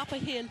at top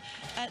of a hill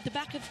at the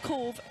back of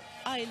Cove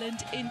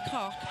Island in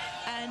Cork,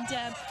 and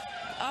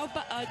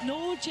an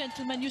old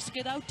gentleman used to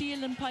get out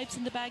dealing pipes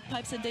and the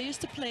bagpipes, and they used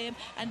to play him,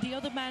 and the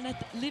other man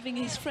living,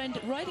 his friend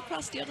right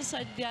across the other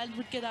side of the island,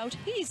 would get out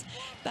his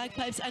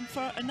bagpipes, and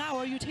for an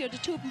hour you'd hear the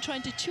two of them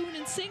trying to tune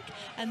and sync,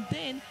 and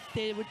then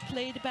they would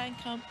play the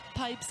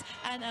bagpipes.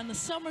 And on a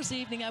summer's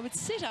evening I would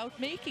sit out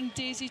making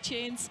daisy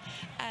chains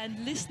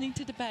and listening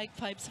to the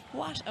bagpipes.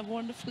 What a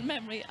wonderful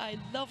memory. I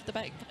love the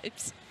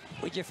bagpipes.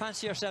 Would you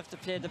fancy yourself to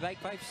play the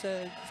bagpipes,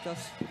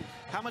 Gus?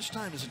 How much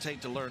time does it take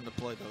to learn to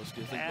play those,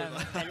 do you think?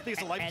 I think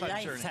it's a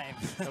lifetime journey.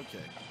 Okay.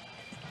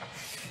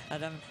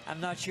 And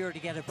I'm not sure to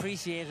get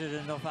appreciated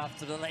enough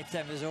after the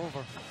lifetime is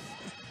over.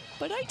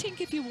 But I think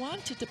if you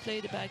wanted to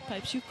play the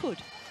bagpipes, you could.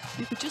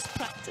 You could just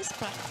practice.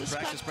 Practice.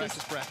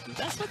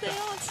 That's what they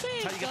all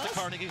say. How you get to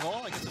Carnegie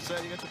Hall? I guess it's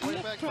how you get to play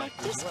the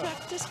bagpipes.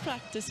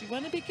 Practice. You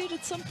want to be good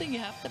at something, you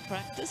have to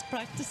practice.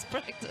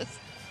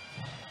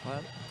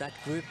 Well, that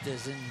group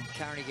is in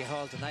Carnegie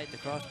Hall tonight, the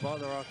Cross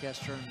Border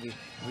Orchestra, and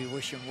we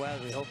wish them well.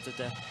 We hope that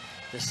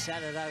they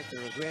sell it out.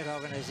 They're a great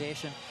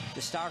organisation.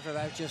 They started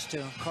out just to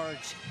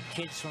encourage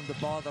kids from the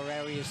border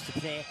areas to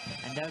play,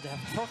 and now they have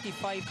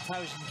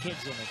 35,000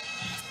 kids in it.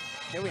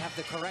 Here we have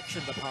the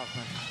correction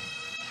department.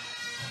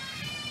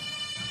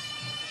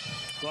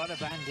 What a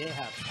band they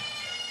have.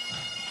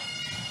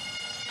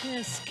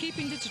 Yes,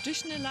 keeping the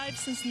tradition alive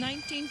since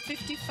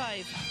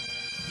 1955.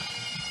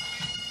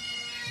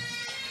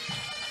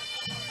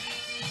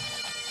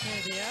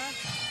 There they are.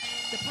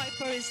 The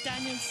piper is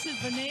Daniel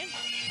Silvernail.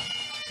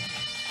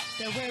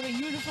 They're wearing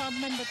uniform,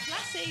 remember,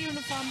 Class A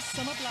uniforms,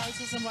 summer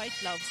blouses and white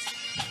gloves.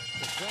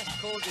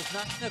 dress code is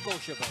not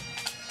negotiable.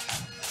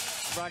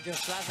 Roger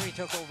Slattery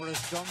took over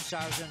as drum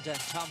sergeant and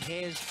Tom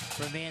Hayes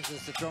remains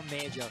as the drum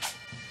major.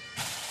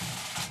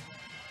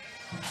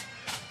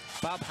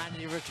 Bob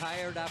Hanley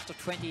retired after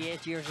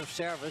 28 years of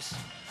service.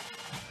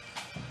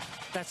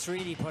 That's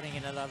really putting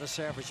in a lot of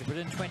service. You put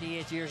in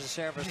 28 years of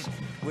service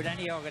with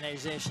any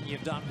organisation,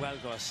 you've done well,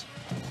 Gus.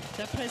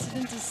 The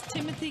president is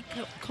Timothy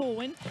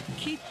Cohen,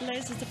 Keith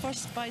Blaise is the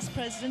first vice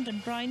president,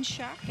 and Brian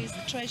Shark is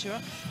the treasurer,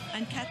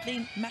 and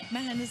Kathleen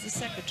McMahon is the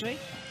secretary.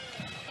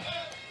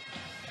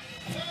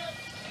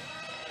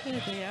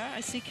 There they are.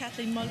 I see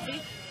Kathleen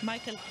Mulvey,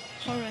 Michael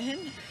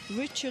Horahan,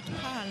 Richard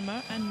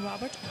Palmer, and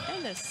Robert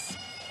Ellis.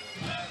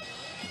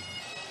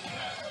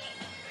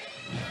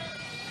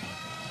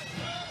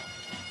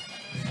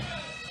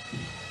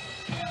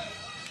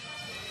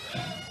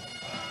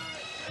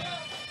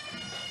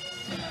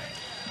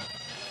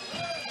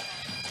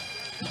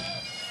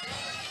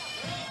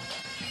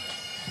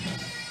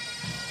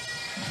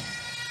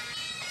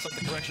 Some of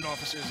the correction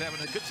officers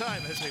having a good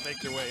time as they make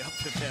their way up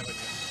Fifth Avenue.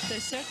 They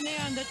certainly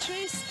are on the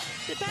trace.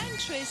 The band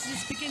Trace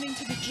is beginning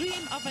to the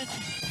dream of a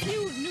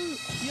few New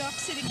York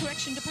City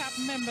Correction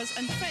Department members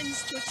and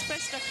friends to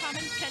express their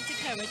common Celtic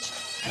heritage.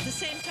 At the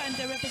same time,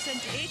 they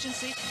represent the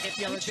agency if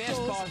you're which a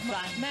baseball those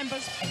fan,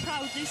 members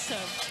proudly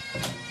serve.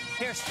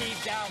 Here's Steve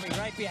Garvey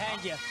right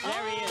behind you.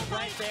 There he is,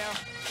 right there.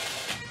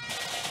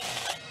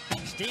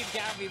 Steve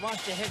Garvey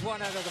wants to hit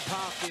one out of the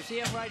park. You see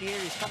him right here.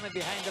 He's coming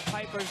behind the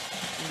Pipers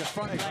in the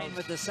front line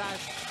with the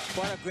sash.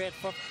 What a great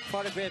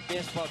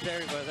baseball player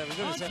he was. I was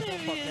going to say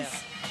football player,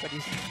 but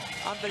he's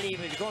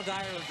unbelievable. He's going to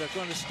Ireland. They're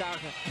going to start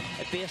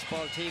a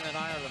baseball team in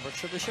Ireland. But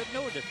they should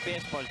know that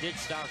baseball did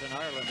start in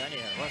Ireland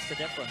anyhow. What's the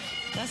difference?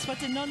 That's what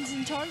the nuns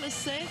and turtles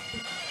say.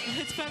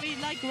 It's very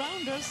like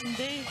Rounders, and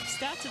they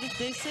started it,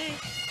 they say.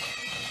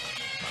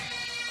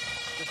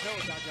 There's no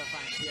Dodger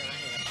fans here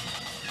anyway.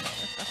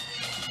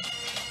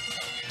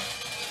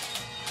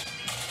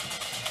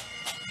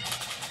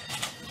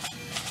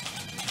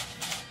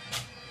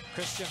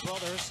 Christian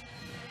Brothers.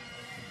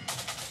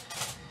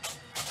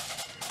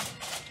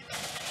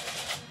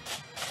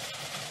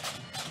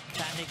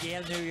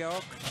 Gale, New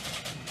York.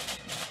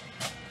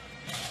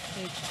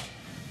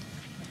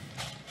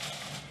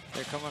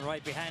 They're coming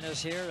right behind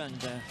us here, and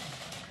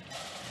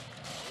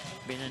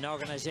been an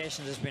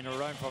organisation that's been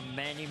around for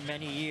many,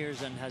 many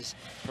years and has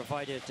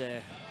provided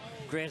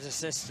great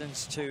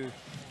assistance to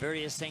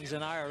various things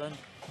in Ireland.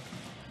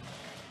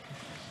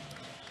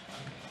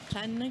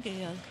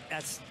 Gale.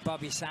 That's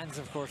Bobby Sands,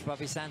 of course.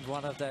 Bobby Sands,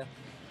 one of the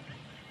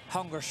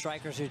hunger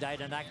strikers who died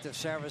in active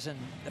service on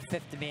the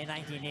 5th of May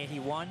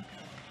 1981.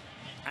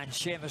 And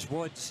Seamus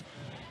Woods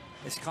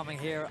is coming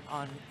here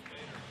on,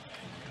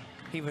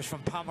 he was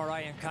from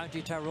Pomeroy in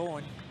County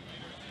Tyrone.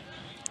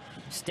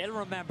 Still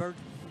remembered.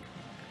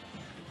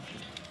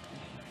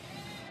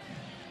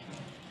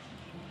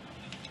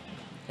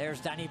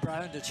 There's Danny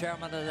Brown, the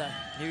chairman of the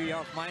New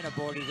York Minor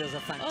Board. He does a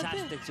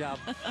fantastic job.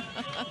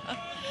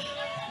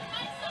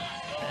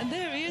 And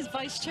there he is,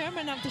 vice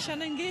chairman of the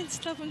Shannon Gaels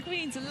Club in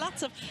Queens. And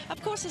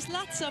of course, there's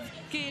lots of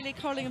Gaelic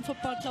hurling and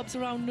football clubs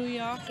around New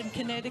York and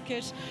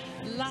Connecticut.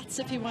 Lots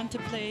if you want to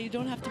play. You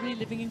don't have to be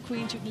living in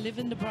Queens. You can live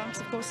in the Bronx,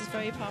 of course, it's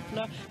very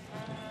popular.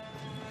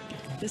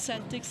 The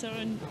Celtics are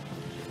in...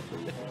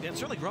 Yeah,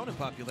 it's really grown in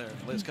popularity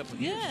the last couple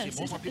of years. Yeah, you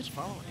see more people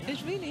following.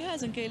 It really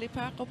has. In Gaelic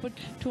Park up at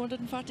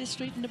 240th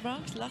Street in the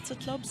Bronx, lots of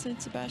clubs,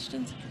 St.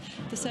 Sebastian's,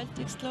 the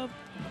Celtics Club.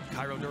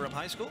 Cairo Durham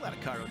High School out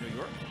of Cairo, New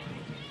York.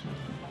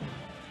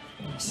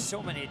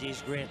 So many of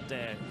these great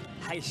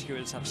high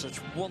schools have such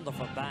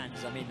wonderful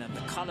bands. I mean, and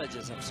the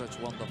colleges have such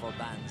wonderful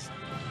bands.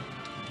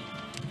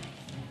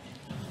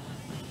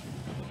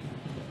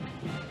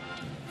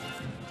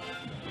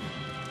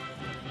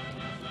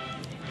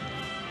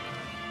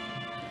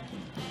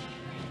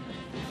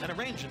 And a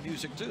range of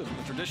music too, from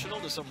the traditional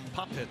to some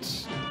pop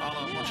hits, a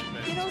la marching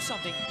bands. You know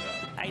something?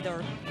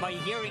 Either my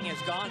hearing is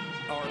gone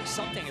or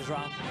something is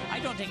wrong. I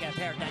don't think I've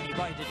heard Danny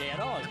Boy today at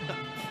all.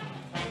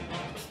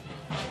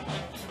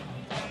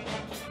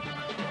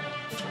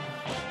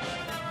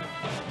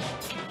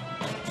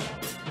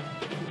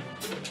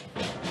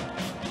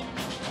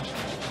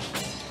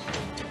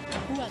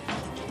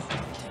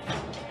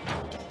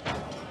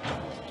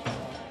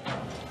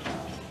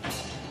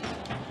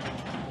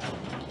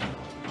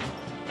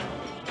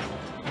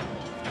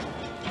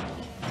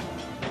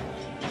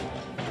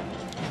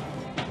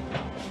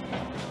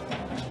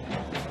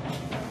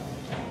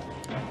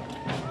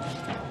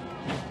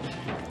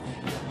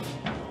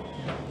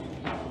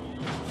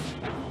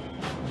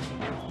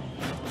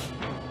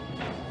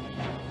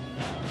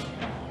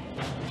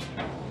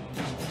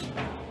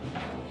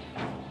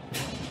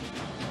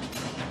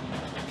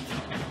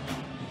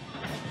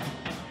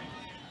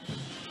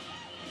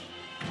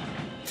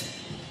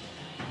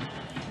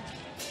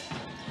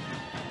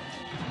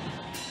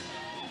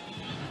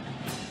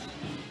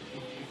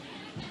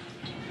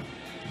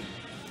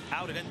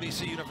 Out at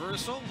NBC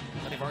Universal,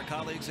 many of our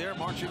colleagues there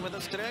marching with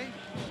us today.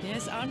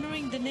 Yes,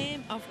 honouring the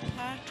name of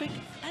Patrick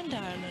and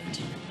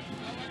Ireland.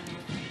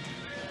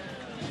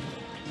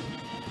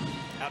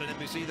 Out at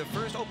NBC, the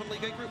first openly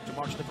gay group to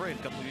march the parade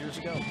a couple of years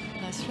ago.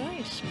 That's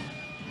right.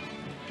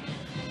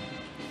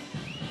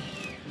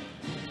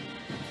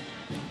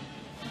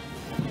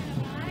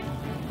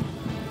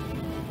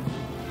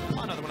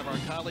 Another one of our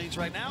colleagues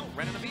right now,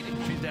 Rena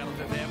Navidi. She's down on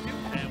Fifth Avenue,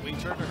 and we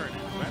turn to her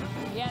now. Rena?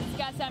 Yes,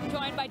 Gus, I'm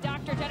joined by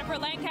Dr. Jennifer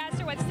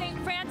Lancaster with St.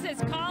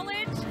 Francis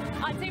College.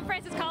 St.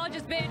 Francis College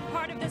has been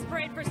part of this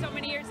parade for so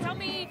many years. Tell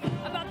me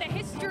about the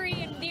history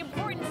and the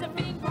importance of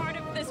being part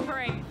of this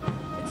parade.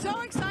 It's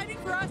so exciting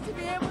for us to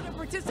be able to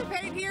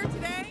participate here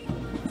today.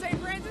 St.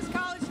 Francis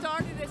College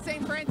started as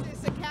St.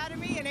 Francis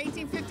Academy in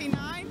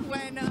 1859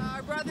 when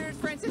our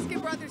Franciscan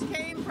brothers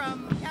came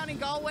from County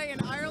Galway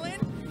in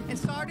Ireland and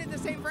started the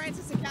St.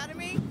 Francis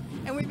Academy,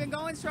 and we've been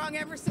going strong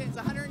ever since,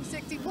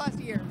 160 plus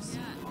years.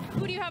 Yeah.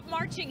 Who do you have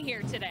marching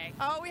here today?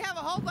 Oh, we have a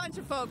whole bunch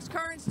of folks,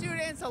 current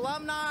students,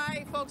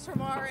 alumni, folks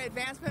from our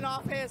advancement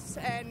office,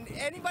 and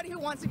anybody who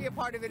wants to be a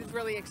part of it is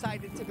really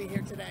excited to be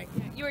here today.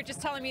 You were just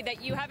telling me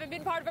that you haven't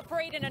been part of a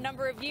parade in a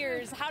number of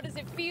years. How does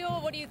it feel?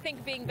 What do you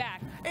think being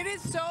back? It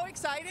is so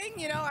exciting.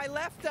 You know, I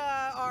left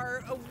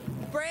our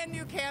brand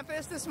new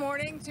campus this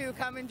morning to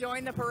come and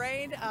join the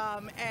parade,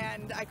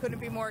 and I couldn't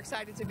be more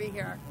excited to be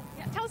here.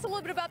 Yeah, tell us a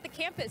little bit about the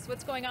campus.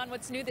 What's going on?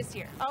 What's new this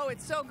year? Oh,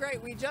 it's so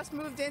great. We just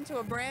moved into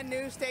a brand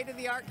new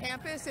state-of-the-art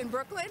campus in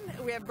Brooklyn.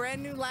 We have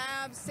brand new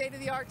labs,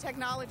 state-of-the-art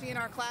technology in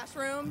our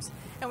classrooms,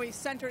 and we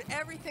centered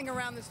everything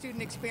around the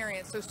student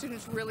experience so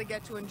students really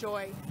get to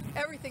enjoy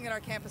everything that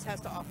our campus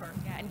has to offer.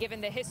 Yeah, and given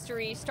the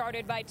history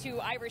started by two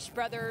Irish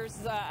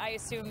brothers, I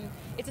assume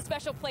it's a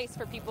special place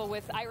for people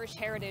with Irish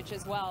heritage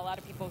as well. A lot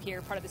of people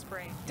here part of this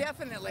parade.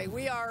 Definitely.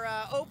 We are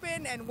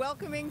open and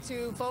welcoming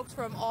to folks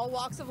from all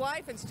walks of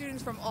life and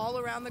students from all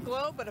around the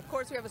globe, but of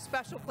course we have a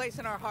special place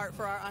in our heart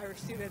for our Irish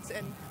students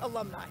and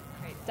alumni.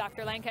 Great.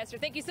 Dr. Lancaster,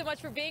 thank you so much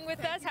for being with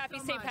us. Happy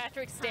St.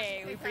 Patrick's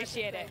Day. We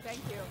appreciate it. Thank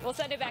you. We'll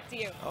send it back to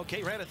you.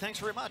 Okay, Rena, thanks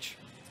very much.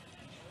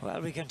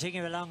 Well, we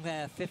continue along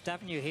Fifth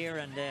Avenue here,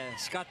 and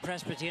Scott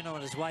Presbytino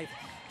and his wife,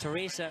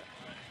 Teresa,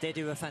 they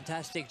do a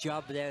fantastic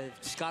job there.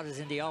 Scott is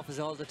in the office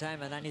all the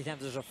time, and anytime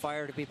there's a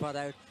fire to be put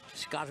out,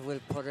 Scott will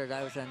put it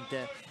out. And,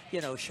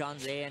 you know, Sean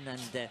Lane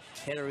and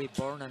Hilary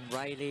Byrne and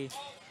Riley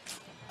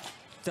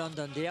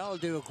Dundon, they all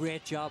do a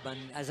great job. And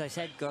as I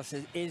said, Gus,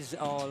 it is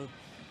all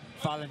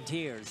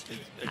volunteers.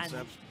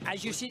 And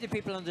as you see the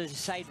people on the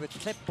side with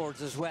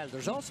clipboards as well,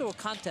 there's also a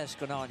contest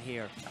going on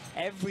here.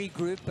 Every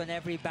group and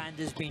every band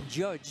is being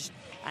judged,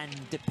 and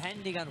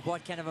depending on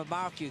what kind of a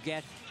mark you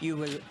get, you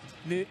will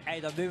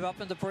either move up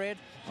in the parade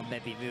or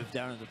maybe move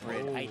down in the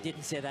parade. I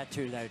didn't say that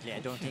too loudly. I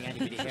don't think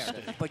anybody heard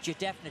it, but you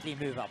definitely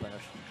move up in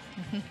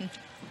it.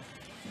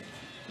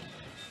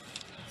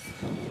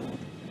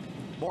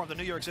 More of the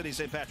New York City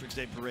St. Patrick's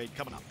Day Parade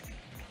coming up.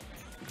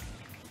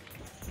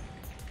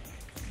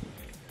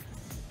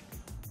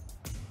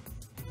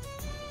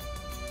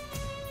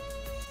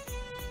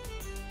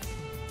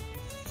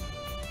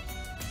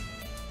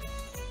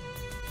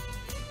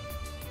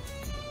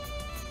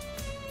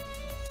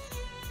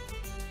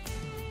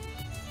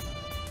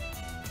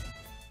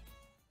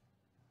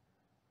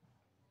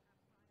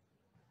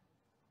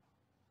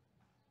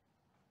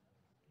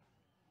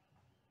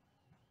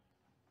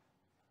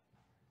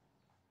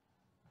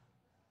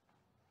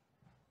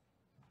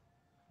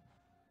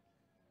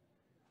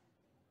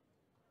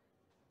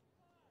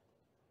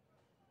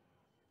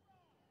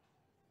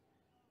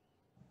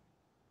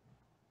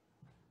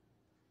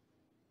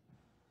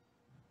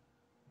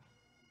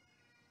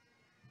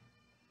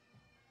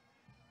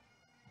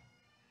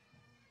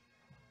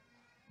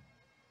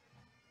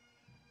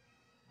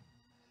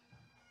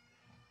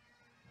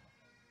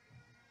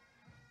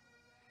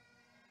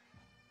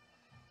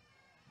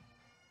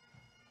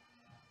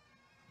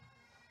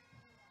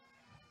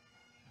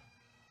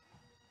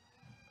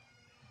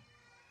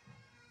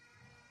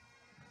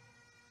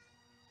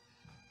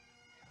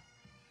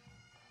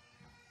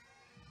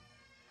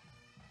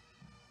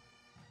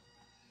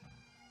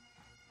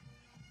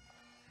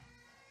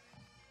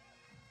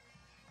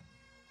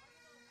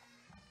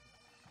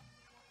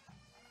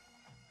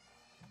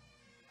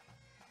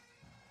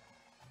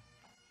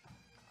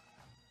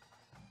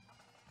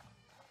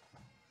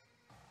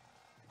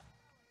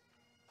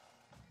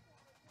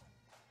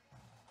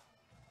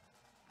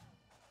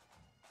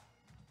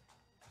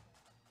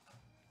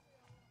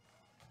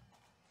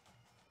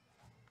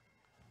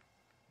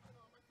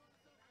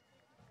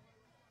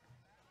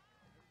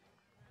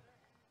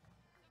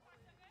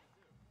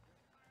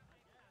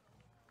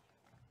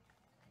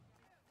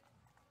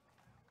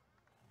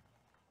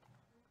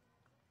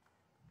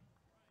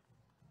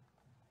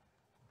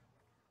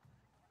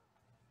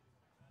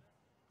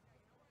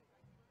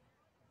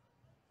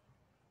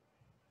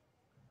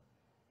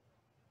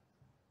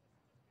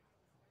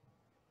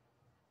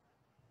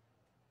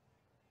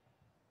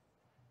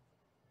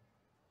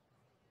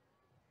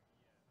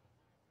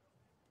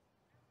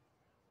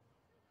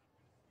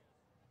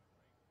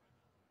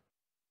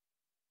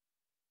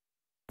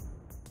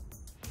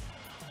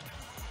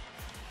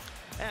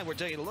 And we're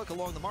taking a look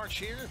along the march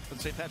here for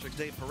the St. Patrick's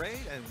Day Parade.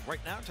 And right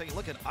now, taking a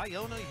look at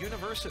Iona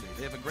University.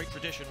 They have a great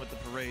tradition with the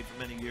parade for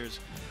many years.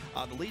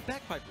 The lead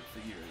bagpiper for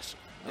years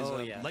is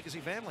a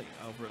legacy family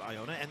over at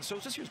Iona. And so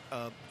is this year's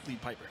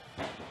lead piper.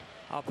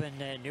 Up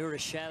in New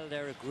Rochelle,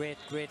 they're a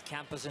great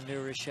campus in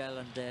New Rochelle,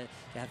 and they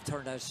have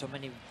turned out so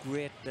many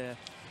great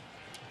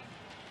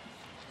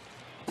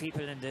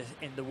people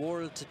in the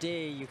world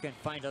today. You can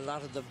find a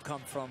lot of them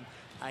come from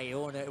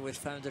Iona. It was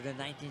founded in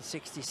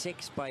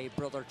 1966 by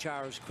brother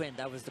Charles Quinn.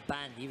 That was the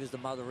band. He was the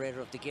moderator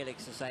of the Gaelic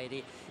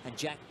Society, and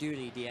Jack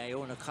Dooley, the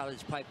Iona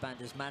College Pipe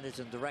Band, is managed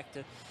and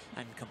directed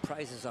and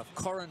comprises of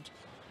current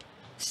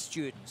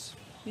students.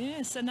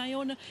 Yes, and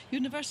Iona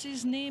University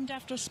is named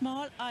after a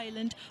small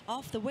island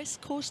off the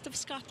west coast of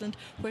Scotland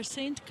where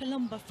St.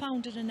 Columba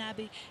founded an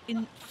abbey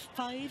in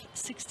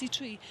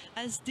 563,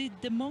 as did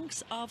the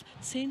monks of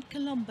St.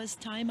 Columba's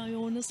time.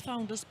 Iona's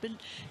founders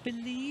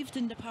believed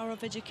in the power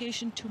of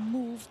education to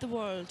move the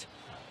world.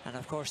 And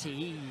of course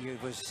he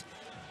was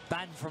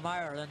banned from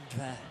Ireland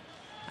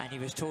and he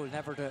was told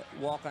never to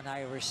walk on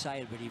Irish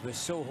soil, but he was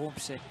so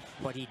homesick.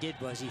 What he did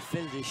was he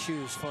filled his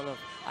shoes full of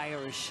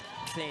Irish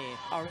clay,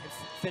 or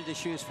filled his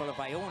shoes full of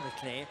Iona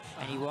clay,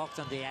 and he walked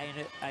on the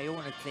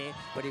Iona clay,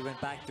 but he went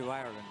back to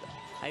Ireland.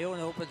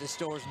 Iona opened its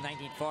doors in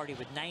 1940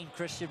 with 9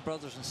 Christian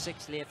brothers and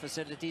 6 lay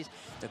facilities.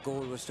 The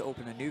goal was to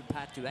open a new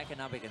path to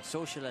economic and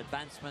social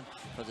advancement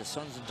for the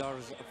sons and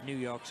daughters of New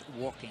York's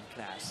working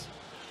class.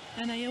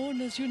 And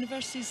Iona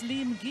University's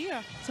Liam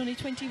Gear, it's only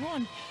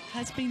 21,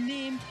 has been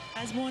named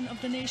as one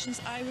of the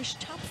nation's Irish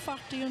Top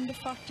 40 Under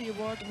 40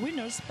 Award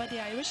winners by the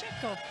Irish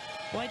Echo.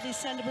 Widely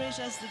celebrated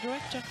as the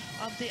director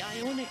of the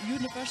Iona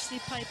University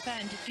Pipe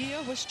Band,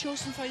 Gear was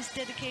chosen for his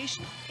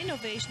dedication,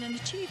 innovation and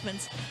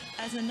achievements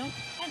as an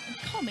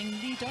up-and-coming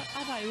leader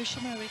of Irish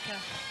America.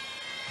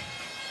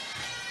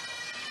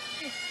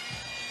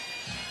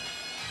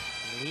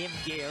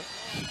 Liam Gear,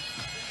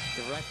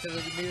 director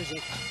of the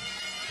music.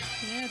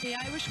 Yeah, the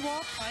Irish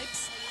war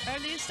pipes,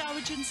 earliest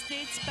origins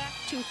dates back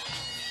to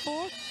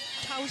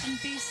 4000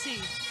 BC.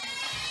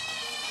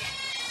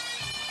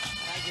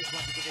 I just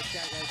want to give a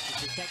shout out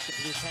to Detective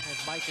Lieutenant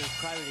Michael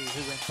Crowley,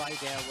 who went by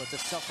there with the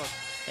Suffolk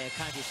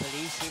County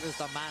Police. He was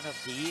the Man of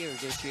the Year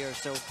this year,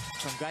 so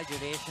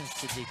congratulations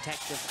to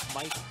Detective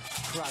Mike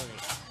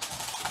Crowley.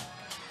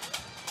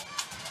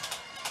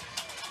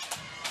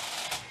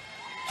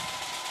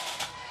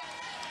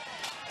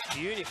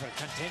 Beautiful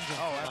contingent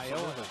from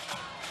Iona.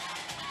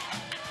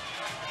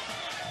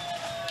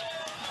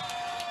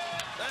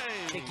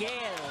 The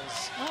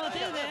Gaels. Oh,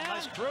 there they are.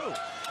 Nice crew.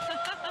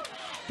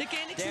 The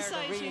Gaelic They're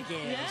Society. the real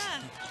Gaels.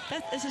 Yeah,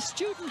 that is a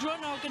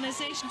student-run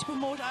organisation to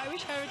promote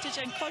Irish heritage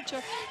and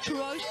culture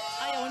throughout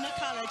Iona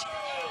College.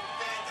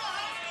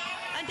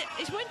 And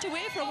it went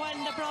away for a while,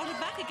 and they brought it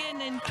back again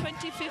in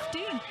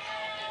 2015.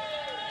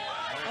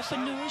 Up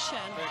in New Rochelle.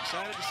 We're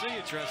excited to see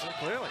you, Tressa,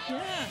 clearly.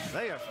 Yeah.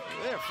 They are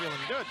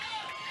feeling good.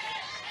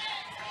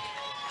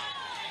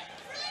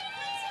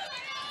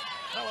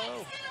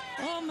 Hello.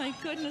 Oh my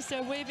goodness,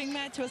 they're waving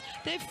mad to us.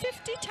 They have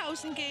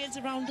 50,000 Gaels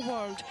around the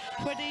world.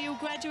 Whether you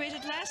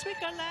graduated last week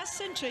or last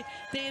century,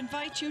 they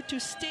invite you to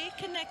stay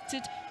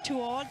connected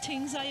to all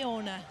things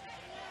Iona.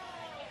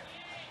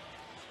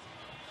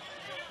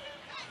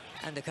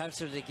 And the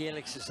Council of the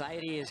Gaelic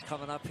Society is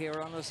coming up here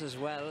on us as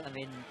well. I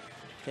mean,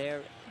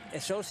 they're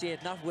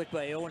associated not with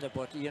Iona,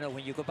 but you know,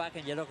 when you go back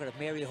and you look at it,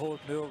 Mary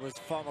Holt Moore was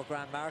former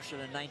Grand Marshal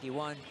in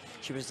 '91.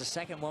 She was the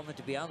second woman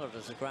to be honoured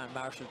as a Grand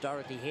Marshal.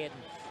 Dorothy Hayden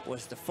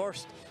was the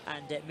first,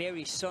 and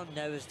Mary's son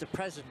now is the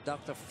president,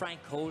 Dr. Frank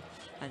Holt.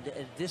 And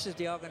this is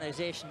the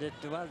organisation that,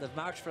 well, they've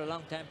marched for a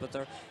long time, but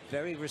they're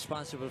very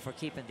responsible for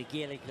keeping the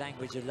Gaelic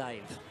language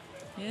alive.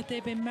 Yeah,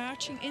 they've been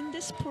marching in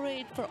this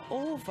parade for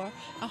over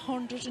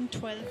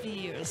 112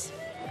 years.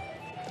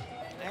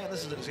 And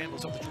this is an example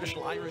of some of the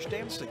traditional Irish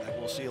dancing that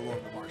we'll see along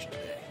the march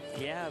today.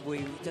 Yeah,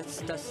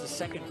 that's the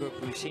second group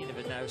we've seen of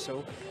it now,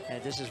 so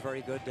this is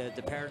very good.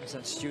 The parents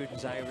and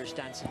students Irish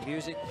dance and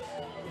music,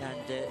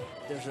 and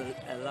there's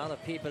a lot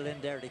of people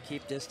in there to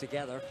keep this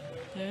together.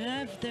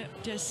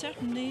 There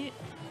certainly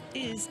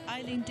is.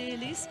 Eileen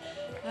Daly's,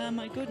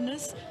 my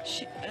goodness,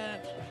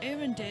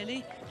 Erin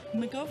Daly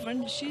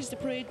McGovern, she's the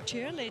parade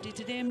chair lady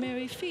today, and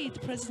Mary Fee, the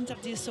president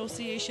of the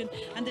association,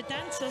 and the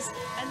dancers,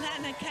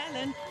 Alana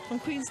Callan from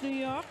Queens, New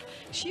York.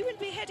 She will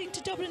be heading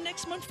to Dublin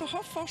next month for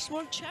her first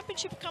World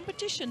Championship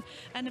competition.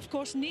 And of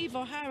course, Niamh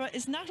O'Hara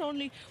is not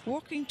only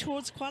working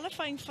towards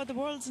qualifying for the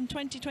Worlds in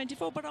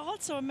 2024, but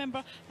also a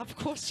member, of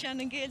course,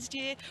 Shannon Gales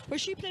GA, where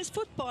she plays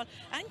football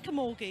and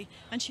camogie.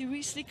 And she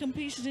recently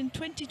competed in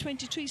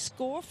 2023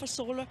 score for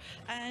solar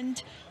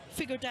and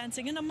figure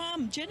dancing. And her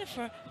mom,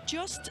 Jennifer,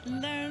 just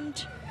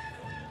learned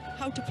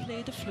how to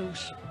play the flute.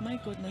 My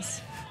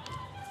goodness.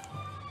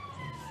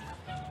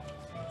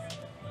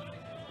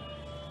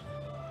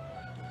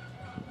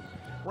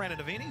 Rana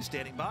Davini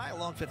standing by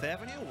along 5th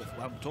Avenue with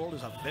what I'm told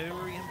is a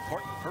very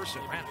important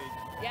person. Rana.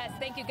 Yes,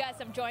 thank you, Gus.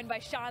 I'm joined by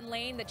Sean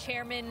Lane, the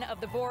chairman of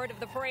the board of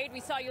the parade.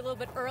 We saw you a little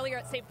bit earlier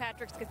at St.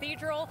 Patrick's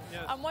Cathedral.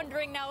 Yes. I'm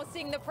wondering now,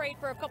 seeing the parade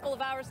for a couple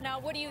of hours now,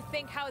 what do you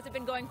think? How has it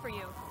been going for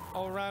you?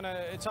 Oh,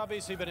 Rana, it's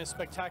obviously been a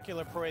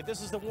spectacular parade.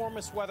 This is the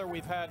warmest weather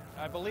we've had,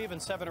 I believe, in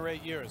 7 or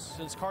 8 years.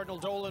 Since Cardinal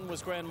Dolan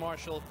was Grand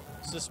Marshal,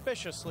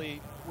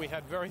 suspiciously, we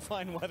had very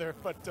fine weather,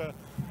 but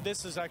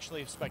this is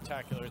actually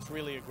spectacular. It's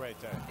really a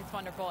great day. It's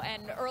wonderful.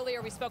 And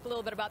earlier we spoke a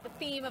little bit about the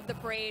theme of the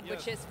parade,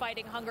 Yes. which is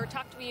fighting hunger.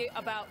 Talk to me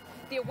about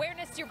the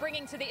awareness you're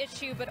bringing to the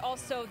issue, but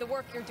also the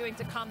work you're doing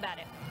to combat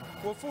it.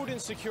 Well, food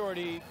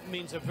insecurity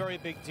means a very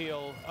big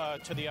deal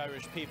to the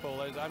Irish people.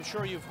 As I'm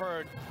sure you've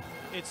heard,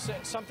 it's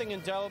something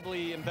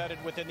indelibly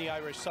embedded within the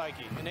Irish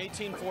psyche. In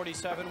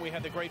 1847, we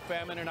had the Great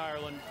Famine in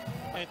Ireland,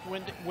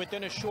 and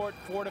within a short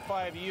 4 to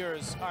 5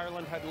 years,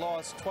 Ireland had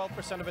lost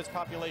 12% of its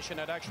population,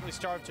 had actually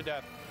starved to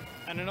death,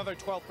 and another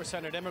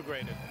 12% had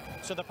immigrated.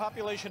 So the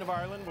population of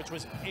Ireland, which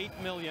was 8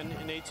 million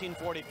in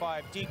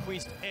 1845,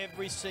 decreased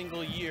every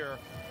single year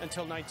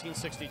until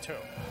 1962.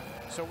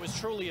 So it was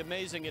truly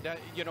amazing.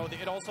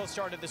 It also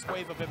started this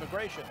wave of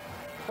immigration.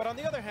 But on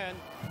the other hand,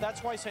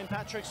 that's why St.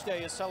 Patrick's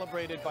Day is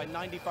celebrated by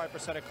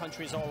 95% of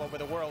countries all over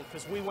the world,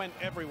 because we went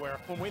everywhere.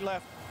 When we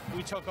left,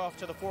 we took off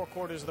to the 4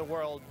 quarters of the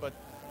world, but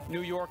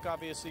New York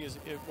obviously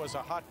it was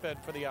a hotbed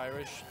for the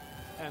Irish,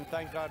 and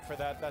thank God for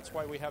that. That's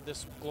why we have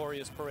this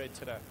glorious parade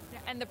today.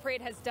 And the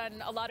parade has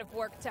done a lot of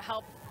work to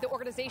help the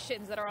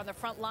organizations that are on the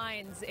front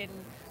lines in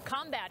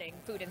combating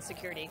food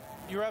insecurity.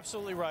 You're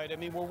absolutely right. I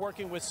mean, we're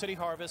working with City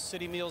Harvest,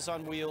 City Meals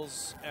on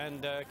Wheels,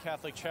 and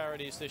Catholic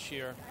Charities this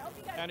year.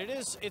 And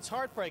it's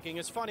heartbreaking.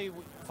 It's funny,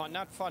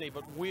 not funny,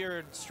 but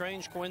weird,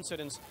 strange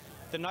coincidence.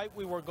 The night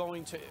we were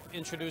going to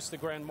introduce the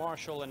Grand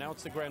Marshal,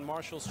 announce the Grand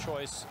Marshal's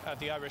choice at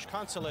the Irish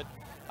Consulate,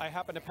 I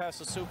happened to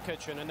pass a soup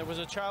kitchen, and there was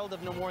a child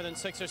of no more than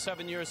 6 or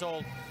 7 years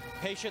old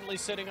patiently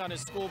sitting on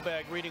his school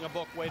bag reading a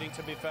book waiting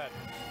to be fed.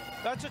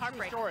 That's a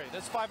true story.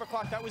 That's 5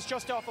 o'clock. That was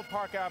just off of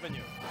Park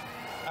Avenue.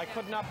 I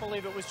could not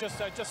believe it was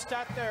I just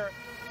sat there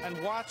and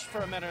watched for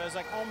a minute. I was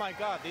like, oh my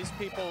God, these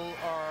people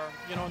are,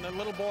 and the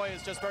little boy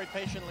is just very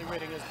patiently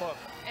reading his book.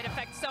 It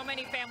affects so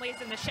many families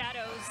in the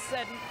shadows,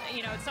 and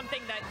it's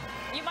something that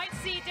you might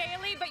see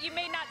daily, but you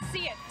may not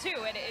see it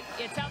too, and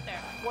it's out there.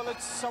 Well,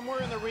 it's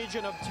somewhere in the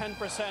region of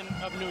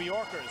 10% of New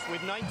Yorkers. We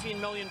have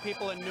 19 million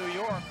people in New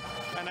York,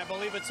 and I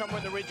believe it's somewhere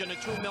in the region of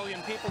 2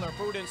 million people are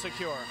food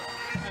insecure,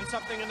 and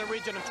something in the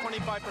region of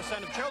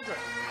 25% of children,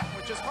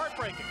 which is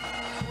heartbreaking.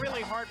 It's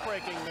really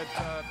heartbreaking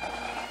that,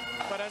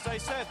 but as I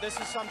said, this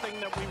is something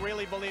that we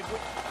really believe.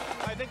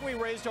 I think we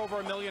raised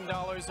over $1 million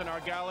in our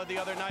gala the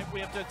other night.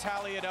 We have to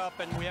tally it up,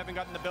 and we haven't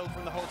gotten the bill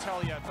from the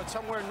hotel yet, but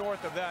somewhere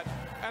north of that.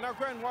 And our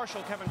Grand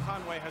Marshal, Kevin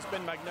Conway, has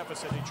been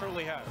magnificent. He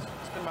truly has.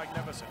 It's been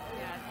magnificent.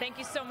 Yeah, thank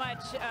you so much.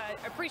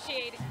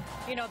 Appreciate,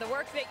 the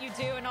work that you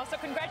do, and also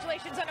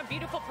congratulations on a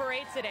beautiful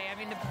parade today. I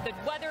mean, the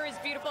weather is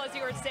beautiful, as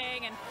you were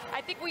saying, and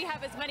I think we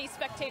have as many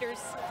spectators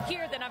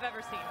here than I've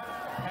ever seen.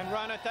 And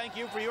Rana, thank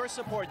you for your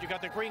support. You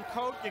got the green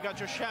coat, you got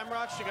your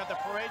shamrocks, you got the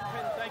parade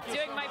pin. Thank you.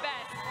 Doing my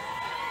best.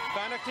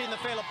 Bannockty and the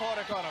Féile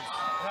Pádraig on them.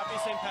 Happy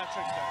St.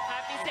 Patrick's Day.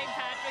 Happy St.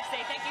 Patrick's Day.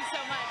 Thank you so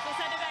much. We'll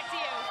send it back to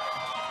you.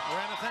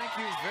 Rana, thank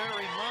you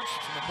very much.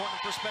 It's an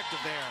important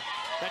perspective there.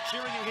 That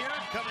cheering you hear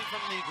coming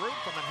from the group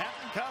from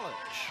Manhattan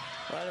College.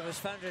 Well, it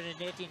was founded in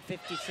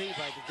 1853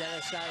 by the De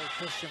La Salle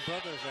Christian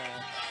Brothers.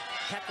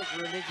 Catholic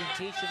religion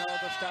teaching,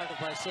 although started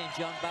by St.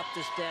 John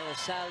Baptist de La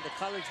Salle. The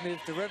college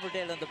moved to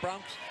Riverdale in the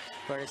Bronx,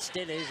 where it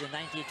still is in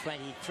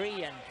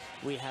 1923, and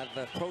we have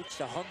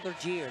approached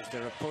 100 years.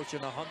 They're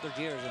approaching 100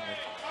 years in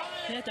it.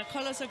 Yeah, the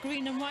colours are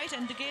green and white,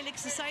 and the Gaelic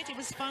Society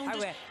was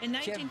founded in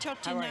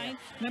 1939.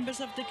 Members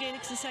of the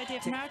Gaelic Society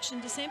have marched in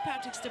the St.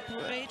 Patrick's Day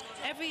Parade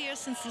every year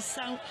since the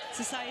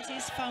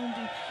Society's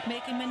founding,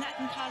 making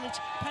Manhattan College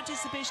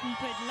participation in the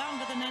parade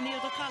longer than any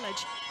other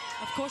college.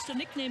 Of course, they're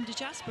nicknamed the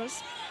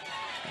Jaspers.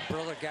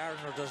 Brother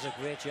Gardner does a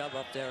great job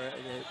up there.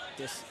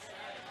 This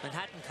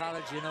Manhattan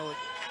College,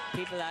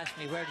 people ask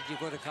me, where did you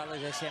go to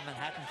college? I say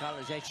Manhattan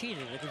College. I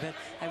cheated a little bit.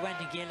 I went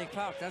to Gaelic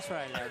Park. That's where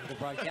I learned the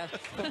broadcast.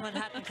 But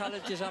Manhattan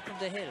College is up on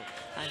the hill.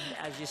 And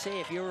as you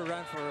say, if you're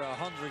around for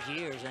 100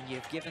 years and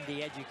you've given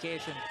the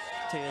education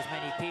to as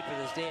many people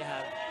as they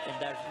have in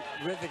that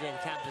Riverdale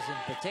campus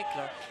in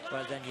particular,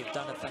 well, then you've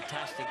done a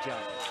fantastic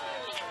job.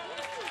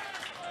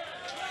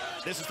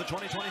 This is the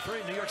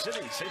 2023 New York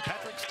City St.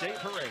 Patrick's Day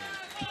Parade.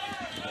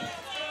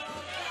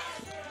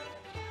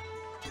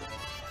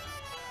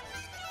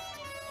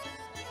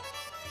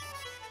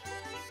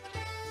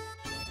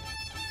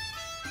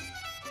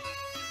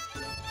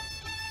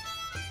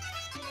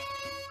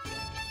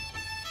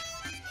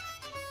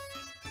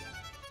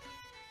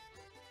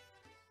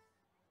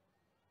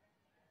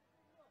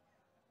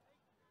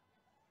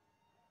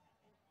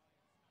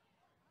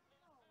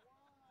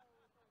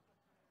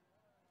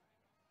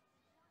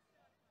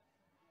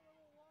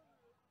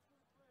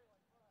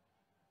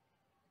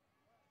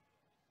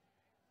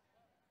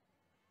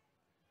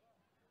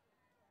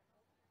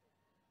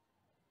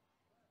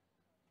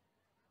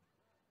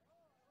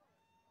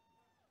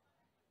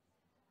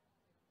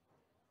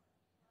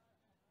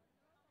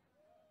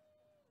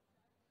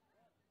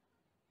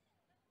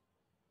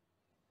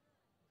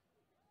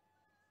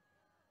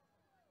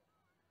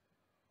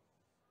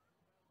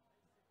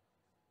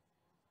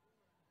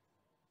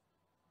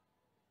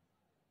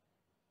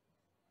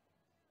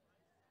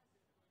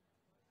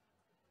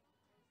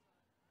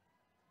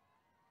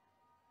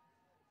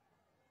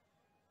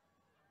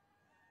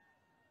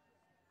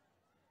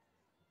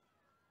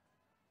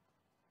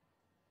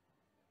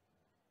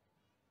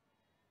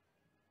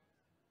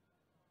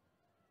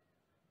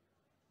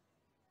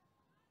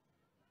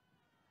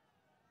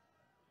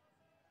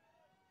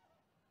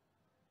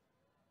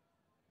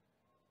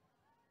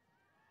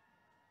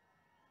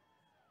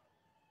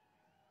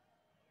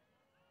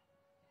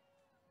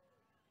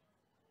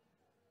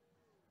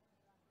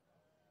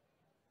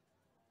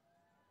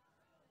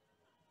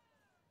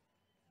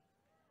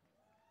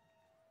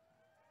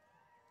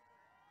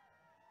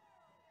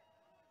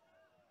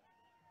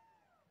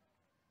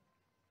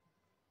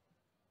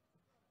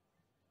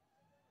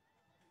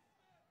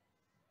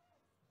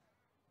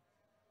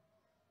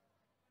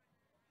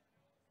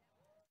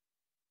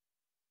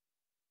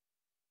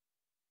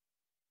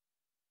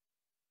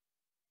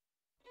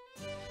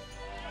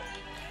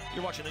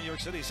 You're watching the New York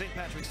City St.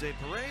 Patrick's Day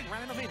Parade.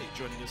 Ryan Novini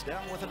joining us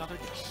now with another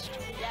guest.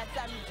 Yes,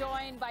 I'm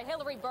joined by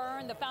Hillary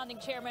Byrne, the founding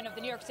chairman of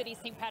the New York City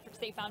St. Patrick's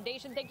Day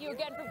Foundation. Thank you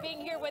again for being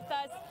here with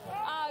us.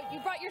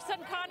 You brought your son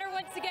Connor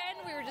once again.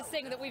 We were just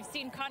saying that we've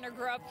seen Connor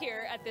grow up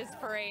here at this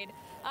parade.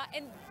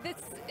 And this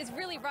is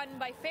really run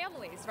by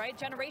families, right?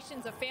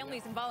 Generations of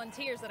families and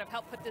volunteers that have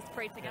helped put this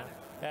parade together.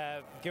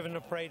 Given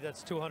a parade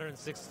that's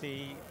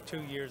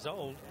 262 years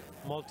old,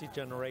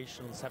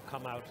 multi-generations have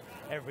come out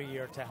every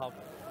year to help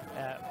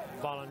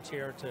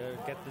volunteer to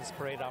get this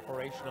parade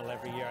operational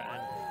every year,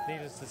 and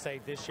needless to say,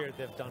 this year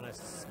they've done a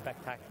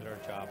spectacular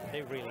job.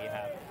 They really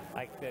have.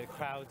 Like, the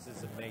crowds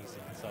is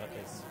amazing, so it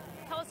is.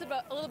 Tell us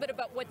a little bit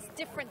about what's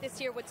different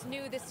this year, what's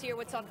new this year,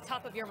 what's on the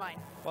top of your mind.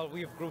 Well,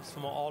 we have groups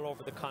from all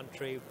over the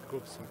country,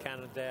 groups from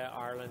Canada,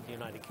 Ireland, the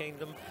United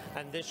Kingdom,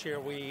 and this year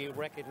we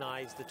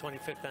recognise the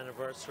 25th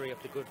anniversary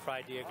of the Good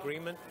Friday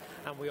Agreement,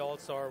 and we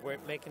also are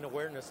making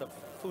awareness of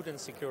food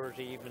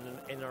insecurity even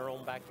in our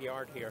own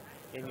backyard here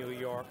in New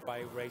York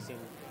by raising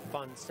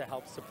funds to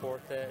help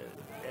support the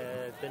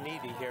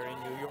needy here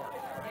in New York.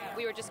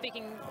 We were just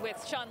speaking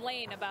with Sean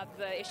Lane about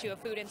the issue of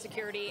food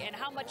insecurity and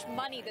how much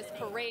money this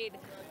parade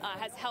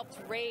has helped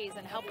raise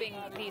and helping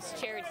these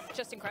charities. It's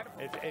just incredible.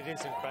 It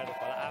is incredible,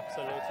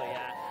 absolutely.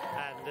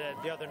 And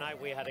the other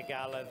night we had a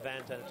gala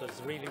event, and it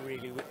was really,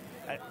 really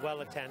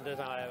well attended.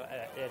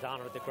 It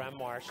honoured the Grand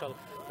Marshal,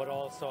 but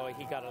also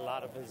he got a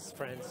lot of his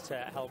friends to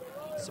help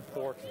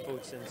support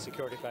food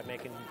insecurity by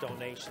making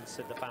donations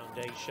to the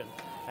foundation,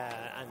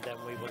 and then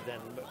we will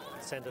then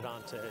send it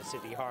on to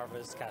City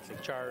Harvest,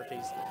 Catholic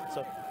Charities.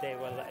 So they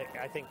will,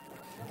 I think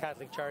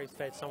Catholic Charities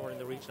fed somewhere in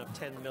the region of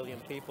 10 million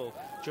people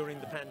during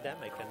the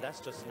pandemic, and that's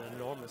just an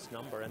enormous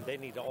number, and they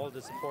need all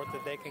the support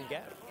that they can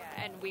get.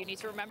 Yeah, and we need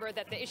to remember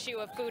that the issue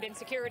of food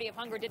insecurity, of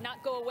hunger, did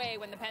not go away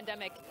when the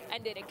pandemic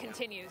ended. It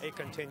continues. It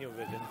continued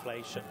with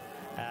inflation.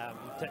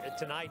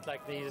 Tonight,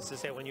 like needless to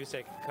say, when you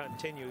say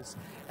continues,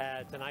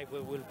 tonight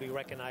we will be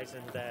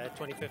recognising the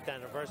 25th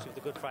anniversary of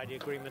the Good Friday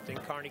Agreement in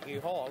Carnegie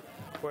Hall,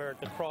 where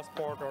the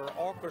Cross-Border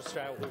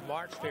Orchestra, who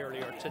marched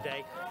earlier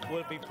today,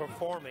 will be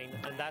performing,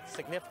 and that's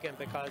significant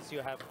because you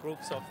have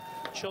groups of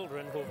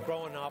children who have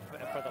grown up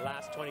for the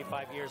last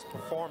 25 years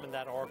performing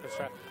that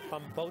orchestra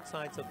from both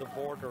sides of the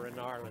border in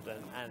Ireland,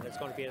 and it's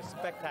going to be a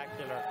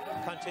spectacular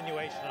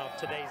continuation of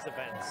today's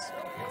events.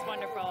 It's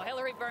wonderful.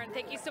 Hillary Byrne,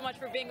 thank you so much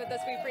for being with us.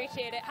 We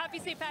appreciate it. Happy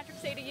St.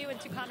 Patrick's Day to you and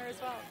to Connor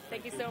as well.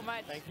 Thank you so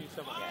much. Thank you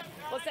so much.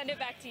 We'll send it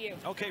back to you.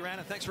 Okay,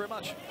 Rana, thanks very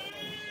much.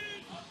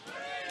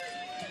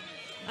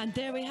 And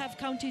there we have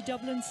County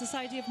Dublin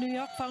Society of New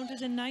York,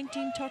 founded in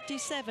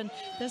 1937.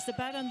 There's the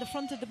banner on the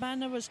front of the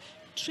banner was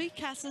three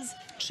castles,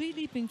 three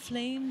leaping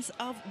flames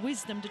of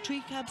wisdom. The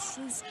three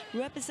castles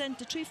represent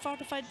the three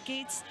fortified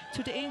gates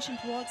to the ancient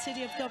walled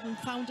city of Dublin,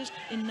 founded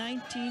in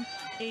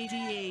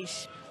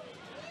 1988.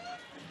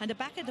 And the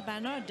back of the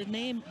banner, the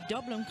name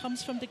Dublin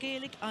comes from the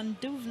Gaelic an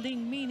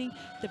Dubhlin, meaning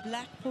the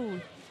black pool.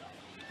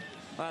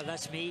 Well,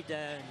 that's me.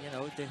 The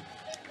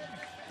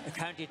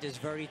county is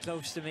very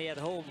close to me at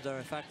home. They're,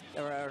 in fact,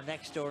 our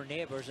next door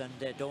neighbours, and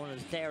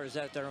Donald Clare is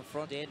out there in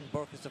front. Aidan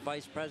Burke is the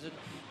vice president.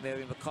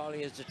 Mary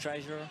McCauley is the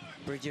treasurer.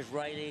 Bridget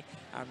Riley,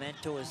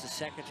 Armento, is the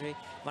secretary.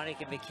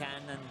 Monica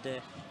McCann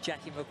and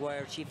Jackie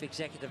Maguire, chief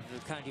executive of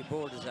the county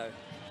board, is out.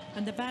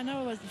 And the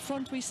banner was the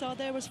front we saw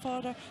there was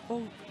Father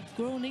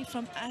O'Grony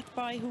from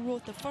Atby, who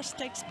wrote the first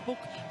textbook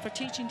for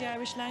teaching the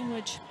Irish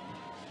language.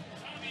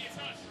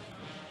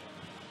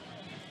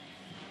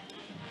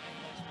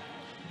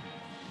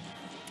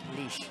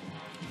 Laois.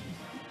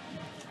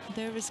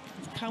 There is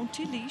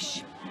County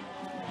Laois.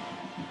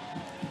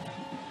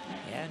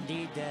 Yeah,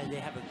 indeed, they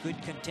have a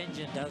good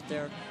contingent out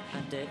there,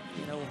 and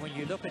you know, when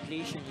you look at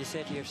Laois and you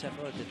say to yourself,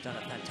 oh, they've done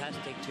a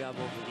fantastic job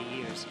over the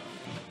years.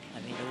 I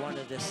mean, they're one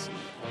of the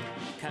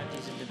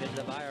counties in the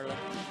middle of Ireland,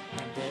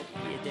 and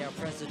their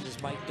president is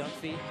Mike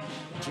Dunphy.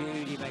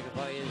 Judy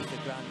McAvoy is the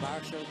Grand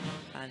Marshal,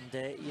 and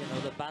you know,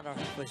 the banner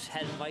was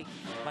held Mike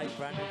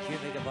Brandon, Hugh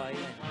McAvoy,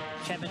 and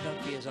Kevin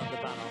Dunphy is on the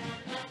banner.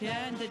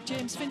 Yeah, and the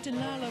James Fintan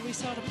Lala, we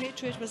saw the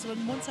Patriot was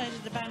on one side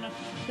of the banner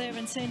there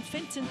in St.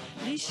 Fintan.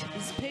 Laois,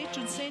 his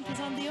patron saint, was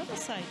on the other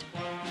side.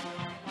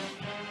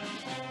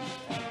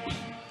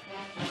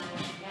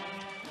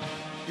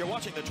 You're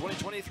watching the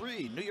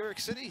 2023 New York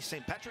City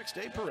St. Patrick's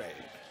Day Parade.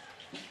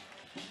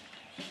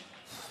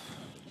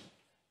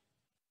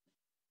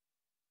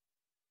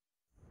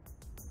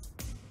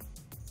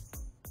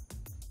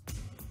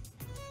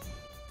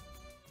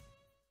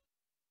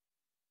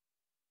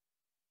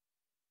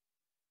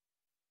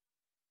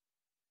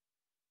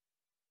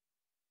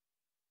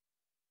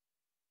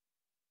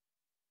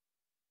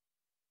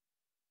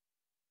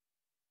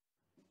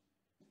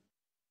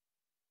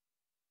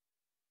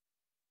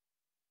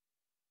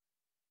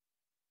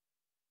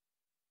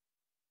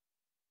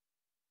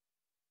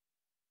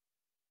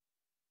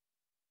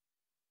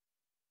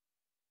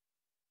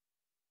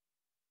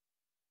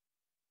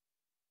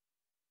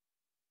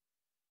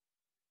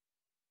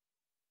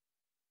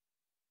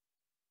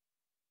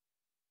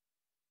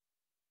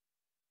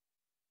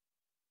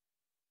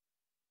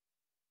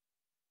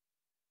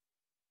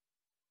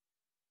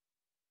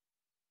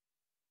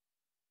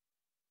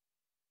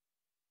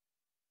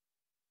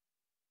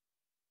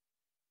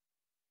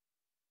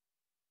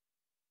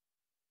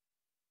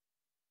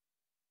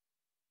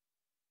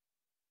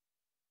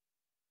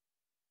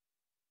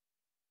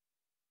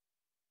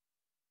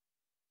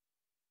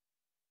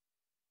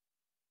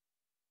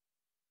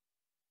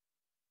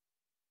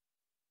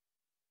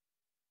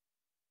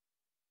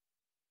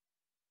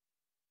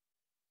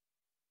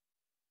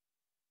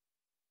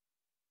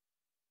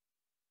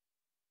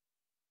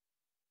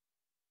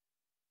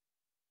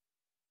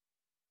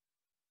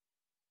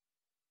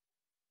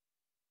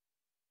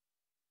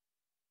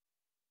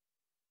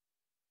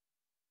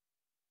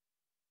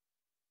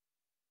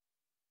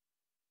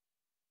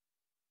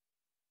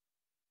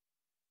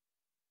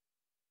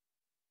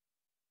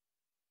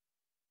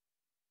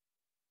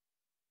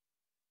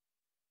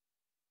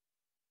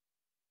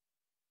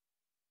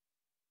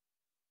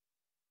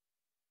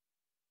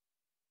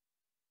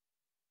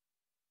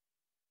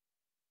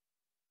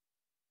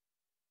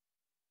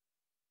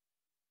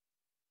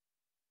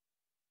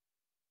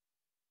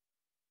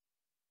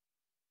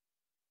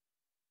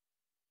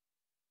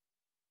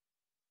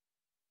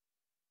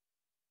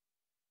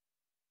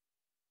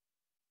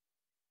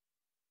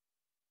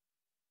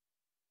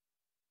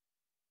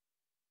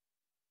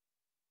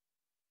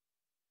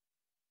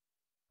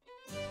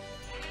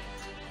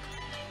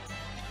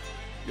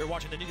 You're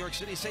watching the New York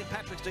City St.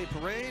 Patrick's Day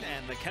Parade,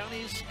 and the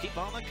counties keep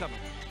on the coming.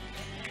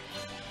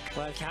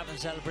 Well, Cavan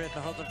celebrating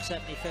the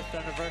 175th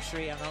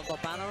anniversary on the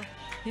banner.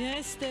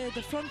 Yes, the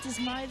front is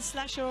Miles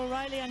Slasher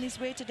O'Reilly on his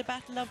way to the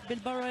Battle of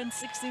Bilborough in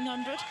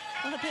 1600.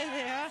 Oh, there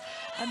they are.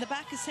 And the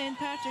back is St.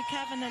 Patrick,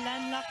 Cavan, a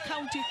landlocked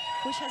county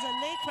which has a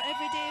lake for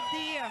every day of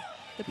the year.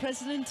 The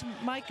President,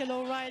 Michael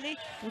O'Reilly,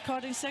 the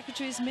Recording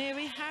Secretary is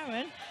Mary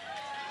Harron,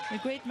 a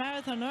great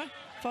marathoner.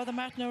 Father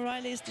Martin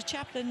O'Reilly is the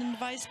chaplain, and the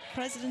Vice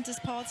President is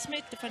Paul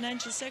Smith. The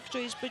Financial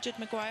Secretary is Bridget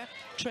Maguire.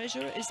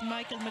 Treasurer is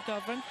Michael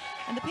McGovern.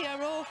 And the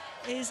PRO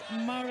is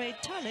Mairead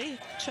Tully.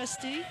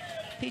 Trustee,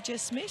 PJ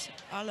Smith,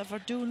 Oliver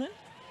Doonan.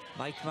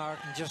 Mike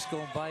Martin just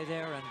going by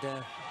there,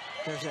 and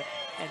there's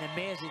an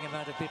amazing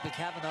amount of people.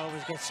 Cavan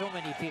always gets so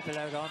many people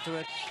out onto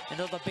it.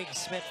 Another big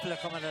Smith fella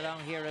coming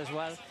along here as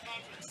well.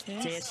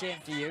 Yes. Same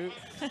to you.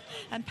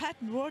 And Pat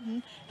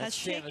Rudden has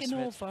taken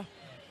Smith. over.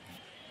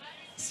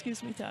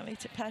 Excuse me, Tommy.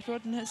 Pat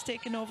Rudden has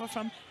taken over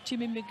from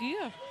Jimmy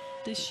McGeer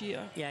this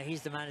year. Yeah,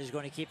 he's the man who's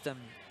going to keep them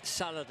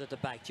solid at the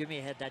back. Jimmy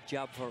had that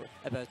job for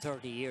about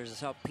 30 years. I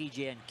saw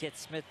PJ and Kit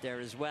Smith there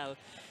as well.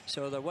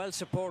 So they're well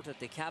supported.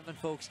 The Cavan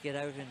folks get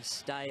out in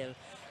style,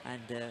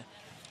 and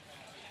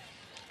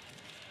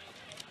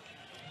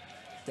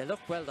they look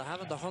well. They're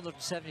having the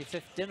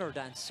 175th dinner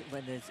dance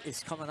when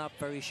it's coming up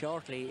very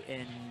shortly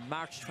in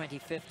March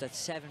 25th at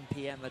 7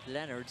 p.m. at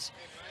Leonard's,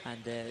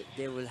 and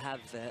they will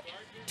have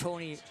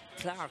Tony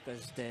Clark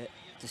as the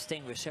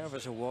Distinguished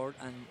Service Award,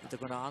 and they're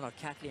going to honour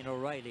Kathleen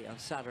O'Reilly on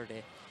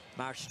Saturday,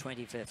 March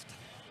 25th.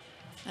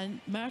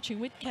 And marching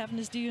with Cavan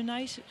is the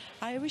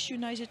Irish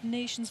United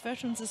Nations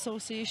Veterans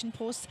Association,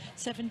 post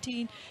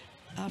 15,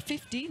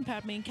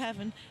 pardon me, in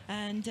Cavan,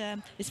 and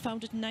it's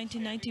founded in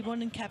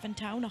 1991 in Cavan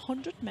Town.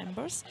 100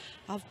 members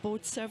of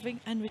both serving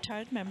and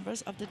retired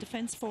members of the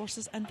Defence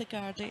Forces and the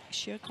Garda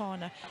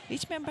Síochána.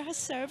 Each member has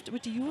served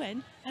with the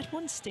UN at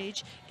one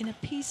stage in a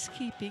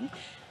peacekeeping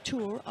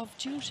tour of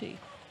duty.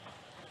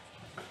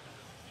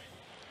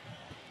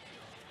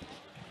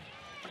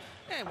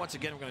 And once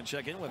again, we're going to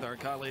check in with our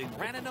colleague,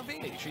 Rana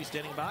Navini. She's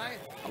standing by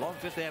along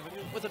Fifth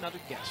Avenue with another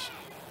guest.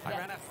 Hi,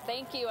 Rana.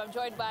 Thank you. I'm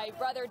joined by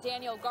Brother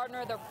Daniel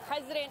Gardner, the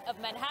president of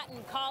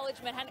Manhattan College.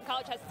 Manhattan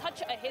College has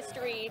such a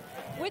history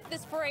with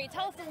this parade.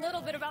 Tell us a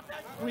little bit about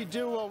that. We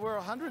do. We're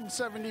a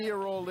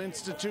 170-year-old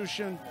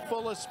institution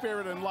full of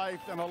spirit and life,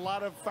 and a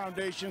lot of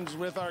foundations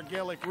with our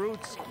Gaelic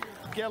roots.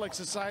 Gaelic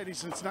Society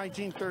since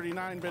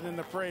 1939 been in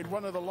the parade,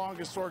 one of the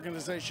longest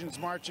organizations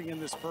marching in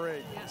this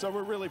parade. So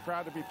we're really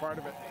proud to be part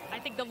of it. I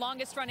think the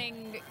longest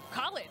running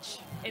college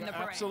in the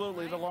parade.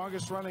 Absolutely, the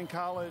longest running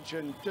college,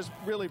 and just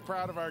really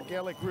proud of our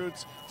Gaelic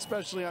roots,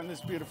 especially on this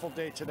beautiful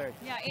day today.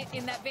 Yeah,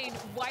 in that vein,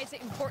 why is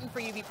it important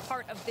for you to be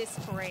part of this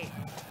parade?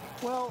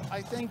 Well,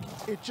 I think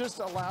it just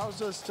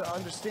allows us to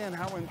understand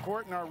how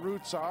important our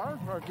roots are,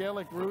 our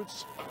Gaelic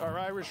roots, our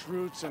Irish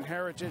roots and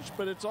heritage,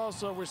 but it's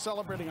also, we're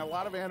celebrating a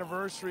lot of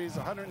anniversaries,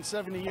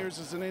 170 years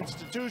as an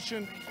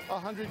institution,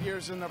 100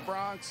 years in the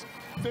Bronx,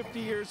 50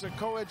 years of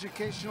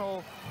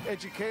co-educational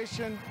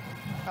education.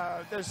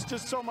 There's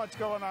just so much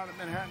going on at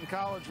Manhattan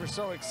College. We're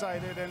so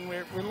excited, and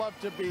we love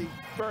to be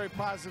very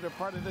positive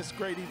part of this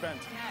great event.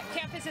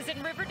 Campus is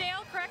in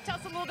Riverdale, correct? Tell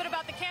us a little bit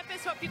about the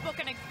campus, what people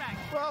can expect.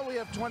 Well, we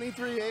have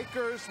 23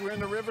 acres. We're in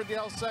the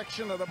Riverdale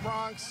section of the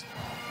Bronx.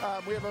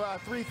 We have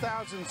about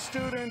 3,000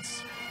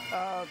 students,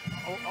 a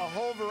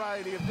whole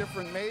variety of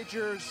different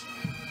majors,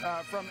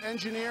 from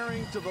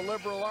engineering to the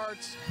liberal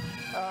arts.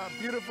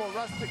 Beautiful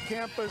rustic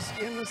campus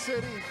in the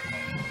city.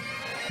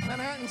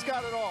 Manhattan's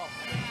got it all.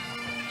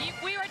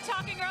 We were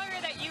talking earlier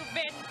that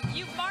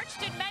you've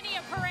marched in many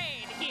a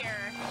parade here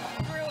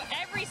through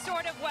every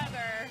sort of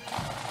weather.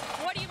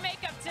 What do you make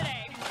of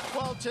today?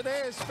 Well,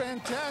 today is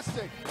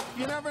fantastic.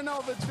 You never know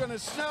if it's going to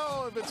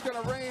snow, if it's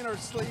going to rain or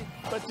sleet,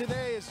 but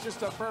today is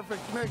just a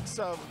perfect mix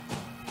of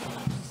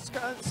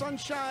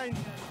sunshine,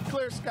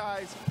 clear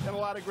skies, and a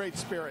lot of great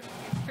spirit.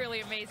 Truly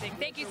amazing.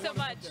 Thank you so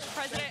much,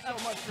 President.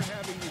 Thanks so much for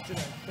having me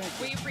today. Thank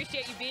you. We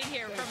appreciate you being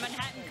here from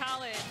Manhattan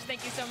College.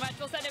 Thank you so much.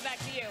 We'll send it back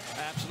to you.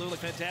 Absolutely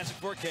fantastic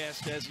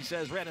forecast, as he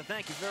says. Rana,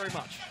 thank you very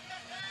much.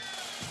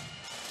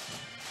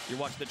 You're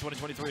watching the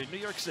 2023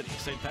 New York City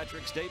St.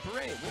 Patrick's Day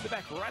Parade. We'll be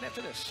back right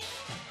after this.